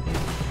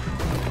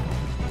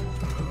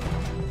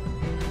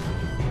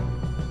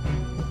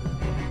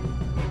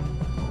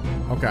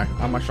 Okay,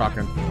 I'm a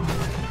shotgun.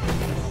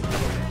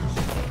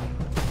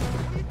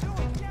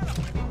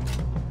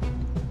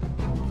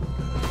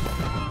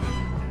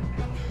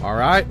 All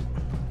right.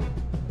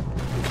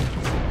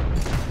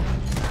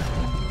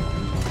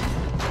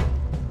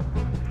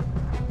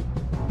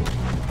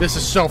 This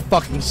is so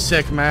fucking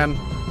sick, man.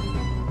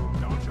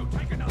 Don't you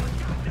take another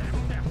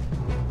goddamn step.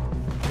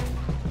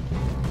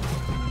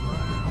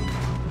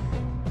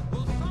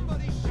 Will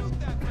somebody shoot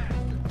that man?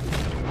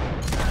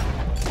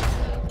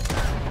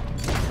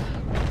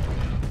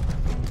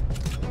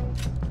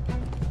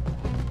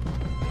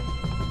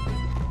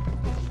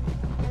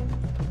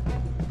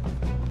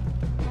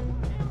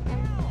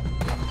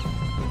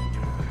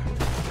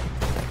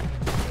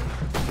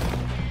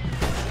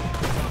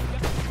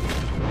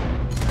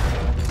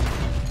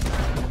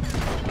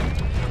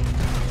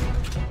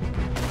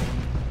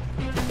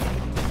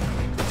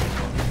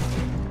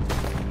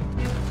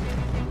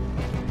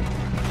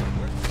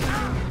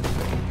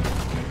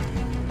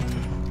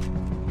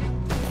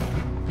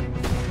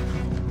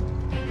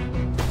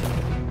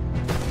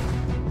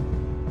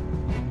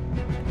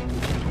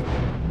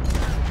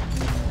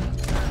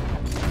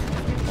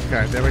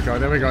 Okay, there we go,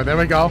 there we go, there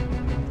we go.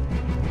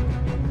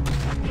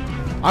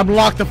 I'm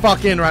locked the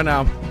fuck in right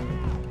now.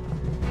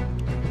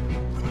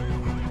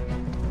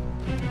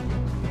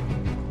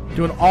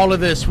 Doing all of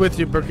this with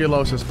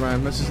tuberculosis,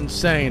 man. This is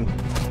insane.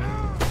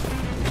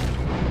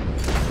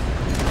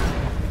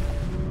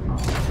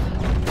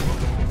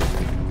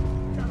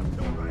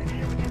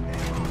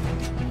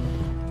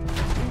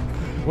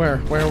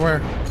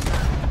 Where?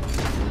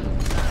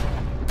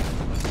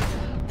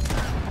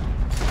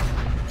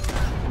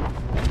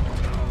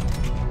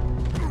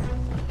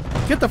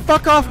 Get the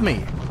fuck off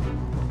me!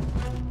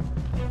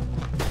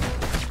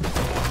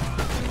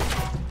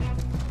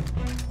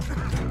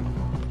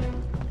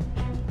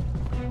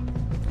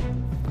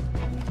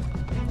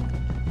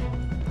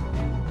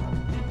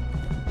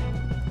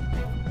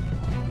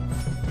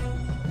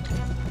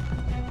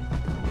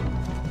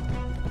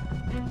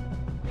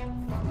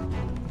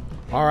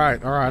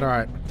 Alright, alright,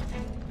 alright.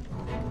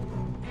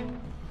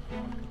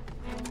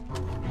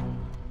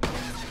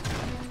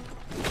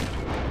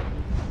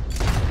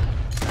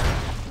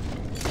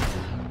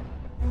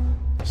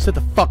 Sit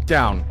the fuck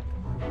down.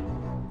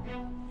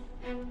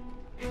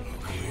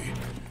 Okay,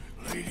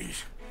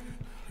 ladies,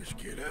 let's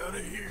get out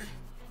of here.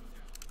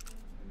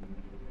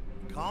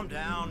 Calm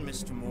down,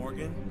 Mr.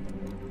 Morgan.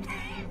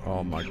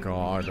 Oh my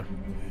god.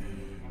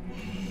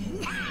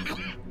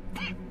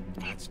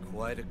 That's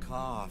quite a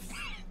cough.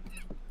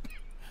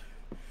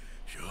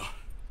 Sure.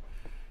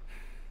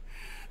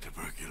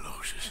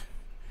 Tuberculosis.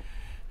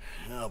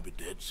 I'll be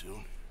dead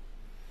soon.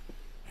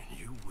 And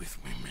you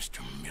with me,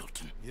 Mr.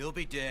 Milton? You'll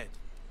be dead,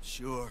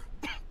 sure.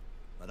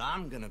 But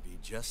I'm gonna be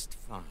just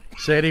fine.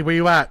 Sadie, where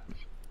you at?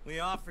 We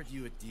offered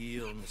you a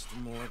deal, Mr.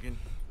 Morgan.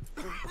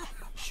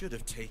 Should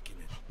have taken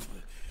it.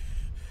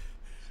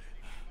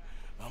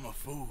 I'm a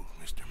fool,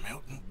 Mr.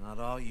 Milton. Not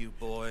all you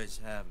boys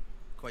have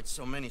quite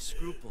so many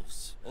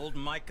scruples. Old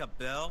Micah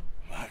Bell.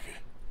 Micah?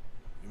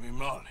 You mean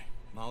Molly?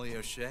 Molly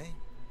O'Shea?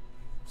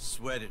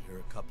 Sweated her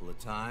a couple of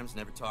times,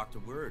 never talked a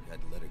word,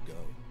 had to let her go.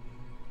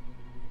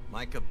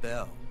 Micah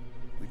Bell.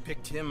 We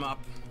picked him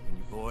up when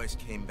you boys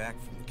came back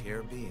from the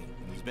Caribbean,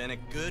 and he's been a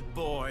good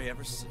boy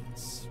ever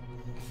since.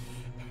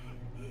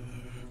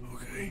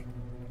 Okay.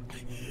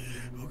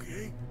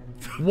 Okay.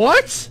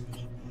 What?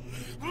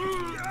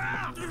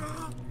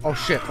 Oh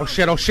shit, oh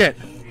shit, oh shit.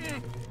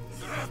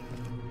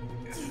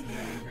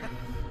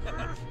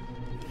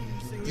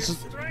 This is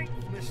strength,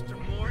 Mr.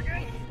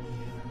 Morgan.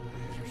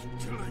 You're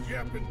still a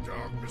yapping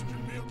dog, Mr.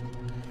 Milton.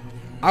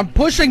 I'm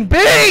pushing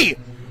B!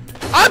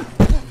 I'm...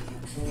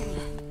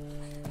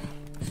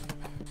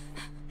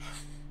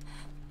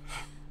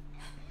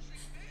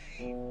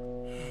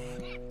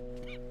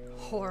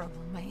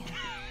 Horrible man.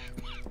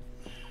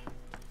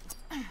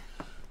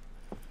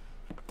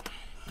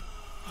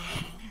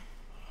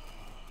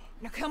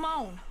 Now come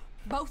on,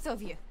 both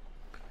of you.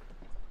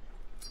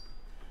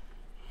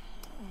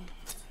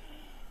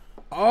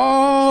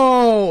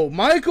 Oh,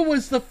 Michael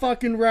was the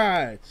fucking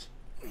rat.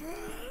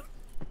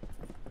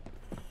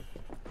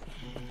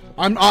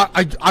 I'm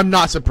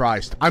not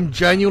surprised. I'm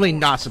genuinely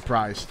not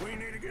surprised.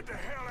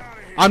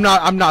 I'm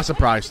not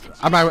surprised.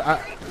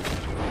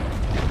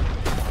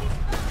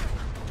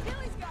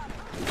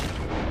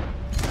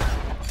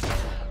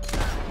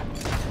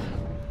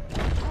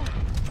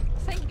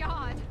 Thank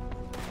God.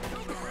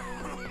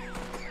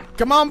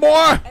 Come on, boy.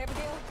 Abigail,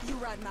 you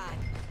ride mine.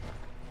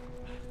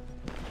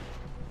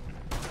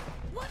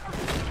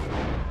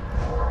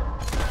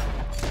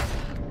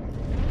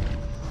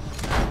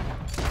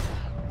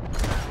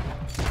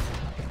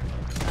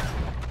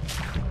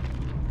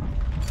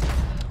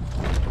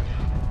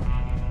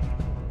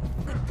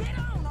 Get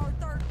on,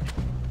 Arthur.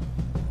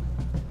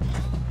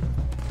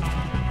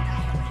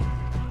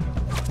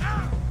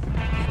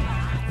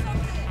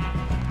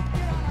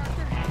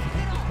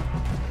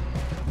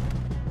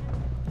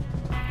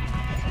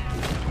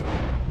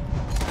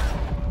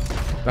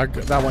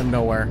 That went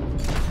nowhere.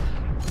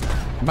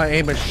 My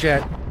aim is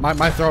shit. My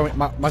throwing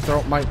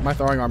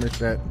arm is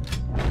shit.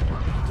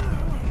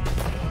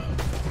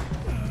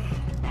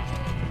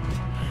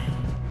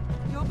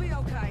 You'll be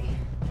okay.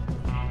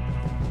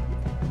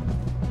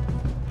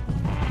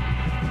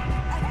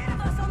 Ahead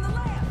of us on the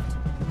left.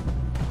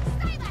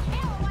 Stay the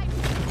hell away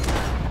from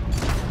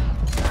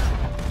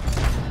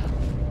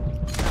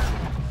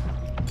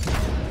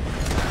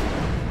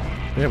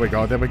me. There we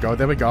go, there we go,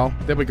 there we go,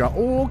 there we go.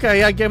 Ooh, okay,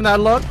 yeah, give him that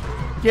look.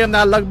 Give him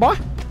that look, boy.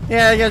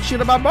 Yeah, yeah, shoot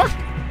him up, boy.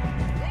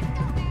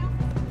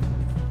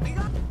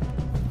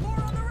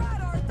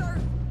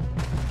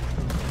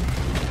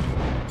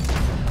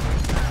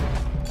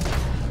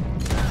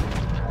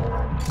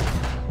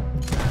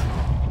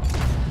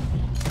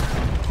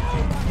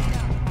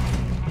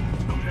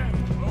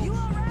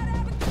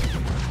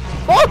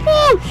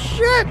 Oh,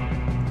 shit!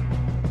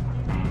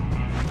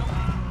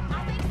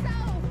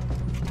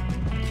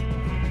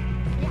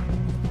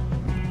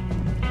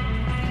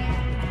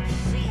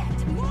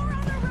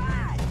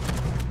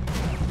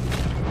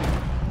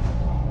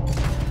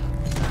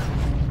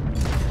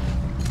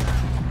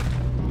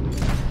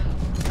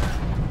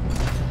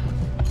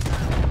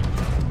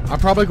 I'm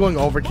probably going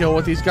overkill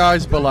with these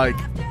guys, but like,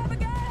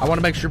 I want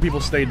to make sure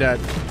people stay dead.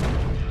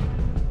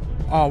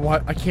 Oh,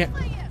 what? I can't.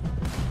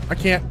 I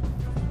can't.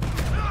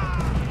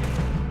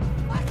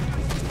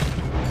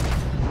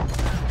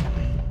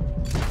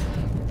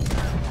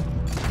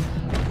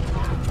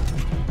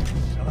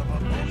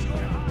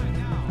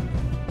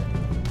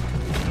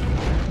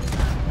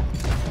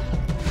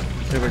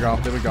 There we go.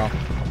 There we go.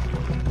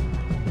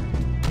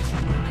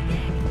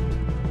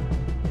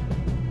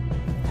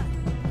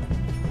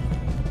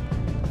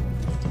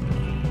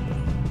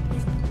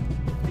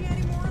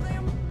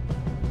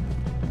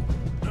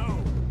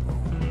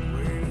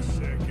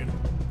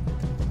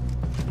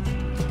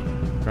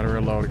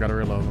 Gotta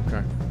reload,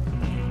 okay.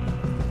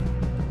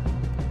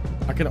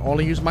 I can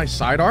only use my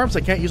sidearms?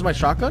 I can't use my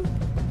shotgun?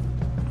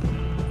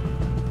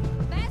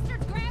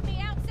 Bastards grabbed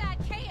me outside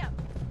camp.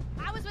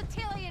 I was with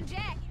Tilly and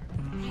Jack.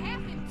 It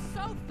happened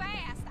so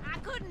fast, I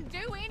couldn't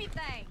do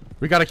anything.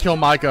 We gotta kill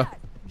Micah.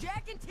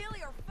 Jack and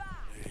Tilly are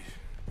fine.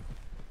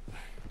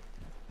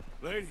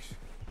 Ladies,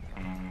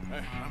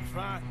 hey, I'm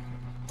fine.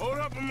 Hold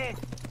up a moment.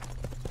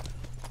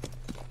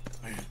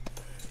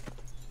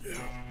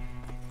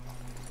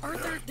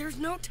 There's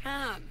no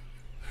time.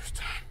 There's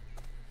time.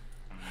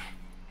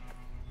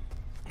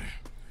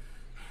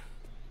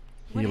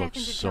 He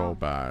looks so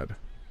bad.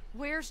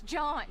 Where's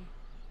John?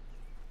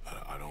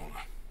 I don't.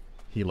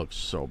 He looks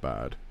so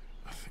bad.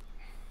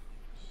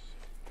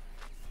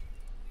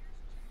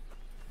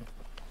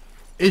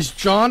 Is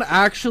John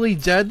actually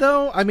dead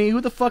though? I mean, who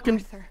the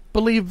fucking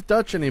believe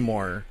Dutch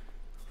anymore?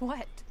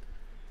 What?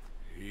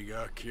 He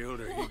got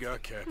killed or he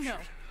got captured. No.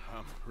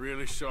 I'm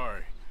really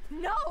sorry.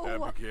 No.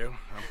 Abigail,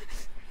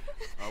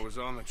 I was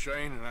on the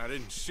train and I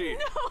didn't see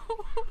it.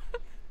 No.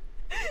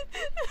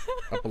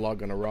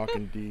 Epilogue on a rock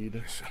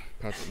indeed.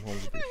 Patrick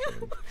Holmes will be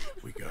shamed.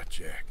 We got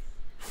Jack.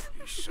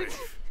 He's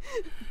safe.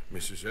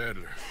 Mrs.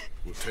 Adler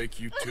will take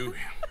you to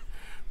him.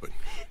 But,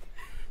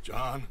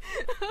 John,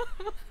 I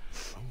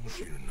want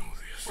you to know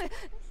this.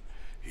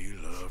 He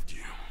loved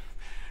you.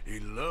 He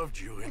loved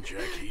you, and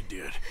Jack, he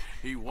did.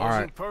 He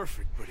wasn't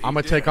perfect, but he I'm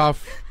gonna did. take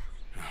off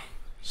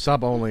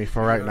sub only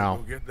for right now.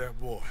 Go get that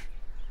boy.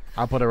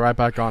 I'll put it right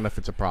back on if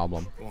it's a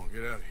problem. Come on,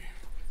 get out of here.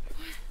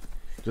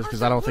 Just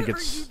because I don't think What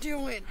it's. are you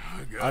doing?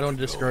 I don't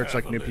discourage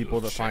like new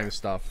people to find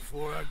stuff.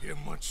 Before I get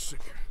much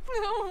sicker.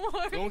 No,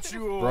 Arthur. Don't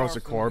you Bro's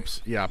a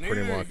corpse. Yeah,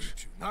 pretty Neither much. you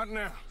two. Not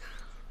now.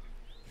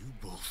 You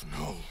both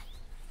know.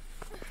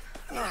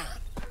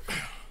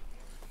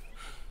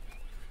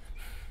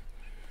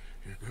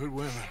 You're good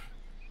women.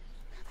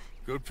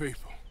 Good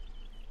people.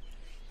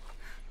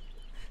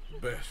 The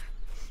best.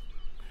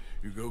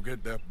 You go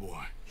get that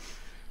boy.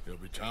 There'll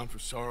be time for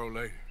sorrow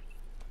later.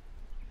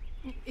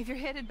 If you're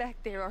headed back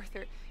there,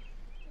 Arthur,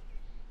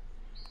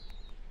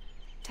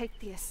 take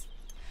this.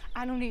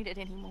 I don't need it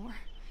anymore.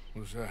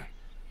 What's that?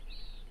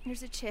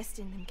 There's a chest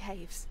in them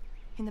caves.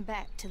 In the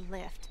back to the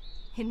left.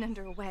 Hidden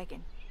under a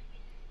wagon.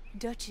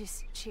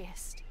 Dutch's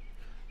chest.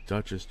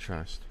 Dutch's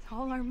chest.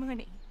 All our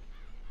money.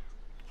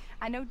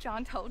 I know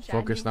John told you.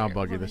 Focus now,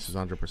 Buggy. This is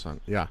 100%.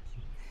 Yeah.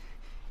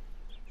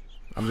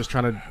 I'm just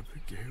trying to.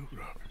 Abigail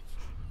Roberts.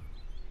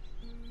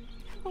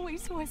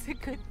 Always was a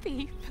good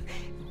thief.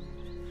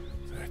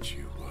 That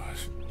you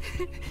was.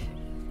 Go on,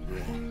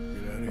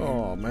 get out of here.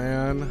 Oh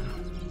man,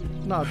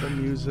 not the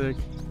music.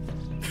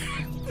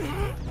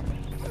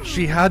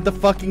 She had the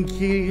fucking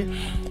key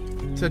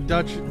to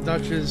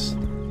Dutch's.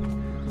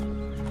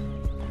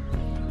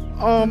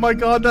 Oh my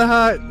god, the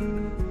hat.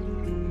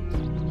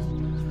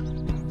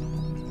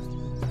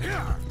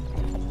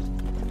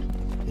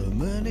 The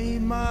many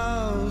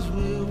miles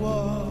we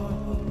walk,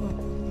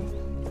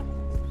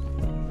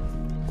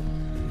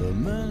 the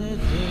many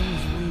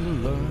things we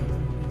learn,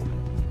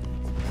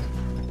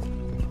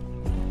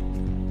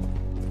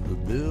 the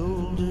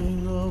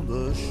building of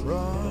a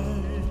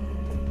shrine.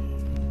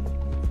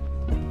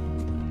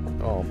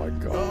 Oh my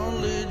god.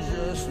 Only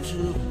just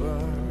to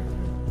burn.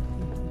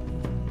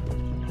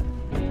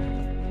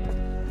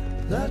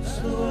 That's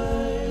the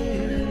way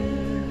it is.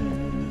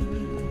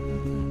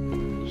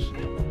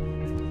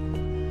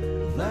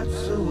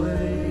 That's the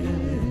way it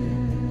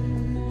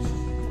is.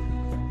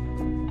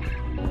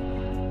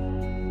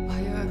 Oh,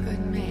 you're a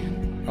good man.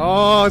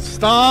 Oh,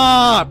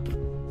 stop!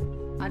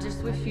 I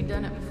just wish you'd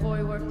done it before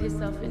he worked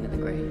himself into the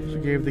grave. She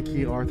gave the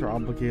key. Arthur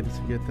obligated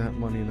to get that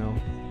money now.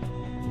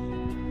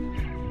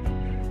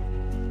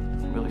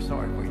 Really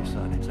sorry for your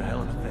son. It's a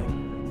hell of a thing.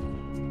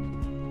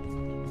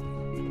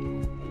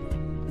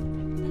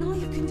 And all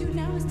you can do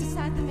now is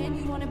decide the man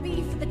you want to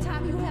be for the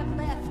time you have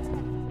left.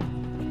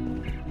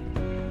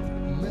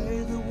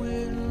 May the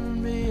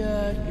wind be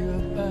at your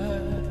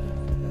back.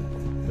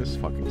 This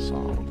fucking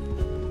song.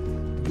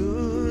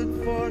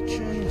 Good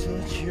fortune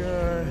touch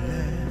your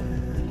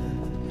hand.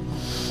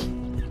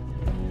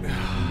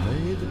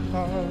 May the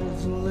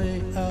cards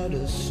lay out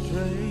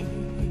astray.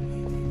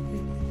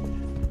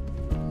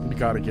 We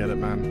gotta get it,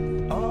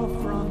 man. All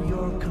from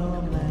your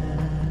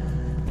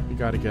command. We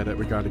gotta get it.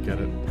 We gotta get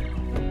it.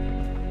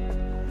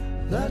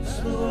 That's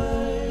the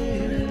way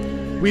it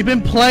is. We've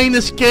been playing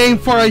this game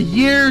for a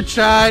year,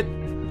 chat.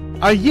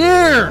 A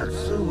year.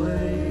 That's the way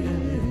it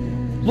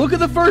is. Look at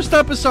the first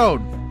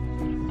episode.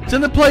 It's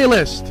in the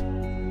playlist.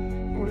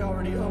 We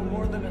already owe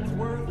more than it's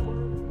worth.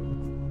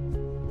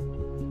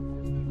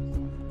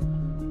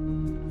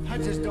 I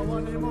just don't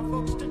want any more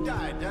folks to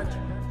die, Dutch.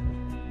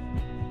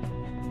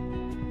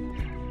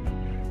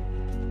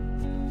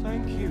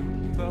 Thank you,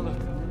 Bella.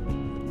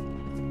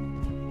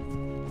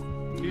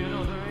 You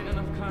know, there ain't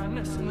enough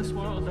kindness in this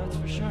world, that's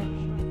for sure.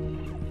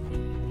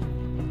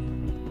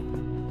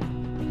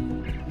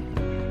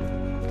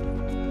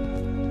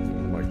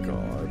 Oh my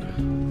god.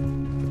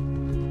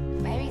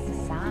 Mary's a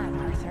sign,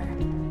 Arthur.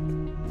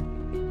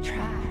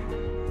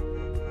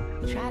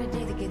 Try to do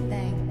the good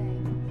thing.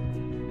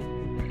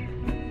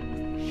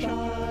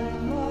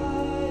 Shine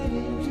light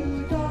into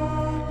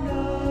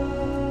darkness.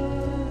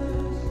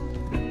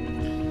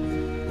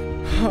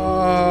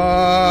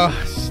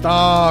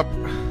 Stop.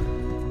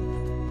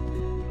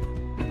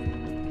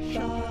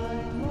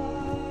 Shine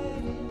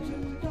light into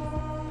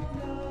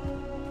darkness.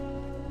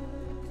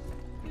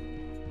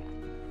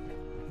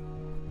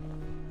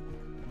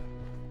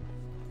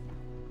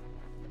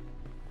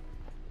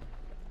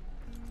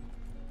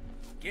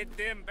 Get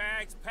them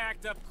bags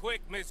packed up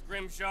quick, Miss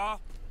Grimshaw.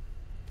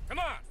 Come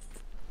on.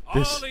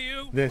 This, all of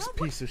you. this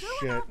piece of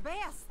shit.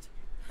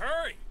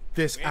 Hurry.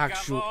 This We ain't got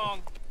actual.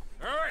 long.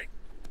 Hurry.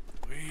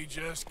 We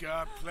just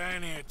got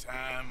plenty of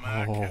time,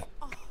 Micah.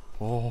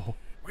 Oh.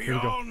 We Here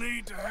we go. all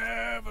need to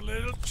have a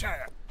little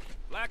chat.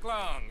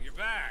 Blacklung, you're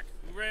back.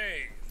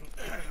 Hooray.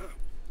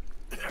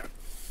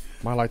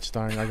 My light's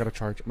dying. I gotta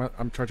charge.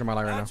 I'm charging my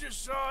light right I now.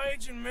 just saw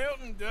Agent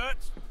Milton, Dutch.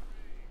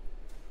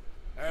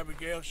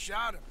 Abigail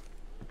shot him.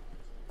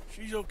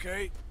 She's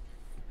okay.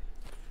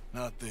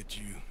 Not that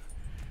you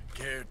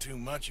care too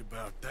much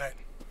about that.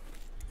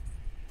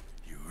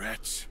 You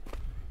rats.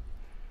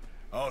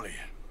 All of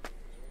you.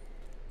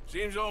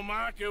 Seems old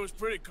Micah was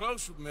pretty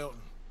close with Milton.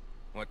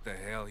 What the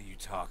hell are you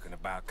talking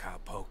about,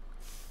 cowpoke?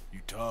 You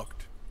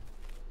talked.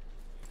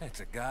 That's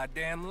a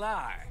goddamn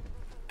lie.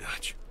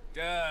 Dutch.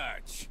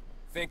 Dutch,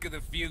 think of the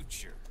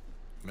future.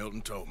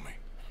 Milton told me.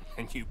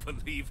 And you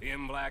believe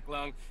him,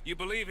 Blacklung? You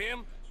believe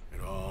him?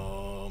 It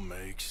all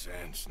makes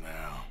sense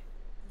now.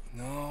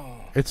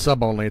 No. It's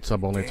sub only. It's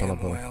sub only. It's Damn sub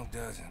only. well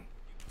doesn't.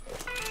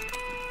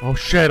 Oh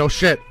shit. Oh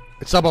shit.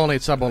 It's sub only.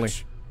 It's sub only.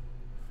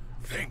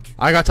 Think.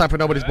 I got time for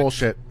nobody's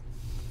bullshit.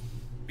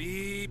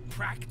 Be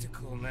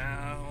practical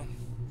now.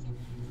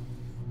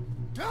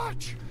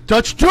 Dutch.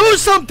 Dutch, do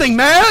something,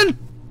 man!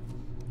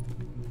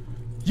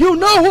 You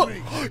know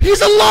who?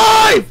 He's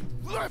alive!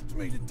 Left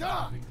me to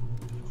die.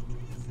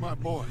 My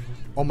boy.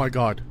 Oh my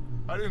god.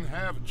 I didn't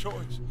have a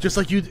choice. Just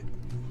like you.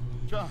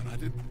 John, I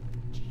didn't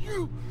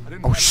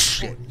Oh have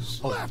shit. a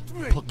choice. Oh Left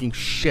me. fucking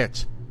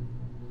shit.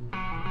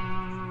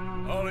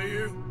 All of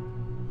you.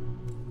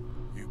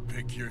 You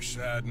pick your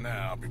side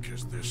now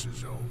because this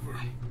is over.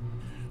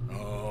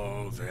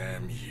 All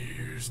them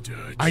years,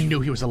 Dutch. I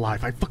knew he was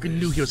alive. I fucking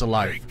knew he was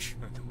alive.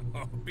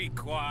 Oh, be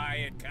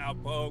quiet,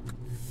 cowpoke.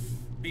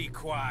 Be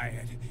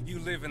quiet. You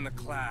live in the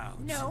clouds.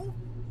 No,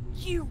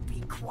 you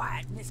be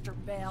quiet, Mr.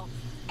 Bell,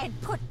 and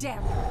put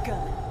down your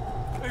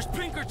gun. There's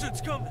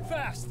Pinkertons coming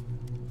fast.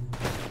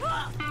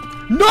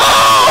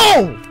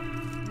 No!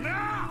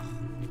 Now!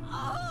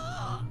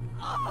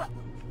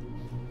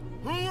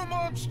 Who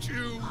amongst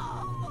you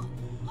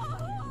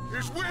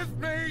is with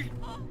me?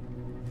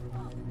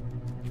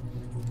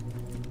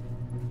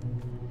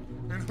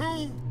 And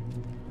who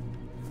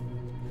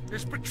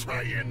is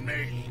betraying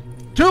me?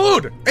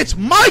 Dude, it's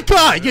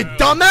Micah, you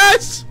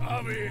dumbass!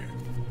 I'll be here.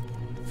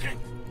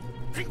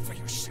 Think for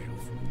yourself.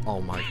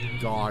 Oh my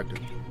god.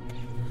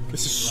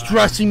 This is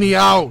stressing me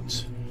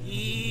out.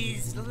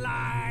 He's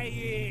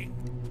lying.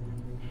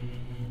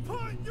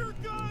 Put your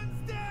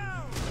guns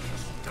down!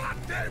 God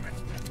damn it!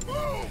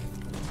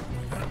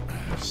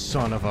 Move!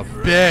 Son of a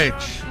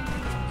bitch.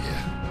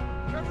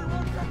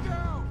 Everyone get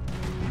down!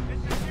 This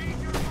is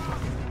danger.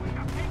 We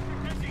got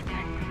Pinkertons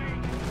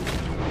engaging.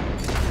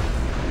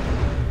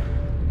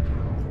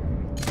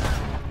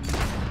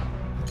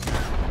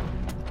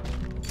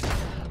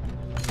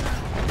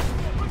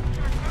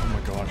 Oh my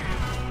god.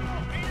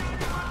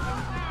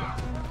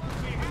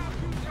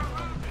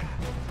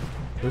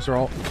 Those are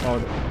all. Oh,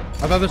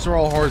 I thought those were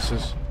all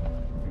horses.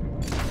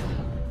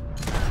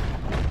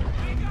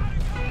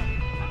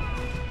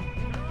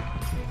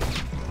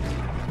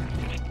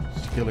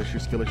 Skill issue,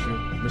 skill issue.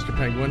 Mr.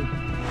 Penguin.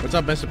 What's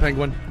up, Mr.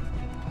 Penguin?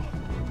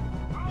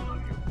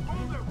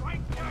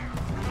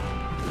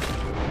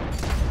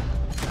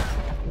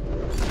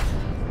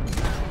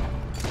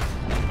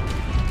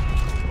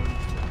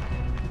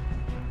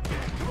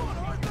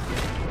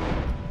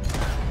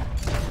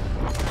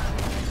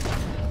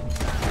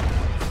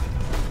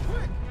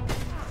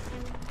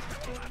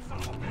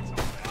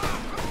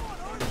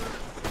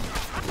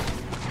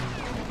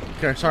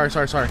 Okay,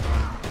 sorry.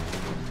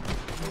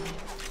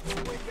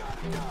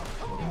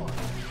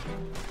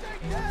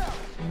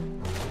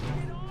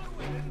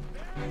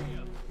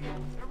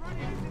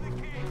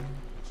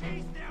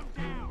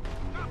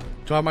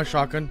 Do I have my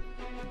shotgun?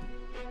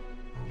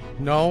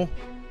 No.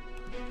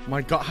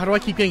 My god, how do I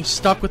keep getting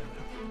stuck with...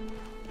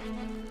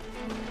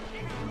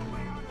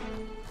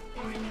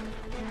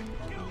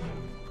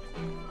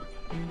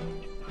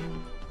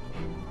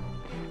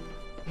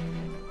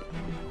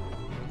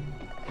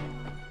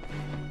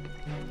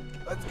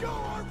 Let's go,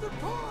 Arthur,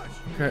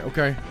 push!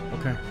 Okay.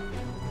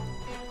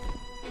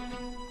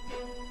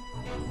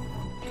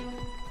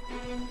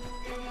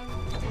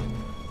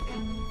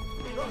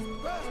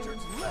 Those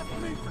bastards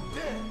left me for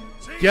dead.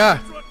 See, Yeah,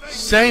 that's what they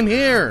same do.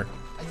 here.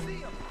 I see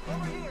him.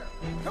 Over here.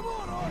 Come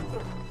on,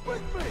 Arthur.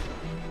 With me.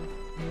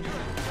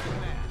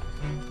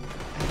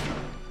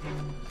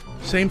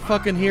 Same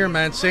fucking here,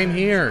 man. Same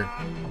here.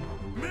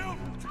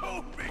 Milton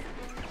told me.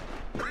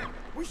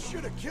 We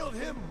should have killed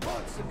him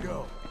months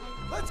ago.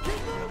 Let's keep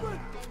moving.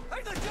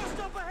 Hey, they're just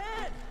up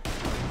ahead.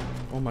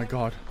 Oh my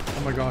god.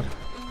 Oh my god.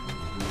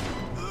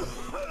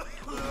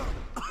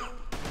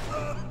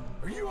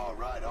 Are you all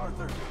right,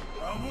 Arthur?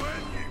 I'm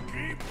with you.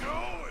 Keep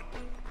going.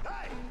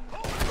 Hey,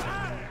 hold it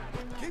back.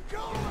 Keep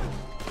going.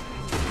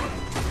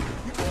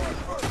 You go on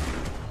first.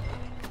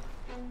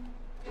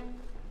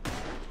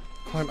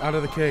 Climb out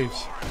of the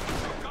caves.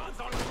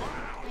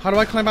 How do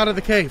I climb out of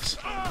the caves?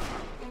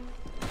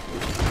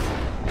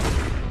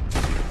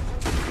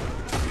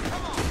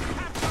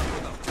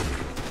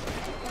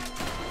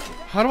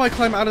 How do I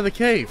climb out of the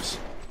caves?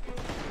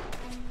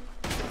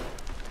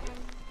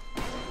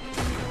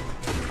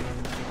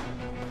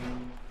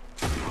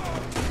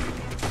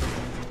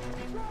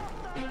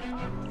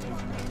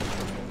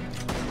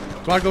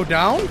 Do I go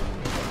down?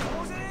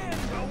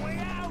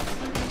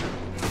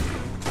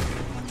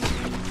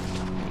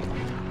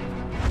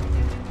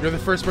 You're the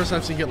first person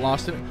I've seen get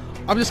lost in it.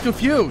 I'm just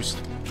confused.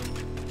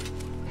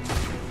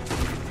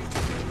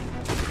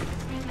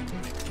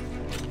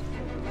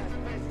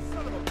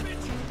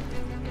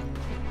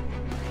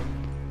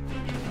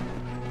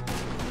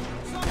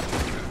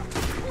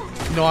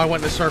 No, I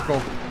went in a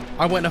circle.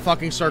 I went in a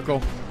fucking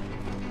circle.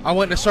 I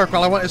went in a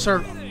circle. I went in a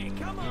circle.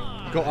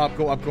 Go up,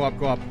 go up, go up,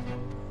 go up.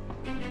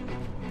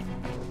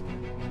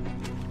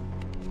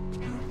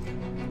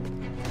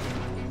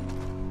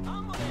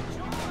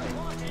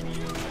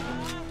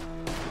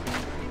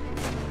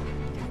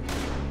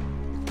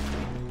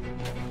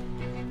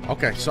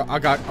 Okay, so I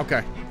got,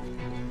 okay.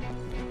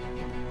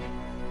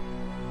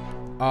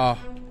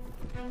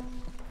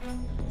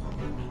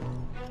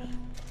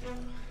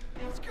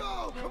 Let's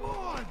go, come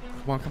on.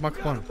 Come on, come on,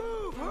 come on.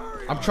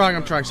 I'm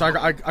trying. So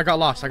I got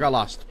lost.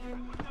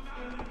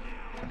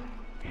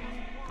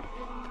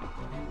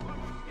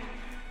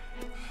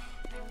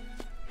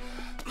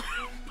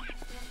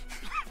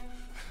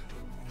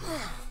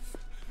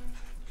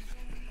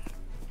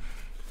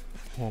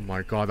 Oh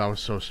my god, that was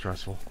so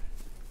stressful.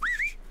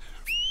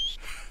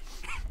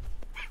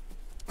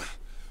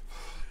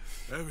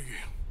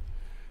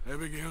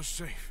 Abigail's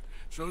safe.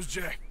 So's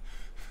Jack.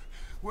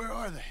 Where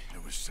are they?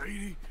 It was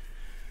Sadie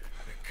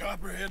at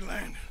Copperhead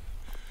Landing.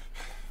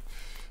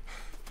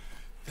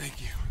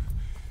 Thank you,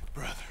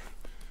 brother.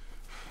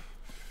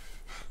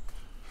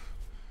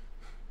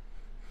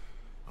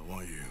 I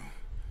want you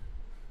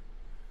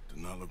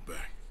to not look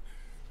back.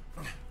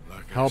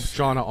 Like Help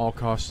John at all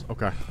costs.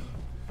 Okay.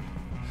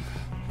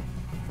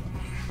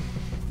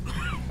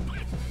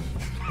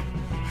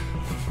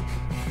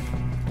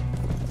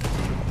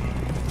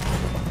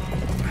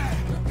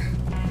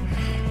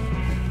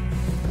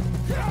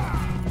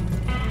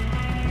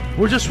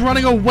 We're just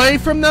running away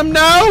from them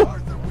now?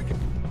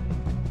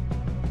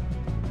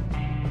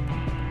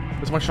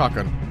 Where's my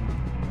shotgun?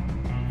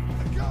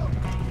 Let's go.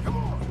 Come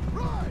on,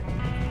 ride.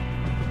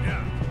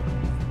 Yeah.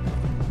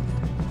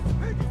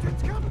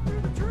 Pinkerton's coming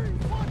through the trees.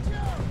 Watch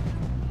out.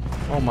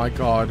 Oh my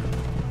god.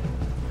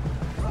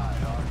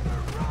 Ride,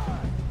 Arthur,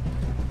 ride.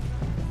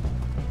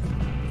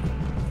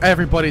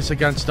 Everybody's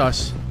against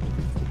us.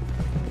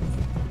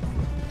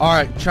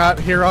 Alright, chat,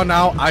 here on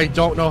out. I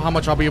don't know how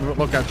much I'll be able to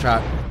look at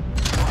chat.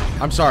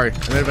 I'm sorry,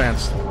 in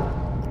advance.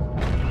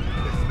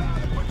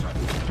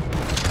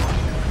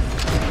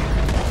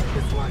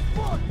 This way's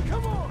blocked.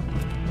 Come on.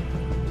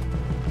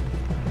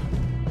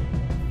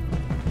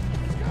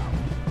 Let's go.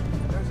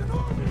 There's an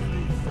army of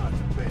these sons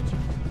of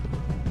bitches.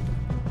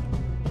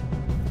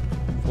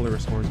 Fully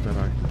restores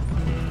Deadeye.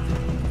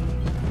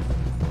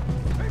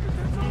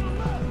 Pinkerton's on the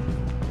left.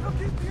 They'll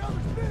keep the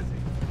others busy.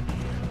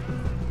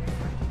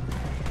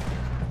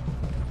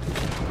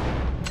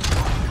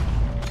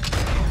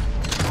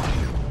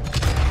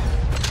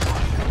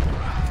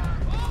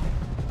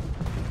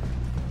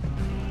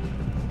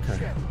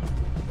 Shit.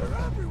 They're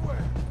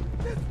everywhere.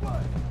 This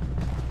way.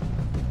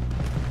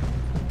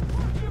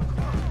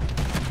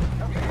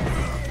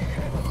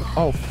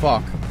 Oh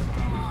fuck.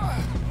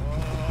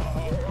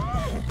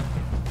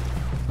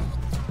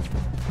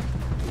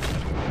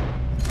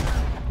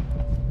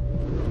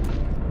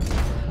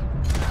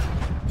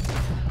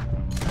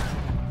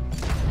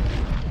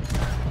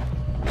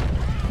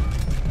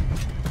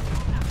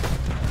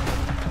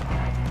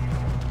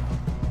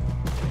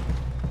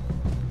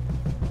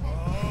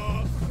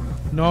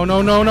 No,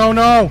 no, no, no,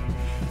 no!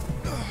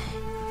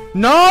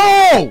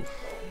 No!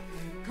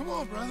 Come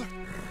on, brother.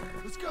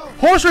 Let's go.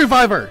 Horse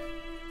reviver!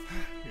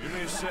 Give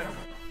me a sec.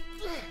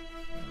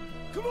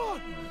 Come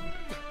on.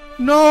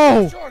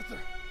 No! It's Arthur.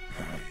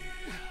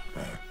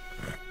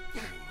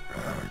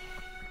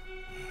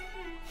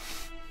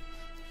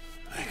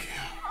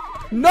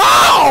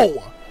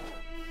 No!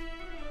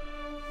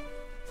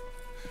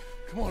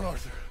 Come on,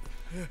 Arthur.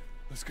 Yeah.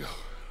 Let's go.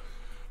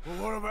 Well,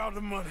 what about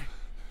the money?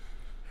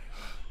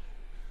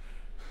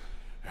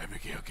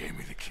 Abigail gave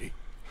me the key.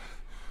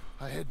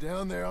 I head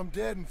down there, I'm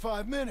dead in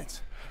 5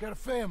 minutes. I got a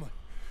family.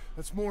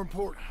 That's more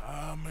important.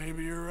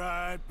 Maybe you're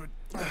right, but...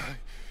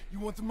 You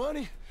want the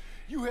money?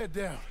 You head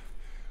down.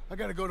 I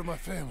gotta go to my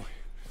family.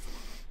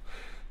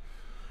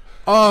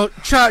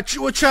 Chat,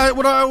 what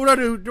do I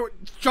do?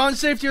 John's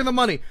safety or the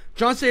money?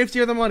 John's safety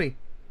or the money?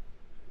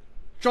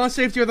 John's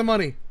safety or the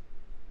money?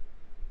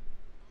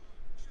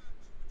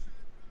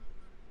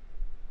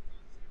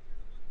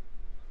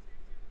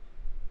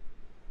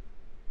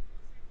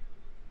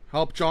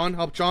 Help John,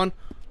 help John.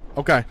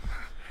 Okay.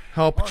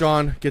 Help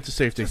John get to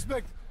safety.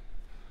 Okay.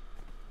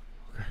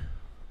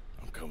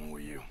 I'm coming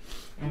with you.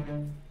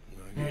 I'm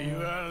gonna get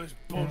you out of this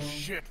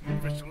bullshit.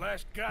 If it's the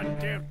last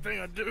goddamn thing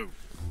I do.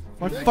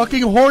 My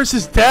fucking horse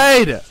is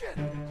dead! Shit.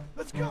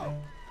 Let's go.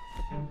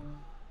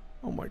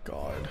 Oh my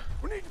god.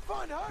 We need to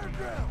find higher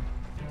ground.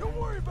 Don't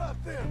worry about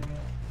them.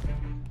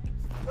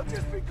 They'll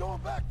just be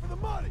going back for the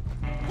money.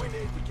 We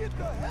need to get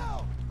the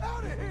hell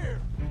out of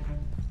here.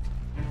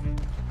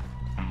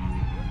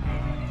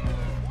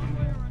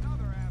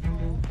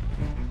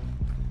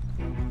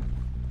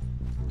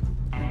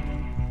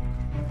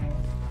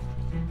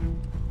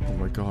 Oh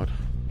my god.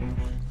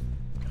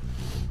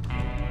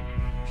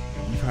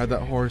 We've had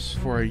that horse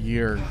for a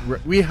year.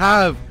 We've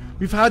had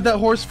that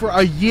horse for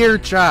a year,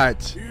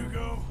 chat. Here you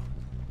go.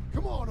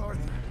 Come on, Arthur.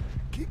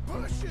 Keep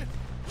pushing.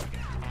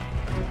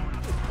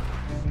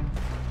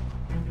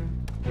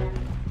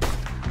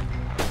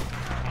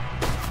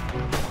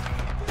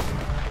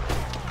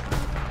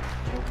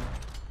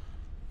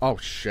 Oh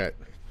shit.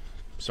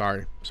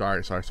 Sorry.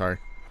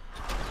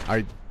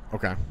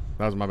 Okay.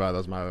 That was my bad. That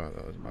was my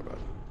bad.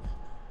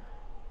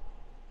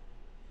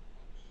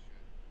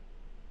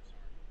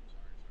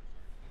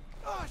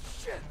 Oh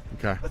shit.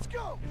 Okay. Let's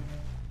go.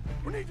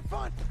 We need to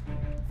find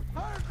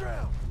higher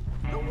ground.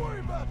 Don't worry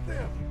about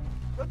them.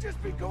 They'll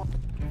just be going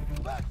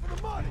back for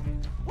the money.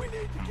 We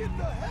need to get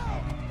the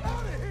hell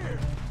out of here.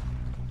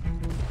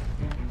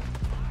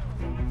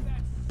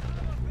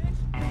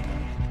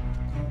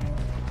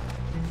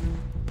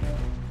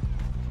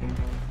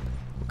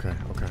 Okay.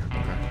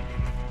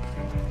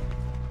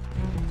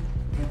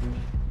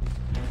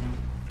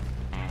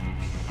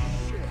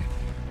 Shit.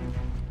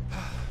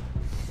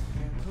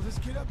 So let's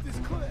get up this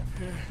cliff.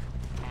 Here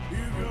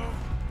you go.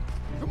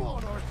 Come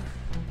on, Arthur.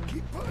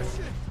 Keep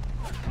pushing.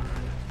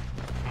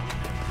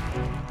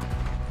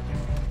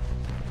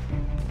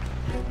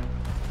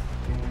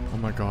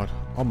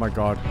 Oh my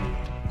god.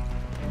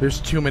 There's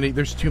too many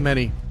people.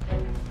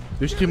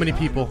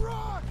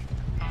 God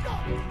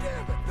damn it,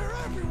 they're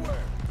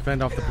everywhere.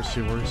 Fend off the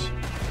pursuers.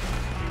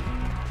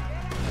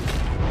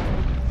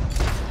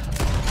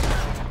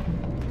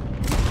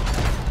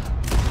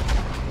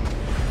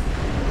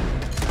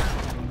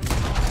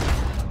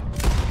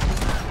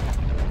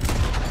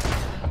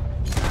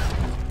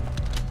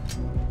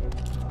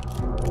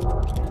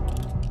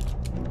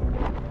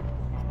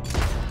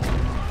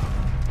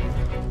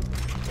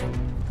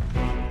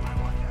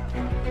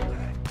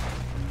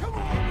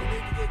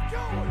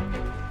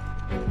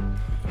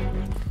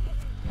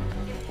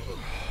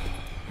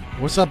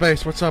 What's up,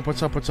 Ace? What's up? All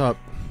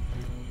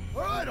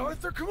right,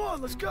 Arthur, come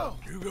on, let's go.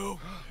 You go.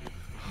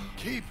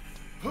 Keep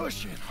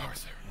pushing,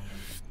 Arthur.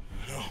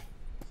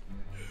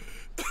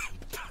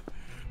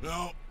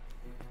 No.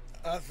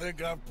 I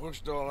think I've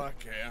pushed all I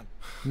can.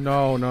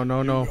 No.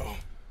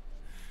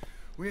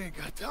 We ain't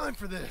got time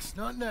for this.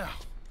 Not now.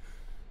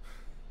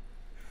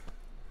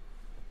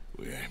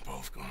 We ain't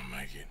both gonna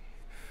make it.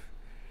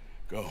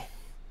 Go.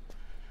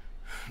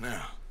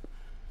 Now.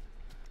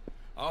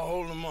 I'll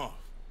hold them off.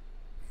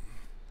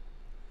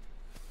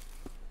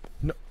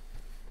 No.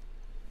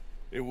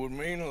 It would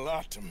mean a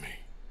lot to me.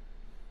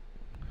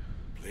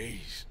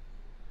 Please.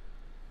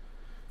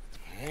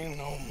 Ain't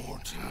no more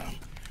time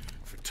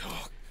for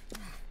talk.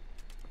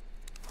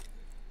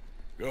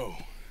 Go.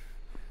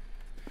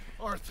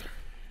 Arthur.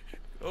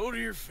 Go to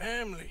your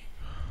family.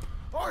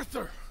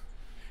 Arthur!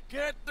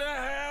 Get the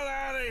hell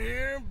out of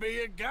here and be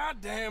a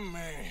goddamn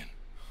man.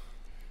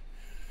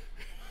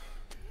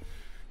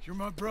 You're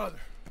my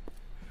brother.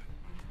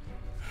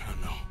 I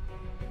know.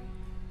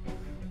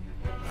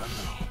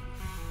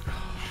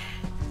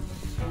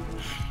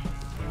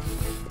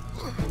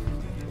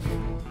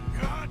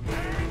 God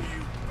damn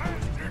you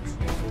bastards!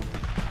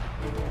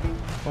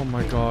 Oh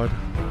my god.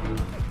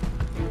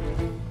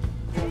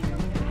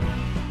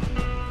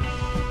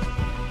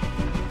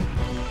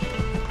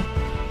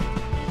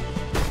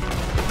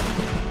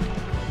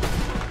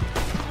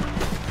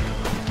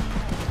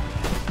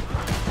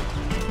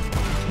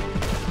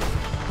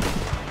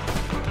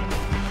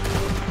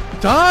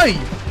 Die!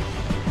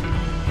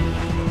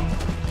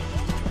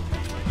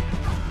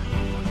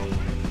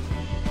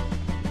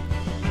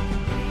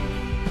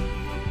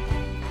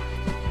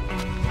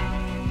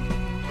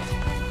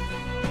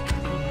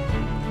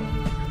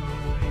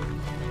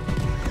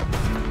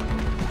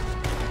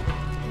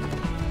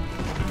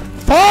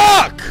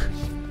 Fuck!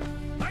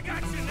 I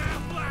got you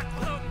now, Black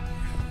Lung.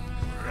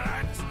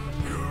 Right,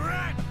 you're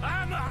right.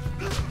 I'm a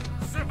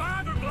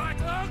survivor, Black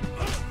Lung.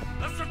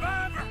 A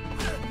survivor.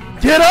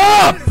 Get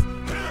up!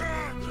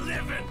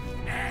 Living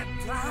and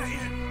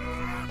dying.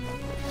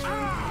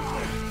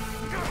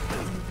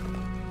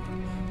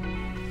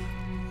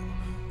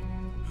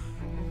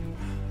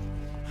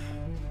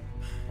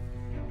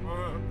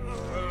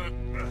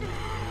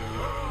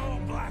 Oh,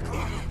 Black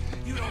Lung,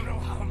 you don't know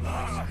how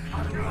long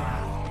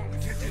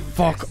to do.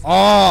 Fuck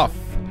off!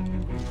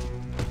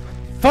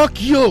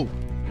 Fuck you!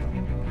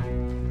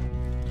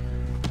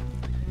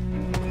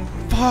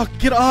 Fuck,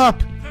 get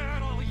up!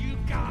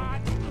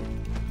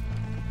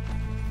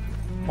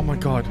 Oh my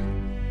god.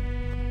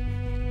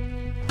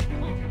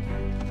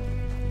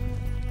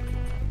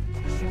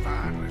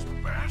 Spineless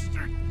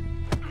bastard.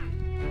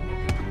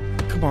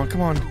 Come on.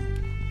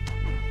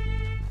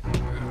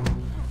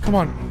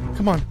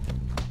 Come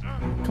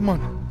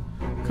on.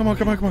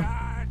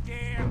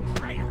 Goddamn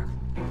traitor.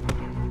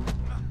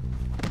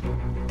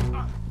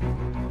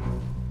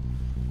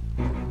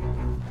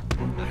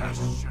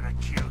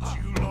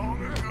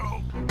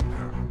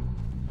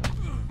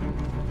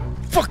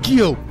 Fuck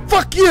you!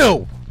 Fuck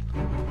you!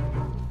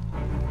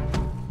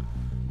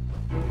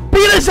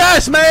 Beat his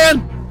ass,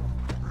 man!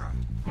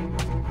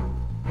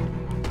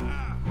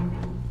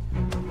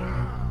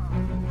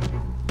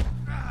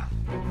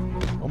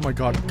 Oh my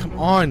god, come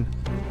on!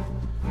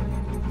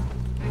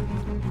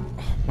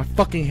 Oh, my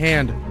fucking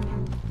hand.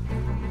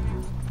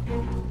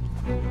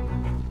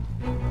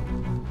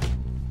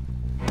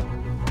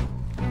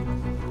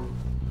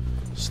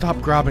 Stop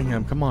grabbing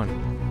him, come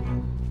on.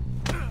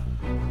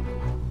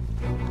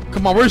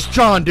 Come on, where's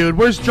John, dude?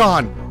 Where's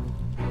John?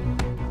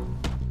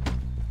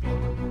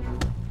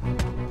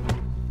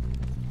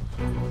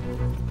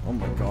 Oh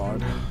my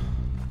god.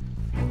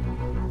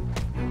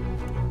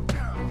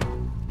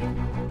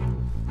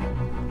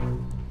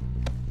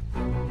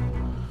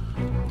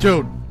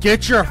 Dude,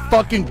 get your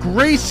fucking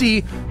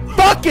greasy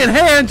fucking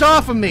hands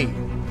off of me!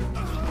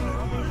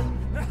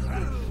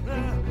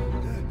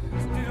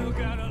 Still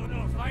got a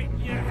little fight in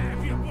you,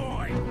 have you,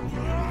 boy?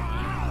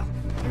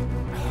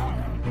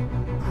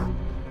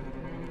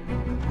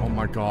 Oh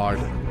my god.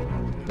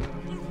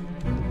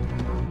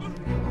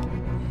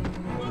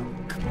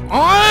 Come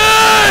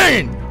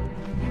on!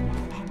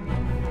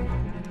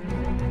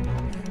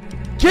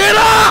 Get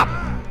up!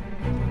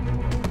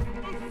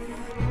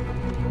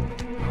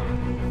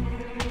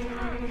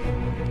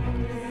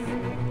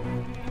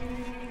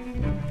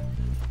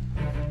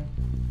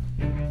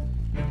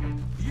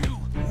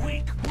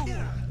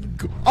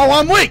 Oh,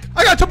 I'm weak!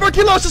 I got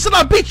tuberculosis and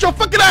I beat your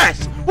fucking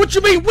ass! What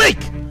you mean weak?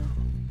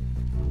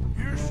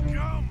 You're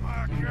scum,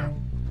 Hacker.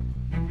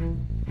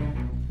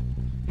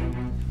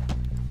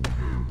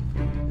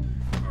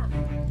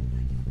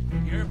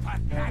 You're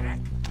pathetic.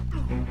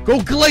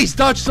 Go glaze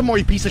Dutch some more,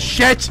 you piece of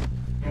shit!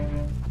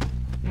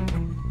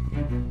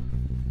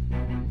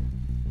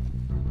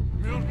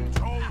 Milton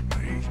told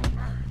me.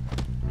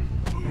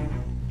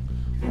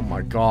 Oh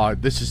my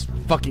god, this is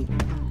fucking...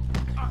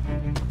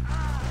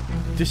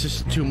 This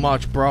is too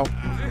much, bro.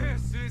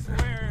 This is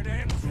where it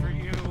ends for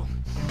you.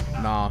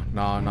 Nah,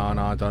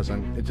 it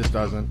doesn't. It just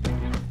doesn't.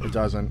 It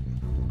doesn't.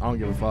 I don't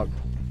give a fuck.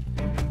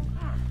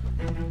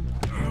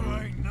 You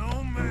ain't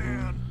no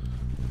man.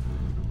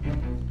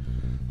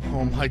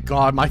 Oh my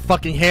god, my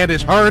fucking hand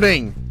is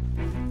hurting!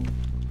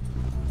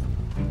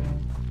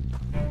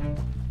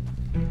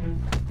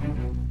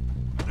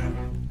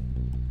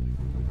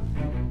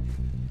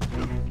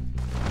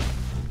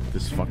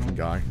 This fucking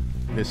guy.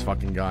 This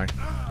fucking guy.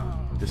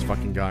 This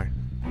fucking guy.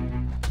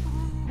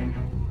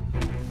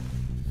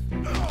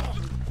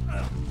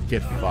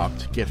 Get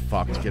fucked. Get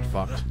fucked. Get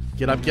fucked.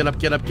 Get up, get up,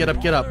 get up, get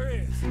up, get up.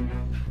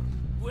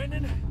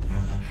 Winning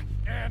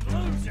and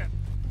losing.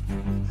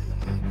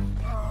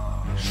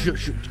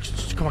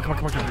 Shoot. Come on.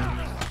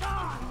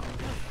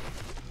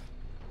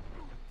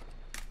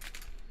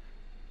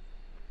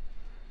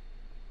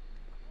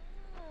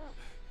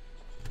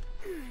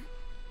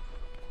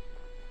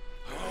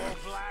 Oh,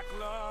 Black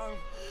Lung.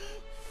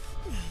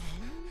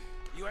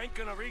 You ain't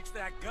gonna reach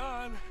that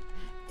gun.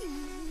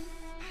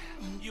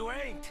 You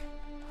ain't.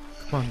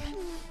 Come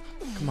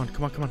on.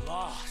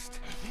 Lost.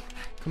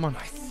 Come on.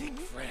 My sick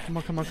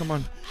friend. Come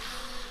on.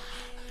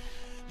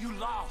 You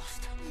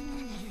lost.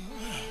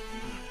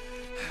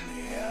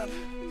 Yeah.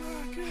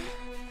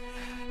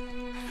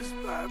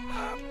 Despite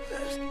my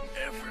best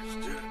efforts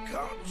to the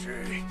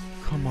contrary.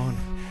 Come on.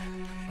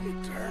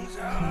 It turns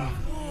out.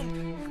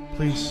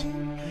 Please.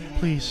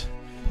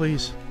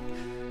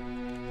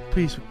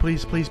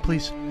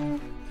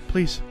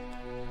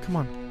 Come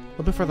on.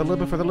 A little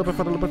bit further.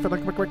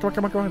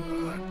 Come on. Go ahead.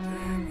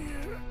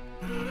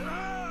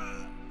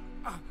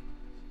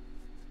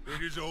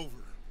 It is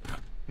over.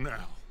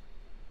 Now.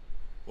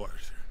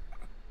 Arthur.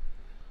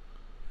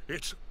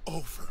 It's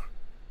over.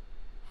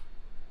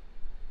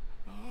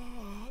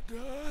 Oh,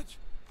 Dutch.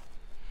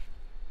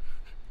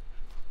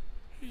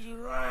 He's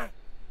right.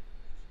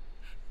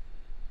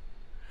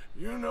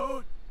 You know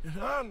it,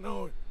 and I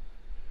know it.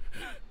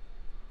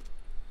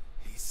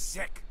 He's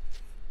sick.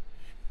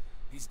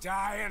 He's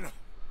dying.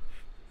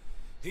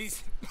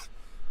 He's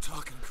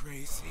talking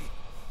crazy.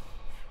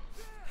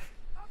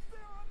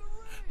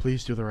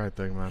 Please do the right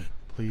thing, man.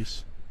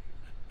 Please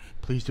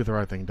do the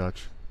right thing,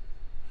 Dutch.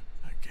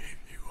 I gave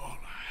you all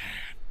I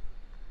had.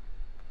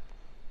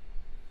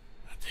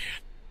 I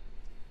did.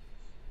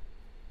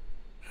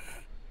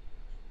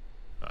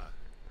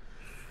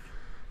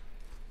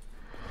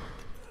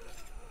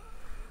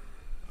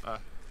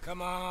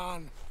 Come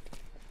on,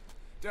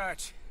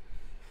 Dutch.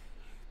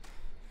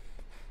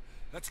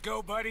 Let's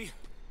go, buddy.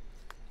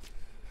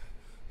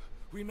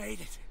 We made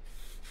it.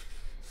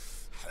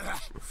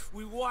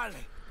 We won.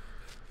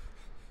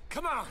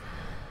 Come on.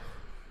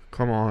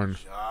 Come on.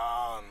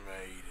 John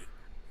made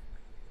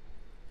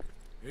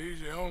it. He's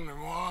the only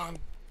one.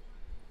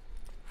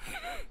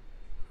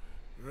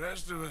 The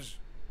rest of us.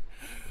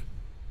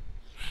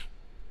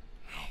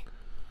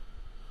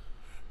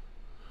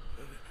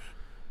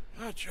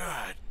 I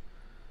tried.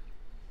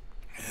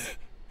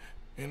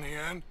 In the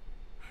end,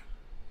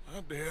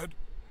 I did.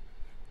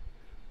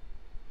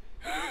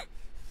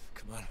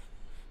 Come on.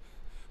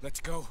 Let's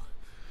go.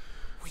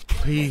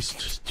 Please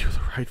just do the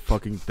right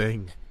fucking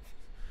thing.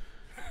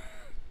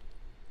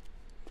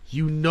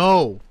 You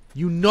know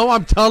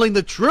I'm telling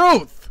the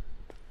truth.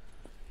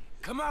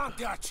 Come on,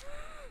 Dutch.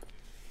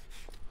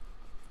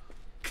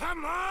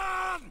 Come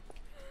on.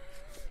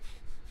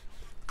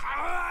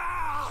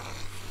 Ah!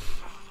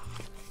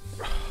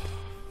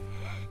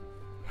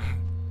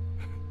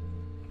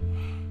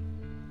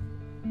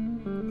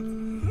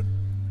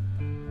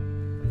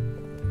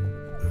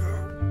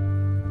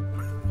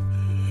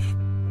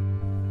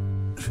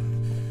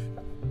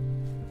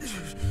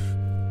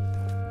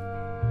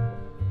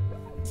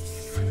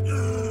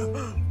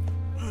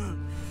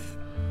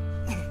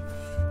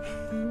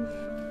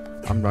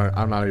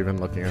 I'm not even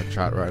looking at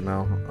chat right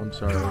now. I'm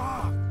sorry.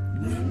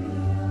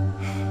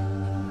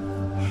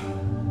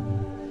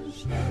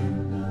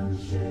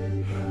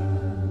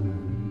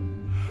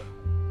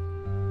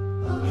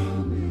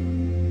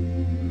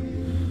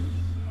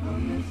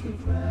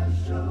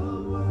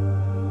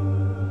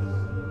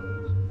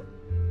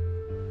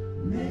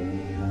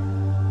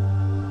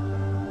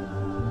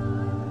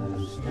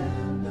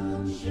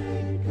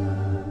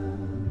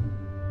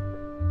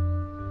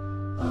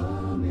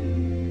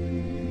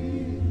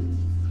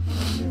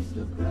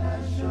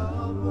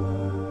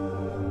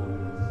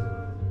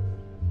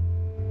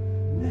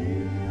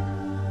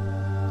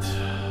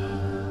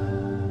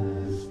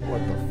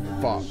 What the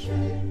fuck?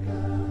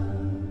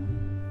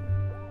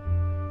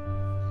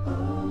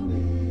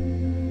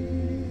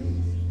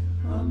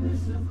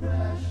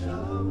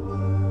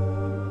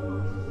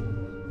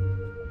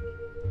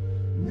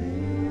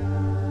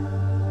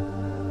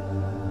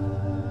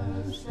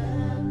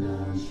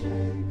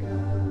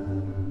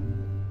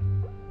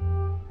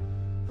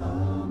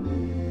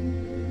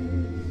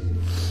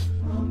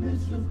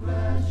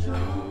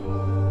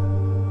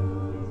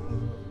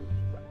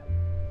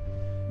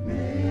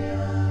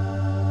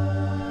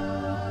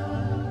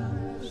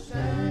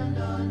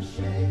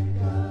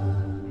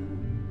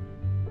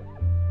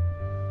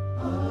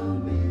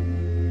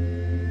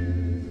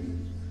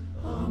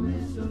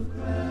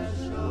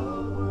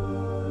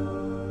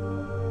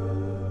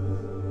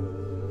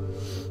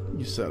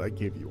 You said I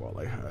gave you all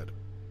I had.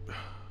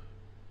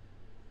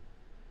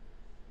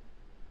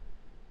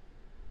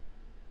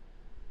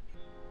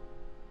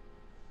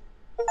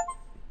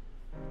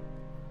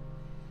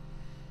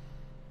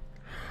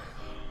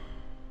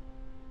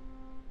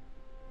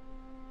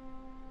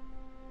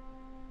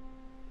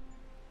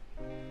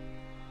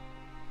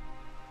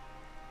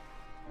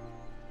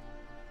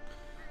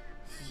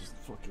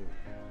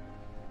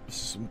 This is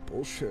some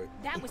bullshit.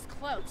 That was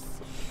close.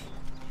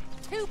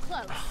 Too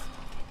close.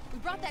 We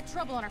brought that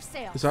trouble on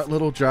ourselves. Is that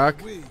little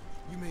Jack? We?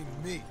 You mean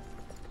me?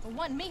 It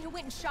wasn't me who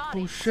went and shot Oh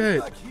him. shit.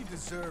 Like he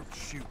deserved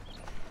shoot.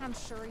 I'm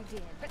sure he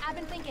did. But I've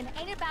been thinking,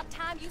 ain't it about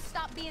time you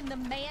stop being the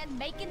man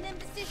making them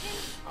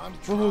decisions? I'm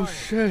trying. Oh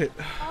shit.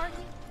 Are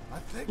you? I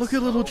think Look so.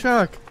 at little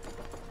Jack.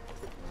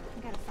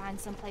 We gotta find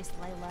someplace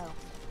to lay low.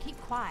 Keep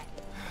quiet.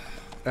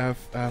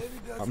 F.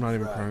 I'm not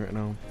even crying right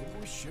now. Maybe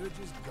we should have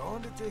just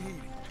gone to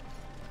Tahiti.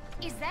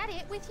 Is that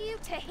it with you?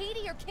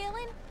 Tahiti or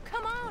killing?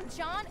 Come on,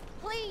 John.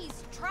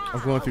 Please, try. I'm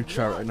going through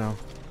chat right now.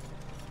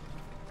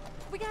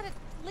 We gotta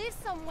live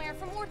somewhere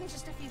for more than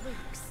just a few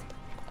weeks.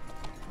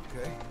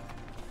 Okay.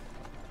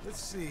 Let's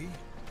see.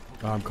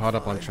 Oh, I'm caught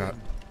up on chat.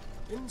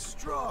 In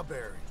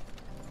Strawberry.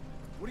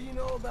 What do you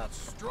know about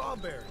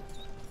Strawberry?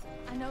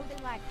 I know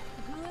they like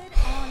good,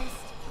 honest,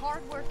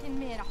 hard-working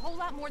men a whole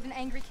lot more than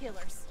angry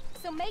killers.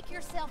 So make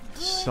yourself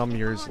good. Some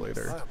years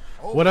later.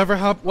 What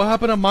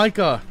happened to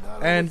Micah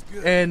and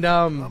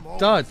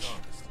Dutch?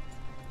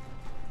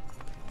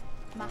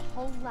 My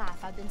whole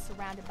life I've been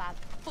surrounded by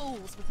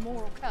fools with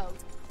moral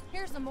codes.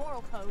 Here's the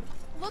moral code.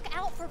 Look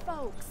out for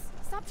folks.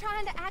 Stop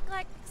trying to act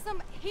like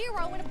some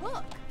hero in a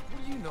book.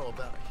 What do you know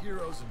about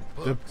heroes and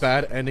books? The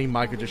bad ending,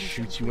 Micah just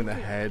shoots you in the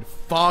head.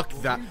 Fuck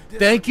that.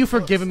 Thank you for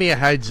giving me a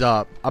heads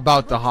up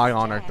about the high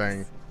honor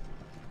thing.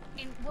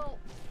 And, well,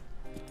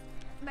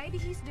 maybe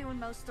he's doing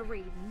most of the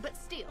reading, but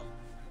still.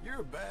 You're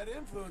a bad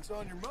influence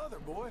on your mother,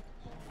 boy.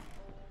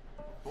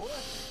 Boy?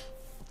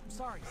 I'm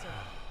sorry, sir.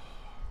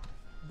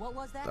 What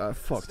was that?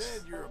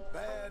 Said you're a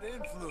bad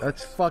influence.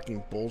 That's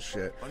fucking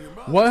bullshit. On your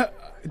mother. What?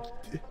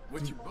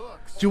 With your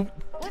books.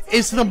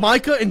 Is the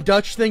Micah and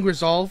Dutch thing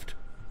resolved?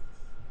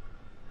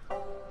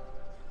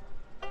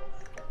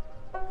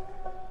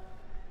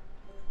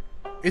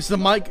 Is the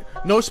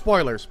no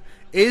spoilers.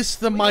 Is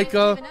the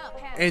Micah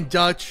and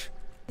Dutch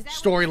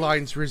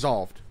storylines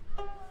resolved?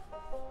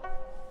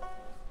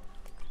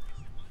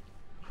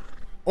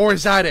 Or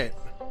is that it?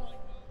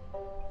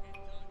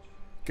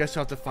 Guess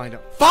I'll have to find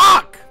out.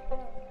 Fuck!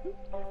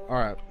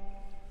 Alright.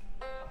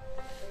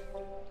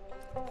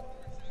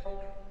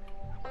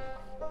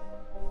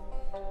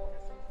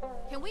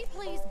 Can we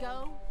please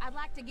go? I'd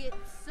like to get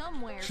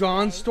somewhere.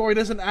 John's story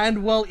doesn't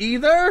end well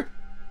either?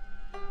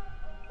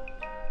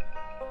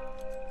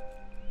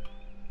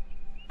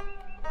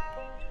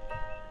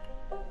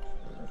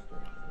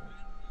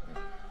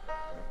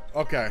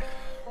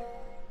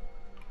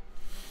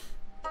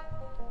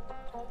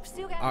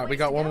 Still got All right, we ways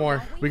got to one go, more.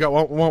 don't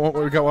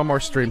We got one more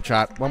stream,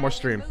 chat. One more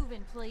stream.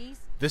 Moving, please.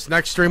 This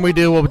next stream we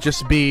do will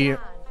just be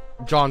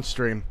John's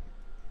stream.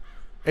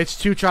 It's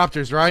 2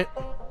 chapters, right?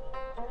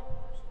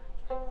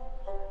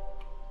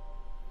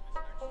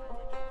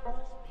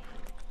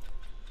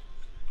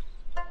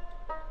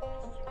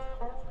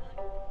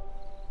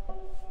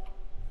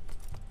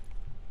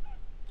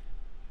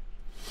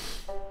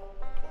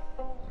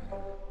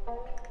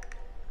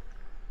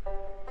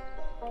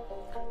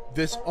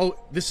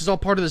 This is all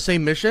part of the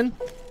same mission?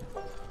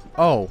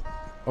 Oh,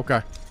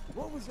 okay.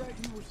 What was that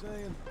you were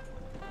saying?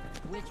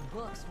 Which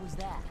books was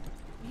that?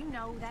 You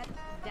know, that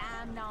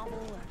dime novel,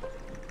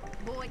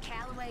 or Boy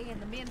Calloway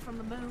and the Men from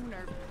the Moon,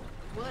 or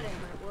whatever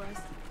it was.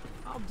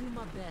 I'll do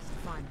my best to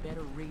find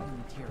better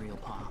reading material,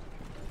 Pop.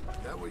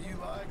 That what you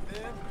like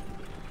then?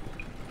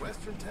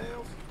 Western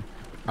tales?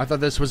 I thought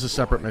this was a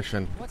separate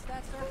mission. What's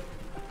that, sir?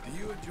 Do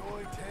you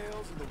enjoy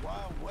tales of the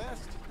Wild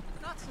West?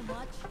 Not so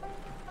much.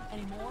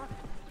 Anymore.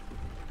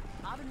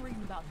 I've been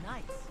reading about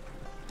knights.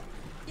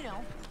 You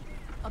know,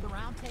 of the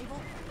Round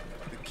Table.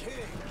 The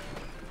king.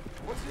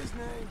 What's his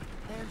name?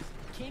 There's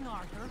King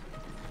Arthur,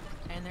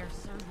 and there's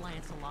Sir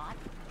Lancelot,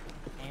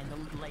 and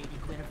the Lady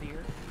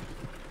Guinevere,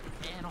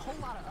 and a whole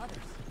lot of others.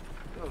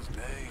 Those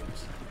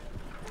names.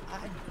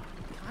 I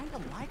kind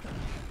of like them.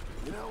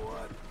 You know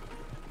what?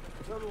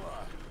 So do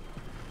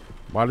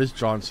I. Why does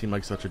John seem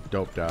like such a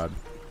dope dad?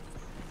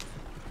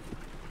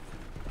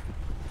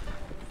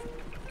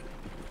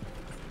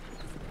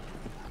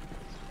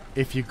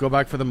 If you go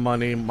back for the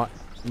money,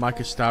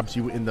 Micah stabs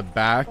you in the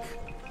back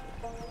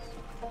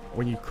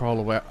when you crawl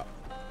away.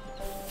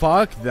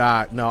 Fuck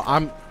that.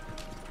 No,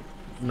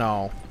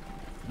 no.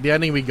 The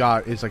ending we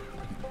got is like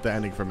the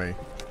ending for me.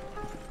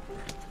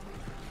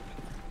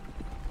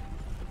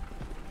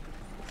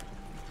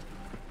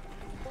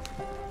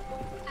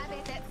 I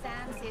bet that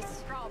sign says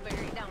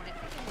strawberry, don't it?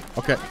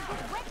 Okay.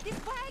 Wreck this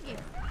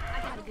wagon.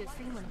 I got a good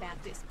feeling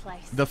about this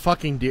place. The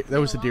fucking deer. That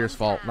was the deer's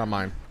fault, not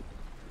mine.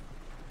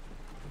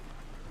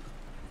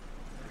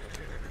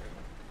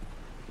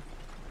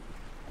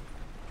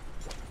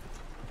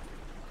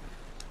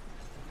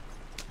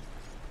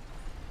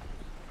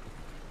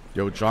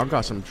 Yo, John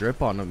got some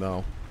drip on him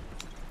though.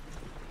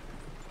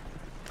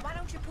 Why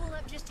don't you pull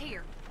up just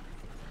here?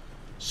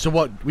 So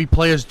what? We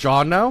play as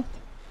John now?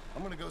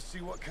 I'm gonna go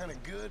see what kind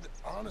of good,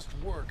 honest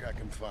work I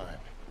can find.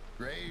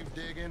 Grave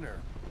digging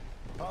or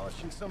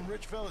polishing some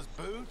rich fella's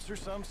boots or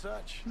some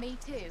such. Me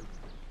too.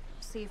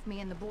 See if me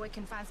and the boy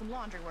can find some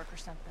laundry work or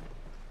something.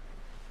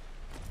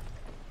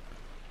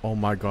 Oh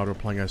my god, we're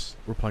playing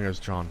as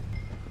John.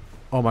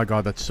 Oh my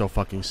god, that's so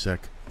fucking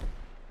sick.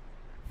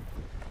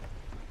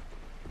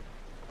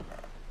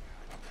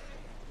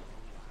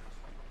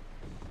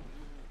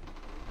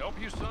 Help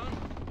you, son?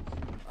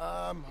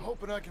 I'm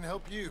hoping I can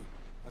help you.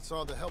 I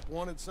saw the help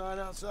wanted sign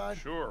outside.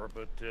 Sure,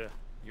 but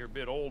you're a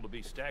bit old to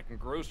be stacking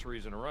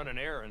groceries and running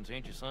errands,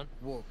 ain't you, son?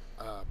 Well,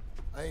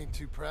 I ain't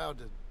too proud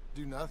to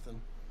do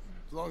nothing.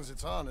 As long as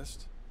it's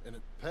honest and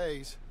it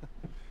pays.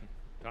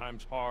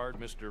 Time's hard,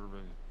 Mr.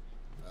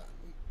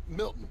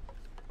 Milton.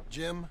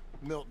 Jim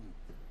Milton.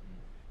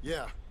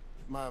 Yeah,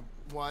 my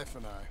wife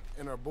and I,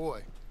 and our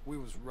boy. We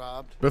was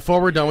robbed.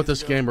 Before we're done with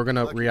this game, we're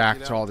gonna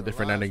react to all the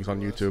different endings on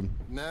YouTube.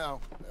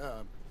 Now,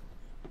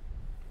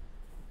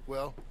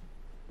 well,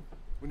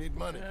 we need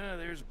money.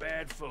 There's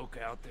bad folk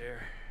out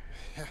there.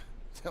 Yeah,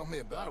 tell me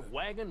about it. Got a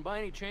wagon by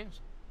any chance?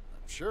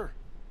 Sure.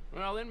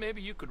 Well, then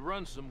maybe you could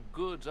run some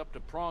goods up to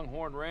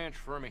Pronghorn Ranch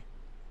for me.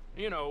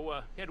 You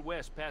know, head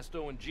west past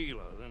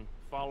Owanjila, then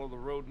follow the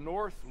road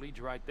north, leads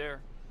you right there.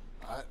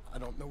 I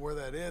don't know where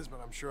that is, but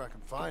I'm sure I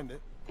can find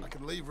it. I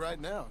can leave right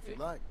now if you'd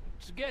like.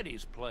 It's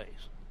Getty's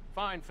place.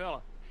 Fine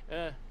fella.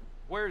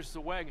 Where's the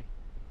wagon?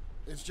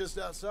 It's just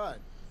outside.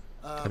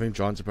 I think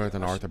John's better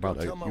than Arthur about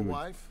that. Tell my You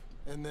wife,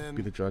 and then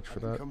be the judge for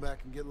that. Come back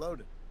and get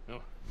loaded.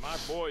 No, my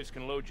boys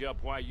can load you up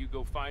while you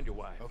go find your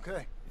wife.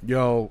 Okay.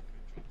 Yo,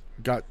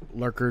 got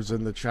lurkers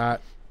in the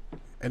chat.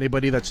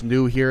 Anybody that's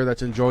new here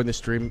that's enjoying the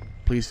stream,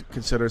 please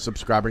consider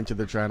subscribing to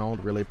the channel.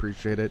 Really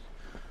appreciate it.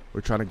 We're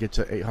trying to get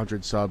to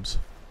 800 subs.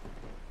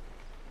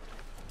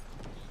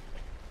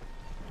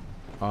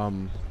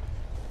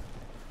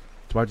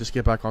 Do I just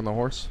get back on the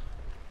horse?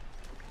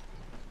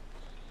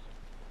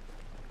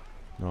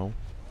 No.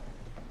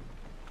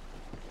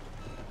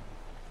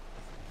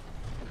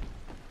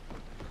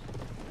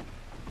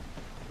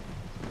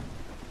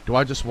 Do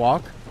I just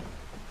walk?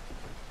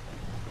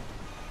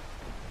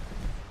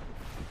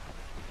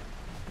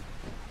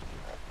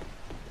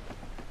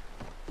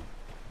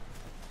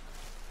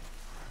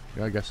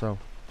 Yeah, I guess so.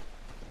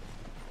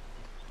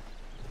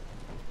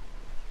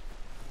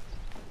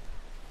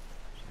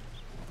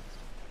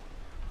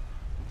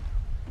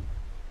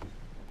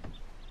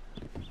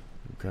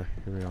 Okay,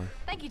 here we are.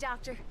 Thank you,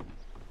 Doctor.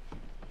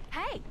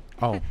 Hey.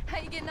 Oh. How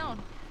you getting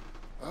on?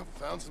 I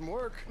found some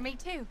work. Me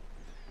too.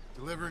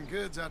 Delivering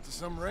goods out to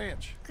some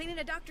ranch. Cleaning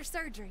a doctor's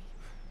surgery.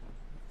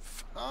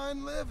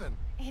 Fine living.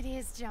 It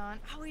is, John.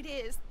 Oh, it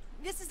is.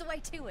 This is the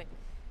way to it.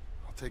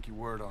 I'll take your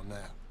word on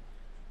that.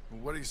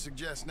 What do you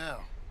suggest now?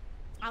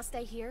 I'll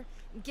stay here.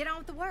 Get on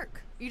with the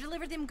work. You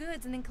deliver them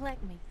goods and then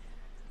collect me.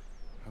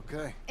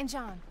 Okay. And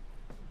John,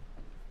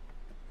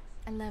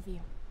 I love you.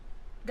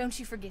 Don't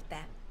you forget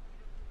that.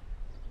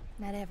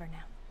 Not ever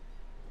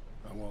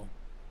now. I won't.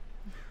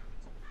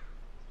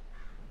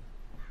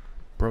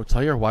 Bro,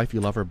 tell your wife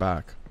you love her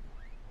back.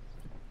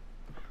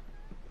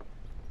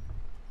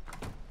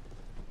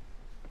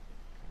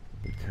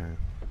 Okay.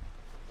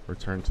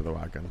 Return to the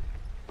wagon.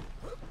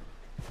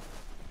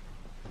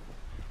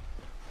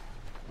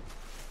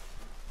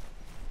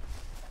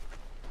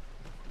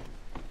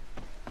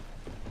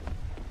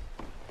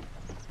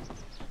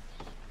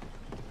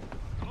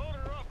 Load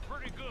her up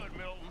pretty good,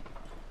 Milton.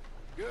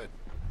 Good.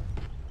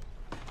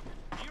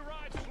 You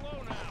ride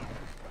slow now.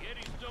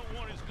 Geddes don't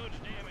want his goods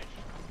damaged.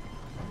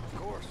 Of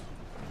course.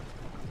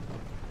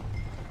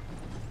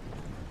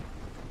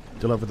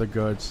 Deliver the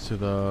goods to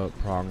the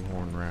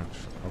Pronghorn Ranch.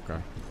 Okay.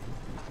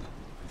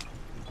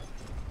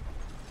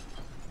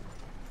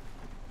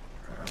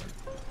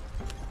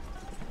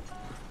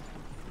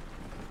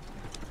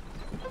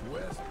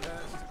 West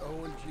past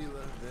Owen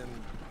Gila, then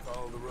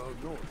follow the road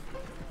north.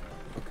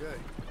 Okay.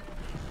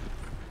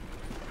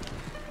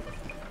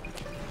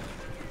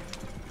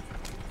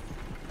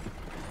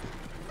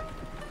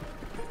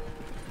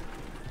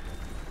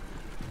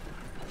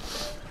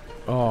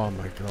 Oh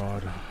my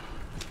god.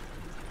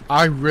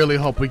 I really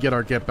hope we get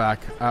our get back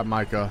at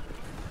Micah.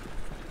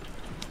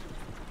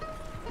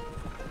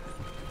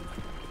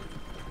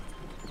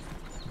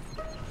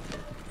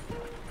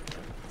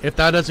 If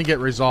that doesn't get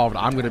resolved,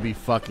 I'm gonna be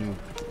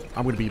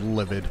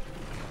livid.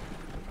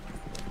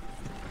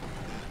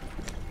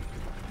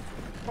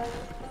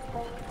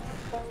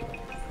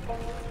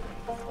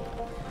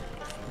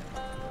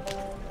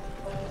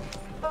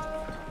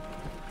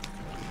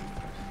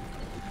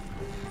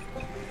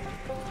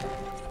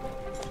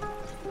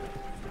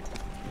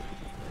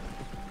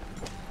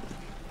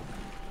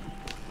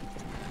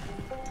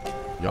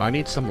 Yo, I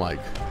need some, like,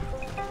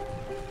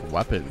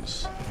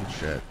 weapons and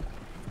shit.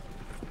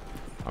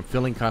 I'm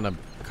feeling kind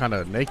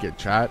of naked,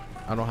 chat.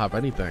 I don't have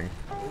anything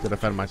to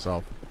defend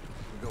myself.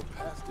 We go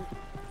past it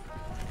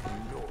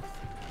and north.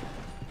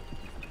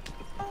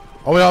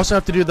 Oh, we also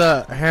have to do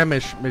the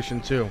Hamish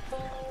mission, too.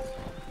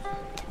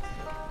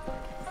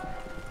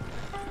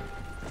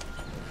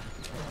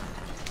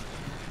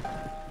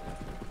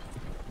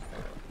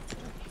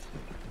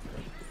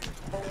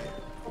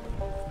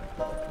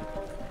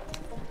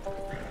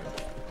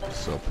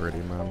 So pretty,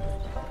 man.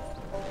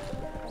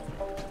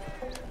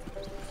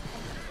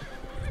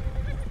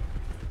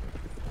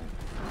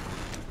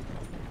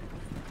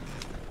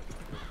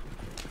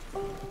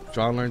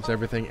 John learns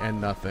everything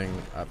and nothing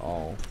at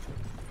all.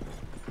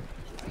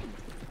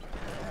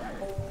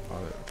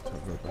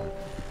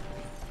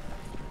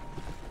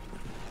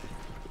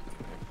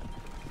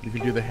 You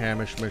can do the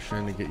Hamish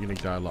mission and get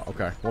unique dialogue.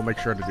 Okay, we'll make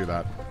sure to do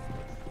that.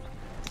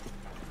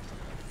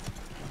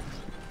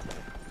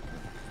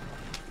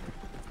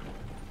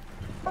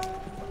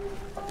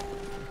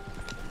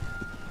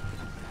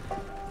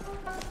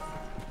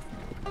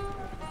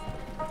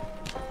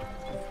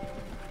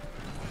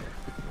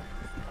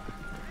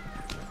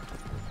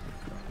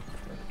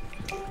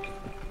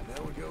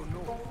 Now we go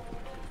north.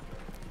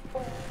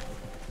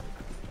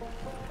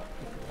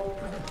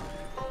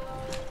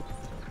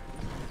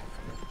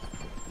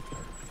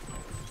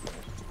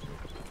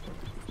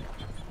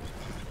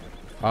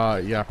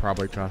 Yeah,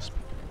 probably Cusp.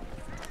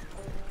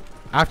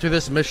 After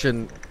this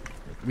mission,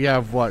 we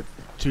have what,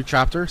 2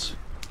 chapters?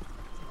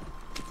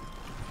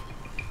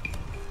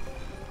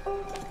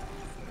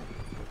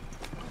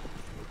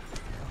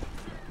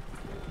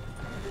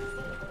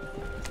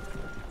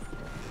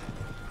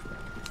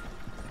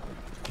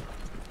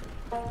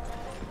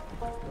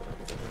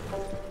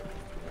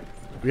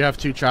 We have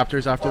 2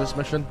 chapters after this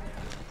mission.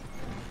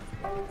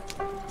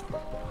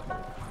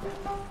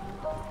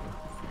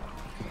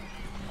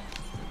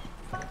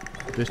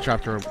 This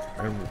chapter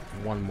and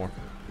 1 more.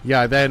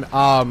 Yeah, then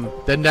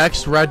the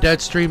next Red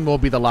Dead stream will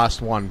be the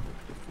last one.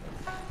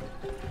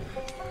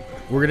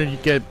 We're gonna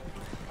get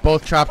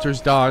both chapters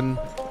done,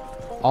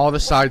 all the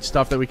side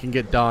stuff that we can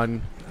get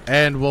done,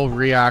 and we'll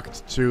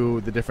react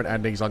to the different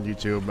endings on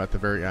YouTube at the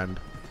very end.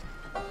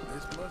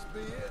 This must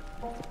be it.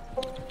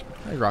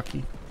 Hey,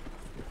 Rocky.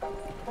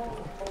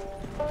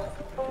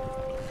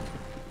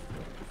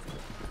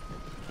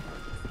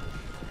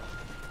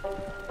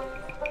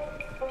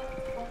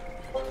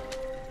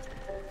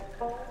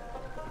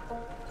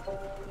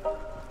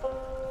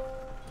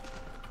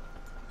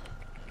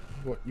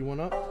 What, you want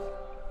up?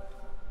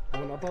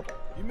 You want up?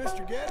 You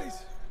Mr.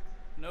 Geddes?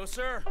 No,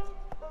 sir.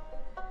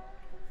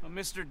 I'm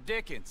Mr.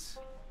 Dickens,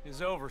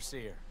 his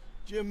overseer.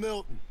 Jim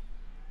Milton.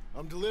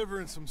 I'm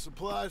delivering some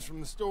supplies from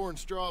the store in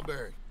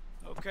Strawberry.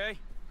 Okay.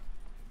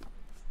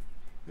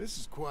 This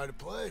is quite a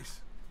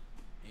place.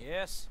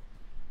 Yes,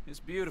 it's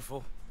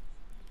beautiful.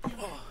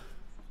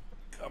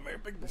 Come here,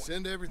 big boy.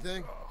 Send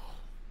everything?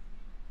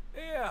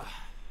 Yeah,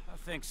 I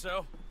think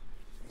so.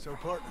 So,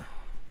 partner,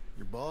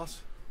 your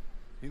boss,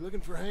 he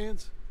looking for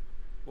hands?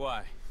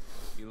 Why?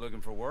 You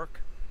looking for work?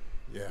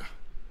 Yeah.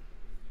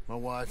 My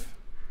wife,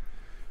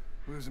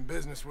 We was in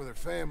business with her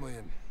family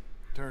and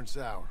turned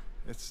sour.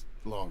 It's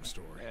a long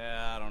story.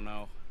 Yeah, I don't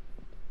know.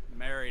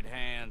 Married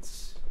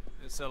hands.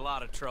 It's a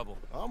lot of trouble.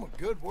 I'm a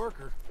good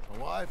worker. My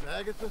wife,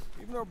 Agatha,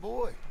 even our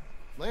boy,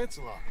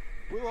 Lancelot.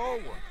 We'll all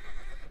work.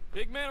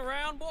 Big man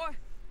around, boy?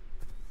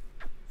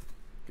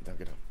 Get down,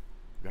 get down.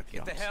 We got the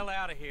Get the hell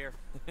out of here.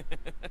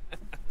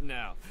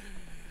 No,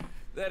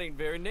 that ain't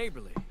very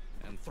neighborly.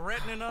 And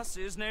threatening us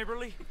is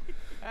neighborly.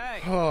 Hey.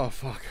 Oh,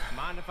 fuck.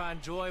 Mind if I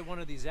enjoy one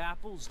of these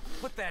apples?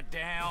 Put that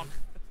down.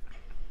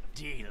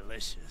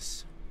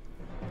 Delicious.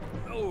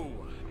 Oh.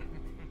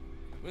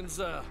 When's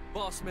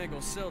boss man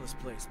gonna sell this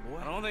place, boy?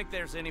 I don't think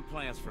there's any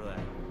plans for that.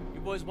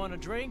 You boys want a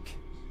drink?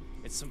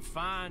 It's some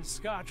fine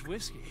Scotch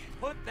whiskey.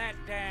 Put that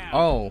down.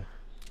 Oh.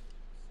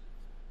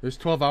 There's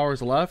 12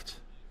 hours left?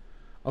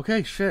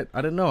 Okay, shit.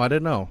 I didn't know.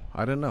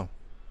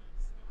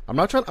 I'm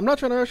not trying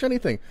to rush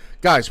anything.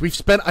 Guys, we've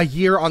spent a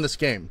year on this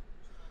game.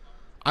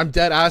 I'm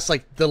dead ass,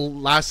 like, the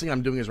last thing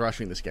I'm doing is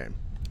rushing this game.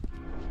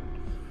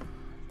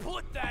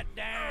 Put that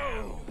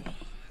down.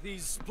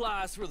 These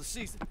supplies for the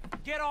season.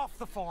 Get off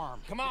the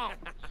farm. Come on.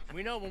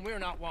 We know when we're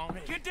not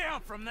wanted. Get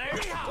down from there.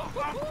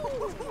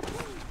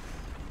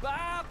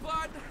 Bye,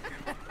 bud.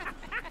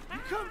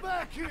 Come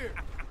back here.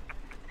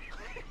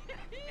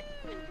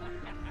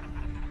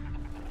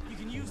 You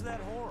can use that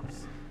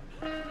horse.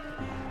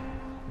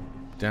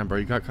 Damn, bro,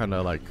 you got kind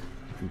of, like,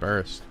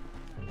 embarrassed.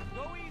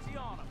 Go easy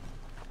on him.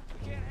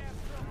 We can't have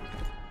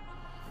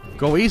trouble.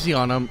 Go easy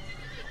on him.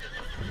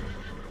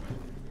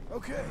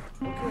 Okay.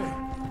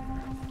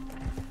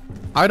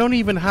 I don't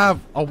even have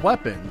a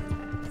weapon.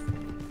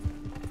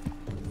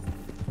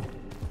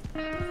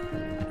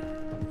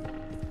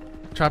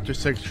 Chapter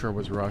 6 sure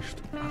was rushed.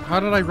 How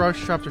did I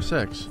rush Chapter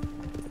 6?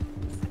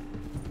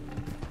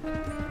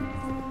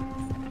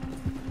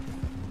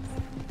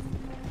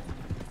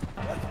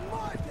 That's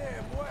my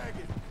damn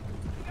wagon.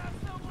 We got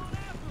someone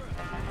after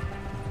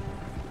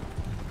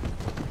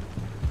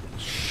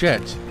us.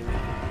 Shit.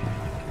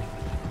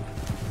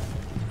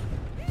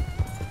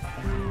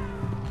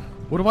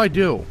 What do I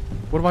do?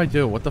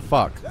 What the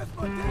fuck? That's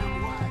my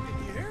damn wagon,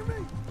 you hear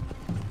me?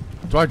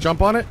 Do I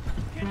jump on it?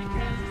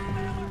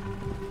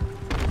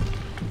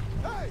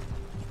 Hey,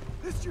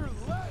 this is your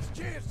last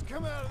chance to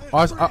come out of this.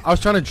 I was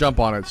trying to jump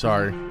on it,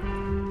 sorry.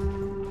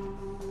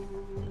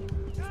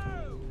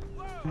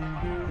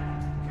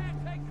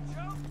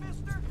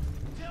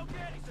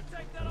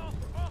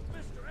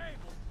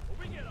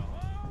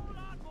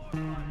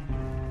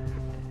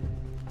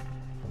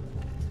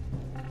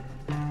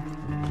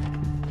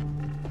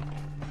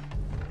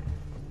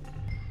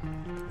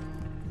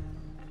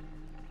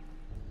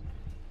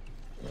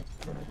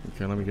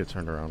 Okay, let me get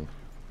turned around.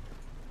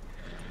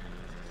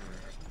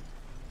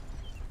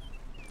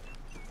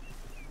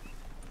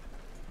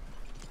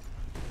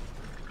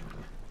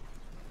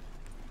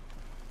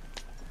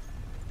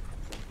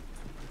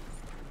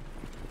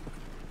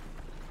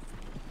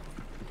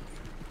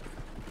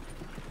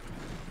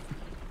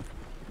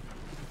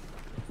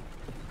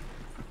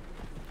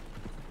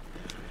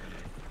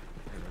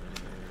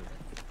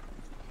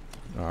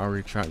 I'll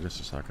retry in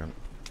just a second.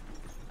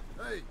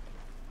 Hey.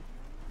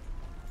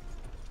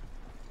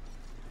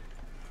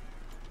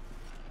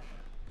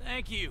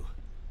 Thank you.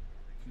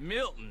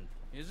 Milton,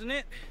 isn't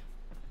it?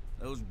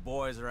 Those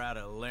boys are out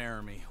of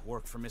Laramie,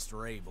 work for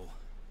Mr. Abel.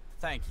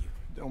 Thank you.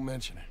 Don't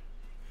mention it.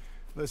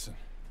 Listen,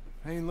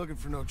 I ain't looking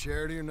for no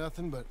charity or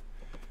nothing, but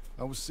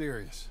I was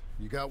serious.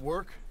 You got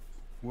work?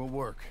 We'll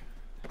work.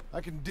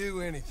 I can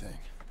do anything.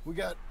 We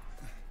got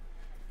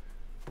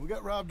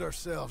robbed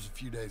ourselves a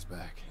few days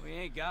back. We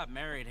ain't got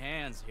married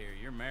hands here.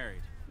 You're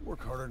married.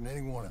 Work harder than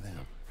any one of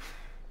them.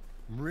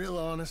 I'm real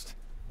honest,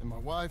 and my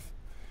wife,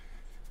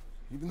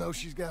 even though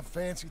she's got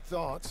fancy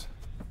thoughts,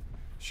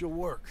 she'll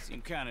work.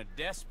 Seem kind of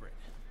desperate.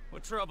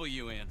 What trouble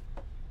you in?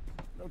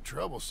 No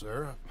trouble,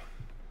 sir.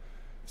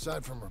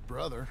 Aside from her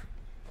brother,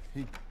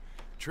 he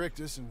tricked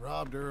us and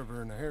robbed her of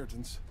her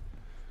inheritance.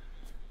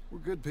 We're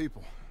good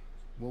people.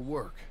 We'll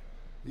work.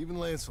 Even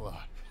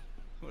Lancelot.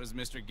 What does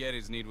Mr.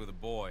 Geddes need with a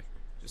boy?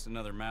 Just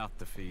another mouth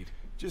to feed.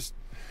 Just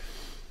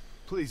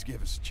please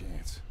give us a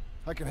chance.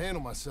 I can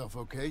handle myself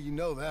okay, you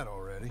know that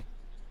already.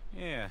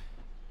 Yeah,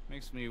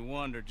 makes me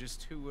wonder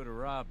just who would have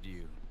robbed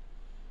you.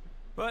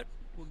 But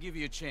we'll give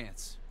you a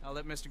chance. I'll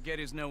let Mr.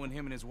 Geddes know when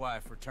him and his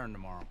wife return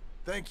tomorrow.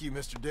 Thank you,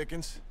 Mr.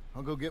 Dickens.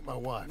 I'll go get my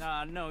wife.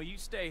 Nah, no, you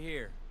stay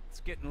here.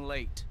 It's getting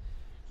late.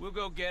 We'll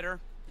go get her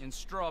in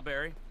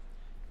Strawberry.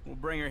 We'll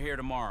bring her here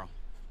tomorrow.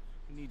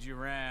 We need you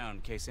around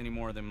in case any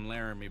more of them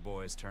Laramie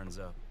boys turns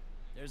up.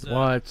 There's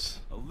a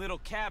little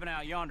cabin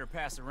out yonder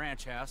past the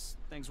ranch house.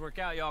 Things work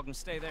out, y'all can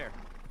stay there.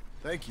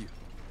 Thank you.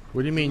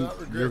 What do you mean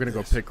you're gonna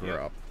go pick her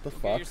up? The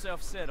fuck? Get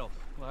yourself settled.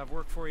 We'll have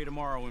work for you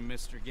tomorrow when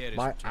Mr. Geddes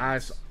My returns.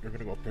 ass, you're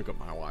gonna go pick up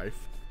my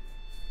wife.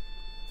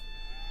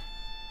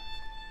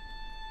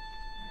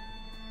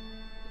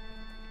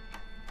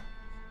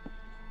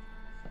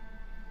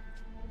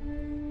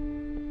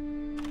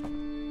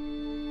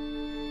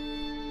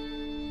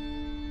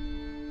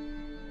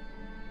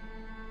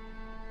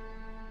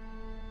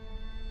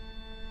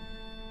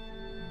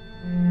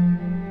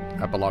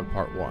 Epilogue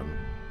Part 1.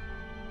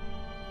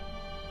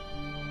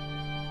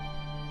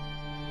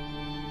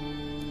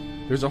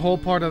 There's a whole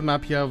part of the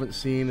map you haven't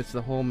seen. It's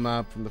the whole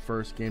map from the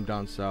first game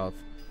down south.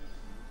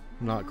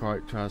 Not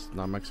quite trust,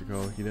 not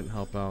Mexico. He didn't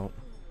help out.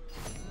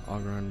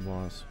 Ogren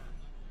was.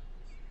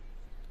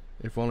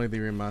 If only they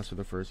remastered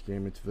the first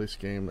game into this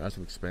game as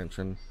an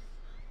expansion.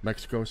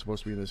 Mexico was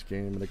supposed to be in this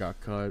game and it got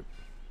cut.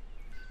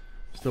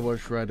 Still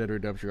was Red Dead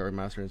Redemption got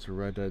remastered into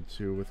Red Dead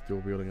 2 with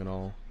dual wielding and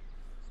all.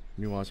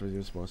 New Awesome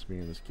is supposed to be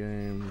in this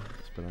game.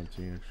 It's been on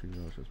T actually.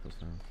 No, it's supposed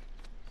to have.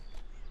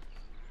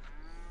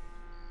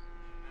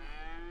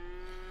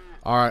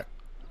 Alright.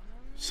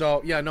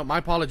 So, yeah, no, my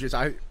apologies.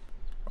 I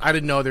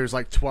didn't know there's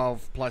like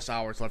 12 plus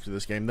hours left of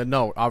this game. Then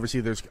no, obviously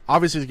there's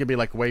gonna be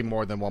like way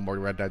more than one more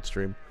Red Dead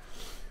stream.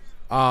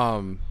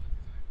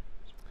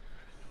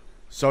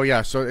 So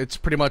yeah, so it's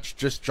pretty much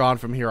just John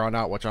from here on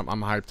out, which I'm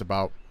hyped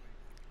about.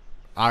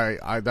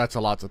 That's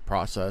a lot to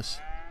process.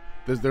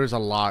 There's a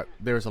lot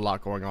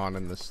going on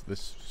in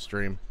this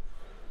stream.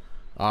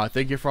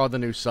 Thank you for all the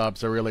new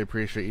subs. I really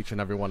appreciate each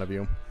and every one of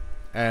you.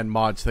 And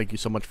mods, thank you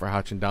so much for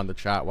hatching down the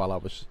chat while I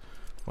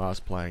was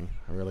playing.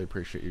 I really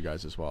appreciate you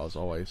guys as well as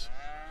always.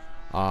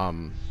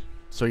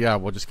 So yeah,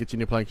 we'll just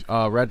continue playing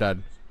Red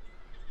Dead.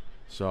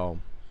 So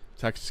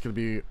Texas is gonna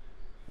be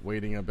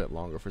waiting a bit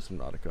longer for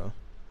Subnautica.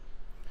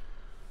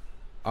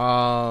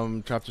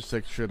 Chapter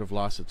 6 should have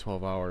lasted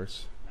 12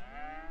 hours.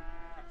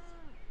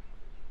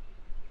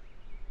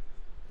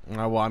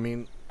 Well, I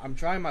mean, I'm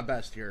trying my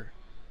best here.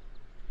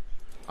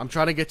 I'm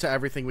trying to get to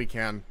everything we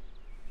can.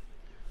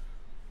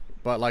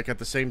 But, like, at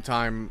the same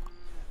time,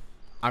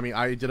 I mean,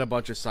 I did a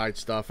bunch of side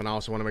stuff, and I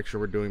also want to make sure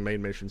we're doing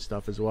main mission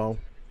stuff as well.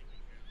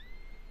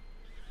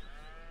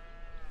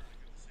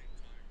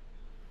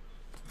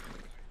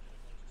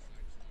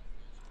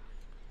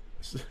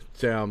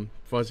 Damn,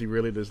 Fuzzy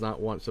really does not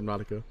want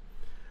Subnautica.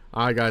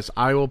 Alright, guys,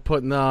 I will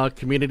put in the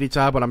community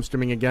tab when I'm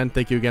streaming again.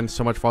 Thank you again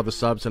so much for all the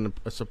subs and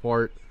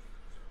support.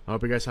 I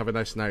hope you guys have a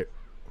nice night.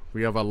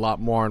 We have a lot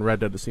more on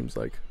Red Dead, it seems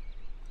like.